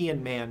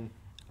European man,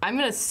 I'm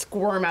gonna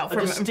squirm out a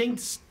from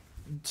distinct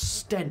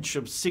stench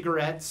of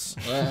cigarettes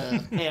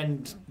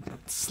and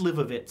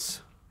slivovitz.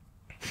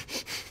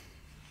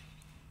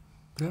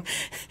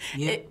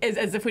 Yeah.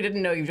 as if we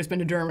didn't know you've just been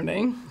to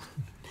Germany.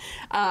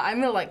 I'm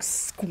gonna like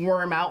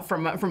squirm out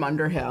from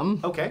under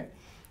him. Okay.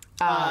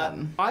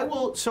 I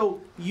will.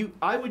 So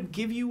I would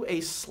give you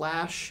a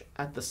slash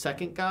at the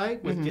second guy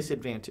with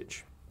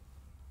disadvantage.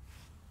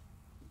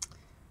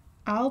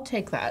 I'll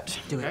take that.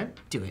 Do Okay. it.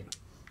 Do it.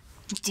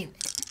 Do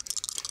it.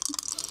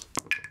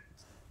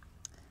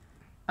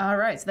 All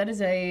right, so that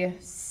is a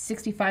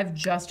 65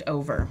 just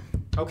over.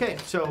 Okay,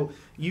 so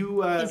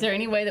you. Is there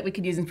any way that we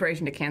could use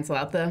inspiration to cancel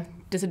out the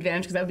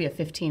disadvantage? Because that would be a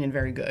 15 and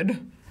very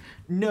good.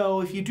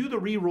 No, if you do the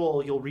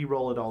re-roll, you'll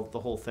re-roll it the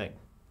whole thing.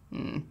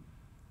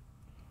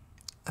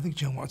 I think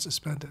Joe wants to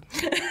spend it.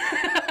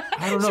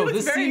 I don't know. was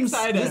This very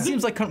excited.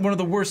 seems like one of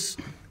the worst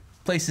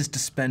places to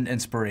spend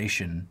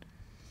inspiration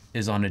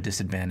is on a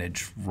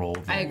disadvantage roll.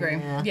 I agree.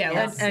 Yeah. Yeah, Yeah.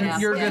 let's. And Yeah.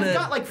 you're Yeah, you've gonna.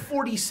 got like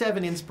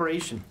 47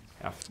 inspiration.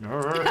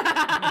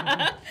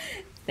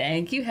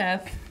 Thank you,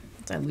 Hef.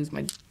 I lose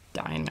my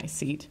die in my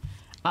seat.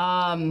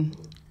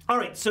 All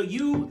right, so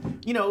you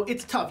know,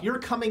 it's tough. You're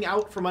coming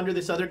out from under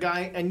this other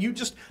guy, and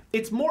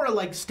it's more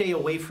like stay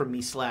away from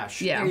me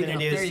slash Yeah. than There you it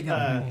go, is there you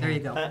go, there you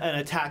go. an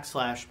attack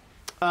slash.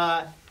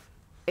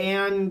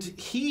 And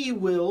he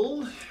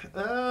will,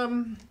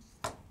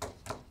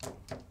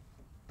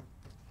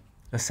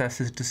 Assess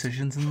his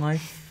decisions in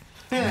life.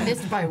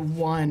 Missed by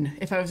one.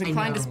 If I was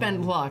inclined to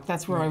spend luck,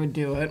 that's where I would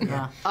do it.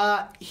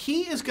 Yeah.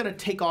 he is going to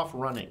take off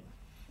running.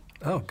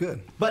 Oh,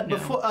 good. But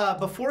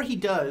before he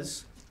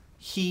does,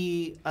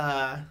 he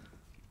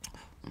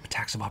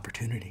Attacks of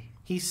opportunity.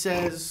 he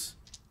says,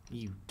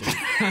 "You."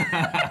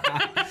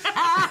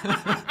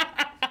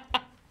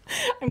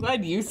 I'm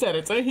glad you said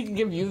it so he can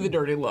give you the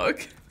dirty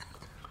look.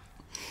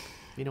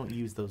 We don't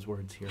use those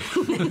words here.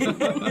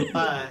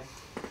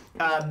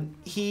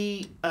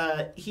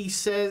 He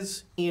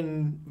says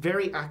in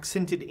very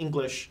accented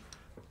English,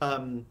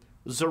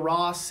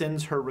 Zara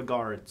sends her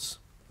regards.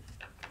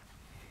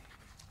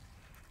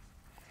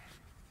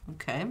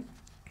 Okay.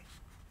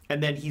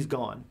 And then he's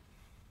gone.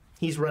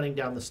 He's running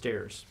down the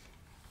stairs.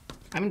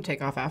 I'm gonna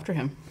take off after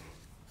him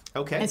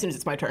Okay. as soon as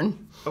it's my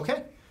turn.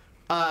 Okay.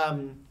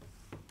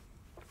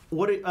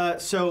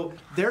 So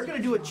they're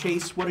gonna do a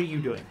chase. What are you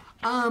doing?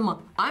 I'm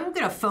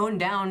gonna phone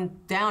down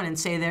and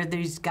say there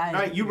these guys. All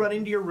right, you run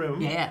into your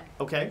room. Yeah.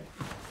 Okay.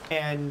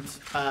 And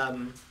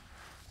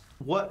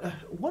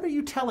what are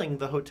you telling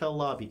the hotel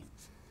lobby?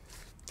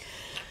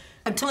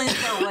 I'm telling them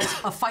there was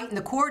a fight in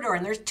the corridor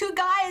and there's two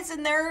guys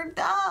and they're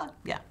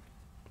yeah.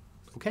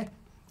 Okay.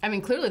 I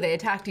mean, clearly they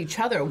attacked each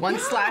other. One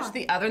slashed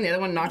the other, and the other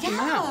one knocked him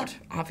out.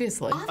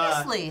 Obviously.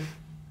 Obviously.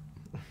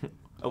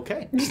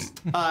 Okay.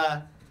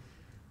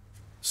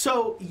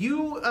 So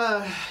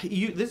this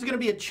is going to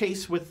be a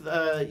chase with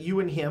you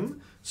and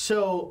him.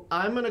 So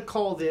I'm going to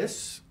call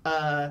this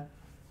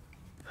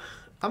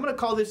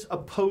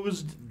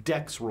opposed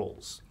dex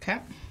rolls. Okay.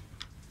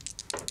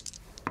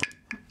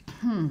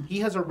 He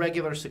has a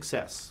regular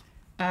success.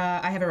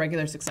 I have a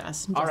regular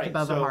success, just All right,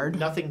 above so a hard.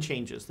 nothing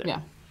changes there.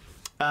 Yeah.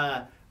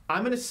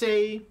 I'm going to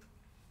say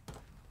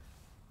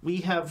we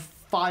have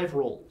 5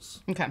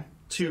 rolls Okay.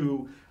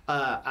 to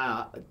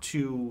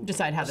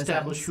Decide how this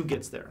establish ends. who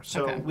gets there.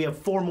 So Okay. we have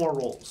 4 more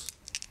rolls.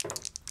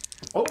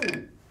 Oh,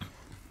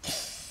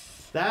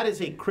 that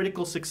is a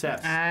critical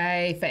success.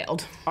 I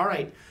failed. All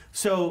right.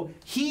 So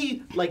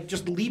he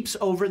just leaps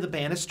over the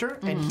banister,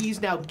 and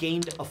he's now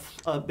gained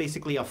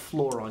basically a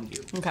floor on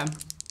you. Okay.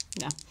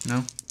 Yeah.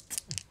 No.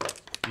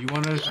 You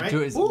want to right.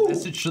 do it? Ooh.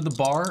 Is it to the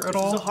bar at It's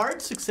all? a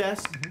hard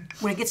success.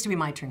 When it gets to be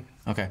my turn.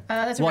 Okay.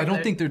 That's a well, I don't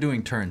regular- think they're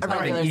doing turns. I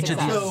think regular each of these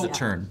success. is a So-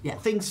 turn. Yeah.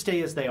 Things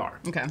stay as they are.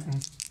 Okay.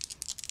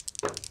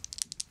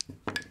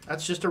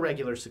 That's just a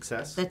regular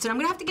success. That's it. I'm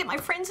gonna have to get my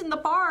friends in the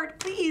bar,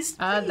 please.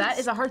 That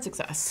is a hard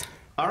success.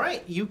 All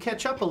right, you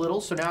catch up a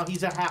little, so now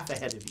he's a half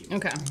ahead of you.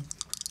 Okay.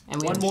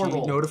 And we One more She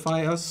roll.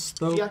 notify us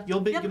though. Yeah, you'll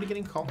be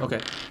getting a call.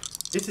 Okay.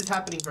 This is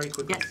happening very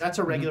quickly. Yes. That's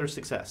a regular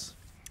success.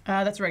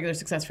 That's a regular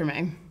success for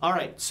me. All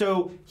right,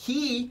 so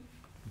he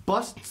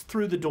busts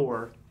through the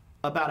door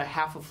about a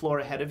half a floor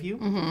ahead of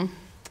you.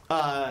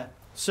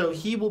 So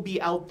he will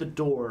be out the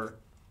door,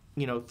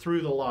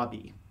 through the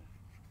lobby.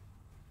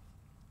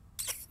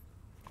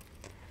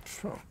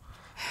 Oh,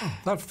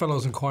 that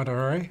fellow's in quite a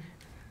hurry.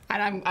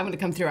 And I'm going to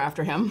come through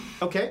after him.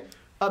 Okay,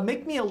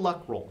 make me a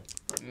luck roll.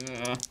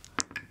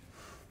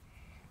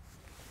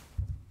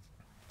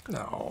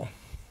 No.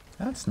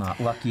 That's not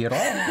lucky at all.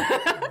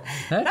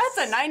 That's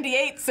a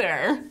 98,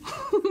 sir.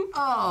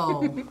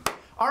 Oh.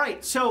 All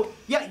right, so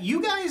yeah,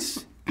 you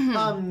guys,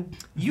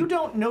 you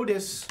don't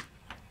notice,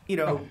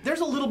 there's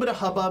a little bit of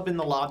hubbub in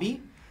the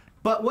lobby,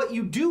 but what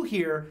you do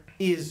hear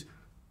is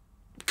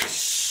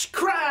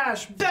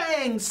crash,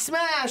 bang,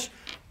 smash,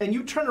 and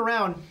you turn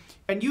around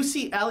and you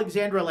see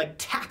Alexandra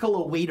tackle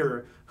a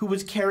waiter who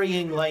was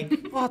carrying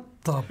What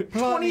the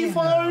bloody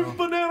 25 hell?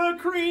 banana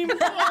cream.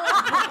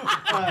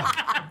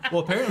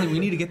 Well, apparently we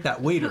need to get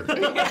that waiter. That's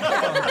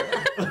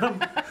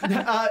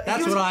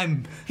what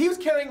I'm. He was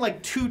carrying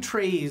 2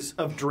 trays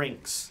of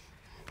drinks,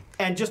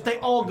 and they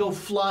all go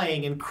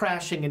flying and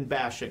crashing and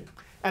bashing,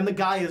 and the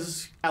guy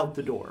is out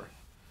the door,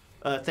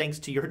 thanks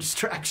to your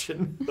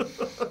distraction,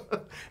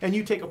 and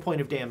you take a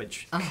point of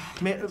damage.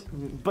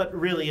 But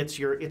really, it's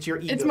your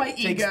ego. It's my that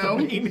takes ego.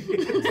 the main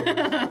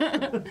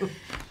hit.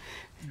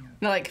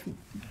 No,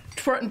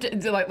 very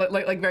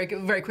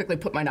very quickly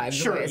put my knives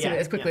Sure, away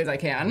as quickly as I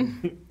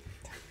can.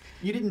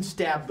 You didn't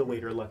stab the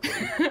waiter, luckily.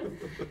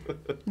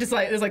 Just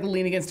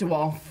lean against a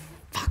wall.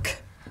 Fuck.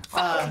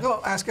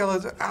 Go ask Yeah.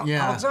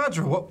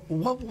 Alexandra. What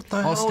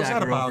the hell was that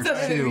stagger about? over.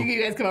 So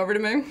you guys come over to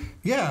me.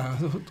 Yeah.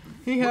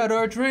 He had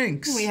our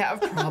drinks. We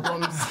have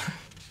problems.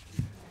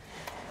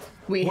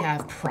 We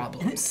have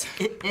problems.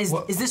 Is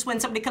this when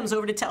somebody comes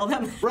over to tell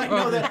them? Right?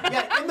 No,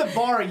 in the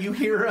bar you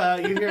hear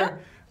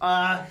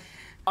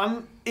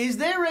is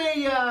there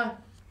a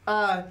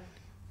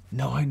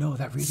No, I know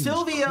that reading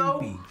was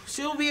creepy.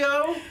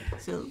 Silvio?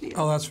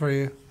 Oh, that's for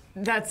you.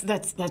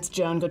 That's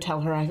Joan. Go tell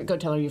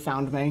her you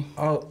found me.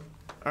 Oh,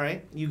 All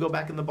right, you go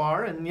back in the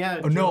bar and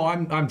oh, no,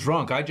 I'm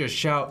drunk. I just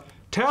shout,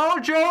 "Tell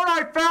Joan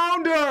I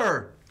found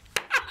her!"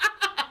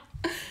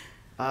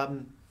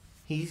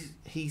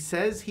 He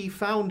says he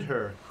found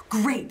her.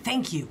 Great,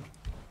 thank you.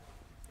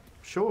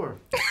 Sure.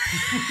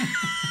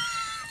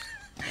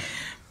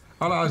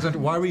 Alexandra,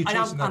 why were you And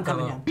chasing I'm that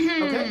coming fellow?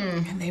 down. Okay.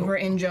 They were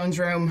in Joan's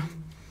room.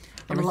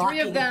 There were 3 Locking-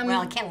 of them.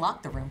 Well, I can't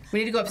lock the room. We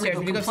need to go upstairs.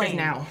 We need to go upstairs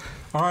complain. now.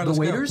 All right, The let's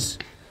go. waiters?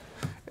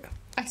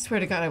 I swear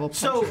to God, I will punch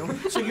So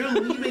you. so you're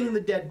leaving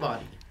the dead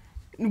body.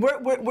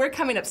 We're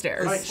coming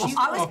upstairs. All right, she's-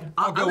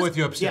 I'll go with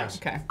you upstairs.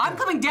 Yeah. Okay. I'm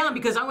coming down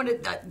because I want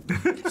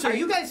to. So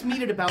you guys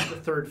meet at about the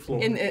 3rd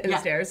floor. In the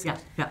stairs. Yeah.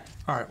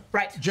 All right.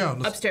 Right. Joan,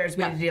 let's- Upstairs,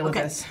 we need to deal with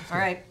Okay. this. All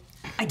right.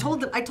 I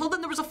told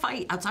them there was a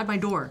fight outside my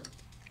door.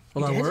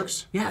 Well, that did?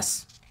 works.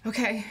 Yes.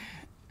 Okay.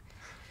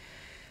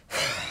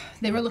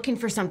 They were looking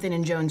for something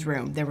in Joan's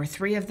room. There were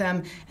 3 of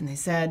them, and they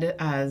said,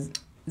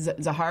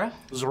 Zahara?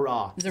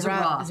 Zara.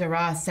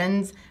 Zara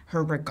sends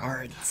her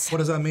regards. What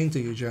does that mean to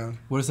you, Joan?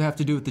 What does that have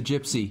to do with the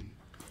gypsy?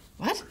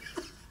 What?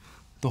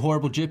 The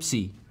horrible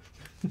gypsy.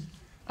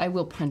 I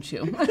will punch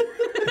you.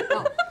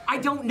 I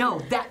don't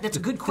know. That's a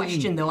good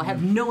question, though. I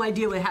have no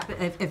idea what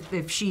happened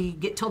if she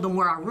told them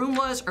where our room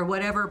was or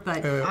whatever.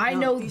 But I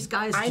know these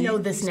guys. I know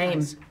this these name.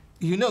 guys-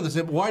 You know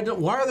this. Why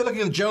are they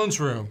looking in Joan's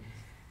room?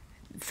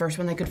 First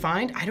one they could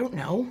find? I don't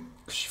know.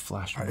 She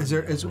flashed.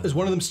 Is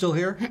one of them still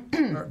here?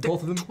 Or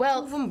both of them?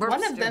 Well, them were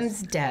one of upstairs.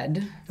 them's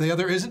dead. The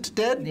other isn't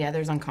dead? The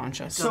other's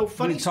unconscious. So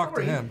funny need to talk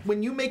to story, him.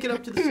 when you make it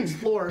up to the 6th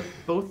floor,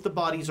 both the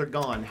bodies are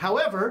gone.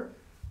 However,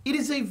 it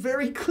is a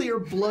very clear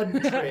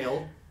blood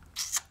trail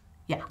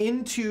Yeah.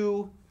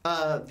 into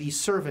the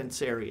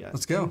servants area.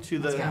 Let's go. Into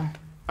the, Let's go.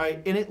 All right,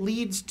 and it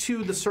leads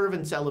to the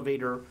servants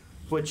elevator,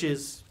 which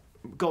is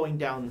going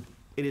down.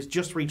 It has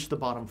just reached the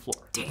bottom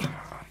floor. Damn.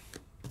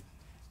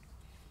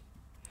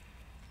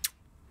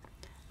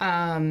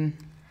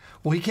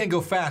 Well, he can't go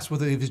fast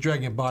with it if he's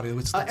dragging a body.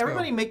 Let's go.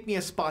 Everybody make me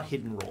a spot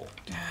hidden roll.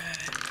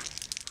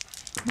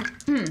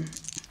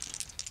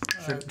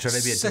 Should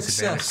I be at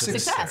disadvantage?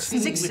 Success.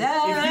 If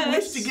you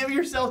wish to give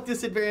yourself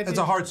disadvantage. It's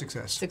a hard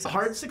success. A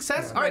hard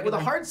success? All right, with a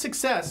hard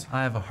success,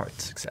 I have a hard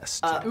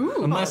success.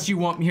 Too. Unless you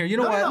want me here. You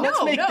know No, what? no, Let's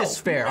no, make no, this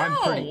fair. I'm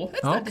no, pretty.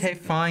 that's not Okay,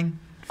 fine.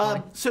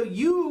 so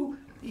you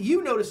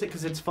notice it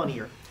because it's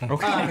funnier.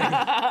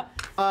 Okay.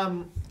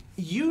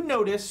 You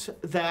notice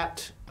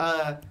that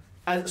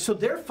so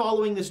they're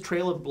following this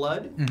trail of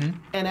blood,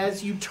 and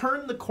as you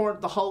turn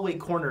the hallway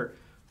corner,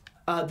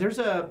 there's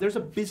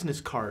a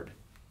business card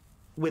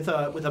with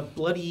a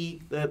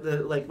bloody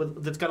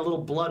that's got a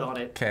little blood on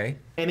it. Okay.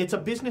 And it's a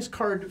business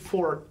card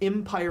for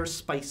Empire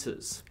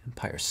Spices.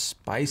 Empire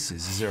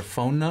Spices. Is there a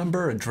phone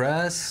number,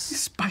 address?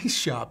 Spice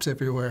shops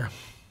everywhere.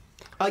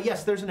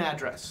 Yes, there's an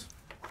address.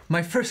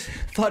 My first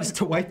thought is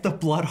to wipe the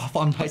blood off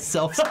on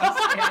myself so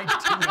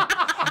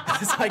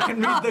I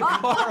can read the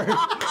card.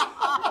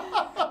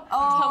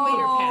 Tell me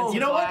your pants You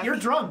are know black. what? You're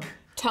drunk.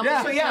 Tell Yeah.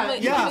 me, So yeah, tell me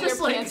yeah. your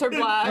Just like- pants are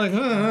black.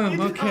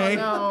 Okay.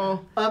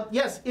 No.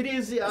 Yes, it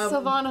is.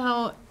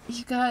 Silvano,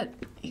 you got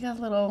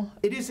little.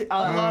 It is.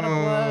 lot of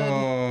blood.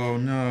 Oh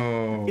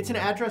no. It's an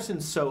address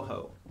in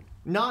Soho,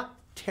 not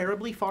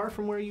terribly far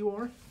from where you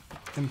are.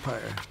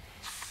 Empire.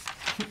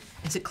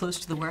 Is it close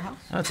to the warehouse?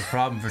 That's a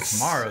problem for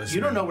tomorrow. You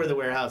don't know where the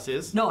warehouse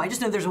is. No, I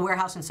just know there's a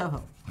warehouse in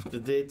Soho.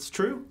 It's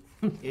true.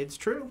 It's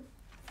true.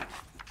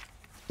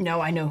 No,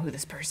 I know who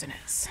this person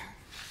is.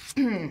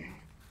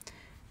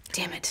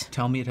 Damn it.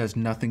 Tell me it has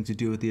nothing to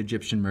do with the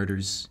Egyptian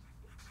murders.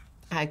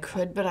 I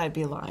could, but I'd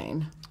be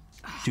lying.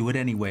 Do it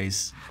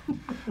anyways.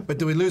 But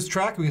do we lose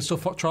track? We can still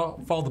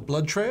follow the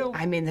blood trail?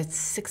 I mean, that's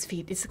 6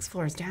 feet, it's 6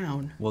 floors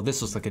down. Well,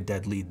 this looks like a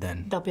dead lead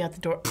then. They'll be out the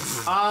door.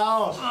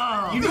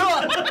 Oh, you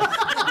know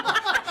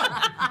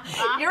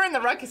You're in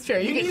the ruckus chair.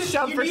 You get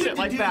shoved for shit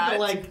like that.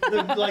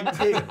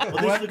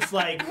 This looks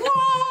like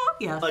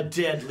Yeah. a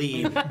dead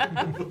lead.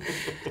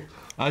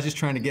 I was just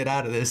trying to get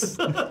out of this.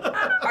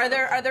 Are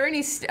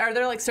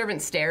there like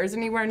servant stairs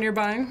anywhere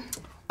nearby?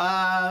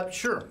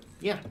 Sure.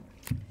 Yeah.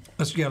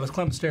 Let's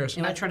climb the stairs.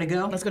 You want to try to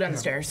go? Let's go down the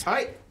stairs. All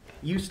right.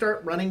 You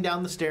start running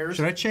down the stairs.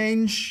 Should I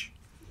change?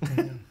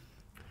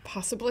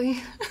 Possibly.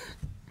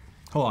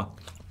 Hold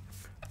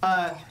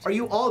on. Are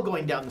you all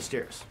going down the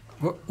stairs?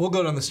 We'll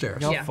go down the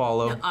stairs. I'll Yeah.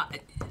 follow.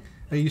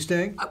 Are you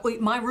staying?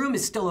 Wait, my room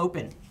is still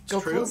open. Go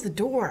true. close the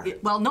door.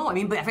 Well, no, I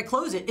mean, but if I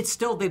close it, it's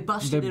still, they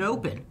busted it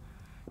open.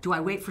 Do I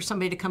wait for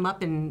somebody to come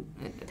up and?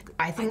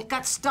 I think-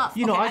 got stuff.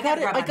 You know, Okay, I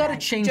gotta grab my gotta bag.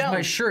 change my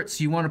Joan. shirt.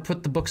 So you want to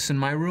put the books in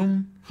my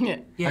room? Yeah.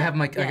 Yeah, I got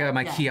my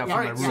yeah, key out yeah.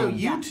 for All my right. So room.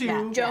 you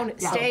two. Joan,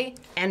 Yeah. stay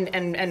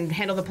and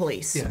handle the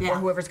police Yeah. or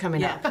whoever's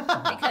coming Yeah.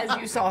 up because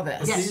you saw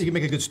this. Yes. You can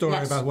make a good story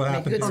Yes. about what Make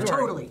happened. good Oh, here.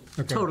 story. totally,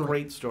 totally.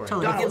 Great story.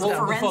 Totally. Donald, Get the let's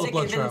go. Follow forensic the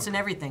blood evidence trail. and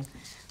everything.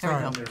 There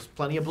we go. There's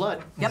plenty of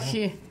blood. Yep.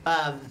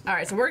 All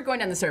right, so we're going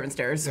down the servant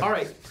stairs. All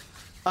right.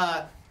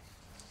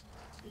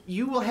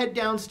 You will head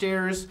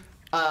downstairs.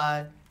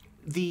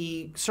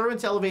 The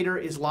servants' elevator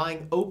is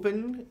lying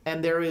open,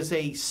 and there is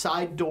a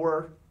side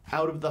door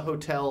out of the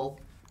hotel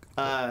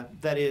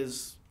that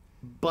is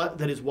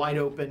wide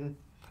open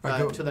All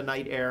right, go. to the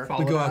night air.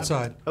 We go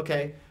outside.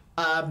 Okay.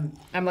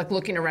 I'm like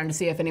looking around to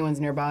see if anyone's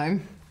nearby.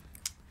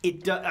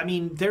 I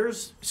mean,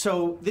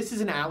 so this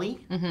is an alley,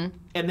 and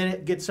then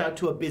it gets out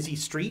to a busy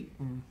street,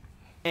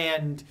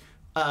 and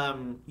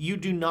you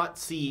do not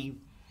see.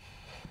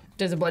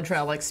 Does the blood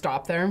trail like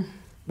stop there?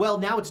 Well,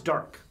 now it's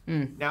dark.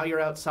 Now you're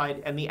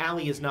outside, and the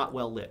alley is not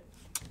well lit.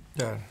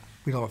 Yeah.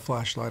 We don't have a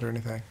flashlight or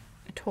anything.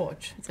 A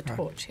torch. It's a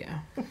torch, yeah.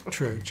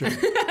 True, true.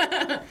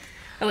 I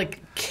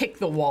like kick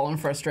the wall in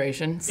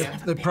frustration. Yeah.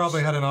 They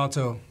probably had an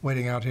auto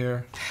waiting out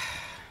here.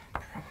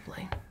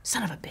 Probably.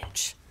 Son of a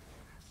bitch.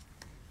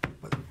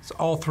 So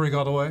all three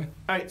got away?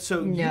 All right,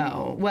 so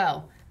No.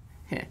 Well,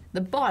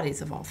 the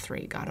bodies of all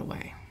three got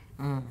away.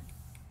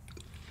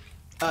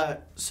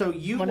 so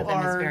you One of them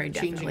is are very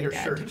changing definitely your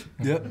dead. shirt,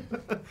 Yep.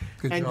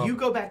 Good and job. you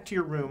go back to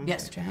your room.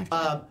 Yes.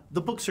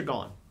 The books are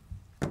gone.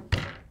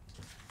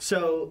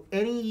 So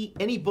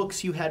any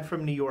books you had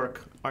from New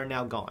York are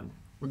now gone.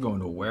 We're going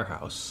to a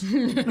warehouse.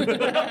 Do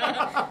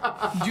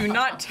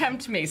not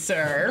tempt me,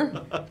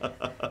 sir.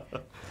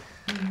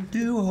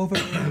 Do over.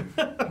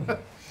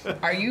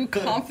 Are you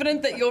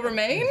confident that you'll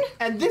remain?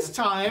 And this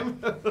time,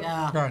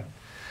 Yeah. All right.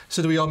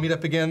 So do we all meet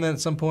up again then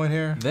at some point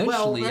here? Eventually,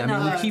 Well, I mean,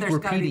 no, we keep there's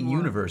gotta be repeating more.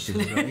 universes,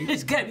 right?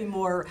 There's got to be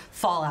more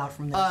fallout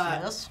from this.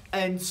 Yes.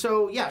 and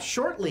so yeah,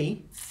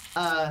 shortly,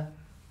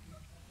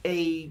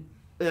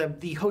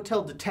 the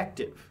hotel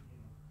detective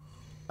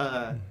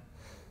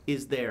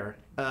is there.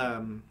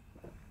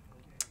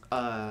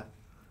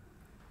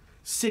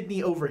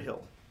 Sydney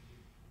Overhill.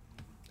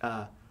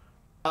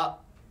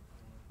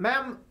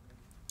 Ma'am,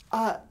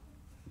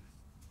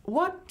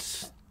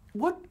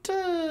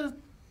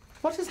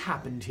 what has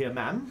happened here,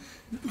 ma'am?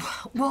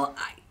 Well,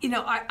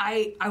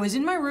 I was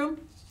in my room,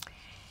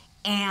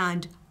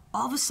 and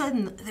all of a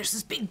sudden there's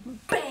this big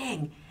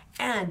bang,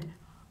 and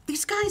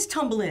these guys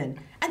tumble in,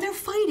 and they're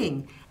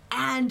fighting,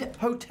 and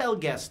Hotel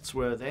guests,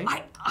 were they?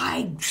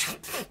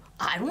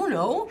 I don't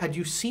know. Had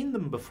you seen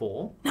them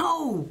before?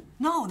 No,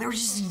 they were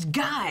just these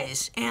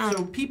guys, and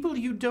So people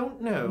you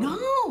don't know.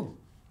 no.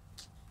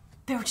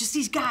 They were just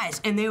these guys,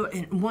 and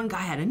one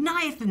guy had a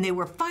knife, and they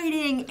were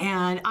fighting,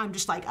 and I'm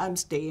just like, I'm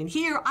staying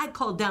here. I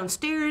called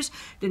downstairs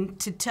to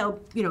tell,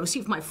 see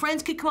if my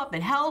friends could come up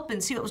and help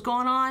and see what was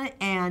going on,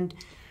 and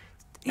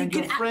you And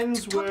your can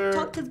friends were-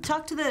 talk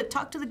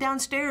to the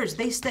downstairs.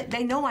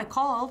 They know I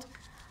called.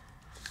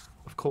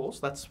 Of course,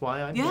 that's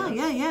why I'm Yeah,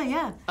 here.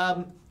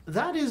 yeah.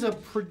 That is a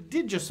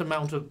prodigious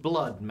amount of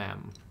blood,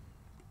 ma'am.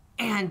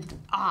 And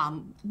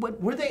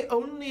what? Were they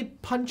only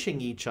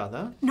punching each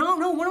other? No,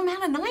 one of them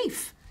had a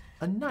knife.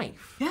 A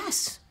knife.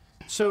 Yes.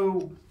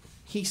 So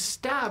he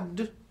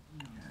stabbed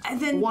And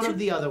then one of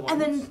the other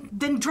ones. and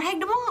then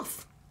dragged him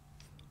off.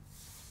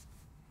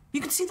 You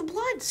can see the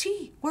blood.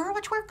 See,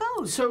 watch where it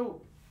goes.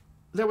 So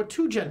there were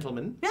two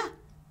gentlemen, Yeah,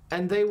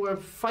 and they were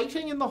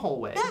fighting in the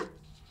hallway. yeah,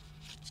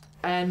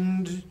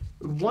 And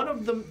one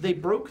of them, they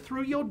broke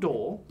through your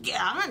door,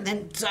 yeah. And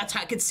then that's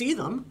how I could see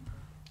them.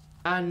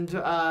 and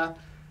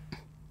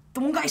The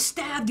one guy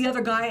stabbed the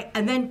other guy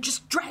and then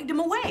just dragged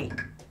him away.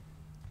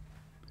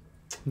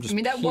 I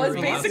mean, that was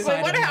basically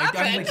what I'm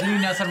happened. like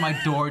leaning outside my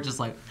door, just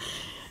like.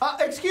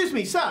 excuse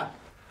me, sir.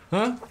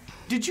 Huh?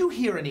 Did you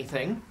hear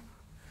anything?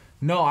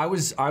 No, I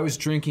was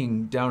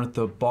drinking down at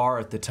the bar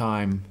at the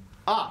time.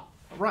 Ah,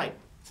 right.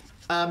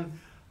 And,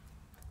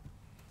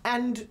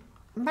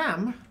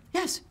 ma'am,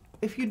 Yes.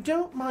 if you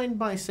don't mind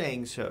my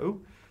saying so,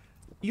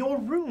 your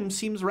room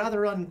seems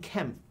rather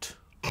unkempt.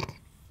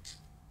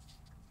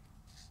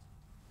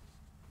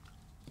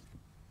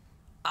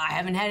 I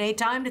haven't had any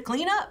time to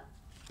clean up.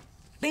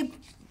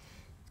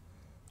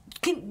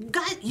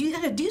 Guys, you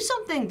gotta do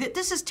something.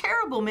 This is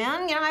terrible,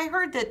 man. I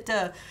heard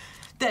that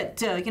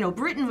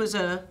Britain was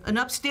an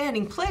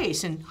upstanding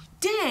place, and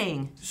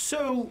dang.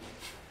 So,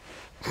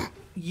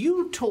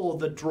 you tore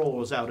the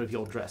drawers out of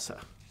your dresser.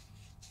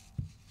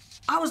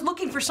 I was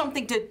looking for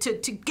something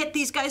to get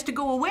these guys to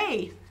go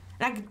away.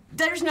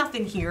 There's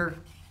nothing here.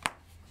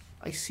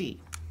 I see.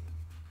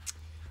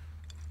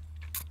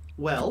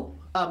 Well,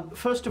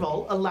 first of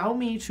all, allow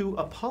me to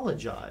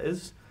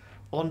apologize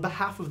on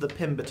behalf of the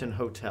Pemberton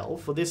Hotel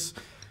for this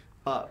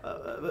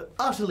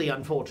utterly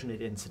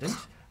unfortunate incident.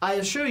 I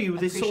assure you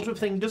this sort of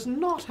thing does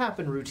not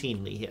happen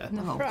routinely here.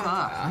 Oh,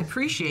 God, I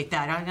appreciate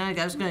that.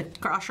 I was going to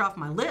cross off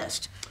my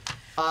list.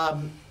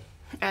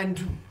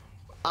 And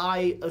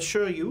I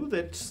assure you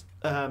that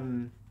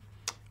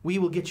we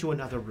will get you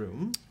another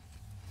room.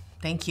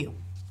 Thank you.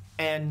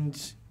 And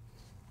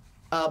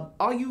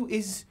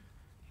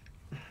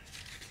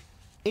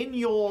in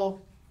your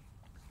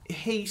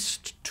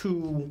haste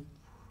to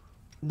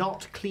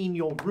not clean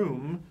your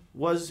room,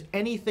 was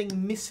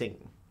anything missing?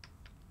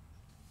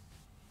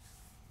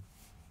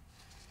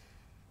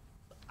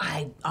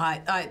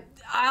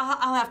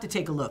 I'll have to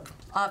take a look.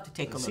 I'll have to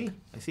take a look.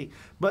 I see.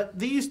 But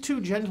these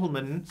two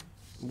gentlemen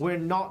were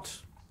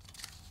not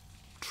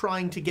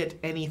trying to get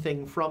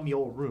anything from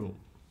your room.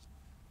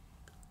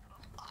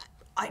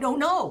 I don't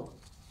know.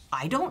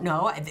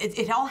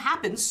 It all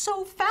happened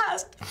so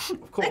fast.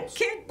 Of course. I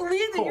can't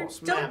believe that you're course,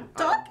 still ma'am.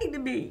 talking to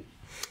me.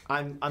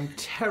 I'm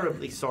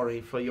terribly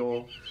sorry for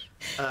your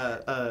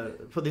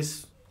for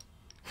this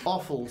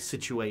awful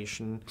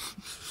situation.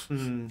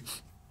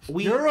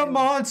 You're a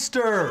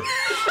monster!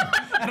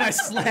 And I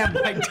slammed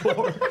my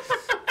door.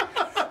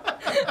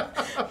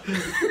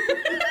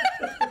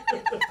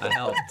 I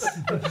helped.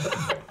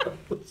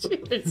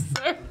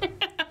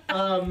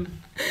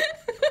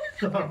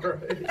 All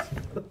right.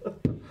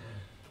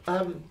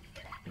 Well,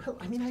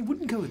 I mean, I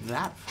wouldn't go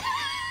that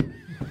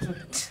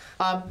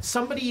far.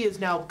 Somebody is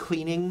now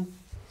cleaning,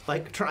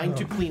 like trying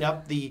to clean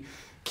up the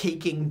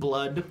caking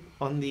blood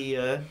on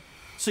the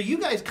So you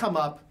guys come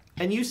up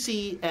and you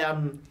see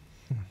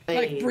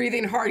Like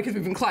breathing hard because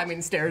we've been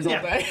climbing stairs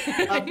all day.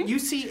 you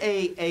see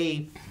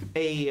a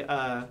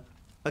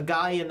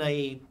guy in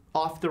a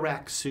off the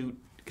rack suit,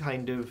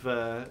 kind of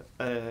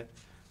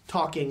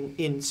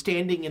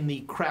standing in the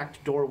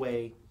cracked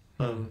doorway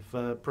of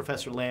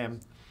Professor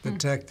Lamb.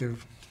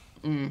 Detective.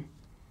 So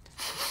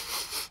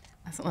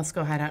let's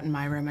go hide out in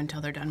my room until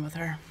they're done with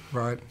her.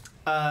 Right.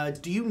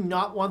 Do you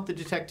not want the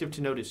detective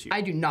to notice you? I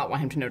do not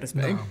want him to notice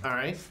me. No. All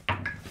right.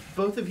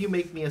 Both of you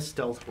make me a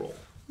stealth roll.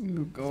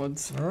 Oh,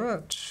 gods. All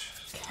right.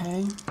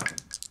 Okay.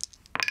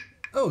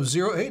 Oh,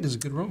 08 is a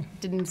good roll.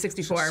 Did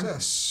 64.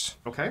 Success.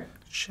 Okay.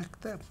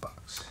 Check that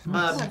box.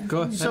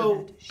 Go ahead.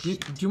 So Do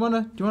you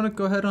wanna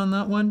go ahead on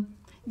that one?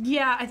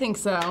 Yeah, I think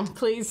so.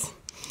 Please.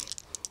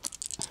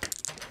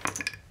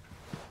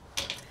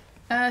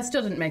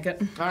 Still didn't make it.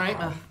 all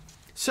right.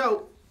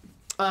 So,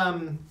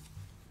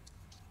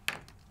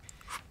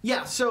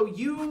 yeah. So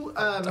you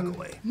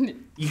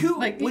you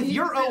with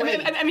your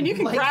 08. I mean, you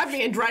can like, grab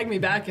me and drag me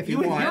back if you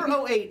with want.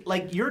 your 08,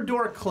 like your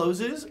door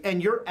closes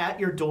and you're at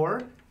your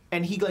door,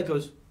 and he like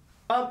goes,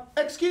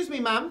 excuse me,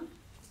 ma'am.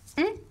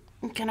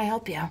 Can I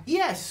help you?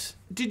 Yes.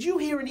 Did you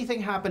hear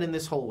anything happen in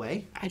this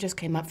hallway? I just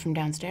came up from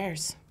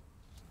downstairs.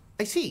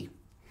 I see.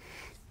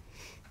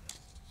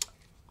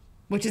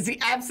 Which is the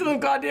absolute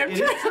goddamn It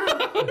truth. is true.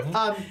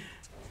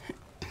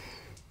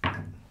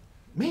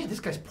 Man, this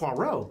guy's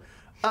Poirot.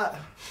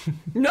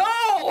 No!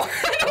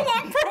 I don't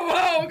want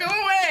promo! Go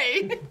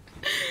away!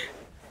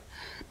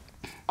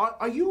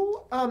 Are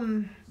you,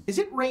 is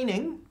it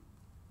raining?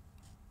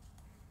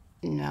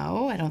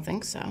 No, I don't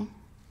think so.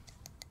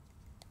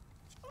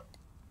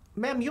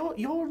 Ma'am, you're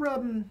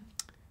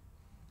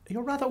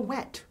rather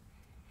wet.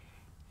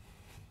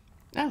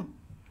 Oh.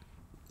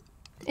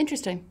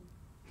 Interesting.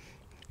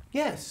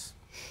 Yes.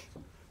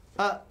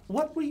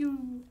 What were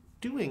you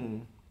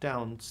doing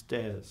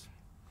downstairs?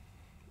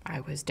 I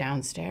was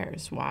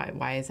downstairs.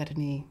 Why is that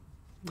any...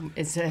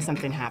 Is there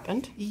something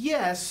happened?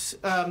 Yes,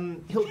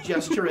 he'll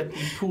gesture at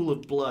the pool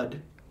of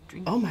blood.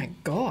 Oh my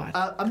god.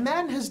 A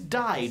man has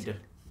died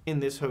in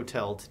this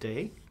hotel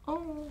today.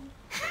 Oh.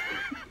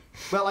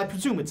 Well, I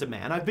presume it's a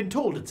man. I've been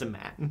told it's a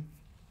man.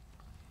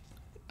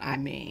 I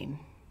mean,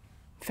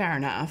 fair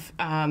enough.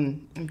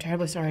 I'm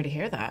terribly sorry to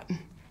hear that.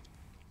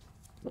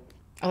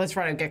 Oh, that's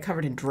right. I get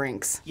covered in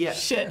drinks. Yeah.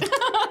 Shit.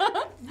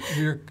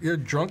 You're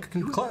drunk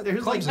and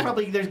There's like clumsy.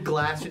 probably there's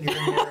glass in your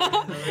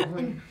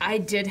hair. I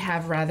did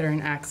have rather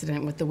an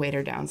accident with the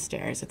waiter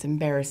downstairs. It's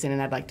embarrassing,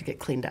 and I'd like to get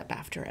cleaned up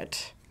after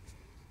it.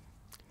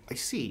 I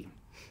see.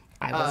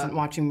 I wasn't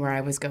watching where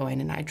I was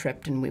going, and I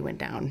tripped, and we went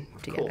down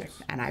together.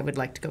 course. And I would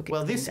like to go get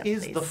Well, cleaned this up,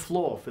 is please. the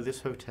floor for this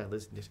hotel,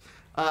 isn't it?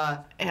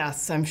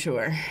 Yes, I'm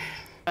sure.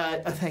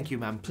 Thank you,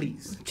 ma'am.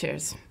 Please.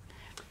 Cheers.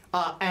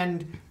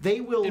 And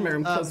they will. In my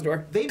room, close the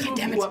door. They move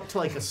damn you it. up to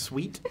like a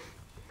suite,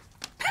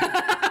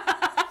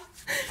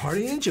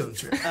 Party in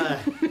Jones here.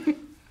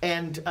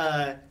 and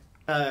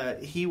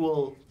he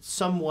will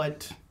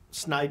somewhat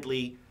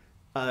snidely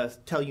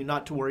tell you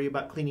not to worry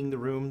about cleaning the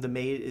room. The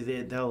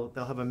maid, they'll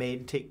have a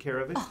maid take care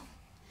of it.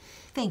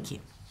 Thank you.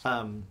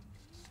 And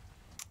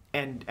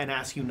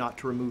ask you not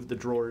to remove the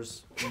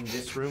drawers in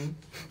this room.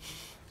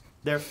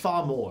 There are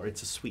far more.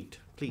 It's a suite.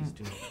 Please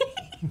do not.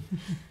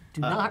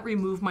 Do not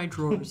remove my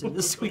drawers in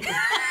this suite.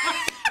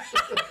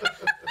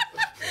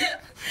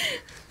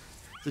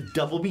 There's a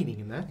double meaning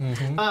in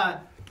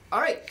that.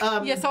 All right.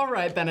 Yes, all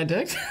right,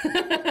 Benedict.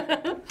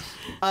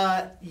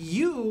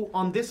 You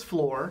on this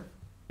floor,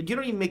 you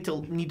don't even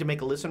need to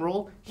make a listen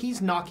roll.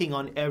 He's knocking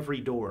on every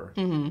door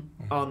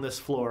on this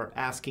floor,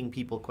 asking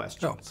people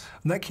questions. Oh,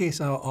 in that case,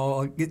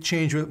 I'll get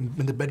changed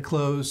when the bed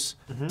clothes,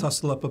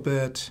 tussle up a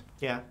bit,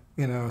 Yeah.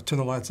 turn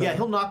the lights Yeah, on.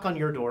 he'll knock on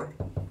your door.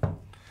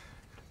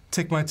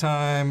 Take my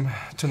time,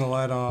 turn the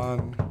light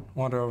on,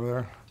 wander over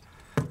there.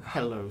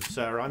 Hello,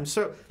 sir. I'm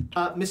so,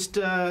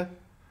 Mr.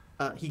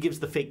 He gives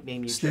the fake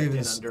name you checked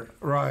in Stevens. under.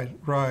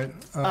 Right.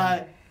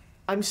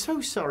 I'm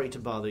so sorry to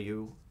bother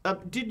you.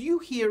 Did you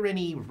hear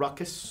any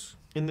ruckus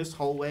in this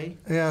hallway?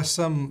 Yeah,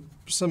 some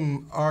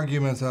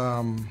argument.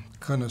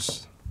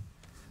 Goodness,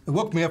 it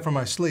woke me up from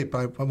my sleep.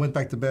 I went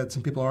back to bed.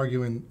 Some people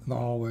arguing in the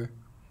hallway.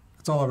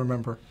 That's all I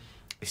remember.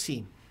 I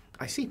see.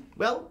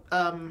 Well,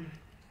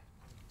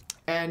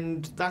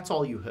 and that's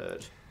all you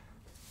heard.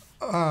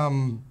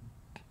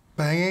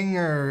 Banging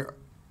or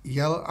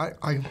yell.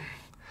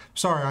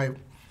 Sorry.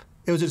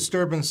 It was a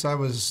disturbance. I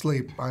was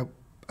asleep. I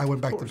went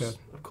back to bed.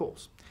 Of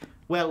course.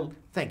 Well,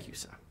 thank you,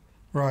 sir.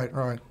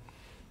 Right.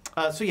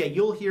 So yeah,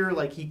 you'll hear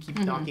like he keeps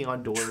knocking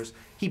on doors.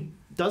 He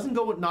doesn't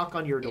go knock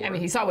on your door. I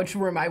mean, he saw which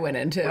room I went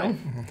into. Right.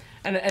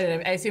 And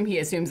I assume he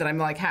assumes that I'm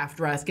like half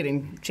dressed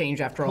getting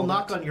changed after all He'll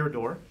knock that. on your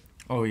door.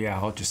 Oh yeah,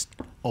 I'll just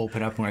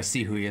open up when I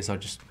see who he is. I'll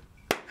just.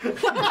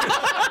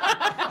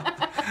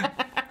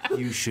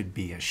 You should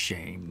be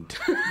ashamed.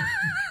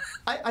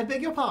 I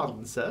beg your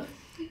pardon, sir.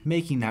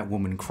 Making that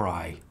woman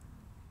cry.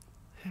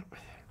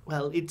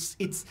 Well, it's.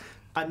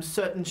 I'm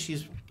certain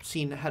she's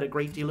had a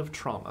great deal of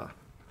trauma.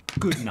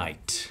 Good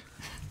night.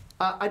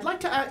 I'd like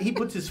to. He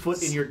puts his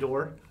foot in your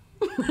door.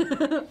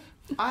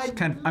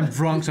 I'm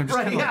drunk, so I'm just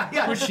kind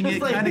of pushing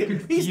it, Like, kind of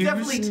confused. he's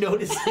definitely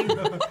noticing.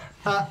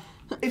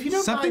 If you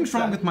don't Something's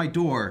mind, wrong with my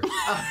door.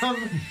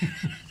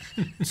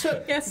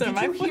 So, Yes, sir, did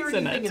my you hear foot's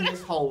in anything it. in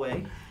this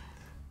hallway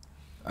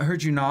I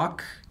heard you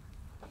knock.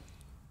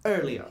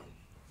 earlier?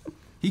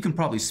 You can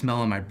probably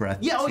smell in my breath.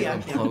 Yeah, oh too, yeah.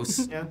 I'm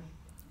close. Yeah.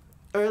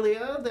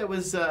 Earlier, there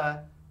was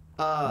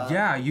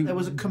you. there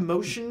was a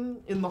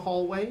commotion in the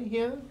hallway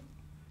here.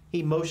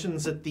 He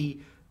motions at the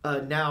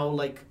now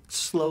like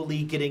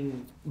slowly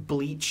getting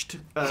bleached.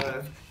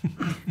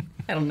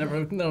 That'll never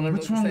What's look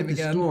the wrong same with this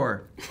again.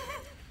 door?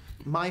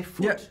 My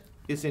foot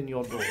is in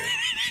your door.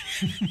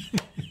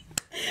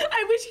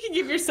 I wish you could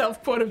give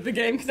yourself quote of the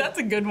game because that's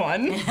a good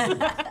one.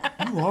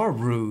 You are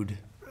rude.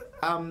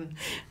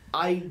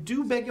 I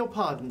do beg your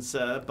pardon,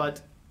 sir,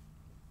 but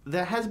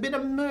there has been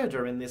a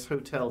murder in this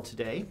hotel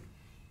today.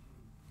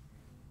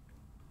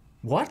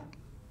 What?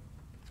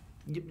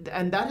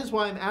 And that is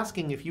why I'm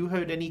asking if you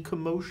heard any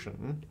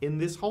commotion in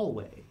this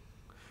hallway.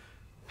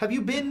 Have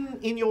you been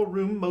in your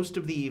room most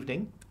of the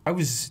evening? I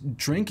was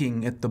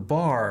drinking at the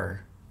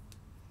bar.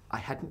 I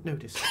hadn't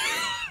noticed.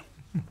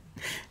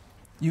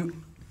 You.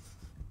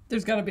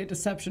 There's got to be a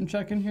deception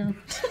check in here.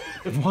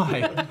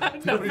 Why?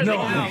 No, you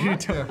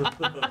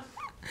don't.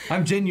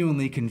 I'm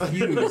genuinely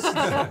confused.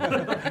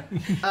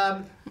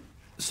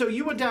 So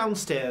you were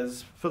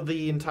downstairs for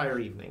the entire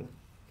evening?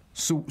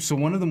 So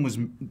one of them was.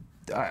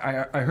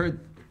 I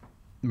heard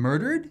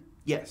murdered?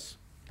 Yes.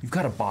 You've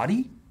got a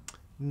body?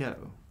 No.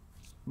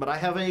 But I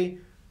have a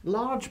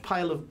large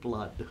pile of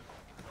blood.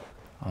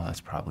 Oh,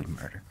 that's probably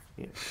murder.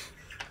 Yeah.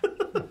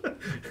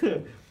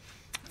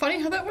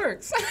 Funny how that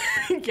works.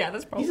 Yeah,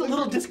 that's probably. He's a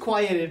little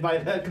disquieted by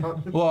that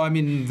comment. Well, I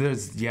mean,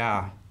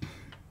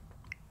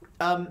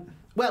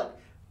 Well,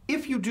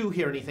 if you do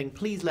hear anything,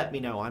 please let me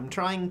know. I'm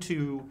trying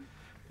to.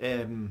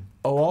 I'll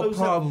close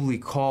up- probably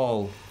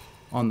call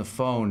on the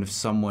phone if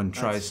someone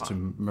tries to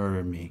fine.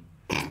 murder me.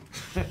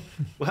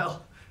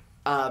 Well,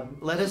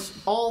 let us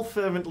all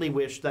fervently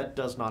wish that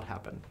does not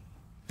happen.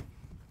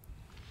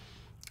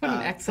 What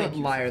an excellent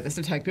liar this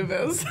detective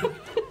is.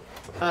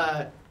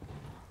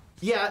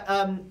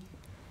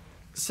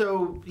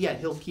 So,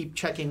 he'll keep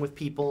checking with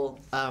people.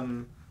 I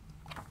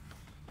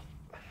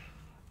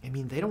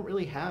mean, they don't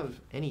really have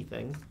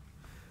anything.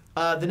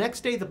 The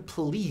next day, the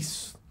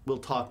police will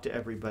talk to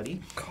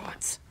everybody. God.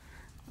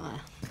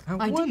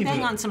 I did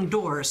bang on some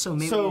doors, so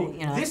maybe So,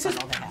 that's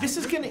not all they have. this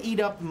is going to eat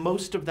up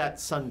most of that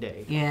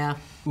Sunday. Yeah.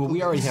 Well,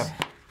 we already have.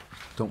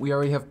 Don't we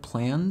already have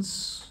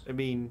plans? I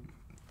mean,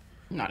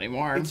 Not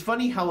anymore. it's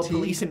funny how a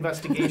police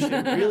investigation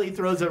really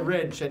throws a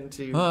wrench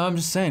into. I'm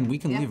just saying we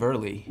can leave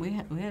early. We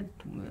had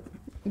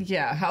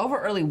Yeah,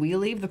 however early we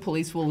leave, the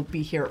police will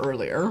be here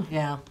earlier.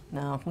 yeah,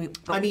 no. But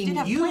I we mean, did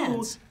have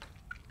plans.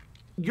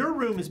 your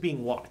room is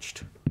being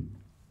watched.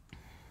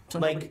 So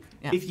Like, nobody-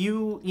 yeah. if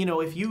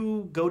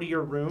you go to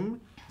your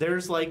room,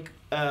 there's like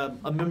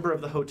a member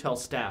of the hotel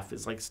staff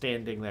is like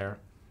standing there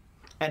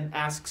and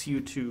asks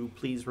you to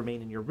please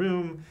remain in your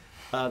room.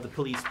 The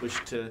police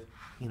wish to,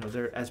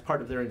 as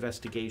part of their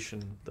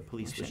investigation, the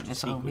police wish to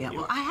speak with you.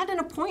 Well, I had an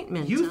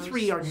appointment. You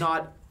three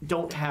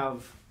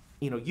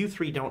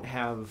don't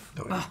have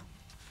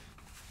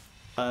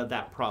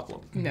that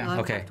problem. No. I don't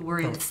Okay. have to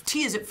worry.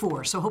 Tea is at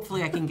 4, so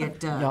hopefully I can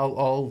get.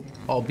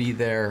 I'll be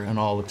there and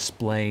I'll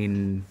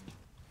explain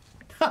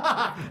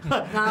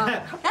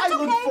I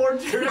look forward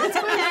to your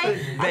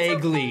Okay.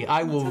 vaguely.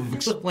 I will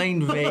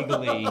explain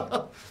vaguely.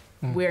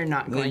 We're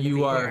not going to You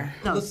be are- here.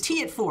 No,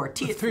 tea at 4.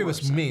 Tea The at 4. three of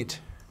us meet.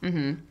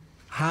 Mm-hmm.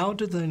 How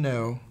did they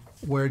know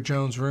where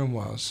Joan's room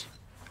was?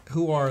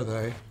 Who are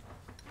they?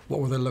 What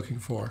were they looking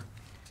for?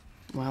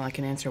 Well, I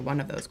can answer one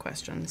of those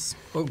questions.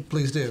 Oh,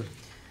 please do.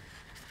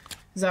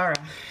 Zara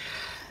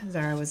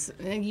was.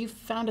 You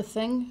found a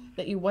thing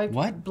that you wiped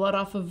What? blood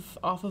off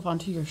of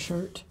onto your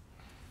shirt.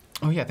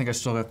 Oh yeah, I think I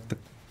still got the.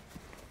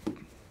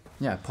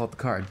 Yeah, pull out the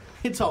card.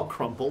 It's all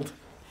crumpled.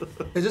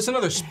 Is this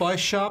another spice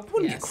shop?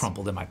 Yes.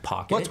 Crumpled in my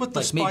pocket. What's with the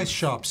Like, spice maybe-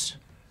 shops?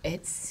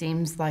 It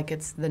seems like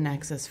it's the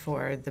nexus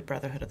for the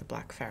Brotherhood of the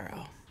Black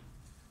Pharaoh,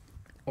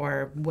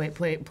 or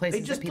places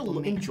They just that people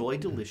meet. enjoy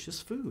delicious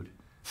food.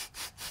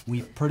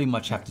 We pretty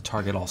much have to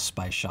target all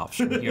spice shops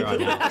from here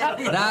on out.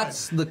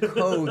 That's the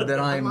code that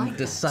I'm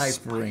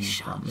deciphering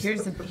from.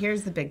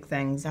 Here's the big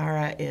thing.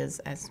 Zara is,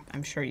 as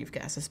I'm sure you've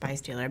guessed, a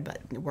spice dealer, but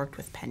worked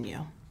with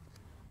Penyu.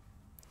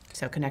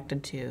 So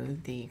connected to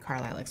the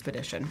Carlisle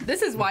expedition.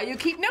 This is why you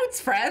keep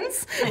notes,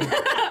 friends.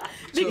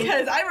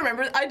 Because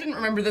I didn't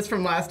remember this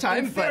from last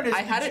time, In but fairness,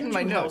 I had it in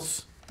my Juju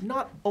notes. House,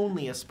 not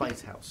only a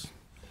spice house.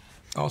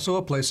 Also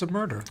a place of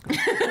murder. But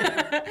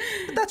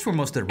that's where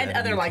most of the And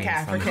revenue other like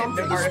came from. African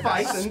The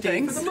artifacts spice and stay for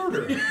things. the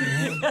murder.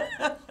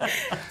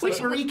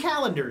 Like Marie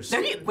calendars.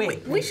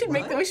 Wait, We should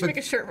make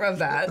a shirt of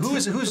that.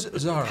 Who's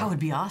Zara? that would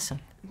be awesome.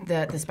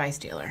 The spice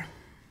dealer.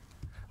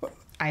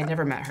 I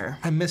never met her.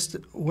 I missed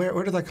it.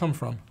 Where did that come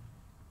from?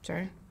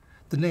 Sorry.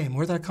 The name.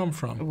 Where did that come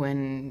from?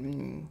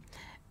 When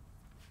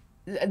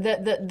Fight in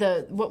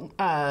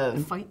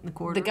the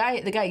corridor.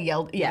 The guy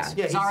yelled. Yeah.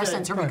 Yeah, he Zara said-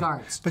 sends her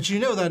regards. But you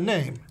know that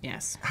name.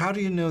 yes, How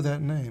do you know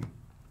that name?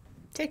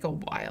 Take a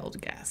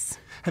wild guess.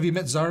 Have you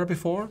met Zara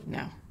before?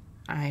 No,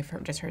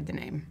 I've just heard the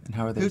name. And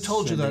how are they Who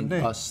told you that sending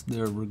name? us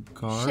their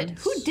regards? Shit,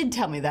 who did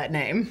tell me that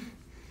name?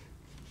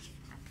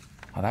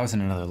 Oh, that was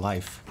in another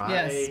life.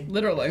 Yes,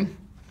 literally.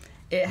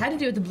 It had to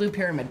do with the Blue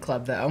Pyramid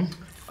Club, though.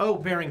 Oh,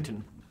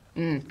 Barrington.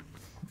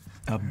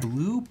 A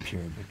blue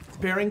pyramid.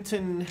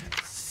 Barrington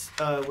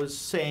was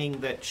saying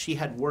that she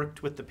had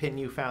worked with the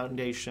Pinyu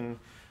Foundation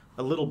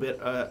a little bit,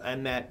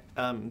 and that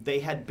they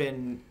had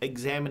been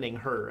examining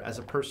her as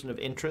a person of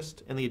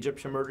interest in the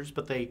Egyptian murders,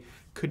 but they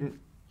couldn't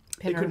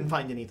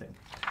find anything.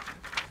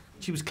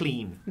 She was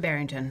clean.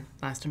 Barrington,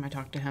 last time I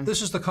talked to him.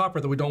 This is the copper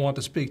that we don't want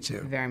to speak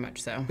to. Very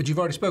much so. But you've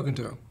already spoken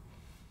to him.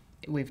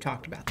 We've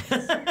talked about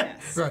this.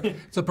 Yes. Right.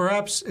 So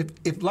perhaps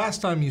if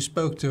last time you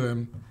spoke to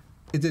him,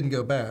 it didn't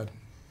go bad.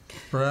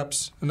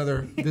 Perhaps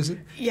another visit?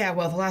 Yeah,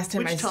 well, the last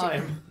time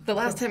The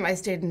last time I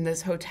stayed in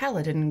this hotel,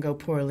 it didn't go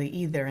poorly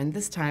either, and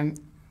this time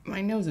my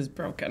nose is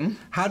broken.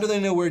 How do they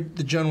know where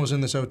the Joan was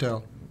in this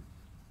hotel?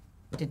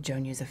 Did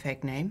Joan use a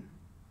fake name?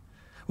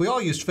 We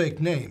all used fake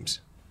names.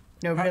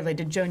 No, really,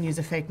 did Joan use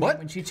a fake name What?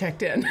 when she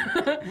checked in?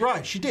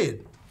 Right, she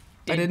did.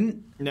 I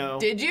didn't. No.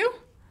 Did you?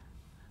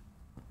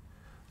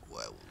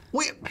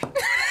 We...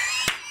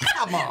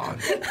 Come on.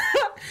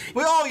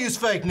 We all use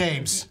fake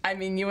names. I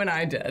mean, you and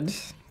I did.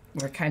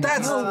 We're kind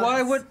That's- of... No,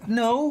 why would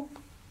no?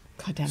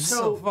 God damn it.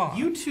 So far.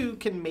 you two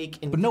can make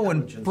But no one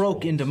intelligence broke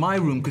rolls. into my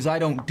room because I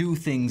don't do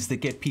things that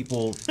get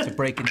people to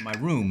break into my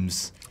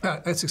rooms.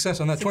 That's success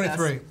on that. Success.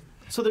 23.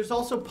 So there's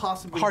also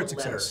possibly Hard the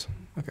letter. success.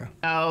 Okay.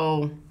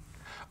 Oh,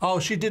 Oh,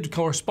 she did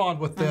correspond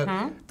with the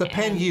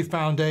Penyu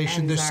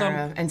Foundation. and There's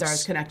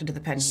Zara's connected to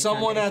the Penny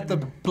someone at the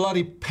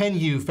bloody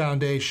Penyu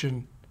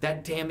Foundation.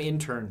 That damn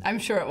intern. I'm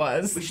sure it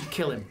was. We should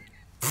kill him.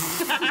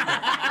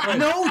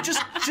 No,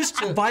 just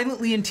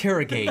violently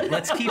interrogate.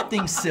 Let's keep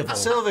things civil.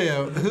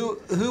 Silvio,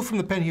 who from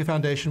the Penyu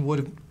Foundation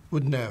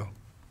would know?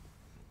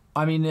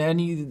 I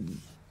mean,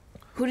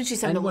 Who did she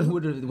send anyone the who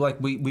would like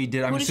we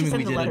did. I'm Who did she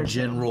assuming we send the did letter a to?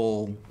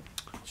 general.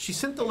 She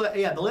sent the letter.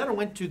 Yeah, the letter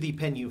went to the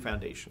Penyu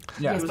Foundation.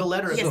 Yeah. It was a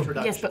letter of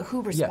introduction. Yes, but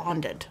who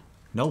responded?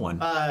 No one.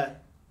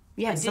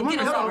 Yeah, did someone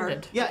get a letter.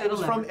 responded. Yeah, it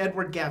was Got a from letter.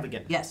 Edward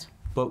Gavigan. Yes.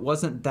 But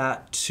wasn't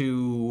that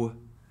to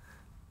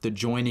the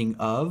joining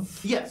of?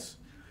 Yes.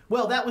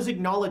 Well, that was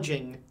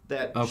acknowledging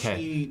that Okay.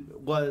 she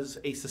was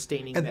a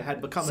sustaining, that had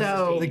become So- a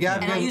sustaining. The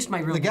Gavigan, And I used my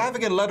real the name.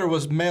 Gavigan letter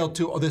was mailed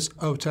to this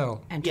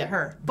hotel. And Yeah, to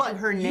her. but to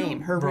her you-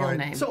 name, her real Right.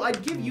 name. So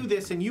I'd give you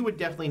this, and you would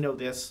definitely know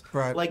this.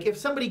 Right. Like, if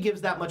somebody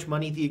gives that much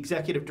money, the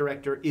executive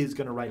director is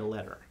going to write a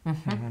letter.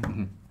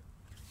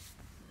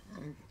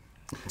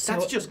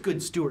 That's just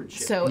good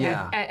stewardship. So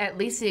Yeah. at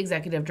least the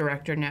executive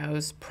director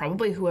knows,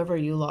 probably whoever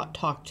you lot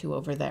talked to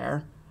over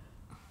there.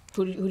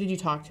 Who did you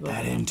talk to over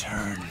That there?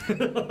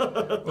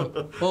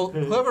 intern. Well,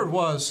 whoever it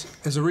was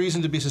is a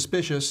reason to be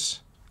suspicious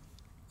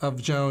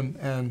of Joan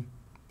and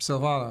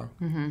Silvano.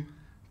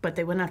 But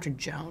they went after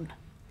Joan.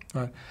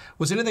 Right.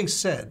 Was anything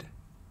said?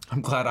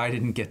 I'm glad I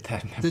didn't get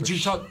that. Did you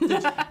talk?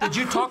 Did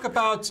you talk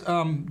about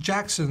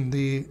Jackson,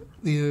 the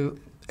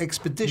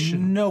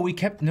expedition? No, we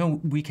kept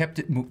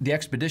it. The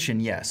expedition,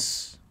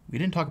 yes. We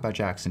didn't talk about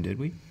Jackson, did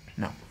we?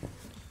 No.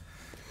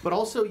 But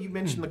also, you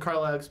mentioned the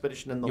Carlisle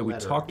expedition in the Yeah, we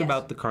letter. talked Yes.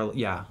 about the Carl.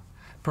 Yeah,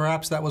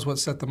 Perhaps that was what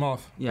set them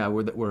off. yeah.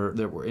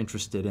 We're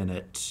interested in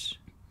it.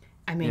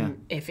 I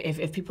mean,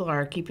 if people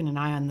are keeping an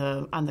eye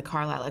on the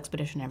Carlisle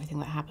expedition, everything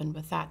that happened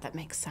with that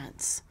makes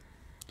sense.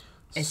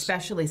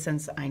 Especially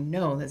since I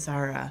know that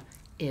Zara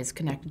is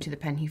connected to the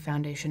Penny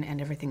Foundation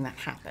and everything that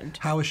happened.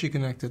 How is she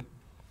connected?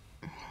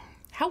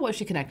 How was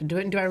she connected to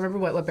it? And do I remember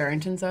what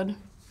Barrington said?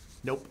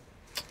 Nope.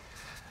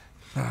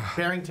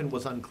 Barrington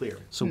was unclear.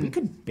 So we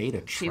could bait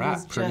a trap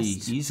was pretty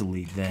just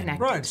easily then.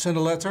 connected. Right. Send a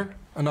letter.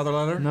 Another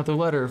letter. Another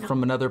letter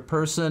from another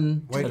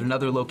person Wait. at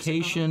another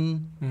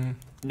location.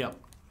 No.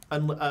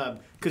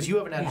 Because you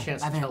haven't had a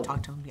chance I to haven't tell.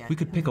 talked to him yet. We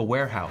could pick a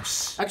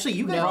warehouse, Actually,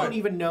 you guys don't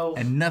even know.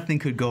 and nothing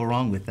could go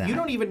wrong with that. You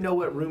don't even know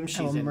what room she's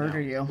will in. murder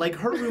now. you. Like,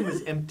 her room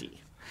is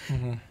empty,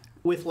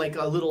 with like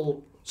a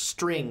little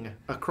string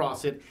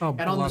across it, Oh,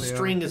 and on the bloody hell.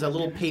 string is a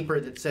little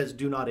paper that says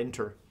 "Do not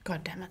enter."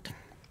 God damn it.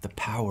 The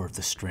power of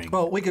the string.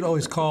 Well, we could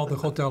always call the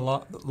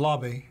hotel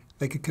lobby.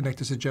 They could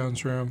connect us to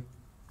Joan's room.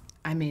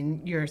 I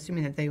mean, you're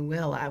assuming that they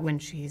will when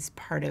she's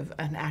part of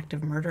an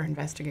active murder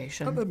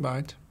investigation. They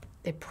might.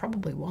 They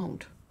probably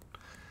won't.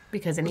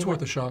 Because It's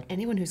worth a shot.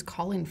 anyone who's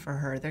calling for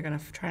her, they're going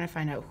to try to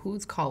find out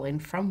who's calling,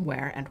 from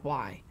where, and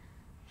why.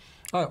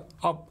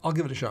 I'll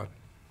give it a shot.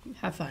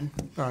 Have fun.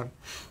 All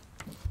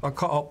right.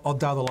 I'll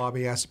dial the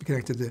lobby. Ask to be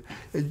connected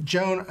to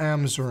Joan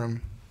Am's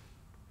room.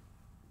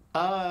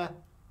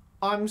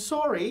 I'm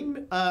sorry,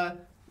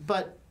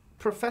 but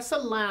Professor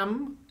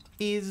Lamb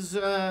is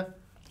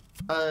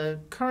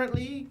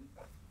currently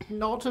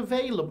not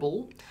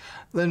available.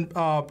 Then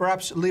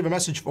perhaps leave a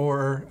message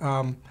for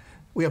her.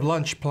 We have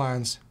lunch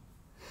plans.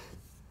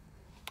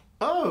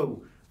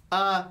 Oh,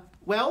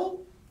 well,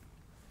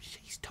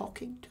 she's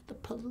talking to the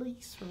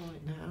police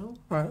right now.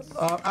 All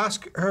right.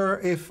 Ask her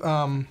if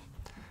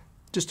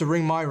just to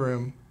ring my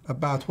room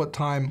about what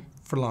time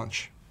for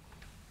lunch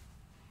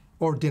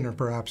or dinner,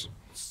 perhaps.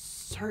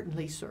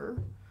 Certainly, sir.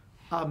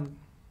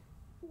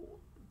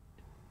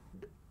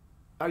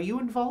 Are you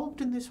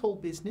involved in this whole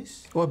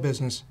business? What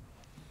business?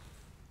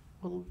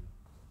 Well,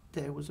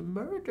 there was a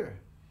murder.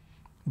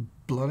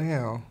 Bloody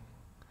hell.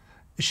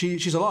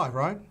 She's alive,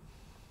 right?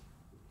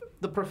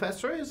 The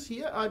professor is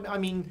here? I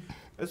mean,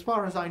 as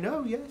far as I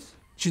know, yes.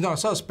 She's not a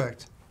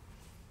suspect.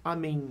 I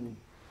mean,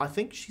 I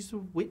think she's a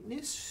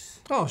witness.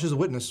 Oh, she's a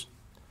witness.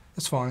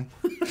 That's fine.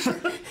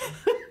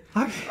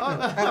 I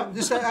don't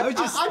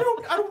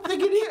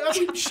think it is. I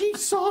mean, she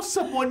saw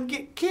someone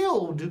get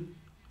killed.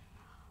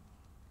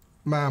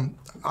 Ma'am,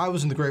 I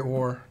was in the Great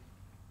War.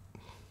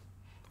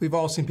 We've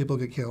all seen people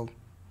get killed.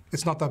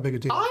 It's not that big a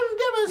deal. I've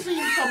never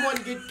seen someone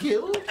get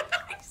killed.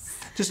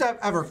 Just have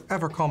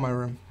her call my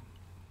room.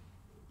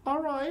 All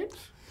right.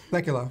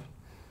 Thank you, love.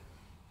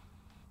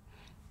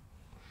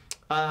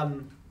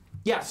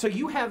 Yeah, so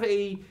you have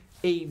a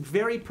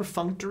very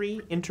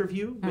perfunctory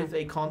interview with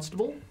a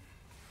constable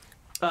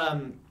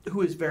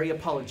who is very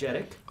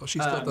apologetic. Oh,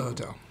 she's still at the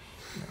hotel.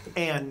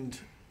 And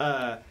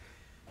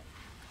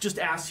just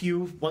asks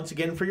you once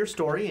again for your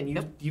story,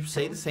 and you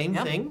say the same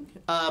thing.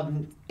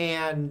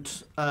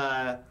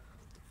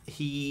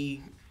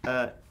 He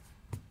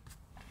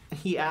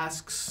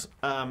asks.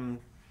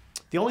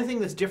 The only thing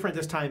that's different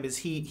this time is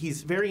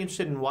he's very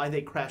interested in why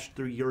they crashed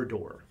through your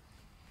door.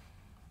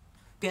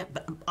 Yeah,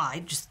 but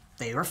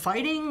they were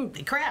fighting,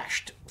 they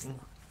crashed.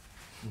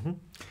 Mm-hmm.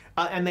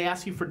 And they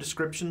ask you for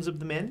descriptions of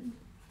the men.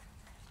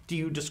 Do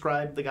you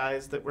describe the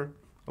guys that were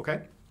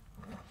okay?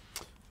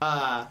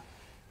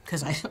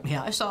 Because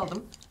I saw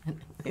them. And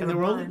there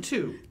were only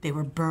two. They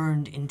were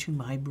burned into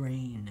my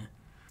brain.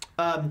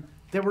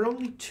 There were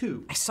only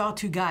two. I saw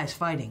two guys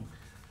fighting.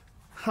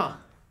 Huh.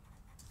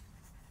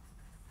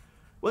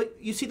 Well,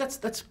 you see,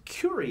 that's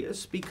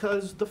curious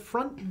because the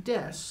front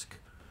desk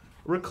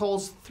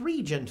recalls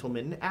 3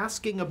 gentlemen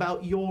asking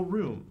about your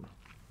room.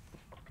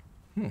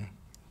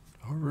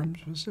 Our room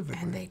specifically.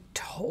 And they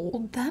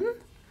told them?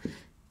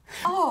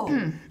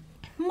 Oh,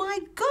 my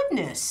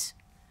goodness.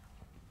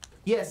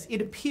 Yes, it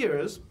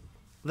appears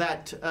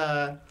that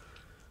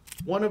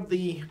one of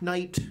the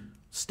night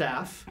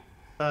staff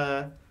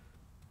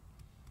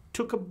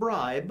took a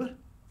bribe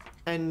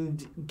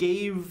and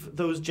gave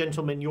those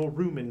gentlemen your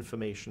room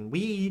information.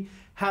 We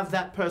have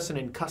that person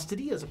in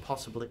custody as a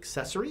possible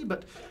accessory,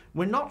 but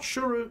we're not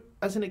sure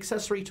as an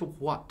accessory to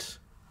what.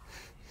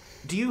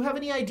 Do you have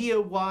any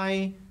idea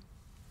where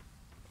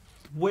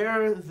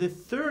the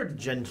 3rd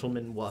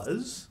gentleman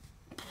was?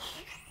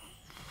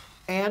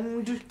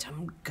 And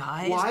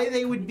why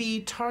they would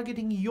be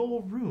targeting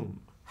your room?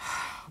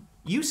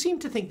 You seem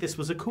to think this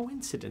was a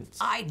coincidence.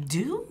 I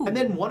do. And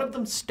then one of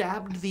them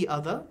stabbed the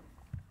other?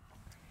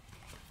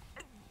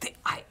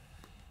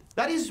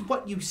 That is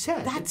what you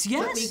said. That's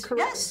Let me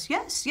correct.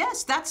 yes.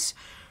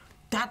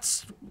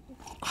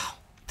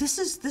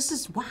 This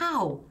is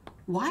wow.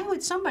 Why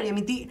would somebody? I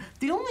mean,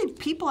 the only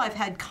people I've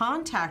had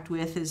contact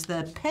with is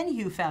the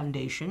Penhew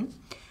Foundation.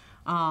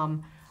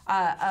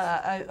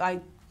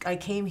 I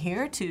came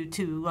here to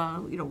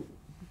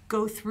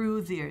go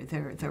through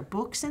their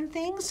books and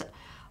things.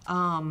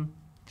 I'm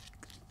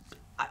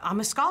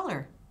a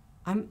scholar.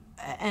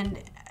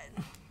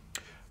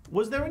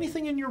 Was there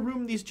anything in your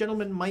room these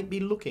gentlemen might be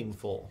looking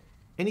for?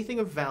 Anything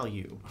of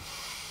value?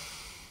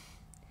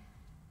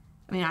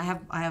 I mean, I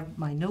have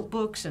my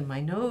notebooks and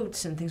my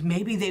notes and things.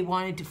 Maybe they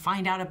wanted to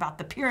find out about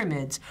the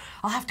pyramids.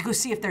 I'll have to go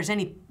see if there's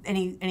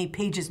any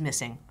pages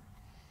missing.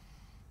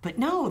 But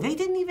no, they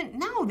didn't even.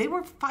 No, they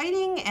were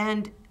fighting,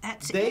 and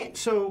that's it.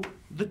 So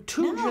the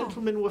 2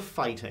 gentlemen were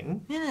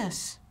fighting.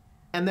 Yes.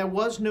 And there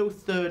was no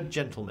 3rd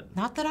gentleman.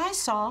 Not that I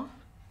saw.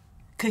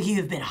 Could he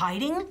have been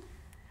hiding?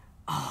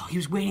 Oh, he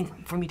was waiting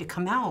for me to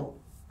come out.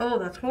 Oh,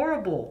 that's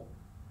horrible.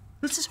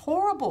 This is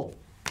horrible.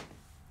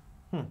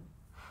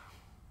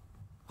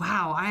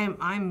 Wow,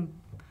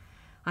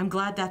 I'm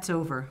glad that's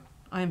over.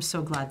 I am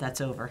so glad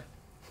that's over.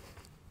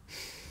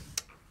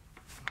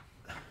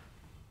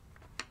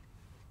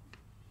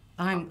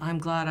 I'm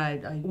glad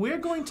I... We're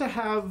going to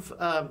have,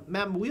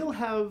 ma'am, we'll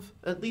have,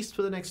 at least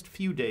for the next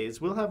few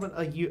days, we'll have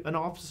an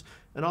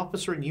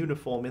officer in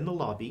uniform in the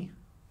lobby.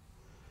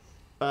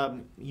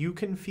 You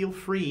can feel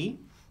free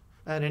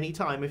at any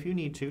time, if you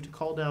need to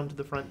call down to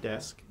the front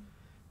desk,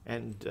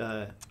 and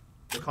the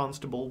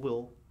constable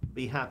will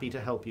be happy to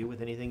help you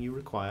with anything you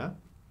require.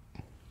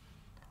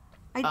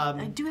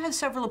 I do have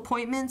several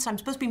appointments. I'm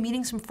supposed to be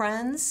meeting some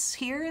friends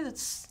here.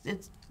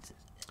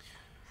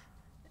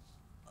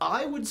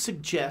 I would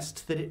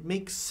suggest that it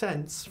makes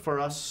sense for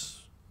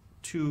us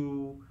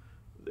to...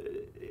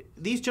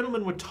 these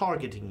gentlemen were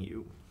targeting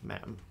you,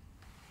 ma'am.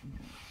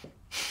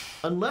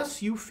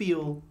 Unless you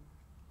feel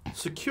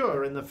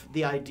secure in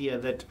the idea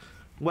that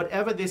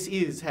whatever this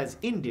is has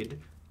ended,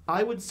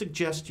 I would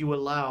suggest you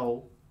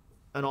allow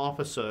an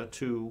officer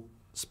to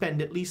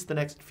spend at least the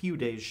next few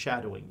days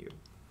shadowing you.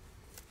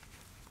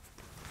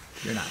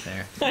 You're not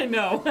there. I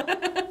know.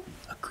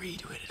 Agree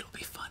to it, it'll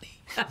be funny.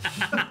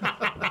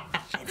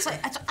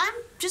 I'm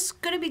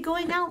just going to be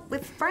going out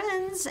with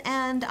friends,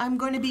 and I'm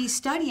going to be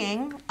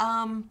studying.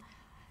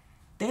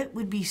 That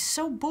would be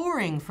so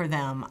boring for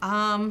them.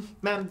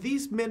 Ma'am,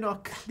 these men are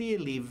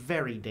clearly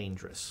very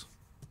dangerous.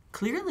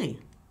 Clearly.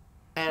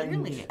 And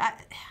Clearly.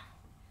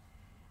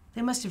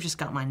 They must have just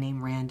got my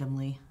name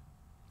randomly.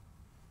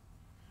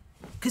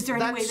 Is there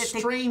any that way that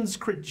strains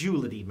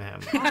credulity,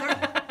 ma'am.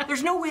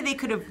 there's no way they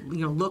could have,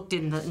 looked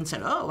in and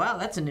said, "Oh, wow,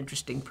 that's an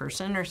interesting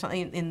person," or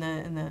something in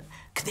the.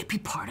 Could they be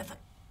part of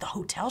the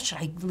hotel? Should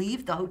I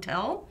leave the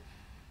hotel?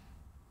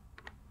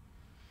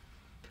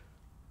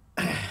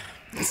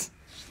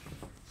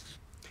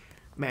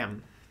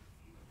 Ma'am.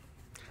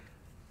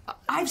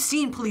 I've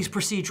seen police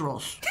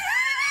procedurals.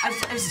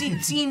 I've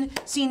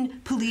seen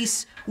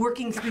police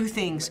working through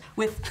things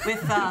with.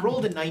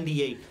 Rolled a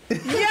 98.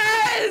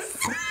 Yes!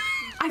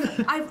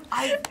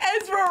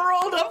 Ezra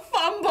rolled a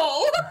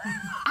fumble.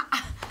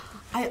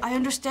 I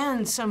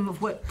understand some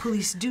of what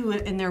police do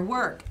in their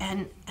work,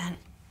 and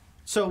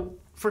So,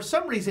 for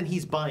some reason,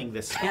 he's buying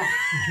this stuff. yeah.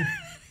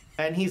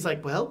 And he's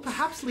like, well,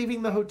 perhaps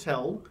leaving the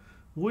hotel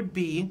would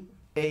be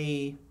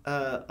a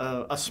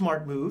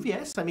smart move,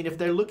 yes. I mean, if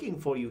they're looking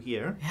for you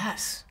here,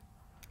 Yes.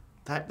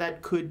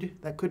 that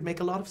could make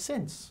a lot of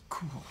sense.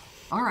 Cool.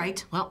 All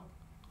right. Well,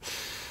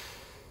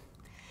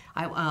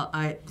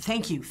 I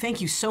thank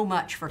you so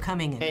much for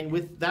coming. And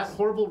with that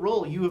horrible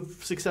roll, you have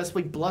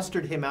successfully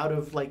blustered him out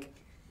of, like,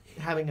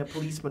 having a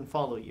policeman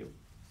follow you.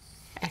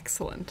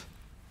 Excellent.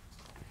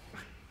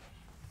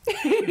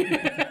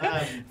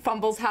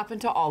 Fumbles happen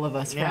to all of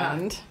us, Yeah.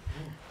 friend.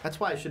 That's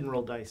why I shouldn't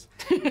roll dice.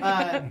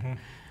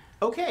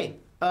 Okay.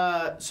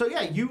 So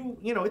yeah, you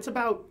know, it's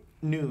about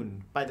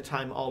noon by the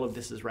time all of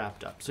this is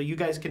wrapped up. So you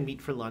guys can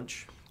meet for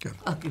lunch.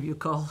 I'll give you a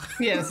call.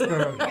 Yes.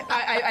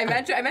 I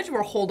imagine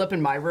we're holed up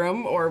in my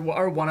room or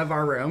one of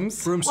our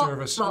rooms. Room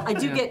service. Well, I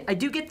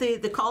do get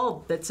the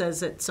call that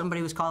says that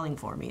somebody was calling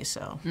for me.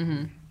 So.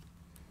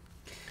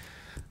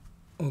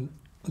 Well,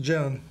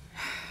 Joan,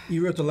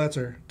 you wrote the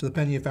letter to the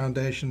Pena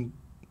Foundation.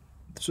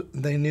 So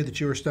they knew that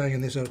you were staying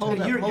in this hotel.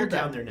 You're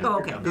down there now. Oh, You're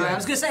okay. down All there. right, I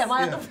was gonna say, am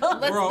I on the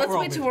phone? Let's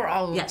wait till we're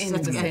all Yes, in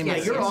that's the okay. same Yeah,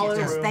 place. you're all in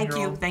the room. Thank You're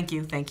you, all- thank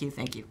you, thank you,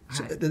 thank you, thank you.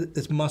 All right.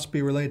 This must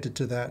be related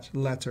to that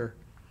letter.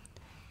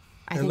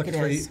 I They're think it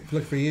looking is.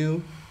 look for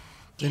you.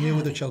 They knew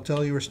which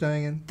hotel you were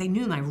staying in. They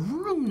knew my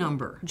room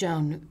number.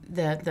 Joan,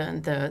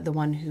 the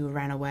one who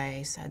ran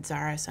away, said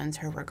Zara sends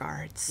her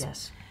regards.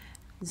 Yes.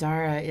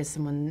 Zara is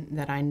someone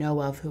that I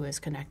know of who is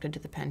connected to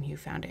the Penhew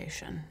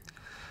Foundation.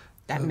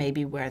 That may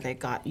be where they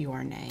got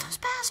your name. Those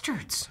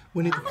bastards.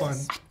 We need to find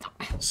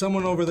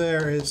someone over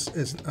there is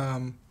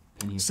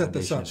set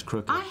this up.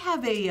 I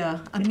have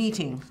a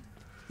meeting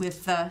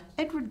with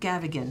Edward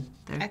Gavigan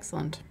there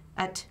Excellent.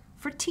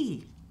 for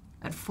tea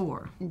at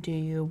 4. Do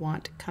you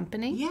want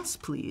company? Yes,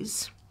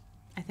 please.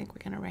 I think we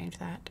can arrange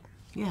that.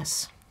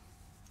 Yes.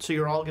 So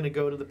you're all going to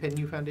go to the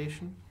Pena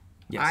Foundation?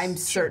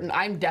 Yes.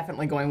 I'm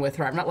definitely going with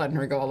her. I'm not letting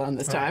her go alone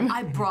this time.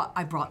 I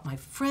brought my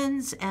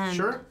friends and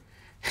Sure.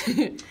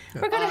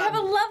 We're gonna have a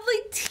lovely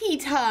tea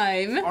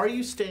time. Are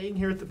you staying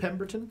here at the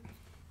Pemberton?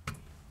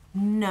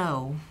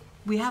 No.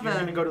 We have You're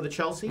going to go to the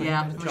Chelsea?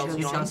 Yeah, The we're gonna go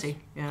to the Arms? Chelsea.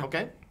 Yeah.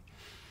 Okay.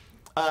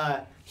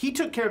 He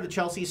took care of the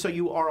Chelsea, so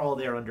you are all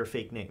there under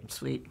fake names.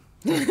 Sweet.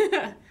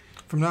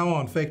 From now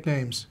on, fake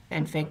names.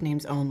 And fake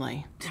names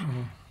only.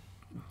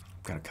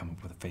 Gotta come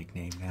up with a fake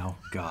name now.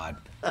 God.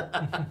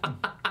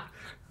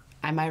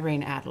 I'm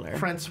Irene Adler.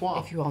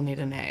 Francois. If you all need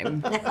a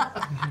name.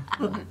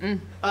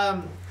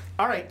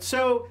 All right,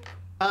 so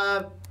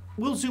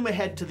we'll zoom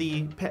ahead to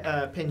the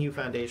Pena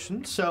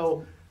Foundation.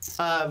 So,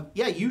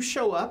 yeah, you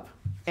show up,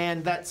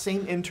 and that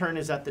same intern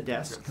is at the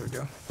desk. There we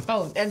go.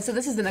 Oh, and so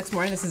this is the next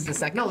morning. This is the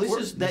second. No,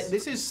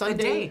 this is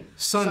Sunday. day.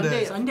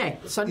 Sunday. Sunday.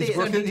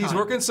 Sunday. He's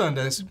working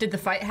Sundays. Did the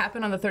fight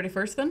happen on the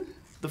 31st then?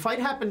 The fight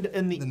happened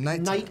in the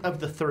night- night of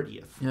the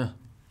 30th. Yeah.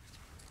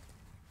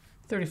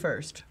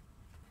 31st.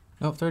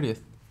 No, 30th.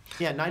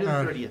 Yeah, night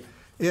of the 30th.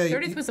 Yeah,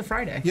 30th was a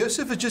Friday.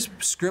 Yosef is just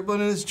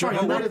scribbling in his Sorry,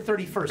 journal. night of the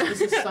 31st.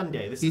 This is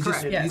Sunday. This is He's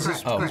just, Yeah, he's correct,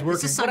 just correct. he's This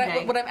working. is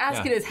Sunday. What I'm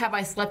asking Yeah. is, have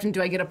I slept and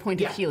do I get a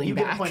point Yeah, of healing you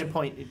back? get a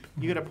point.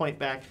 You get a point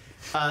back.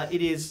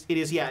 It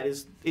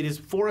is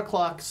 4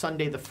 o'clock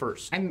Sunday the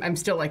 1st. I'm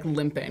still like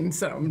limping,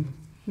 so I'm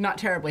not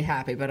terribly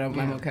happy, but I'm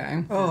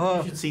okay.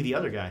 You should see the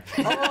other guy.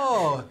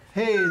 Oh,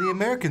 hey, the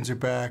Americans are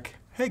back.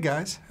 Hey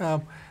guys,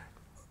 what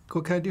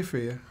can I do for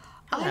you?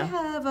 I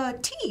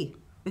have tea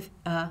with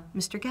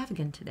Mr.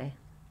 Gavigan today.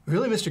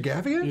 Really, Mr.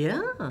 Gavigan?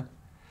 Yeah.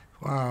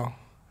 Wow.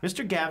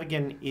 Mr.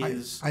 Gavigan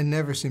is I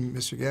never seen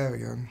Mr.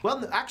 Gavigan.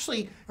 well,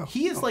 actually,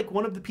 he is like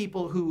one of the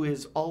people who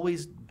is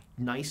always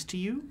nice to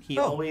you. He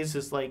Oh. always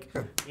is like,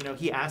 you know,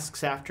 he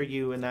asks after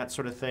you and that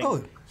sort of thing.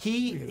 Oh.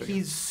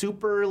 He's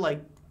super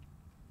like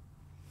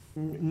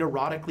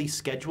neurotically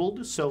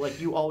scheduled. So like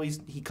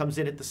he comes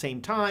in at the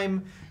same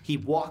time. He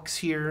walks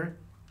here.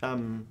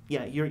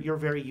 Yeah, you're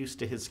very used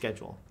to his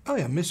schedule. Oh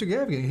yeah, Mr.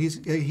 Gavigan.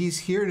 He's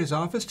here in his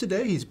office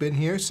today. He's been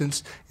here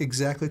since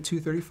exactly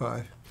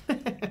 2:35.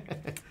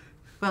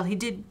 Well, he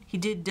did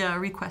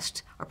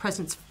request our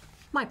presence,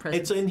 my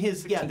presence. It's in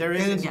his there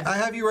is. And I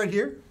have you right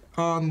here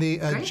on the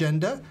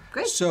agenda.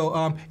 Great.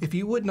 So if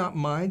you would not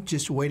mind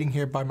just waiting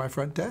here by my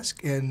front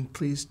desk, and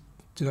please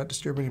Do not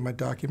disturb any of my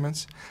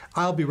documents.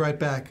 I'll be right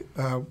back.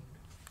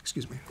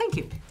 Excuse me. Thank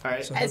you. All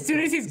right. As soon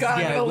as he's gone,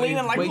 I'm Yeah, gonna lean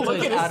and wait till look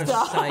it's at out his of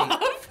stuff. sight.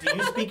 Do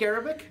you speak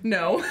Arabic?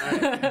 No. All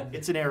right.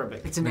 It's in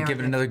Arabic. It's an Give it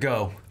Arabic. another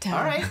go. All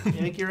right.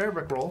 You make your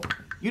Arabic roll.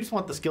 You just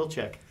want the skill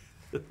check.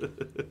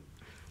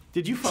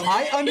 Did you fumble?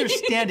 I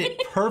understand it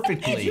Did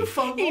perfectly. you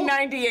fumble?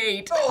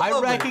 E98. I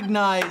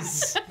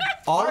recognize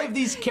all of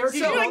these characters.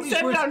 Did you all like these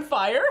set words. it on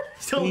fire?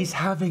 So, He's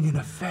having an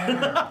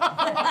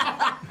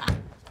affair.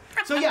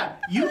 so yeah,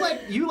 you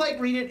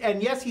read it,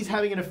 and yes, he's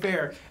having an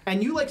affair,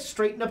 and you like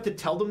straighten up to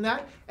tell them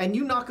that, and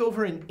you knock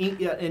over an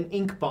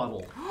ink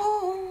bottle,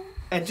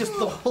 and just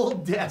the whole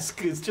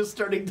desk is just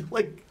starting to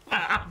like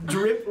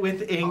drip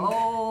with ink.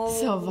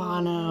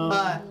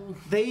 Silvano.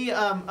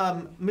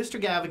 Mr.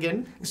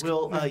 Gavigan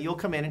will you'll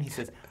come in, and he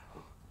says,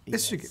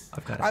 Mr.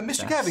 I've got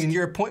Mr. Gavigan,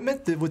 your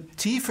appointment with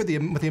tea with the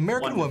American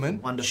Wonderful,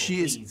 woman. wonderful,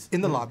 She is please.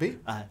 in the lobby.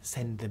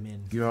 send them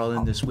in. You're all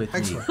in this with me.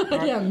 Excellent. All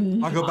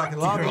right. I'll go back in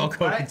the lobby. All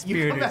right,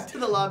 you come back to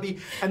the lobby,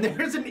 and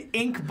there's an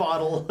ink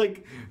bottle.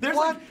 Like there's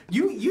What? like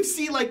you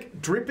see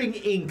like dripping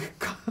ink.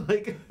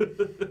 Like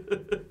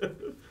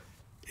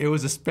It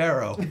was a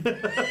sparrow.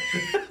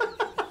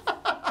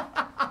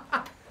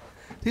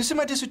 These are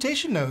my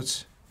dissertation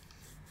notes.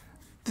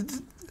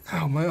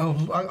 Oh my!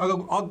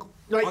 I'll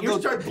Right, you go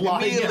start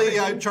blotting immediately.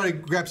 I everything. try to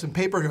grab some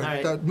paper,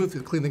 right. move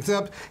to clean things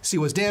up, see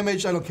what's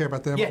damaged. I don't care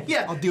about them.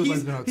 yeah. I'll deal with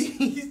he's, my notes.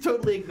 He's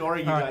totally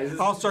ignoring you All guys. right, This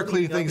I'll is start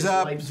cleaning things his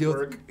up. life's Deal,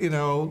 work.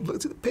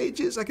 look through the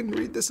pages. I can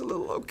read this a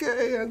little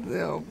okay, and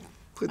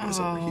clean this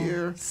over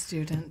here.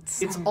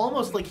 Students. It's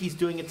almost like he's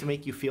doing it to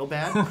make you feel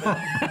bad.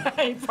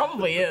 He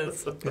probably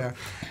is. Yeah.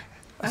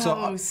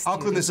 So I'll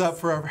clean this up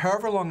for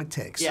however long it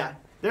takes. Yeah,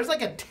 there's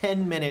like a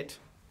 10-minute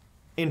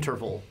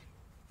interval.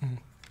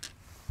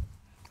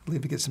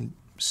 Leave to get some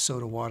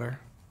soda water.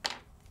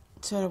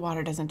 Soda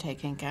water doesn't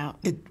take ink out.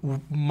 It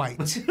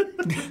might.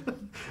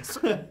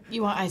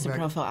 You want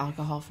isopropyl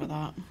alcohol for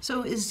that.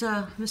 So is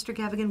Mr.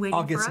 Gavigan waiting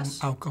I'll get for some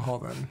us? alcohol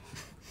then.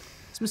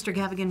 Is Mr.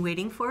 Gavigan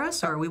waiting for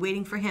us, or are we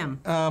waiting for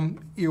him?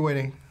 You're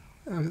waiting.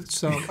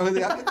 So I'll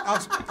get the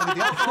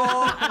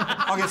alcohol.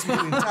 I'll get some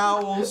clean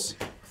towels,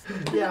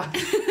 Yeah.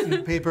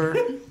 some paper.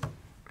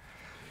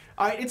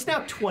 All right, it's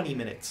now 20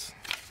 minutes.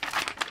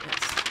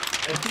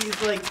 And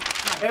he's like,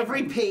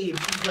 every page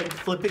he's like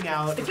flipping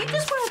out. If you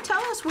just want to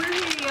tell us where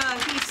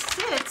he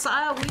sits,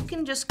 we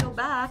can just go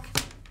back.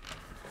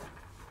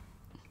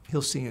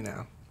 He'll see you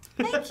now.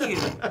 Thank you.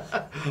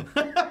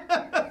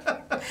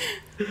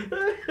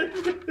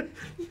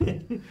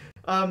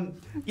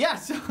 Yeah,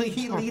 so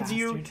he leads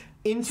you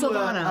into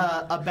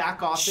a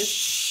back office.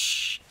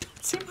 Shh!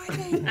 Don't say my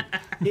name.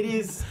 It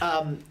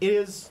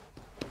is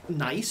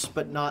nice,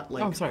 but not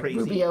like crazy.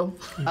 Rubio.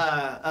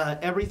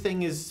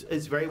 Everything is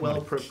very well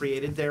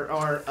appropriated. There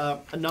are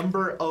a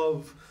number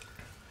of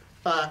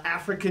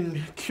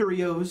African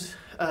curios.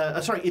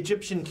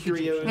 Egyptian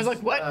curios. I was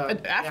like, what? yeah.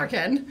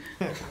 African?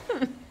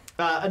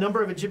 A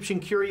number of Egyptian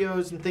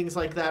curios and things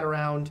like that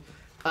around.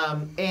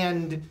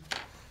 And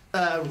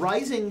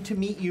rising to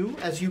meet you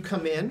as you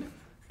come in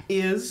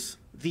is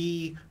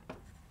the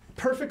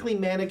perfectly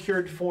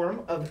manicured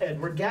form of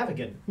Edward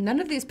Gavigan. None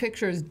of these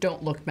pictures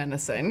don't look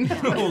menacing.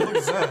 Oh, look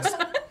at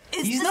that.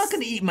 He's not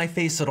going to eat my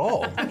face at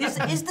all.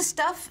 Is the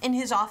stuff in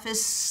his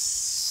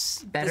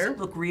office Better? Does it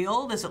look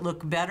real? Does it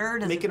look better?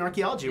 Does Make it... an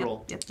archaeology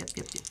roll. Yep.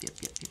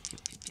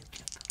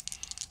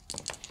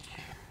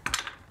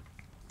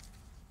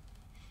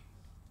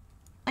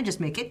 I just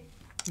make it.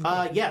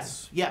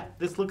 Yes, yeah.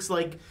 This looks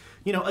like,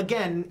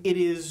 again, it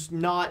is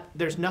not,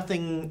 there's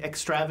nothing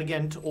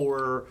extravagant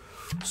or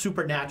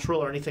supernatural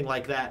or anything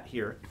like that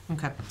here.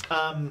 Okay.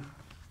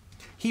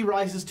 He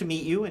rises to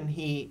meet you and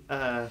he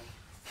says,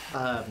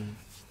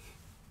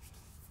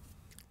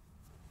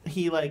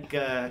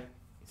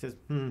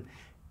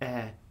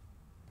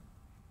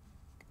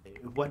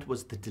 what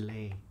was the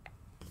delay?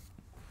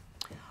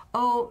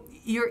 Oh,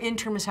 your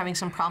intern was having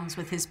some problems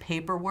with his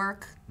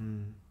paperwork.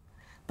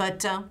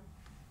 But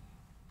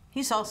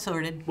he's all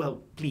sorted.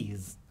 Well,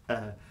 please,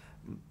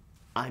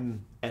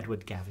 I'm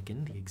Edward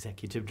Gavigan, the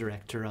executive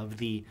director of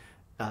the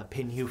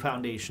Pinhue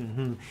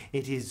Foundation.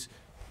 It is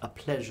a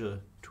pleasure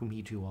to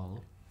meet you all.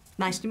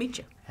 Nice to meet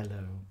you.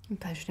 Hello.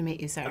 Pleasure to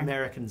meet you, sir.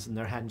 Americans and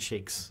their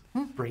handshakes,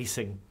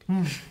 bracing.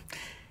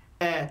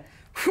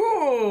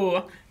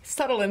 Whew!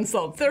 Subtle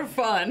insults, they're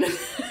fun.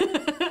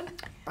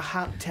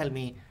 Tell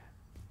me,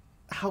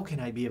 how can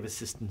I be of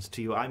assistance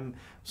to you? I'm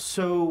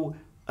so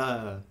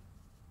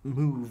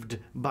moved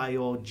by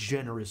your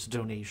generous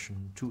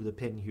donation to the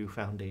Pinhue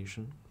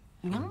Foundation.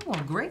 Oh,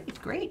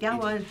 great. Yeah, I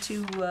wanted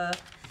to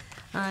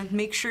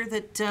make sure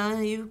that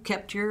you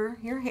kept your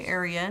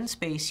area and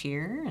space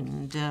here,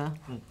 and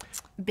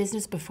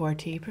Business before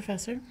tea,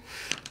 Professor.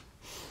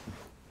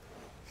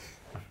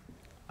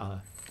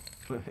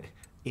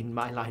 In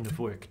my line of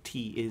work,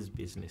 tea is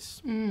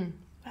business.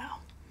 Wow.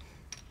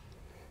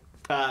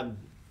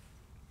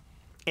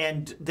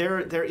 And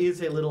there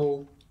is a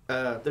little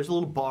there's a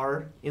little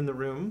bar in the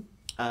room,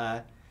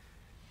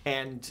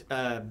 and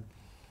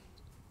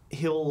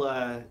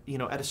he'll, you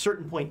know, at a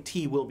certain point,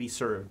 tea will be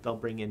served. They'll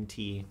bring in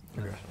tea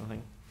or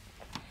something.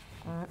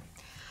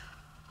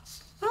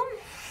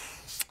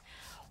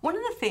 One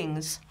of the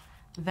things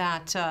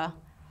that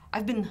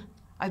I've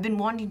been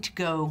wanting to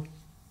go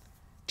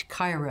to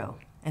Cairo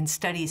and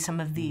study some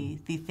of the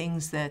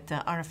things that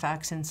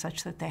artifacts and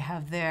such that they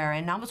have there,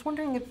 and I was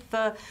wondering if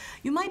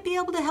you might be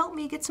able to help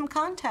me get some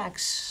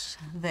contacts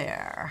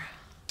there.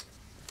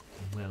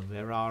 Well,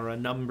 there are a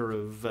number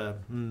of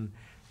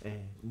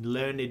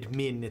learned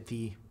men at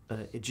the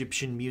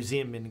Egyptian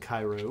Museum in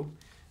Cairo.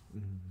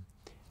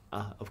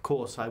 Of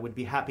course, I would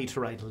be happy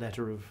to write a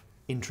letter of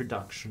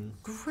introduction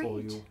for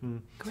you.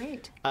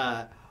 Great.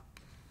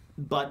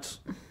 But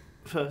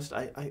first,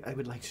 I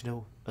would like to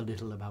know a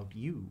little about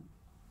you.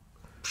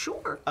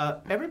 Sure.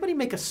 Everybody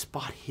make a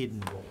spot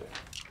hidden roll.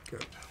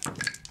 Good.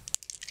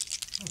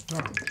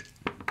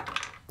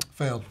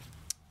 Failed.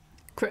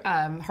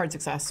 Hard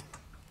success.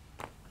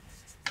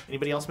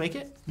 Anybody else make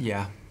it?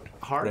 Yeah.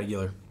 Hard?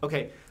 Regular.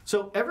 Okay,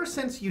 so ever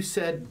since you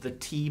said the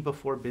tea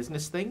before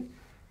business thing,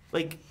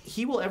 like,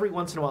 he will every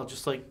once in a while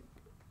just, like,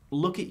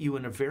 look at you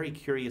in a very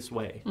curious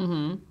way.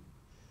 Mm-hmm.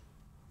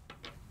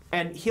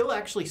 And he'll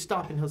actually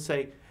stop and he'll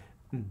say,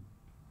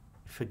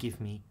 forgive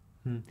me,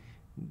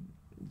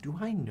 do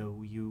I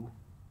know you?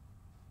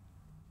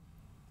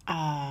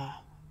 Are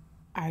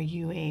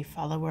you a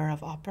follower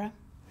of opera?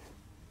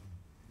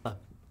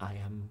 I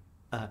am.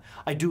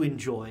 I do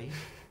enjoy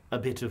a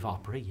bit of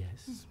opera,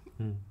 yes.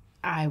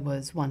 I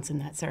was once in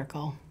that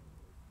circle.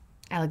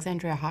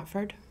 Alexandria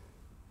Hartford?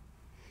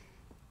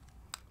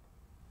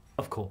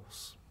 Of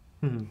course.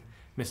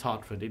 Miss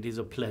Hartford, it is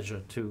a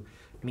pleasure to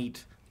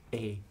meet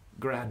a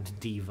grand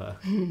diva.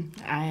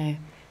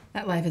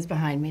 That life is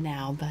behind me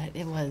now, but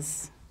it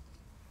was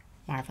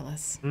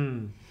marvelous.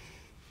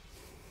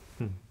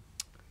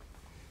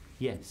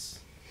 Yes.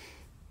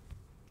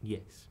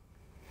 Yes.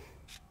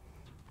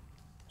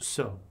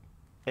 So,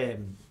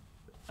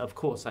 of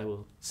course I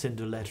will send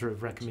a letter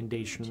of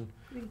recommendation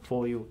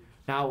for you.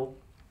 Now,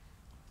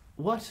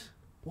 what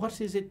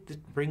is it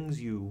that brings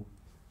you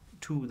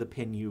to the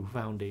Pinyu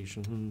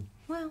Foundation?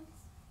 Well,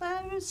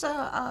 there's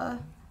I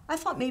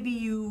thought maybe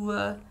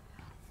you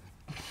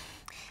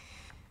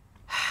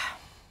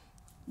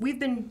we've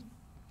been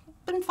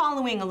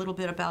following a little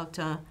bit about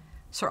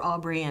Sir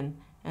Aubrey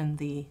and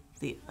the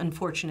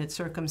unfortunate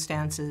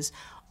circumstances,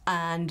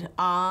 and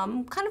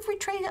kind of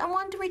I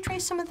wanted to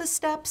retrace some of the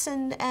steps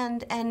and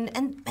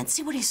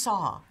see what he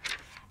saw,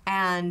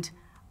 and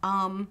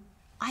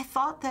I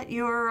thought that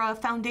your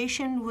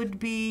foundation would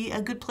be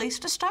a good place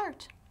to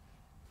start.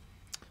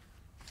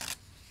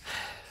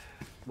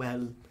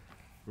 Well,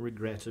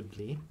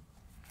 regrettably,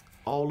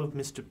 all of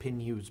Mr.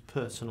 Pinyu's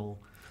personal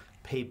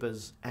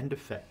papers and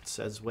effects,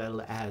 as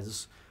well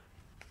as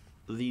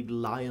the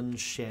lion's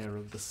share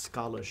of the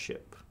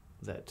scholarship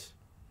that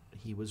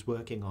he was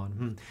working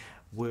on,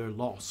 were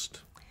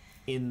lost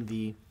in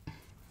the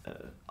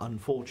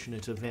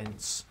unfortunate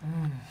events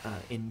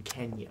in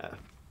Kenya.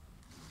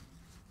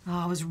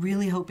 I was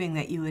really hoping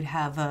that you would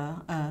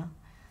have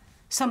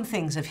some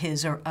things of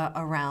his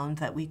around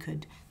that we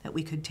could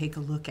take a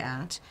look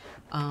at,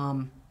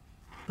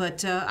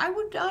 but I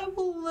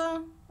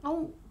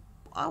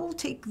will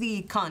take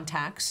the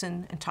contacts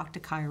and talk to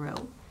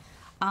Cairo.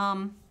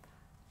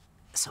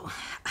 So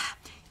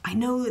I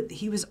know that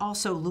he was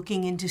also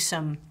looking into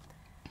some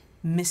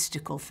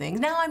mystical things.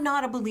 Now, I'm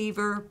not a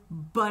believer,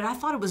 but I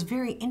thought it was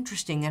very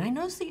interesting, and I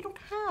noticed that you don't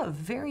have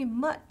very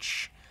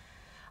much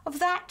of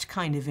that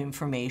kind of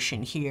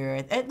information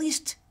here, at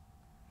least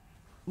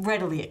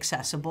readily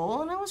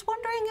accessible, and I was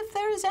wondering if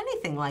there is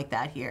anything like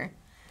that here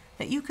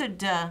that you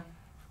could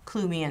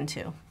clue me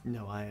into.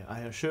 No, I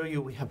assure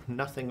you we have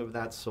nothing of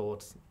that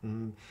sort.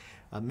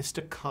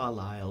 Mr.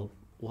 Carlyle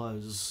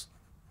was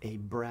a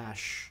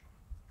brash,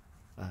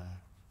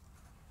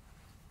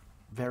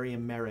 very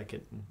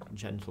American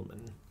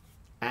gentleman,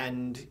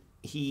 and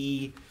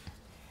he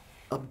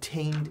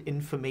obtained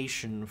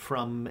information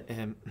from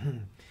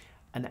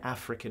an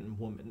African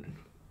woman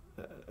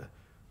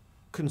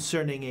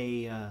concerning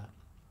a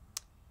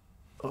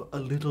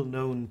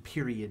little-known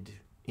period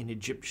in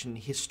Egyptian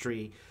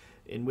history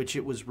in which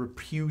it was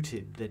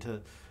reputed that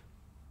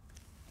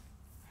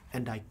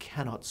and I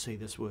cannot say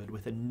this word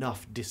with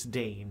enough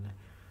disdain,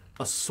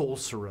 a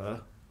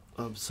sorcerer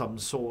of some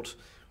sort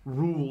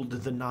ruled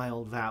the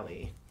Nile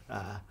Valley.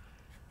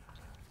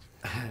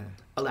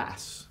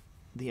 Alas,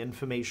 the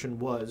information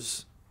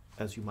was,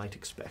 as you might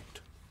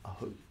expect, a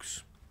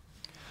hoax.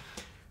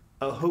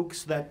 A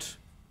hoax that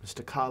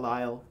Mr.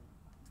 Carlyle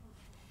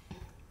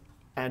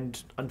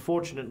and,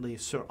 unfortunately,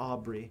 Sir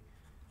Aubrey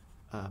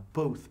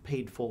both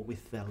paid for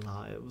with their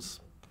lives.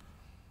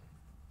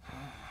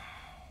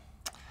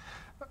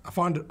 I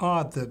find it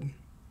odd that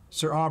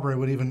Sir Aubrey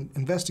would even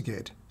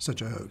investigate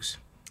such a hoax.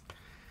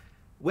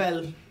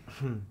 Well,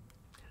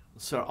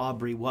 Sir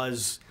Aubrey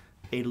was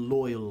a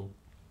loyal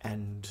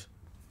and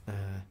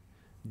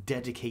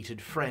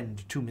dedicated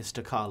friend to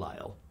Mr.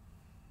 Carlyle.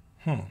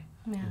 Yeah.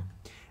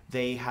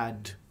 They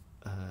had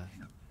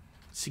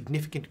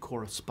significant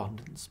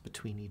correspondence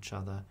between each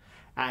other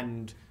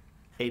and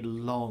a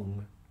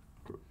long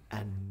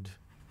and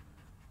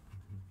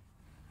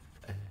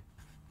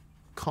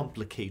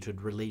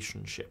complicated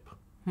relationship.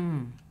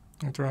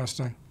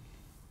 Interesting.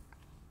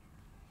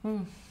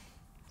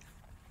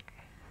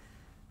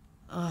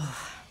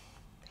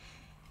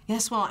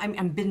 Yes, well,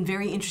 I've been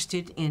very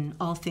interested in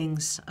all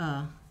things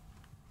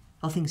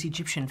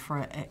Egyptian for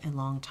a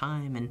long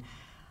time, and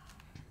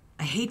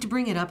I hate to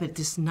bring it up at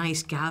this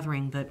nice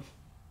gathering, but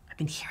I've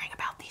been hearing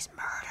about these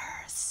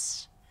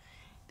murders.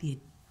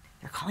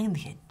 They're calling them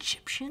the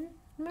Egyptian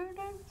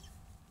murders?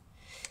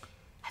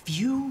 Have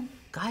you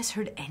guys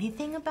heard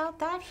anything about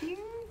that here?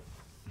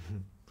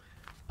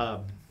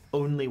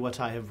 Only what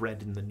I have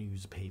read in the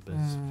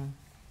newspapers.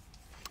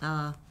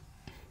 I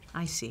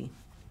see.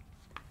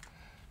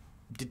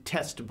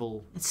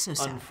 Detestable, It's so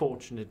sad.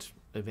 unfortunate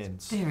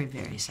events. Very,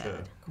 very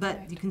sad.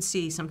 But you can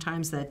see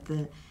sometimes that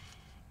the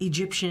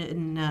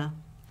Egyptian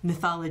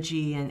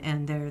mythology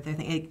and their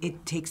thing,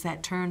 it takes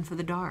that turn for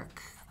the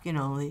dark. You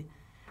know, the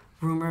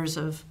rumors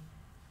of,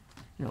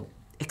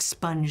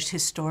 expunged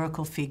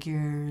historical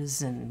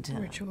figures and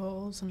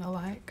Rituals and the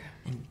like.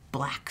 and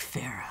black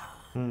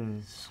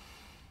pharaohs.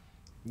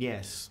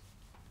 Yes.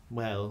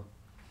 Well,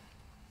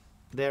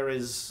 there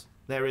is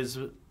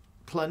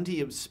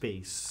plenty of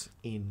space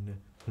in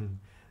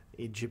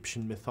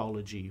Egyptian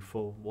mythology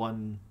for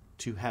one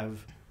to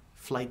have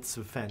flights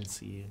of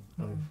fancy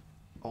of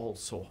all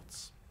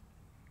sorts.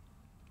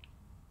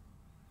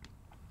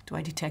 Do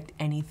I detect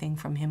anything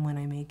from him when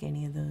I make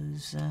any of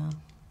those?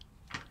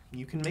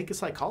 You can make a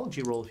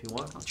psychology roll if you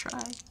want. I'll try.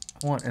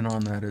 I want in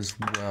on that as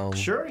well.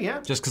 Sure, yeah.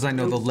 Just because I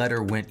know the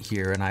letter went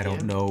here and I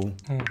don't know.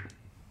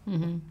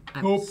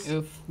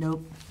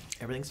 Nope.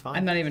 Everything's fine.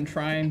 I'm not even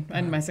trying.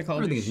 And my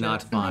psychology. Everything's shit.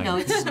 not fine. No,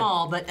 it's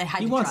small, but I had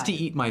He to wants try.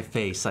 to eat my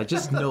face. I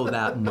just know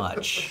that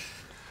much.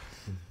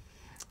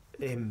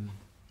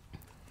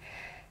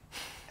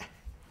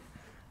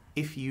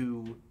 If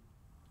you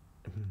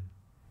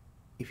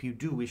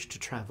do wish to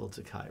travel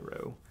to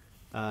Cairo,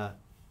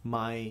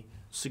 my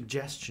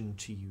suggestion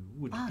to you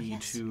would be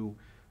yes. to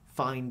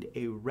find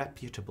a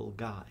reputable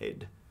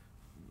guide,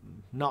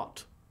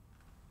 not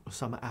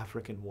some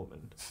African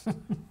woman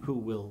who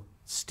will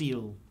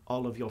steal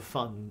all of your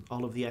fun,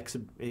 all of the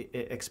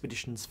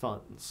expedition's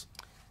funds,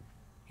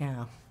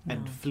 Yeah.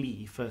 and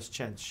flee first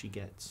chance she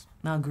gets.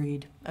 No,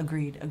 agreed.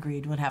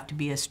 Would have to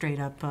be a straight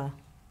up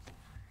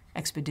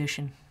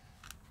expedition.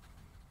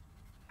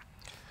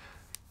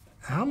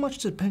 How much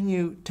did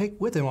Penhu take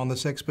with him on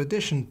this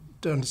expedition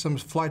on some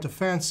flight of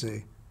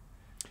fancy?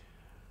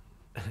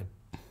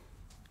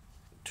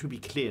 To be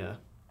clear,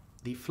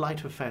 the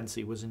flight of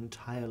fancy was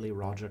entirely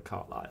Roger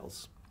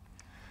Carlyle's.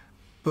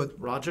 But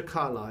Roger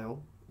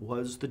Carlyle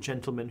was the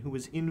gentleman who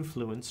was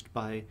influenced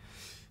by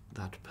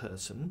that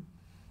person,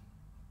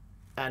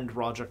 and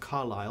Roger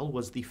Carlyle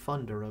was the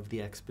funder of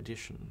the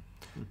expedition.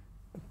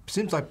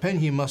 seems like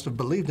Penhu must have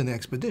believed in the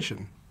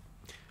expedition.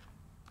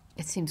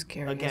 It seems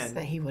curious Again.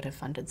 that he would have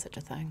funded such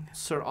a thing.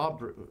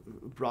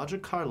 Roger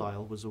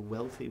Carlyle was a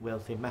wealthy,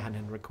 wealthy man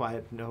and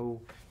required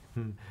no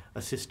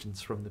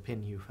assistance from the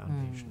Penhu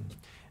Foundation.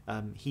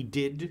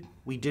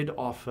 We did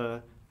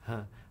offer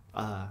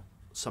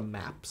some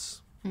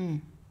maps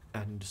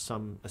and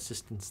some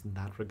assistance in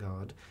that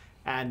regard,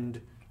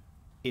 and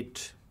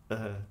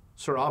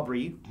Sir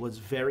Aubrey was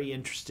very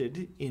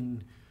interested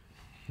in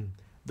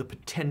the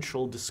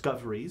potential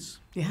discoveries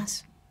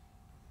Yes.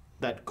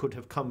 that could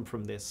have come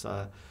from this.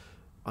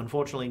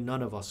 Unfortunately,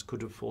 none of us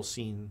could have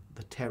foreseen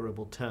the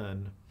terrible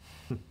turn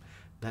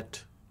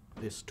that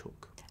this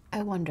took.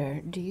 I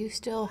wonder, do you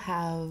still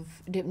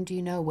have, do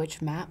you know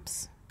which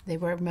maps they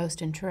were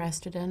most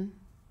interested in?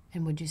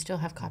 And would you still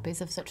have copies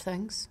of such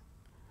things?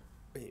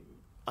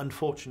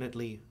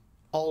 Unfortunately,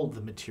 all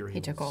the materials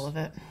He took all of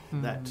it.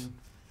 that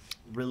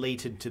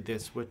related to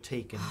this were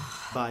taken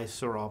by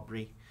Sir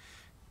Aubrey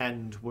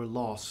and were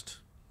lost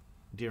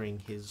during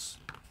his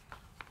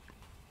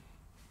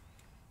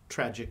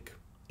tragic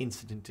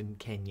incident in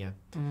Kenya.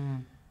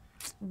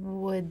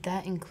 Would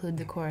that include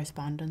the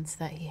correspondence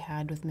that he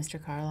had with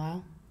Mr.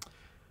 Carlyle?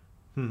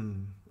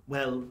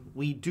 Well,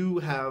 we do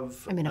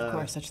have... I mean, of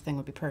course, such a thing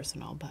would be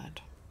personal, but...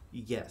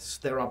 Yes,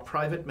 there are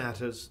private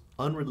matters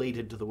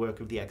unrelated to the work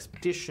of the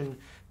expedition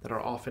that are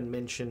often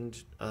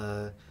mentioned.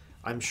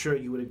 I'm sure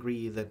you would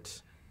agree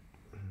that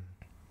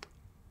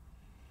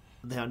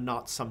they are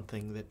not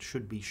something that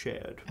should be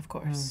shared. Of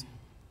course.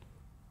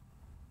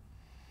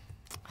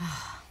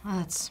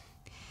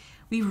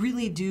 We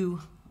really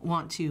do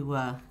want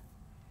to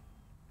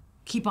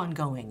keep on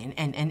going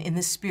and in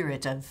the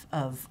spirit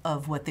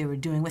of what they were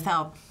doing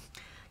without,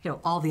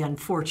 all the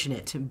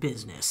unfortunate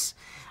business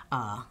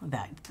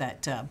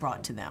that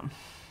brought to them.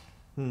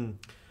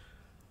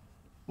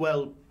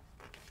 Well,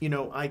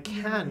 I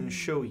can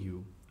show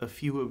you a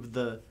few of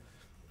the...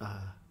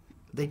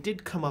 they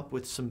did come up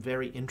with some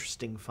very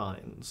interesting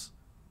finds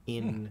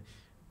in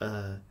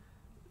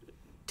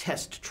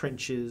test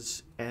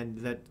trenches and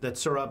that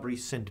Sir Aubrey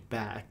sent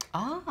back.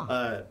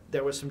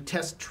 There were some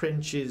test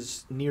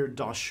trenches near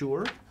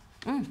Dashur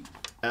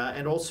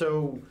and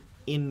also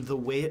in the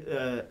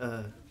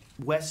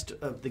west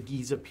of the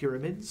Giza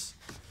pyramids.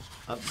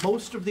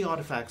 Most of the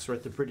artifacts are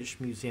at the British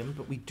Museum,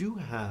 but we do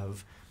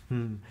have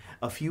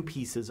a few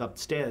pieces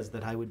upstairs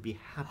that I would be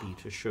happy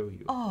to show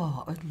you.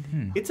 Oh.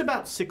 It's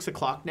about 6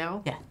 o'clock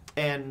now. Yeah.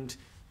 And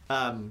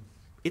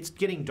it's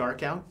getting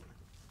dark out.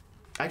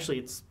 Actually,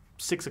 it's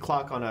 6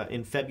 o'clock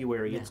in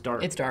February. Yeah. It's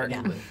dark. It's dark.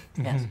 Yeah.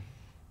 Yes.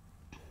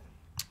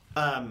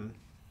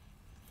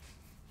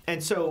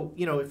 And so,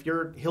 you know, if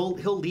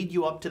he'll lead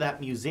you up to that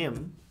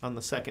museum on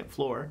the second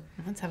floor.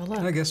 Let's have a look.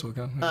 I guess we'll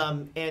go.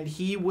 And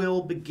he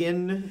will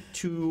begin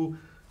to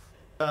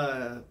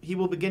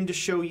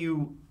show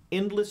you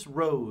endless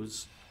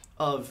rows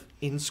of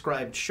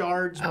inscribed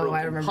shards, broken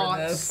I remember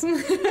pots,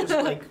 this. just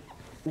like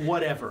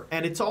whatever.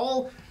 And it's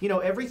all, you know,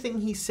 everything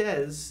he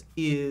says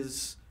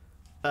is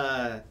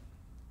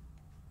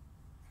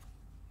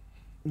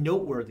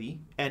noteworthy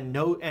and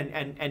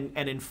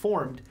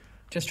informed.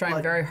 Just trying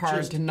but very hard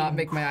just to not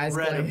make my eyes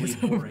incredibly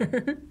glaze over.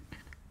 boring.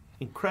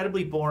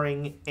 Incredibly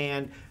boring,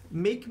 and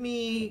make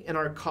me an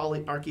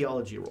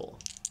archaeology roll.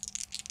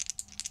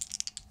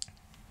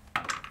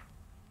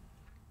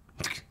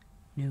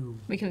 No.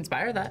 We can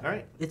inspire that. All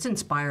right. It's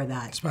inspire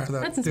that. Inspire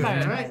that. Let's Do it.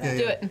 inspire All right. that.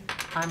 Do it.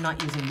 I'm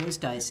not using those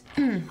dice.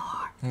 A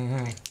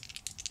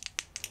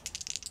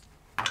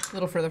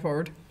little further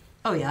forward.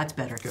 Oh yeah, that's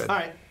better. All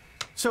right.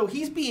 So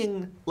he's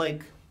being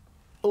like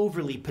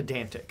overly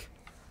pedantic.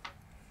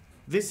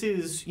 This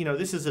is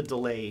a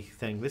delay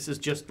thing. This is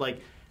just like,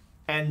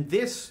 and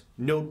this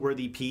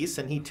noteworthy piece,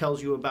 and he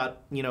tells you about,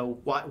 you know,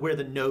 where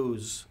the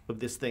nose of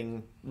this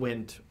thing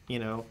went, you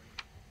know.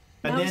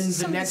 And No, then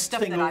some the of next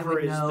stuff thing that I over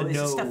would is know the is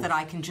nose. stuff that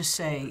I can just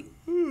say,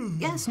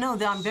 yes, no,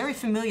 that I'm very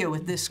familiar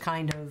with this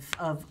kind of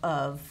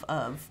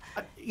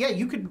Yeah,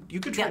 you could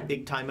try Yeah.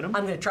 big timing him.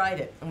 I'm going to try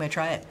it. I'm going to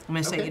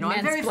say, Okay. you know,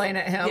 I'm very Mansplain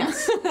at him.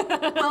 Yes.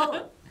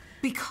 Well,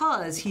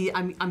 because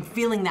I'm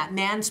feeling that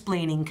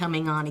mansplaining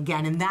coming on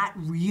again, and that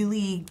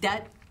really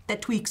that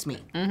tweaks me.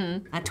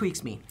 Mm-hmm. That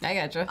tweaks me. I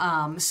gotcha.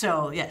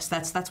 So yes,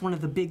 that's one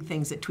of the big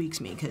things that tweaks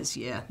me because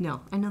I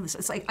know this.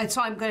 It's like I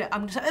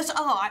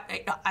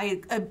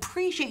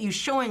appreciate you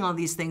showing all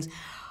these things.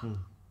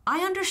 I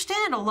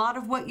understand a lot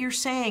of what you're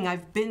saying.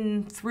 I've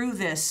been through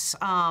this.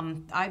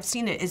 I've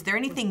seen it. Is there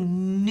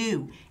anything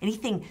new,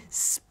 anything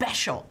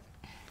special,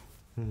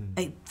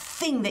 a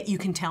thing that you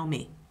can tell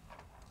me?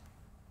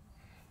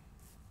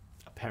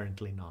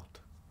 Apparently not.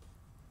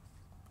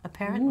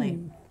 Apparently.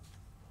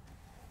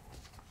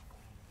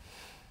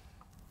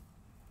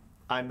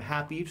 I'm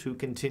happy to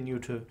continue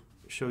to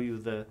show you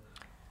the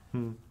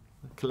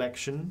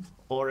collection,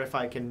 or if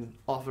I can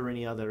offer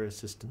any other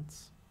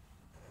assistance.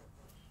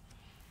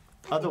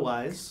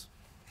 Otherwise,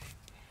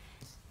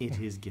 it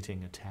is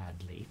getting a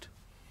tad late.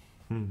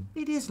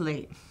 It is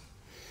late.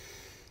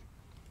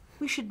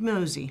 We should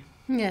mosey.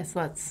 Yes,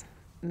 let's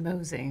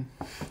mosey.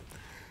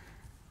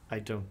 I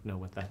don't know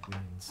what that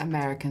means.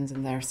 Americans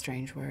and their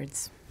strange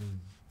words.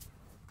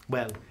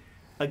 Well,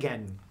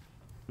 again,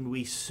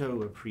 we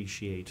so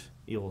appreciate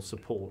your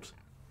support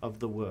of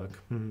the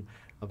work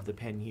of the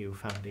Penhew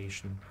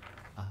Foundation.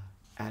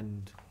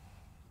 And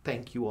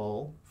thank you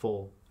all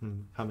for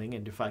coming.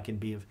 And if I can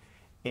be of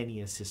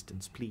any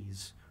assistance,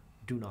 please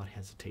do not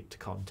hesitate to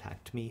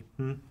contact me.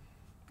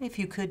 If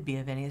you could be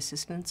of any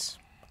assistance,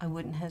 I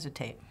wouldn't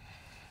hesitate.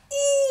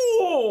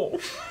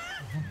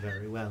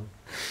 Very well.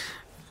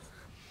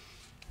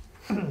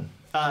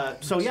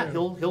 So yeah,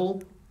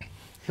 he'll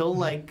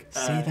like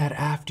Say that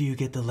after you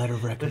get the letter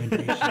of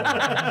recommendation.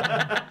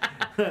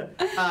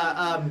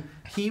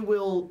 he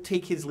will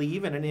take his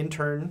leave, and an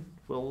intern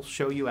will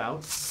show you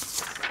out.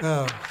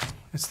 Oh,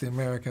 it's the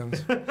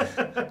Americans.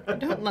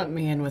 Don't let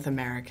me in with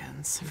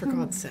Americans, for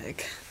God's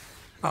sake.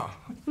 Oh,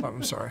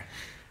 I'm sorry.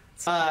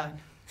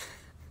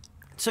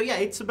 So yeah,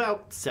 it's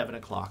about 7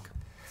 o'clock.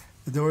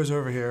 The door's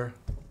over here.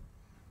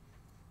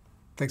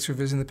 Thanks for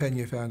visiting the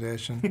Penhew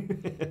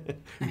Foundation.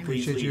 We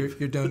appreciate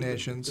your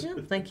donations. Yeah,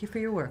 thank you for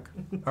your work.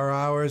 Our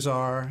hours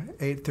are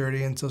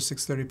 8:30 until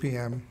 6:30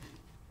 p.m.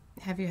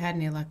 Have you had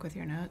any luck with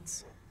your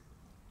notes?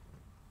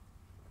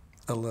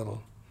 A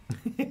little.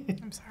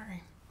 I'm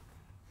sorry.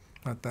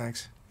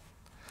 Thanks.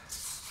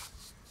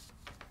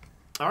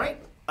 All right.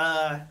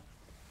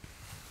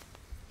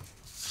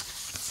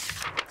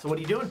 So what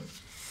are you doing?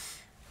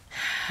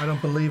 I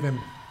don't believe him.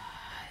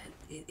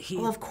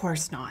 Well, of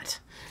course not.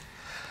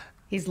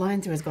 He's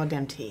lying through his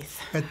goddamn teeth.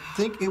 I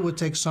think it would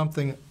take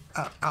something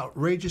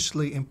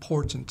outrageously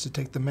important to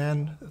take the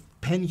man,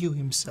 Penhew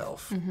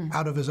himself,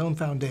 out of his own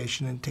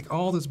foundation and take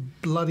all this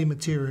bloody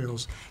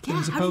materials that Yeah, he how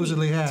did he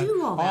supposedly had,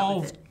 do all that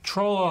with it?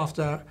 troll off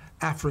to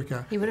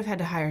Africa. He would have had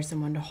to hire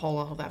someone to haul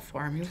all that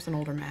for him. He was an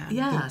older man.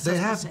 Yeah, They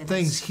have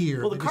things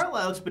here. Well, the They just-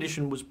 Carlisle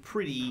expedition was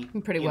pretty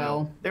Pretty you know,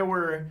 well. there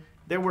were.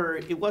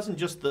 It wasn't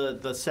just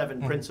the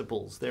seven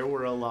principles. There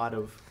were a lot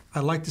of.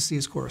 I'd like to see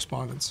his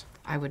correspondence.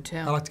 I would too.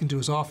 I'd like to go to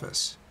his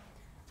office.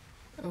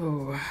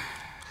 Oh.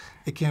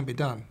 It can't be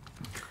done.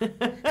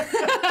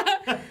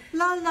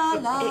 La la la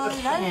la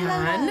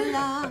la la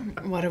la.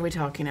 What are we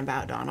talking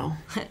about, Donald?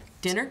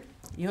 Dinner?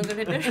 You want to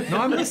go to dinner? No,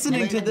 I'm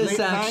listening to this Late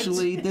nights?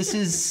 actually. This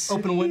is.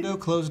 Open window,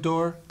 closed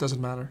door, doesn't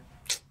matter.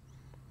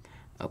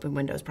 Open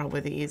window is probably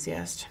the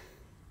easiest.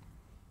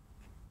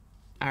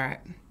 All right.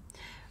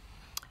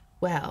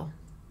 Well,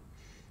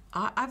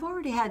 I've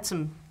already had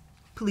some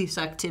police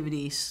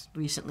activities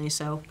recently,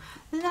 so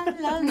la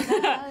la la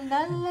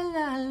la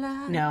la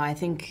la. no, I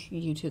think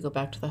you two go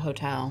back to the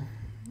hotel,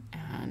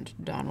 and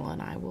Donald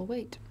and I will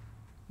wait.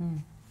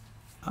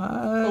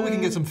 Well, we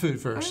can get some food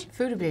first.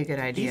 Food would be a good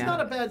idea. He's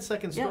not a bad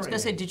second story. Yeah, I was gonna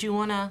say, did you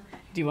wanna?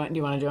 Do you want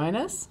to join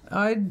us?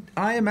 I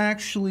am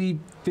actually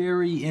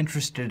very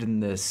interested in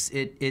this.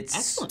 It's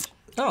Excellent.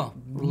 Oh,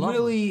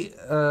 really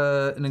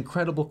an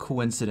incredible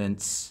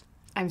coincidence.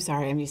 I'm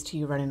sorry, I'm used to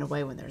you running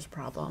away when there's a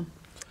problem.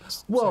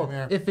 Well,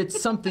 here. if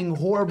it's something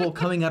horrible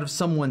coming out of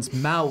someone's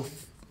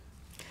mouth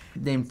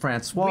named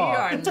Francois, We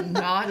are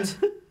not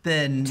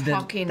then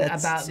talking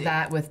that's- about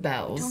that with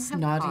bells. Have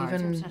Not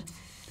cards. even.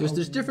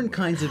 There's different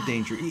kinds of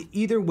danger.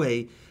 Either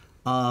way,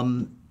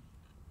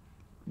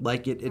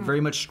 like it very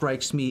much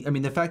strikes me. I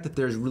mean, the fact that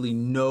there's really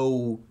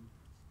no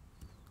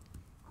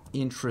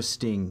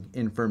interesting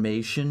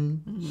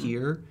information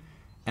here,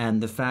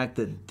 and the fact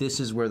that this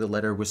is where the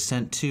letter was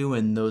sent to,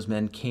 and those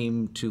men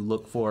came to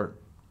look for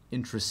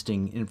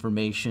interesting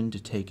information to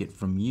take it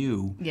from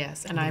you.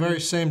 Yes, and The I'm very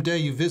same day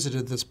you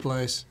visited this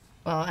place.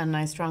 well, and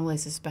I strongly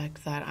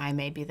suspect that I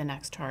may be the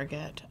next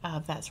target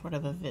of that sort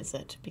of a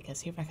visit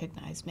because he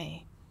recognized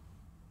me.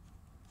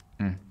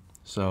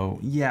 So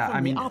yeah, From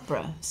I mean, the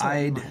opera,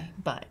 I'd- certainly,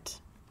 but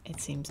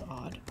it seems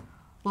odd.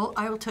 Well,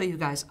 I will tell you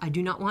guys, I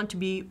do not want to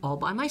be all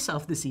by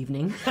myself this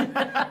evening.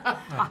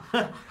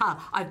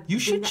 you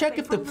should check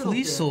if the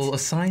police will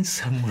assign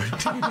someone.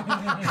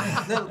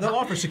 They'll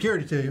offer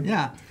security to you.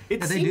 Yeah,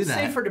 It they seems do that.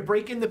 safer to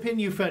break in the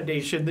Pinu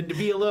Foundation than to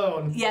be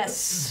alone.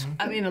 Yes.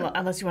 I mean,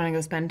 unless you want to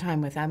go spend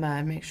time with Emma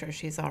and make sure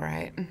she's all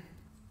right.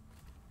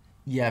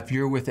 Yeah, if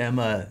you're with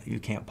Emma, you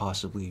can't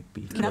possibly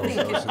be killed. Nothing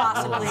could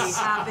possibly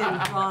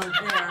happen wrong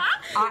there.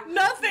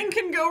 Nothing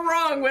can go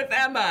wrong with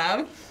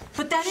Emma.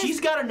 But that is She's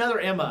got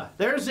another Emma.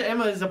 There's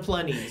Emma's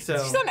aplenty.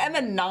 So She's on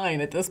Emma 9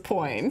 at this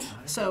point.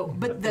 so.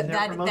 But been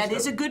there for most that of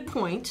is a them. good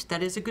point.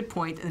 That is a good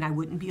point, and I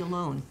wouldn't be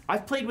alone.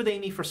 I've played with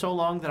Amy for so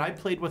long that I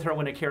played with her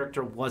when a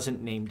character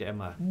wasn't named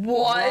Emma.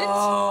 What?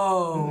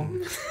 Oh.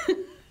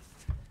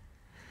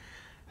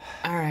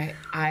 All right.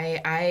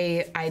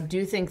 I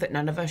do think that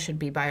none of us should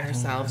be by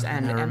ourselves,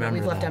 and Emma, remember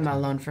we've left that. Emma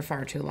alone for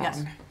far too long.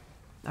 Yes.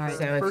 All right.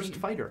 So if First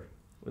you- fighter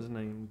was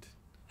named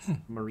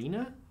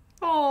Marina.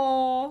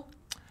 Aw.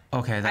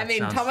 Okay, that I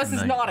mean, sounds Thomas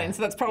is familiar. nodding,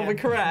 so that's probably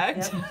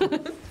correct.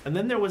 And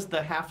then there was the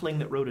halfling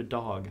that rode a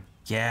dog.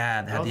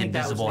 Yeah, that I had don't the think that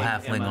was invisible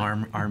named halfling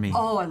Emma. army.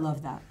 Oh, I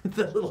love that.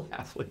 The little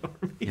halfling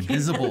army.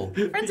 Invisible.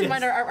 Friends of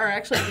mine are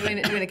actually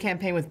doing a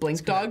campaign with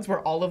Blink Dogs where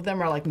all of them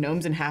are like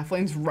gnomes and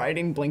halflings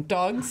riding Blink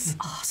Dogs.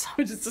 Awesome.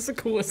 Which is just the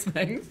coolest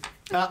thing.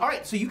 All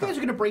right, so you guys are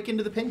going to break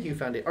into the Penhue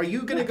Foundation. Are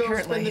you going to go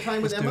Apparently. spend the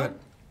time with Let's do Emma?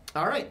 it.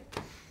 All right.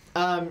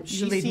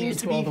 She You lead me seems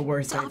to into all be the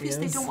worst It's obvious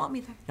ideas. they don't want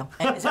me there. No.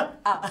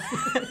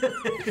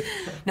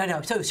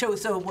 No. So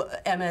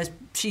Emma,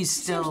 she's seems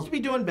still to be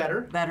doing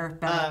better. better.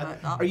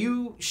 Are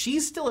you?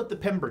 She's still at the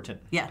Pemberton.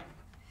 Yeah.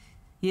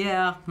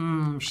 Yeah.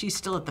 She's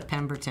still at the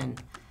Pemberton.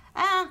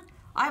 I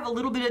have a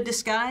little bit of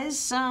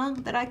disguise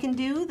that I can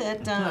do.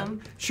 That.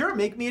 Sure,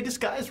 make me a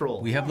disguise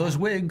roll. We have those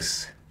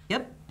wigs.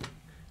 Yep.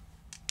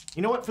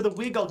 You know what? For the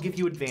wig, I'll give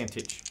you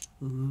advantage.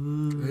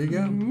 There you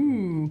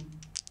go.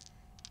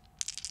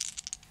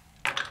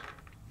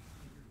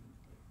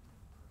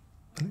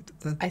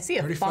 I see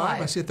a 35.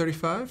 5. I see a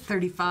 35.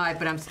 35,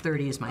 but I'm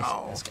 30 is my.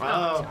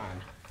 Oh,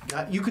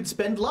 you could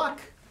spend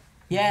luck.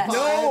 Yes.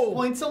 5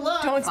 points of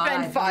luck. Don't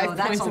spend 5 No,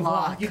 that's points a of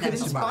lot. luck. You could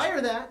That's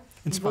inspire that.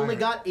 You've Inspire. only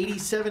got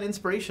 87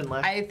 inspiration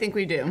left. I think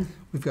we do.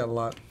 We've got a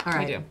lot. All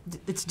right. do.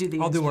 Let's do these.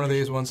 I'll do one of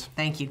these ones.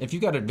 Thank you. If you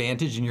got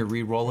advantage and you're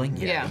re-rolling,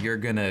 Yeah. you're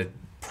gonna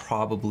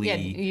probably Yeah,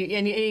 and you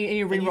And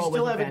you re-roll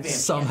still with have advantage.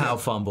 somehow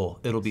fumble.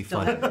 It'll be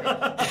fun.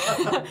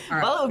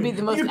 Well, it would be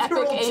the most You have to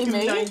epic roll two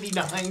aiming.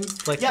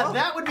 99s. Like- yeah,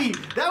 that would be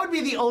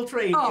the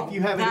ultra aim if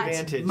you have an that's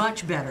advantage.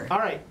 much better. All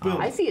right, boom.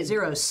 I see it.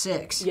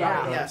 06. Yeah.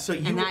 All right, yeah. So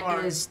you And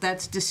are.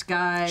 that's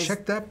disguise.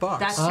 Check that box.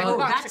 That's Check the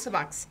box, that's check the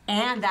box.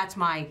 and that's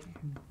my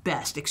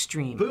best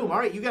extreme. Boom. All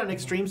right, you got an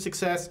extreme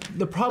success.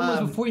 The problem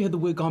was before you had the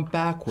wig on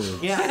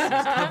backwards. Yeah.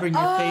 It's covering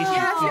your face. You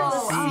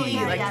can't see.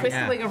 yeah, Like yeah.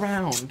 twisting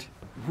around.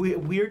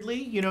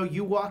 Weirdly,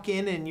 you walk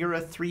in and you're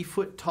a 3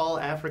 foot tall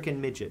African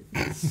midget.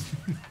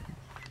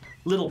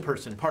 Little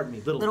person, pardon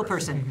me, Little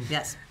person.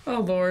 Yes. Oh,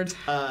 Lord.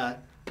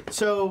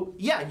 So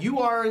yeah, you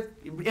are.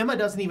 Emma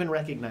doesn't even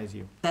recognize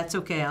you. That's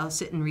okay. I'll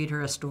sit and read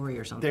her a story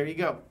or something. There you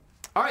go.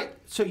 All right,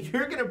 so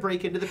you're gonna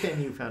break into the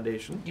Penhue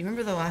Foundation. Do you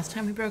remember the last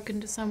time we broke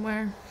into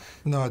somewhere?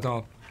 No, I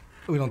don't.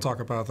 We don't talk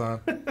about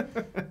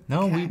that.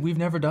 No, we've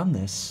never done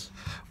this.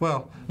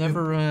 Well,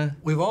 Never.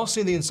 we've all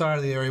seen the inside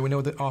of the area. We know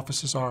where the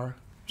offices are.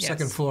 Yes.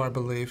 Second floor, I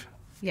believe.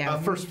 Yeah.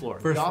 First floor.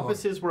 First the floor.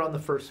 offices were on the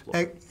first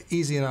floor.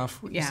 Easy enough.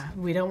 Yeah,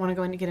 we don't want to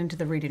go in to get into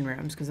the reading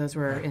rooms because those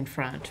were in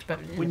front, but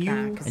in When the you-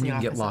 back is And the you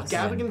can get offices. locked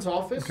Gavigan's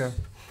office Okay.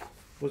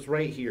 was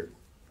right here.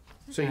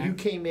 So Okay. you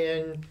came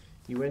in,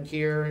 You went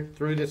here,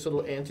 through this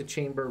little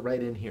antechamber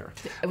right in here.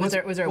 Was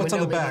there a What's window on the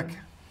leading- back?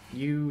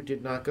 You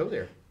did not go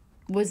there.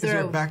 Was Is there,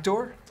 there a back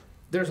door?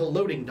 There's a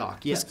loading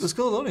dock, yes. Let's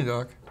go to the loading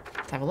dock.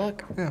 Let's have a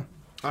look. Yeah.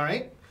 All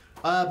right.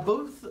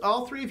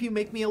 All three of you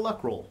make me a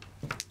luck roll.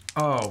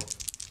 Oh,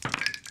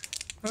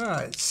 All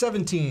right,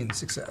 17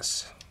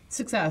 success.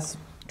 Success.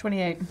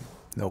 28.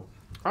 nope.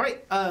 All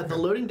right. The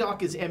loading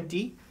dock is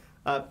empty.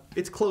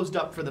 It's closed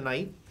up for the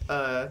night.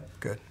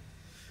 Good.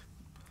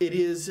 It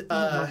is.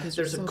 because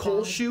There's you're a so coal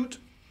bad. chute,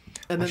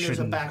 and then there's a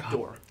shouldn't back have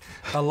door.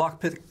 A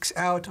lockpick's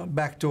out,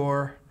 back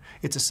door.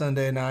 It's a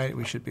Sunday night.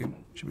 We should be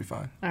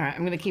fine. All right,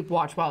 I'm gonna keep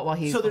watch while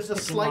he. So there's a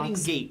picking sliding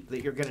locks. gate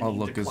that you're going to I'll need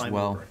look to as climb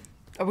well. over.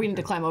 Are we need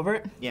to climb over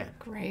it? Yeah.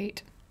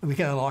 Great. We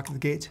can unlock the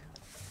gate.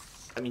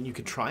 I mean, you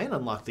could try and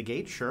unlock the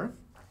gate, sure.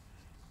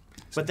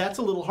 But that's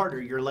a little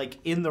harder. You're like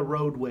in the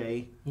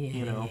roadway,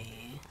 you know.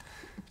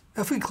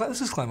 If we let's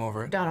just climb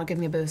over it. Donald, give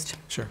me a boost.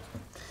 Sure.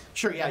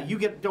 Sure, yeah. You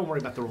get. Don't worry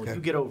about the roll. Okay. You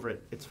get over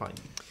it. It's fine.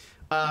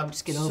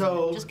 Just get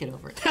over it. Just get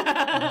over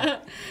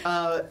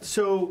it.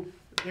 So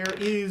there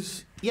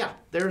is,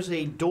 there's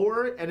a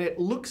door, and it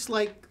looks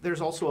like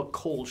there's also a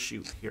coal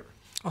chute here.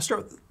 I'll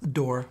start with the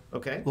door.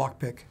 Okay.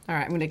 Lockpick. All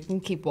right, I'm gonna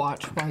keep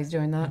watch while he's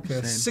doing that.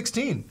 Okay.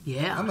 16.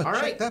 Yeah. I'm gonna All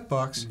check right. that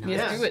box.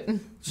 Yes. do it.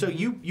 So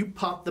you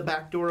pop the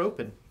back door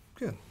open.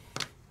 Good.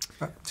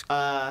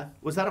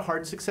 Was that a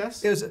hard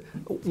success? It was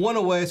one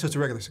away, so it's a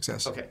regular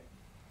success. Okay.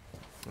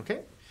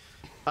 Okay.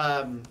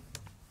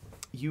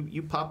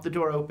 You pop the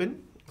door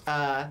open,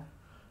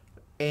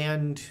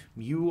 and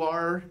you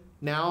are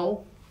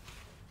now.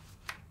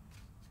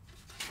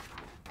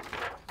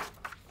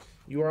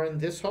 You are in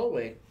this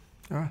hallway.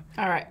 All right.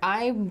 All right,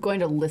 I'm going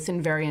to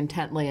listen very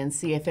intently and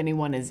see if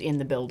anyone is in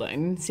the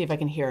building. See if I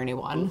can hear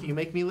anyone. You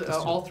make me.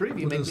 All three of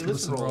you We'll make do me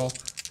this listen roll.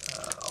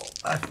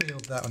 I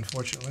failed that,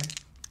 unfortunately.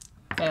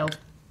 Failed.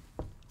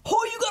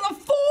 Oh, you got a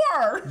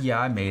 4! Yeah,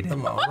 I made it.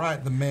 I'm all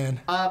right, the man.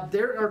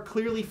 There are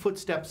clearly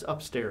footsteps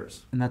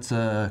upstairs. And that's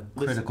a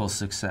Listen. critical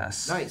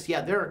success. Nice.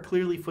 Yeah, there are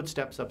clearly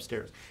footsteps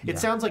upstairs. It Yeah.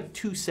 sounds like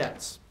two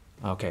sets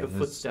Okay. of this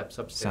footsteps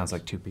upstairs. sounds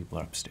like two people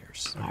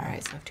upstairs. All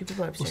right, so two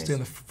people We'll upstairs. stay on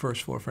the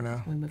first floor for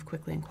now. We move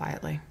quickly and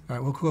quietly. All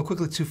right, we'll go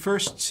quickly to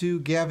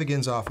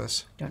Gavigan's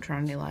office. Don't turn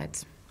on any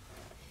lights.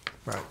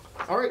 Right.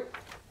 All right.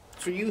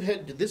 So you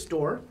head to this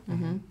door.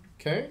 Mm-hmm.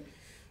 Okay.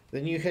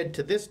 Then you head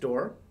to this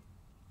door.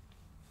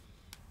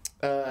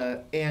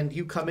 And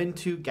you come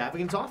into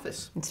Gavigan's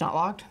office. It's not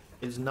locked?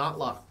 It is not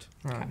locked.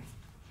 All right.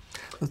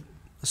 Let's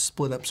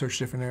split up, search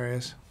different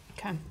areas.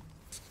 Okay.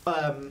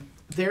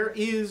 There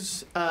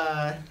is.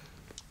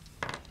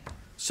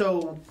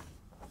 So,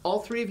 all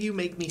three of you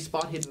make me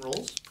spot hidden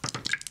rolls.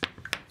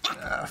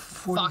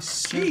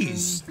 47.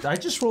 Jeez, I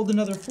just rolled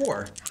another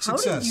 4.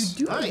 Success.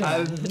 Nice.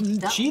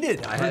 I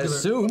cheated, I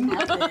assume.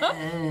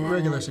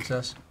 Regular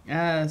success.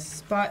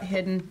 Spot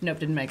hidden. Nope,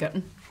 didn't make it.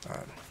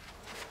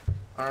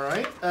 All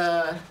right.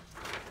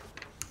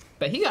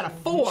 But he got a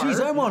 4. Jeez,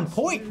 I'm on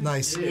point.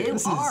 Nice. You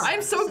are.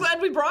 I'm so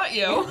glad we brought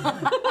you.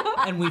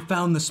 And we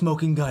found the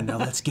smoking gun. Now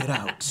let's get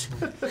out.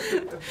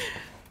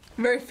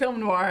 Very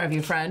film noir of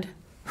you, friend.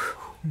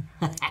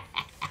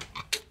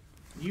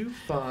 You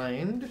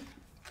find.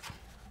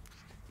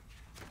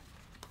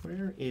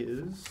 Where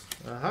is.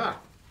 Aha.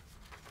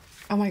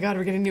 Oh my god,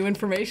 we're getting new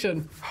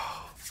information.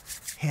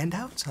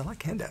 Handouts? I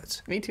like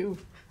handouts. Me too.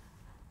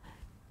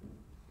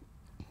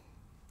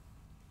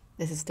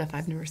 This is stuff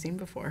I've never seen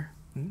before.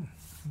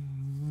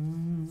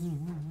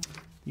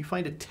 You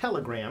find a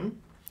telegram.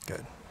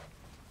 Good.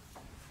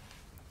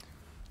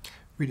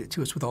 Read it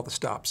to us with all the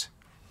stops.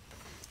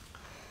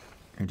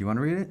 Here, do you want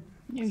to read it?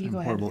 Yeah, you I'm go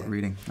ahead. horrible at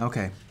reading.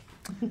 Okay.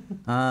 He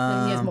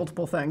has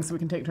multiple things, so we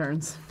can take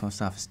turns.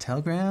 Post office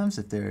telegrams.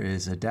 If there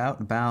is a doubt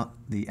about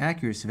the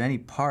accuracy of any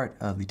part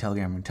of the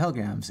telegram or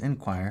telegrams,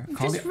 inquire.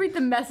 Call Just the... read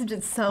the message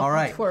itself, All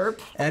right. twerp.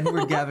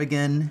 Edward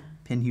Gavigan,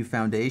 Pinhue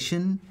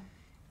Foundation.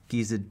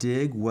 Giza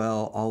dig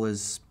well all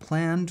is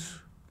planned.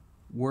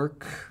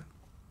 Work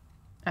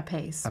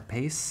Apace.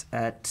 apace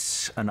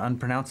at an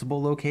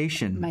unpronounceable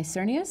location.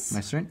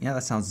 Mycernius? Yeah,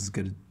 that sounds as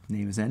good a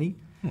name as any.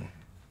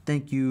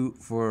 Thank you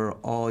for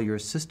all your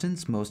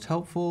assistance. Most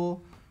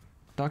helpful.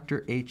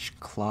 Dr. H.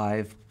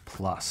 Clive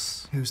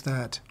Plus. Who's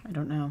that? I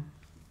don't know.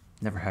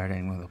 Never heard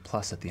anyone with a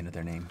plus at the end of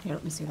their name. Here,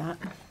 let me see that.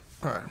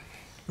 All right.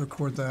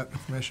 Record that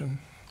information.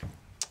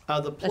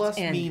 The plus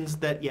end. means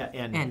that,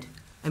 end. End.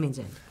 That means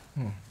end.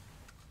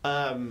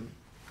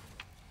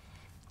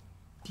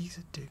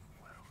 Giza dig.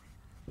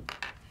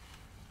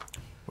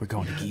 We're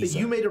going to Giza.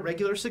 You made a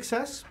regular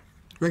success?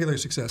 Regular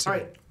success. All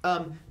right.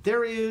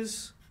 There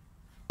is.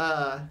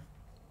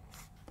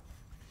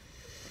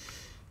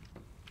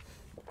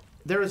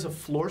 There is a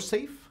floor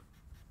safe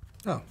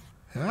Oh,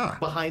 yeah.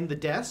 behind the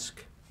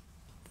desk,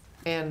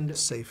 and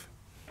Safe.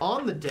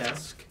 on the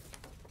desk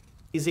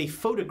is a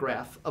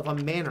photograph of a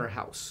manor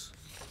house.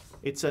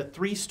 It's a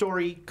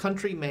 3-story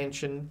country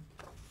mansion,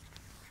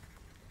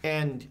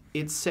 and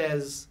it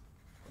says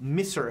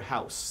Misser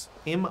House,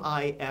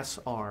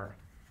 M-I-S-R.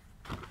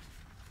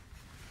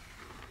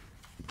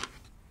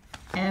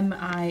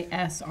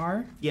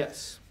 MISR.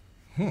 Yes.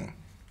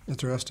 Is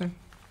Interesting.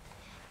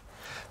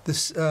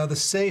 This the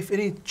safe.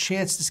 Any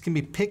chance this can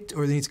be picked,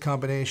 or it needs a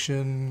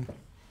combination?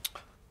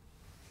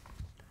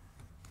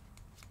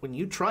 When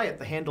you try it,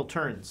 the handle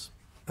turns.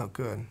 Oh,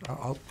 good.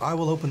 I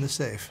will open the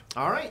safe.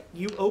 All right,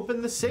 you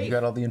open the safe. You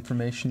got all the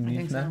information you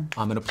need now?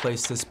 I'm going to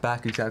place this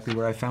back exactly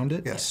where I found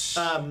it. Yes.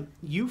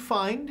 You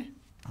find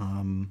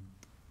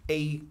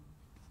a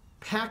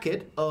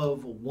packet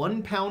of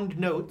 1 pound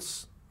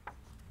notes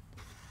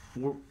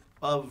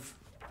of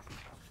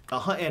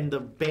and the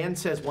band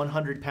says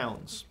 100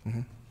 pounds.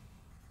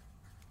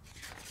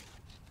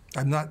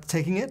 I'm not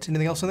taking it.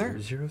 Anything else in there?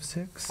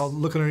 06? I'll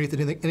look underneath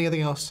it.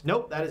 Anything else?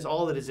 Nope, that is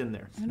all that is in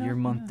there. Your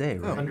month day,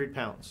 right? 100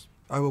 pounds.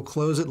 I will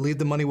close it. Leave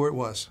the money where it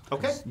was.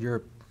 Okay.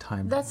 Your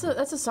time. That's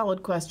a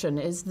solid question.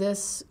 Is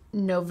this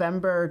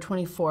November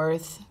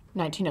 24th,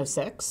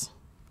 1906?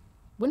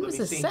 When was me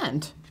this see.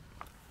 sent?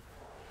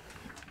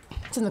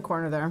 It's in the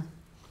corner there.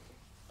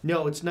 No,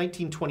 it's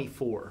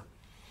 1924.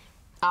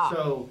 Ah.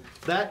 So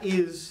that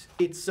is,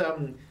 it's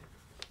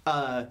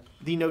the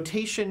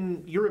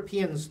notation,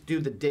 Europeans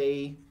do the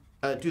day,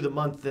 do the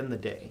month, then the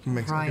day.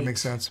 Right. It makes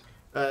sense.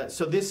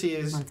 So this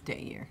is, Month, day,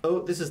 year.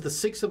 this is the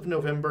 6th of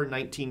November,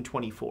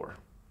 1924.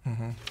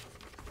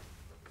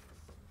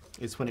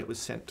 Is when it was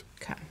sent.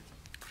 Okay.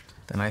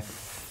 Then I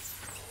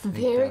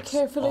Very that's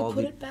carefully all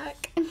put the- it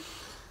back.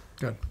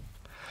 Good.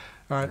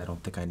 All right. I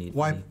don't think I need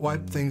Wipe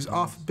anything things else.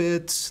 off a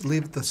bit.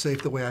 Leave the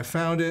safe the way I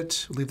found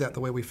it. Leave that the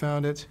way we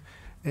found it.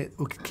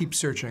 We'll keep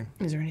searching.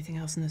 Is there anything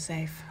else in the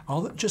safe?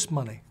 Just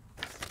money.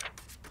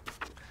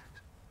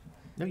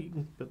 No, you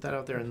can put that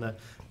out there in the,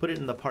 put it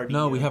in the party.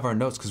 No, we have our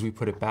notes because we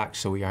put it back,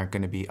 so we aren't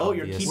going to be Oh,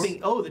 obvious. you're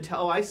keeping,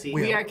 I see.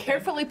 We are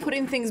carefully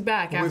putting things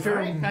back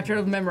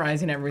after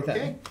memorizing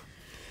everything.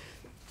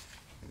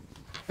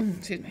 Okay.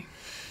 Excuse me.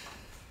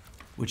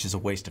 Which is a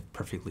waste of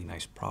perfectly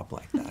nice prop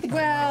like that.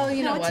 Well,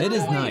 you know what? It is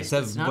not a nice. waste.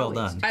 That's It's not a well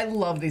waste. done. I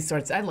love these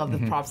sorts. I love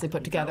the props they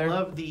put I together.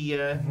 love the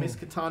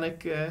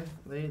Miskatonic,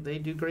 they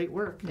do great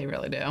work. They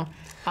really do.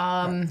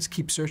 Let's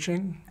keep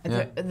searching.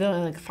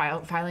 The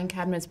filing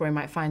cabinets where we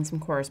might find some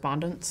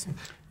correspondence.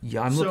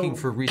 Yeah, I'm So- looking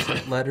for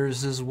recent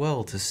letters as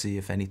well to see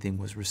if anything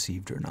was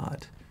received or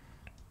not.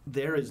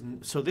 There is,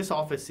 so this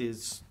office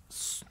is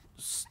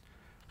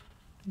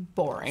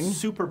Boring.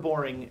 super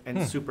boring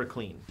and super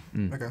clean,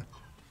 Okay.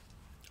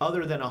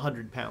 other than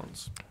 100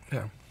 pounds.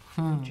 Yeah.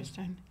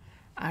 Interesting.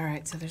 All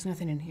right, so there's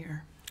nothing in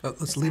here.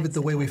 Let's leave it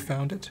the way we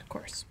found it. Of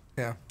course.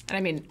 Yeah. And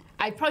I mean,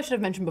 I probably should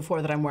have mentioned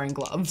before that I'm wearing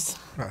gloves.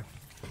 Right.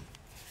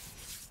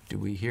 Do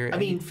we hear I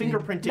mean, anything?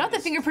 fingerprinting. Not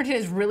that fingerprinting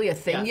is really a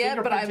thing yeah,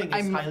 yet, but fingerprinting is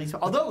I'm highly.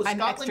 Although I'm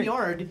Scotland extra-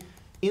 Yard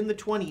in the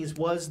 20s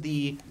was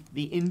the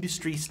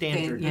industry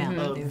standard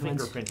of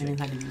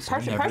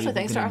fingerprinting. partially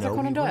thanks to Arthur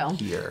Conan Doyle.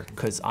 Here,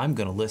 because I'm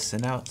going to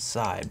listen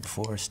outside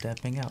before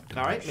stepping out. to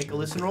All right, make make a sure.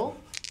 listen roll.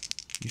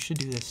 You should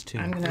do this too.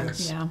 I'm gonna,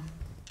 Yes. yeah.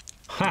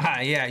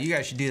 Haha, yeah, you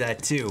guys should do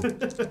that too.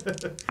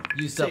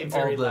 Use Say up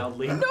very all the.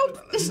 loudly.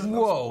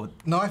 Whoa.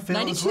 No, I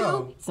failed as 92.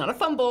 well. It's not a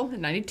fumble.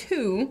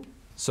 92.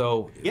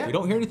 So if Yeah. we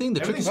don't hear anything,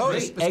 the trick is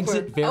Everything's to great.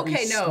 exit very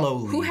Okay, no.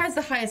 slowly. Who has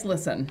the highest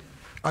listen?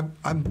 I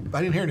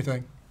didn't hear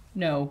anything.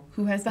 No.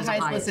 Who has the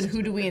highest highest? listen?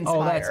 Who do we inspire?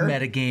 Oh, that's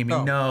metagaming.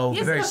 Oh. No,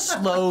 Yes, very no.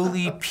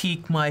 slowly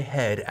peek my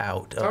head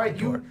out. Of All right, the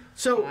door.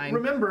 so Fine.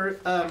 remember,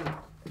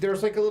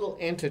 there's like a little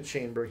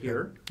antechamber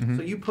here.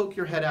 So you poke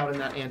your head out in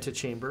that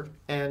antechamber,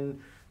 and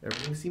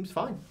everything seems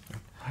fine.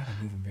 I'm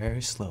moving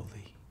very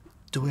slowly.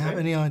 Do we have Okay.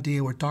 any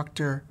idea where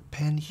Dr.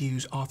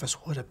 Penhue's office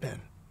would have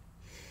been?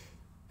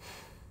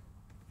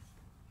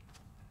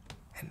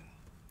 And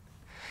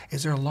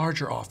is there a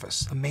larger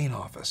office, a main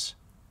office?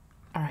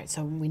 All right,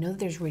 so we know that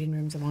there's reading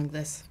rooms along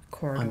this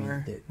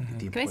corridor. I mean,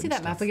 the Can I see important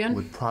that map stuff again?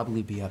 Would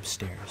probably be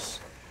upstairs.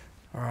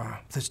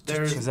 There's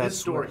Because that's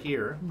this door where-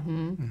 here.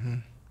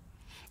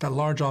 That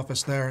large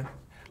office there.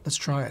 Let's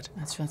try it.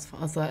 Let's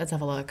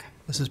have a look.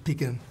 Let's just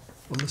peek in.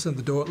 We'll listen at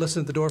the door.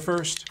 Listen at the door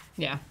first.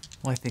 Yeah.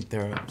 Well, I think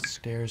they're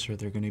upstairs or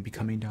they're going to be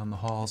coming down the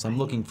halls. I'm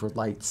looking for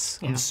lights.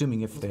 I'm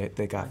assuming if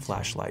they got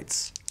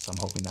flashlights. So I'm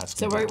hoping that's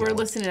So gonna be we're going.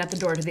 listening at the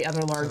door to the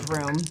other large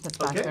room that's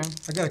back Okay. there.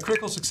 I got a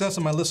critical success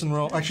on my listen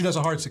roll. Actually, that's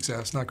a hard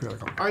success, not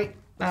critical. All right.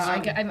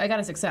 I got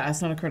a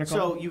success, not a critical.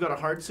 So you got a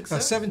hard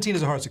success. 17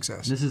 is a hard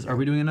success. This is. Are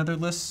we doing another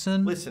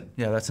listen? Listen.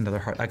 Yeah, that's another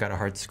hard. I got a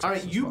hard success. All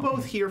right, as you well.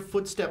 both hear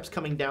footsteps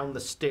coming down the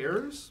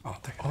stairs, Oh,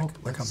 they're coming.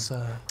 Let's,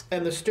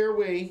 and the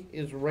stairway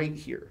is right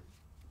here.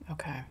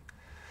 Okay.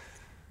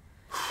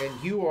 And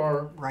you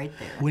are Right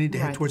there. We need to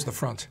head Right. towards the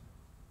front.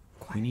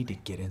 we need to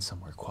get in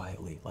somewhere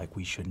quietly. Like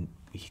we shouldn't.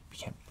 We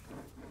can't.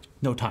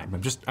 No time.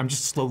 I'm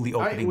just slowly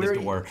All right, opening where this are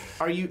you- door.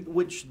 Are you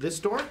which this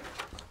door?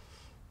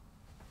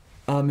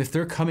 If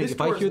they're coming, This if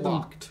door I hear is them,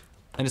 locked.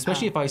 and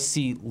especially if I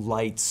see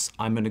lights,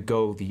 I'm gonna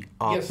go the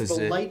opposite. Yes,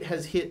 the light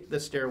has hit the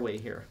stairway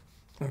here.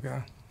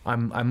 Okay.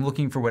 I'm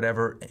looking for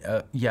whatever.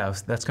 Yeah,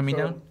 that's coming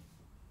So- down.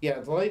 Yeah,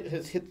 the light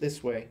has hit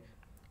this way.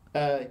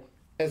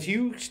 As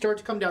you start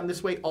to come down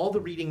this way, all the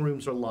reading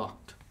rooms are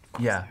locked.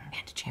 Yeah,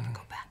 Antechamber,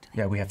 go back to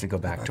yeah. We have to go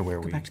back to where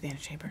Go we. back to the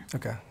antechamber.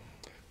 Okay.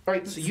 All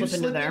right, so you Slip into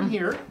slip there. in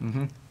here.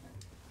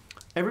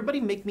 Everybody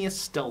make me a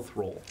stealth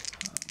roll.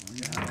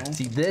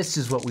 See, this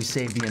is what we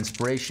save the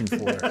inspiration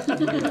for.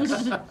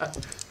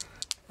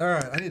 All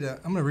right,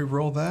 I'm gonna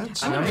re-roll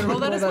that. I'm gonna roll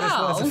that as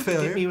well. That's a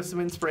failure. Hit me with some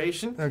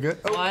inspiration. Oh, good.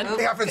 Oh, One.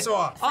 yeah,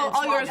 Francois.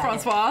 All yours,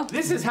 Francois.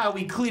 This is how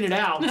we clean it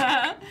out.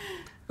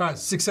 All right,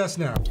 success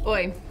now.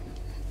 Oi.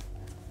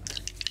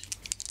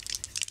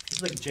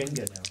 It's like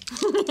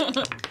Jenga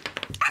now.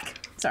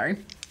 Sorry.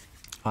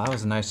 Oh, that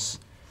was nice.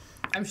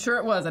 I'm sure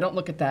it was. I don't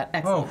look at that. Oh,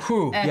 Excellent.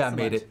 whew. Yeah, I Excellent.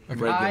 made it.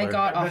 Regular. I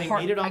got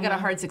Everybody made it on I got a that?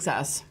 hard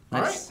success.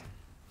 All right.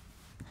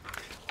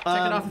 Check it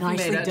off if you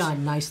Nicely made it.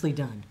 done, nicely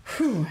done.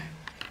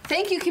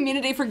 Thank you,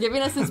 community, for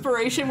giving us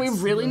inspiration. We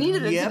really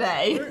needed it Yep.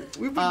 today.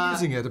 We've been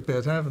using it a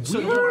bit, haven't So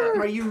we?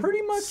 are you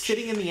pretty much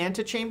sitting in the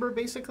antechamber,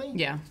 basically?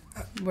 Yeah,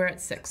 we're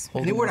at 6.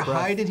 Anywhere to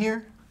hide in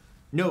here?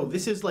 No,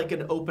 this is like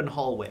an open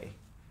hallway.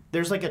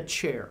 There's like a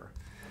chair.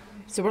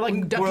 So we're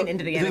like ducking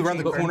into the Is it around the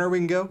antechamber. corner we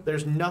can go?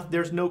 There's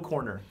no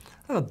corner.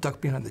 I'll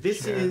duck behind the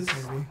This chair. is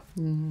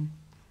maybe.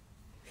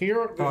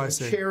 here. Oh, I There's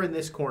see. a chair in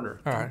this corner.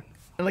 All right.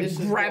 I like This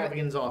is grab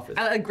Gavigan's office.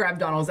 I like grab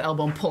Donald's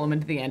elbow and pull him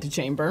into the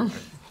antechamber.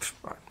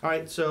 All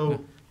right, so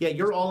yeah,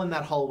 you're all in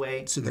that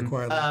hallway. Sit there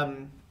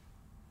quietly.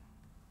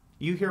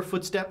 You hear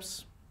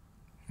footsteps.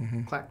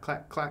 Clack,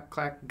 clack, clack,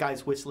 clack.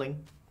 Guys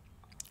whistling.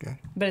 Okay.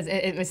 But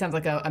it sounds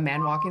like a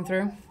man walking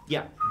through.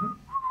 Yeah.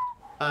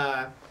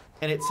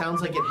 And it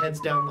sounds like it heads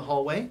down the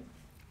hallway.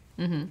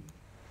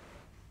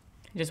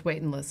 Just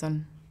wait and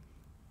listen.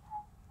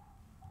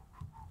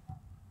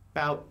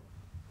 About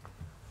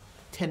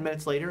 10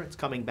 minutes later, it's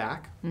coming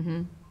back.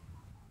 And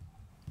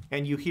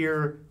you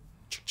hear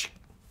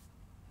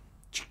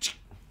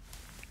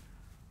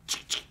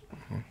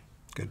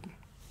Good.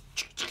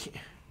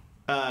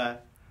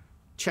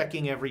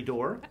 checking every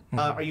door.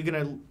 Are you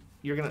gonna?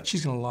 You're gonna.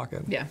 She's gonna lock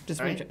it. Yeah,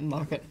 just All reach right. it and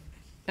lock it.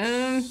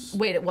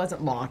 Wait, it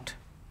wasn't locked.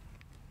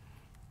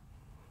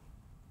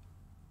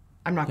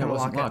 I'm not Yeah, it gonna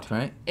wasn't lock locked, it.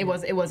 right? It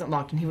wasn't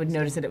locked, and he would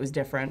notice that it was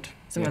different.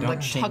 So I'm Yeah, gonna don't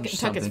like change tuck as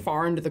something.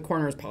 far into the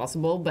corner as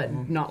possible, but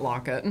not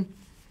lock it.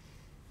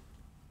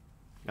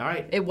 All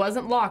right. It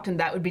wasn't locked, and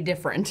that would be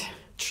different.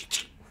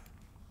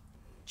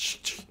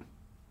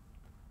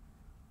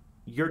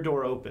 Your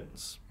door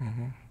opens,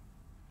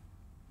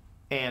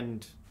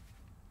 and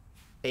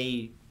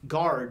a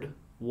guard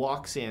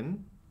walks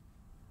in.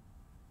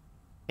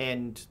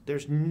 And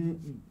there's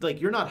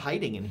like you're not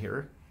hiding in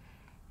here.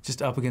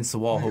 Just up against the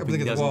wall, Up hoping he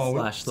against the doesn't wall,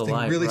 flash the staying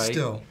light, really right?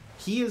 still.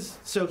 He's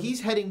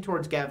heading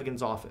towards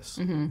Gavigan's office.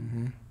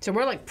 So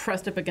we're like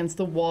pressed up against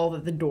the wall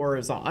that the door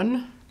is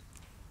on.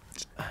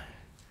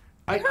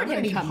 I'm gonna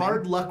him need coming.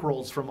 hard luck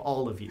rolls from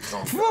all of you. No,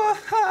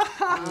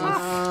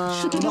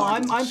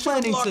 I'm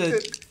planning locked to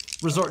it.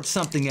 resort to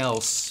something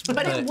else.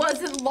 But it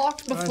wasn't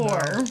locked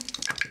before.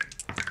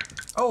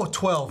 Oh,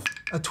 12.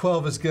 A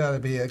 12 has got to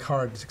be a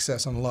hard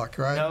success on luck,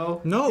 right?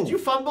 No. Did you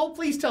fumble?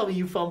 Please tell me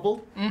you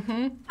fumbled.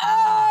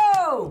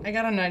 Oh! I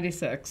got a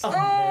 96.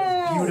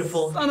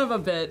 Beautiful. Son of a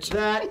bitch.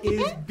 That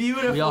is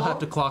beautiful. We all have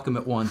to clock him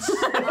at once.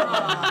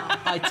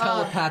 I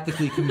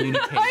telepathically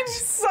communicate. I'm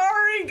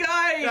sorry,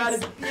 guys. That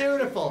is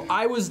beautiful.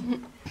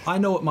 I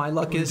know what my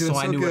luck is, doing so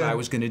I so knew what good. I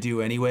was going to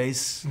do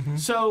anyways.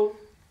 So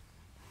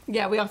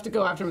Yeah, we have to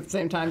go after him at the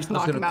same time. Just I was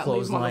knock going him to out and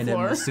leave him on clothesline the him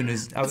floor. as soon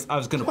as I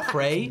was going to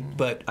pray,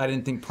 but I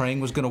didn't think praying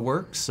was going to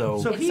work. So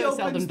he so opens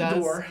seldom the does.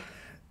 door,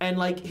 and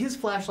like his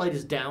flashlight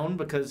is down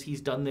because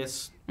he's done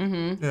this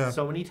Yeah.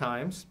 so many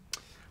times.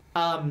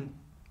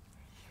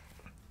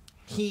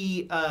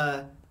 He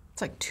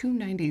It's like 2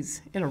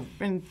 90s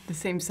in the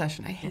same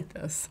session. I hate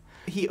this.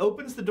 he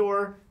opens the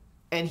door,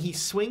 and he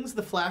swings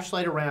the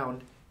flashlight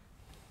around,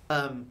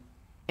 and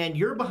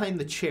you're behind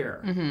the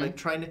chair, like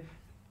trying to.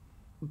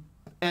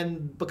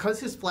 And because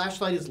his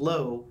flashlight is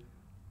low,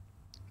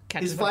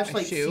 Catches his up my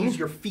flashlight shoe. sees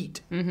your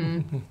feet.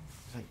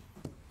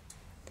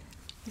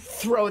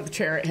 Throw the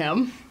chair at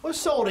him.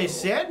 What's all this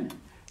said?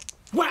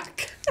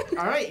 Whack.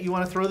 All right, you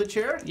want to throw the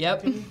chair?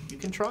 Yep. You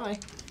can try.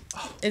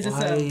 Is this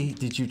why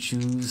did you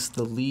choose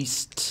the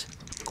least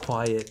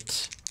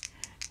quiet?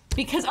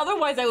 because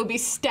otherwise I would be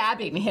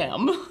stabbing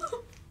him.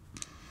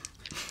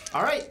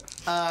 All right.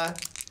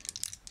 That's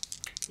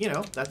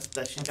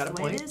she's got a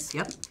The way it point. is.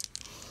 Yep.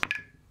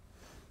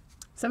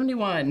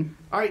 71.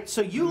 All right,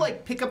 so you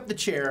like pick up the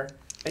chair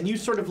and you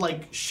sort of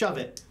like shove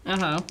it,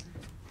 Uh-huh.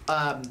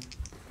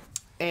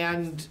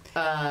 and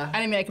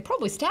I mean, I could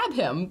probably stab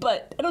him,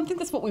 but I don't think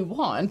that's what we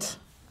want.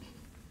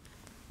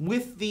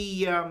 with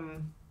the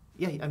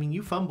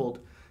you fumbled.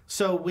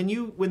 So when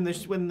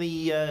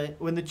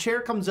the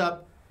chair comes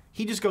up,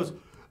 he just goes,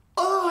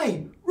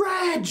 "Oi,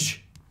 Reg!"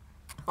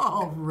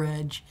 Oh,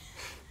 Reg.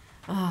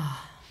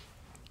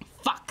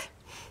 Fuck.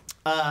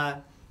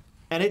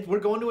 And we're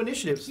going to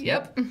initiatives.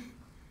 Yep. This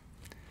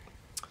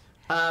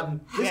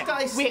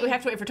guy. We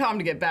have to wait for Tom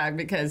to get back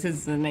because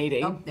his is an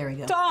 80. Oh, there we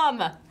go.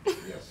 Tom!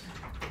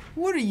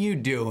 What are you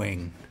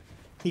doing?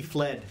 He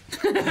fled.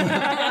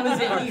 That was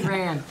it. He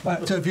ran.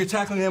 So if you're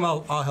tackling him,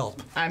 I'll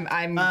help. I'm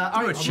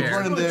All right, chair. I'm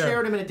Run him threw a there. chair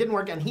at him and it didn't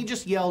work, and he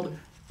just yelled,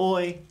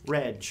 "Oi,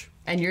 Reg!"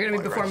 and you're gonna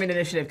be performing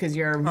initiative because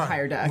you're All right,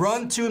 higher dex.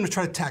 Run to him to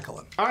try to tackle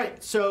him. All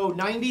right, so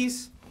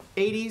 90s,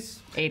 80s,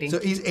 80. So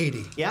he's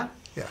 80. yeah.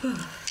 Yeah.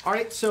 All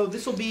right, so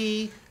this will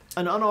be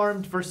an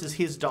unarmed versus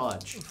his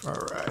dodge. All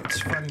right.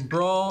 Fighting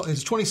brawl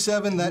is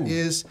 27. That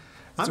is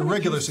I'm a gonna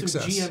regular use some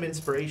success. GM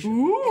inspiration.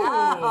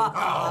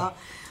 I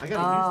gotta use this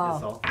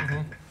all.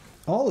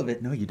 All of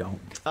it? No, you don't.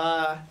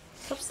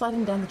 Stop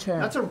sliding down the chair.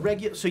 That's a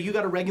regular. So you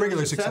got a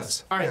regular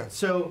success. All right. yeah.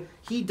 So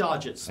he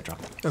dodges.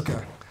 Okay.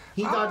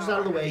 He dodges out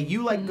of the way.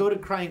 You go to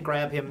try and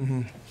grab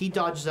him. He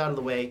dodges out of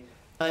the way.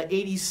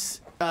 80s,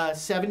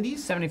 70s.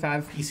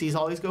 75. PCs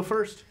always go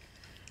first.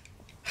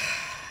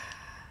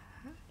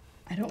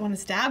 I don't want to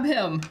stab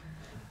him.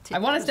 I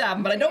want to stab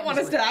him, but I don't want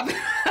to stab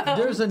him.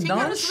 There's a Take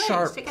out his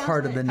non-sharp legs, take out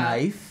part his of the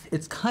knife.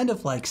 It's kind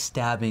of like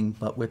stabbing,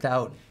 but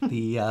without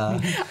the.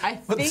 I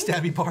But the think,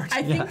 stabby part.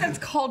 I think that's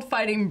called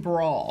fighting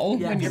brawl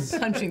when you're Yes.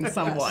 punching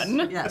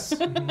someone. Yes.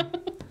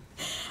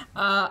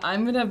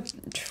 I'm gonna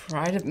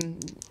try to.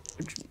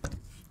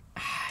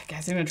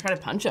 Guys, I'm gonna try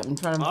to punch him.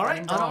 Try to All right,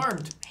 fighting brawl.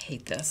 unarmed. I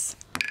hate this.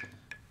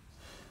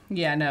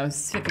 Yeah, no,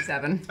 it's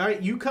 57. All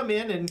right, you come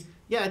in and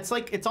yeah,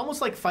 it's almost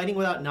like fighting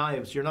without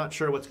knives. You're not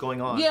sure what's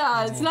going on.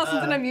 Yeah, it's not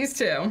something I'm used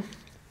to.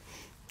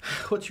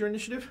 What's your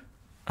initiative?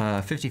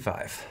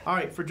 55. All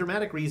right, for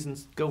dramatic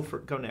reasons, go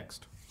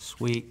next.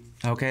 Sweet.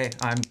 Okay,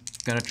 I'm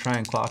gonna try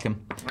and clock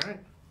him. All right.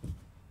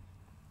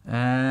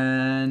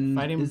 And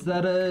Fight him. is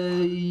that a...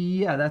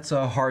 Yeah, that's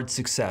a hard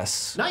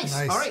success. Nice.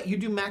 Nice. All right, you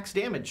do max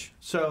damage.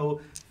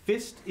 So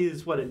fist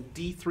is what, a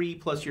D3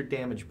 plus your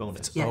damage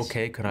bonus. Yes.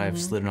 Okay, could I have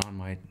slid on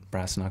my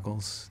brass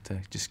knuckles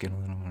to just get a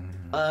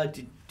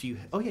little... Do you?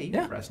 Oh yeah, you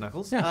Yeah. got brass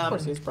knuckles. Yeah, Of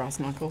course, there's brass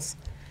knuckles.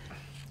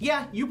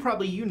 Yeah, you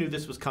knew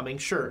this was coming.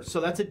 Sure. So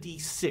that's a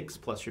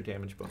D6 plus your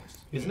damage bonus,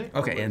 isn't it?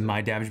 Okay, and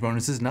my damage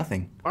bonus is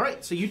nothing. All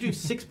right, so you do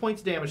 6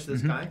 points of damage to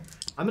this guy.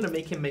 I'm gonna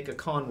make him make a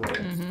con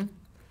roll.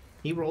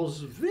 He rolls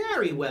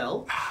very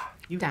well.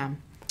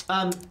 Damn.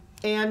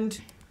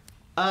 And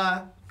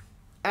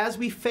as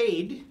we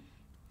fade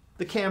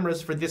the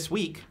cameras for this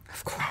week,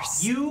 Of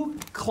course. you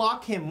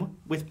clock him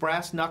with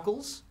brass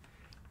knuckles,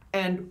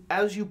 and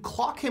as you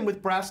clock him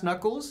with brass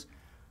knuckles,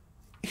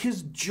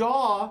 his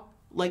jaw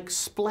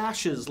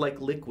splashes like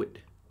liquid.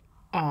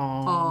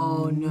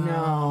 Oh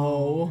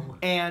no.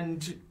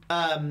 And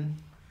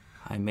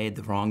I made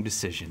the wrong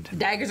decision.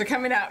 Daggers are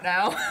coming out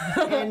now.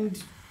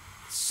 and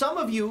some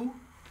of you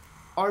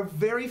are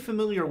very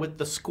familiar with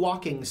the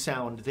squawking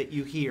sound that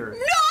you hear.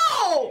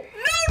 No! No,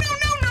 no,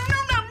 no, no,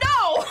 no, no,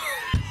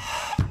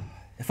 no!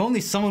 If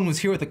only someone was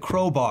here with a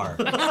crowbar.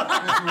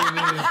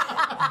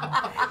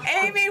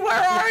 Amy, where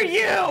are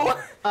you?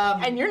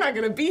 And you're not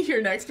gonna be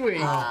here next week.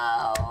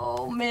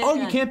 Oh man. Oh,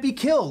 you can't be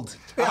killed.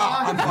 Yeah,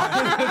 I'm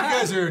fine. You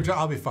guys are.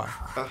 I'll be fine.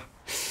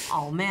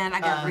 Oh man, I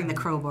gotta bring the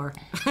crowbar.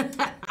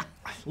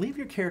 Leave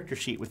your character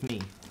sheet with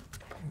me.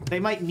 They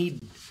might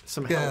need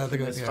some Yeah, help they're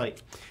in gonna- this yeah.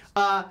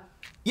 fight.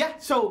 Yeah,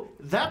 so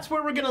that's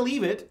where we're gonna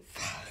leave it.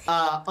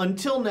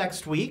 Until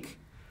next week.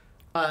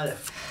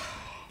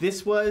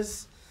 This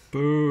was.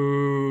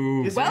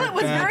 Boo. This Well, went- it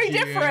was very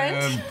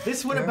different.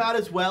 This went about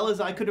as well as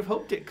I could have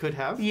hoped it could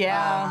have.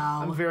 Yeah.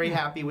 I'm very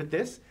happy with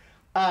this.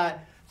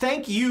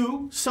 Thank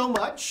you so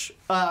much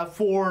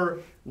for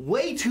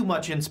way too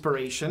much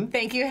inspiration.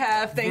 Thank you,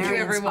 Hef. Thank Very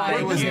you, everyone.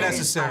 inspiring. It was Very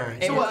necessary.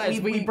 It So what,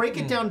 was. we break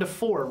it down to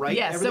 4, right?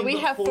 Yes, so Everything we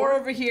but have 4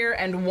 over here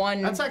and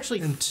 1, That's actually.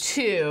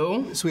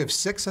 2. So we have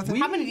 6, I think.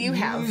 How many do you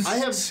have?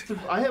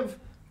 I have.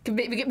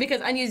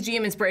 Because unused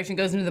GM inspiration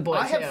goes into the boy,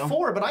 I too. have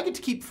 4, but I get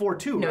to keep 4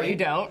 too, No, right? you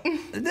don't.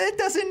 That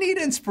doesn't need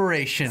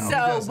inspiration.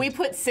 So we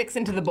put 6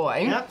 into the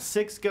boy. Yep,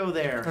 6 go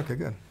there. Okay,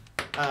 good.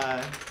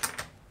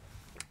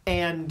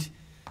 And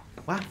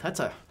wow, that's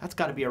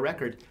got to be a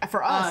record.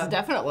 For us,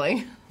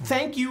 definitely.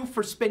 Thank you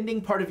for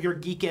spending part of your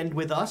geek end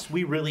with us.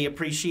 We really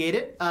appreciate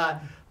it.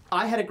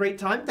 I had a great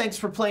time. Thanks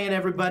for playing,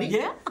 everybody.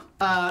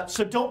 Yeah.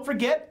 So don't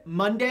forget,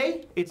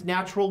 Monday, it's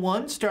Natural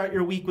One. Start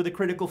your week with a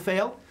critical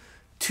fail.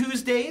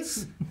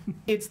 Tuesdays,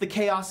 it's the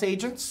Chaos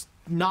Agents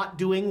not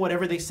doing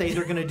whatever they say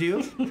they're going to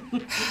do.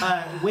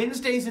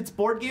 Wednesdays, it's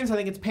board games. I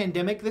think it's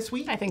Pandemic this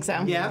week. I think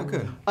so. Yeah. Oh,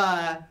 good.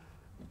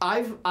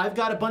 I've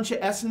got a bunch of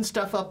Essen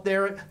stuff up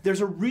there.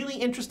 There's a really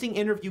interesting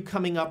interview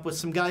coming up with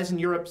some guys in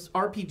Europe's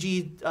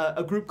RPG,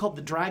 a group called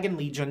the Dragon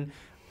Legion.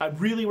 I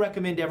really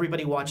recommend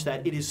everybody watch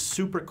that. It is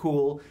super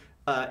cool.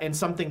 And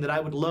something that I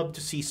would love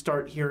to see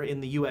start here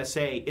in the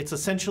USA. It's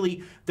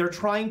essentially, they're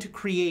trying to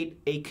create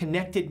a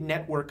connected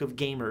network of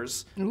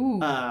gamers.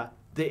 Ooh.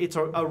 It's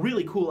a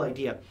really cool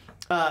idea.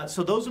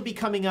 So those will be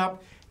coming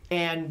up,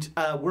 and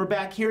we're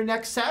back here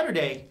next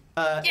Saturday.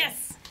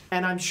 Yes!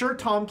 And I'm sure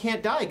Tom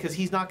can't die because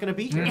he's not going to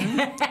be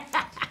here.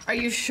 Are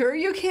you sure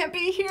you can't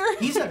be here?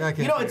 He's I can't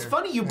be it's here.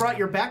 funny you brought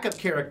your backup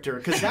character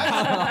because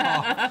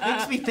that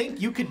makes me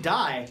think you could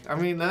die. I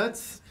mean,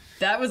 that's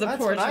That was a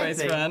poor what I choice,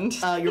 think.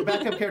 friend. Your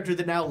backup character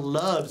that now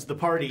loves the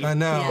party. I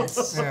know.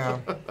 Yes. Yeah.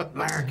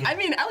 I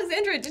mean,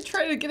 Alexandria did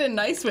try to get in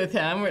nice with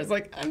him, where it's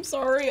like, I'm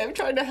sorry, I'm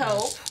trying to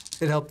help.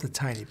 It helped a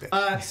tiny bit.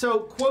 So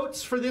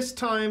quotes for this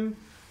time.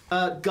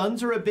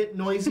 Guns are a bit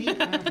noisy.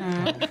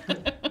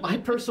 My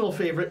personal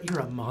favorite, you're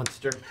a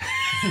monster.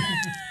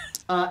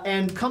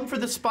 And come for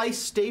the spice,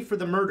 stay for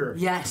the murder.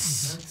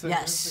 Yes.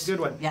 That's a good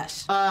one.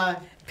 Yes.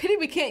 Pity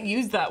we can't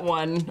use that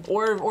one,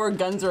 or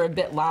guns are a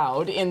bit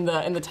loud in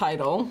the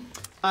title.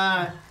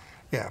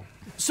 Yeah.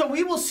 So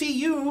we will see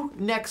you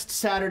next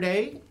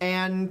Saturday,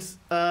 and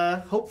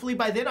hopefully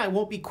by then I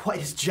won't be quite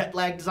as jet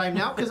lagged as I am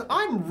now, because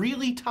I'm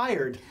really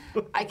tired.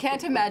 I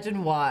can't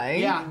imagine why.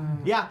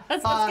 Yeah.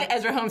 Let's get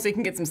Ezra home so he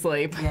can get some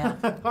sleep. Yeah.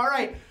 All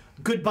right.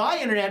 Goodbye,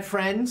 internet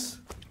friends.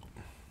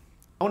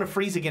 I want to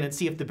freeze again and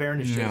see if the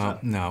Baroness shows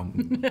up. No.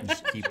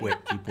 Just keep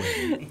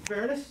waiting.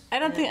 Baroness? I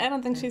don't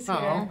think she's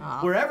here.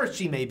 Wherever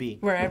she may be.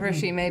 Wherever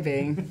she may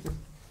be.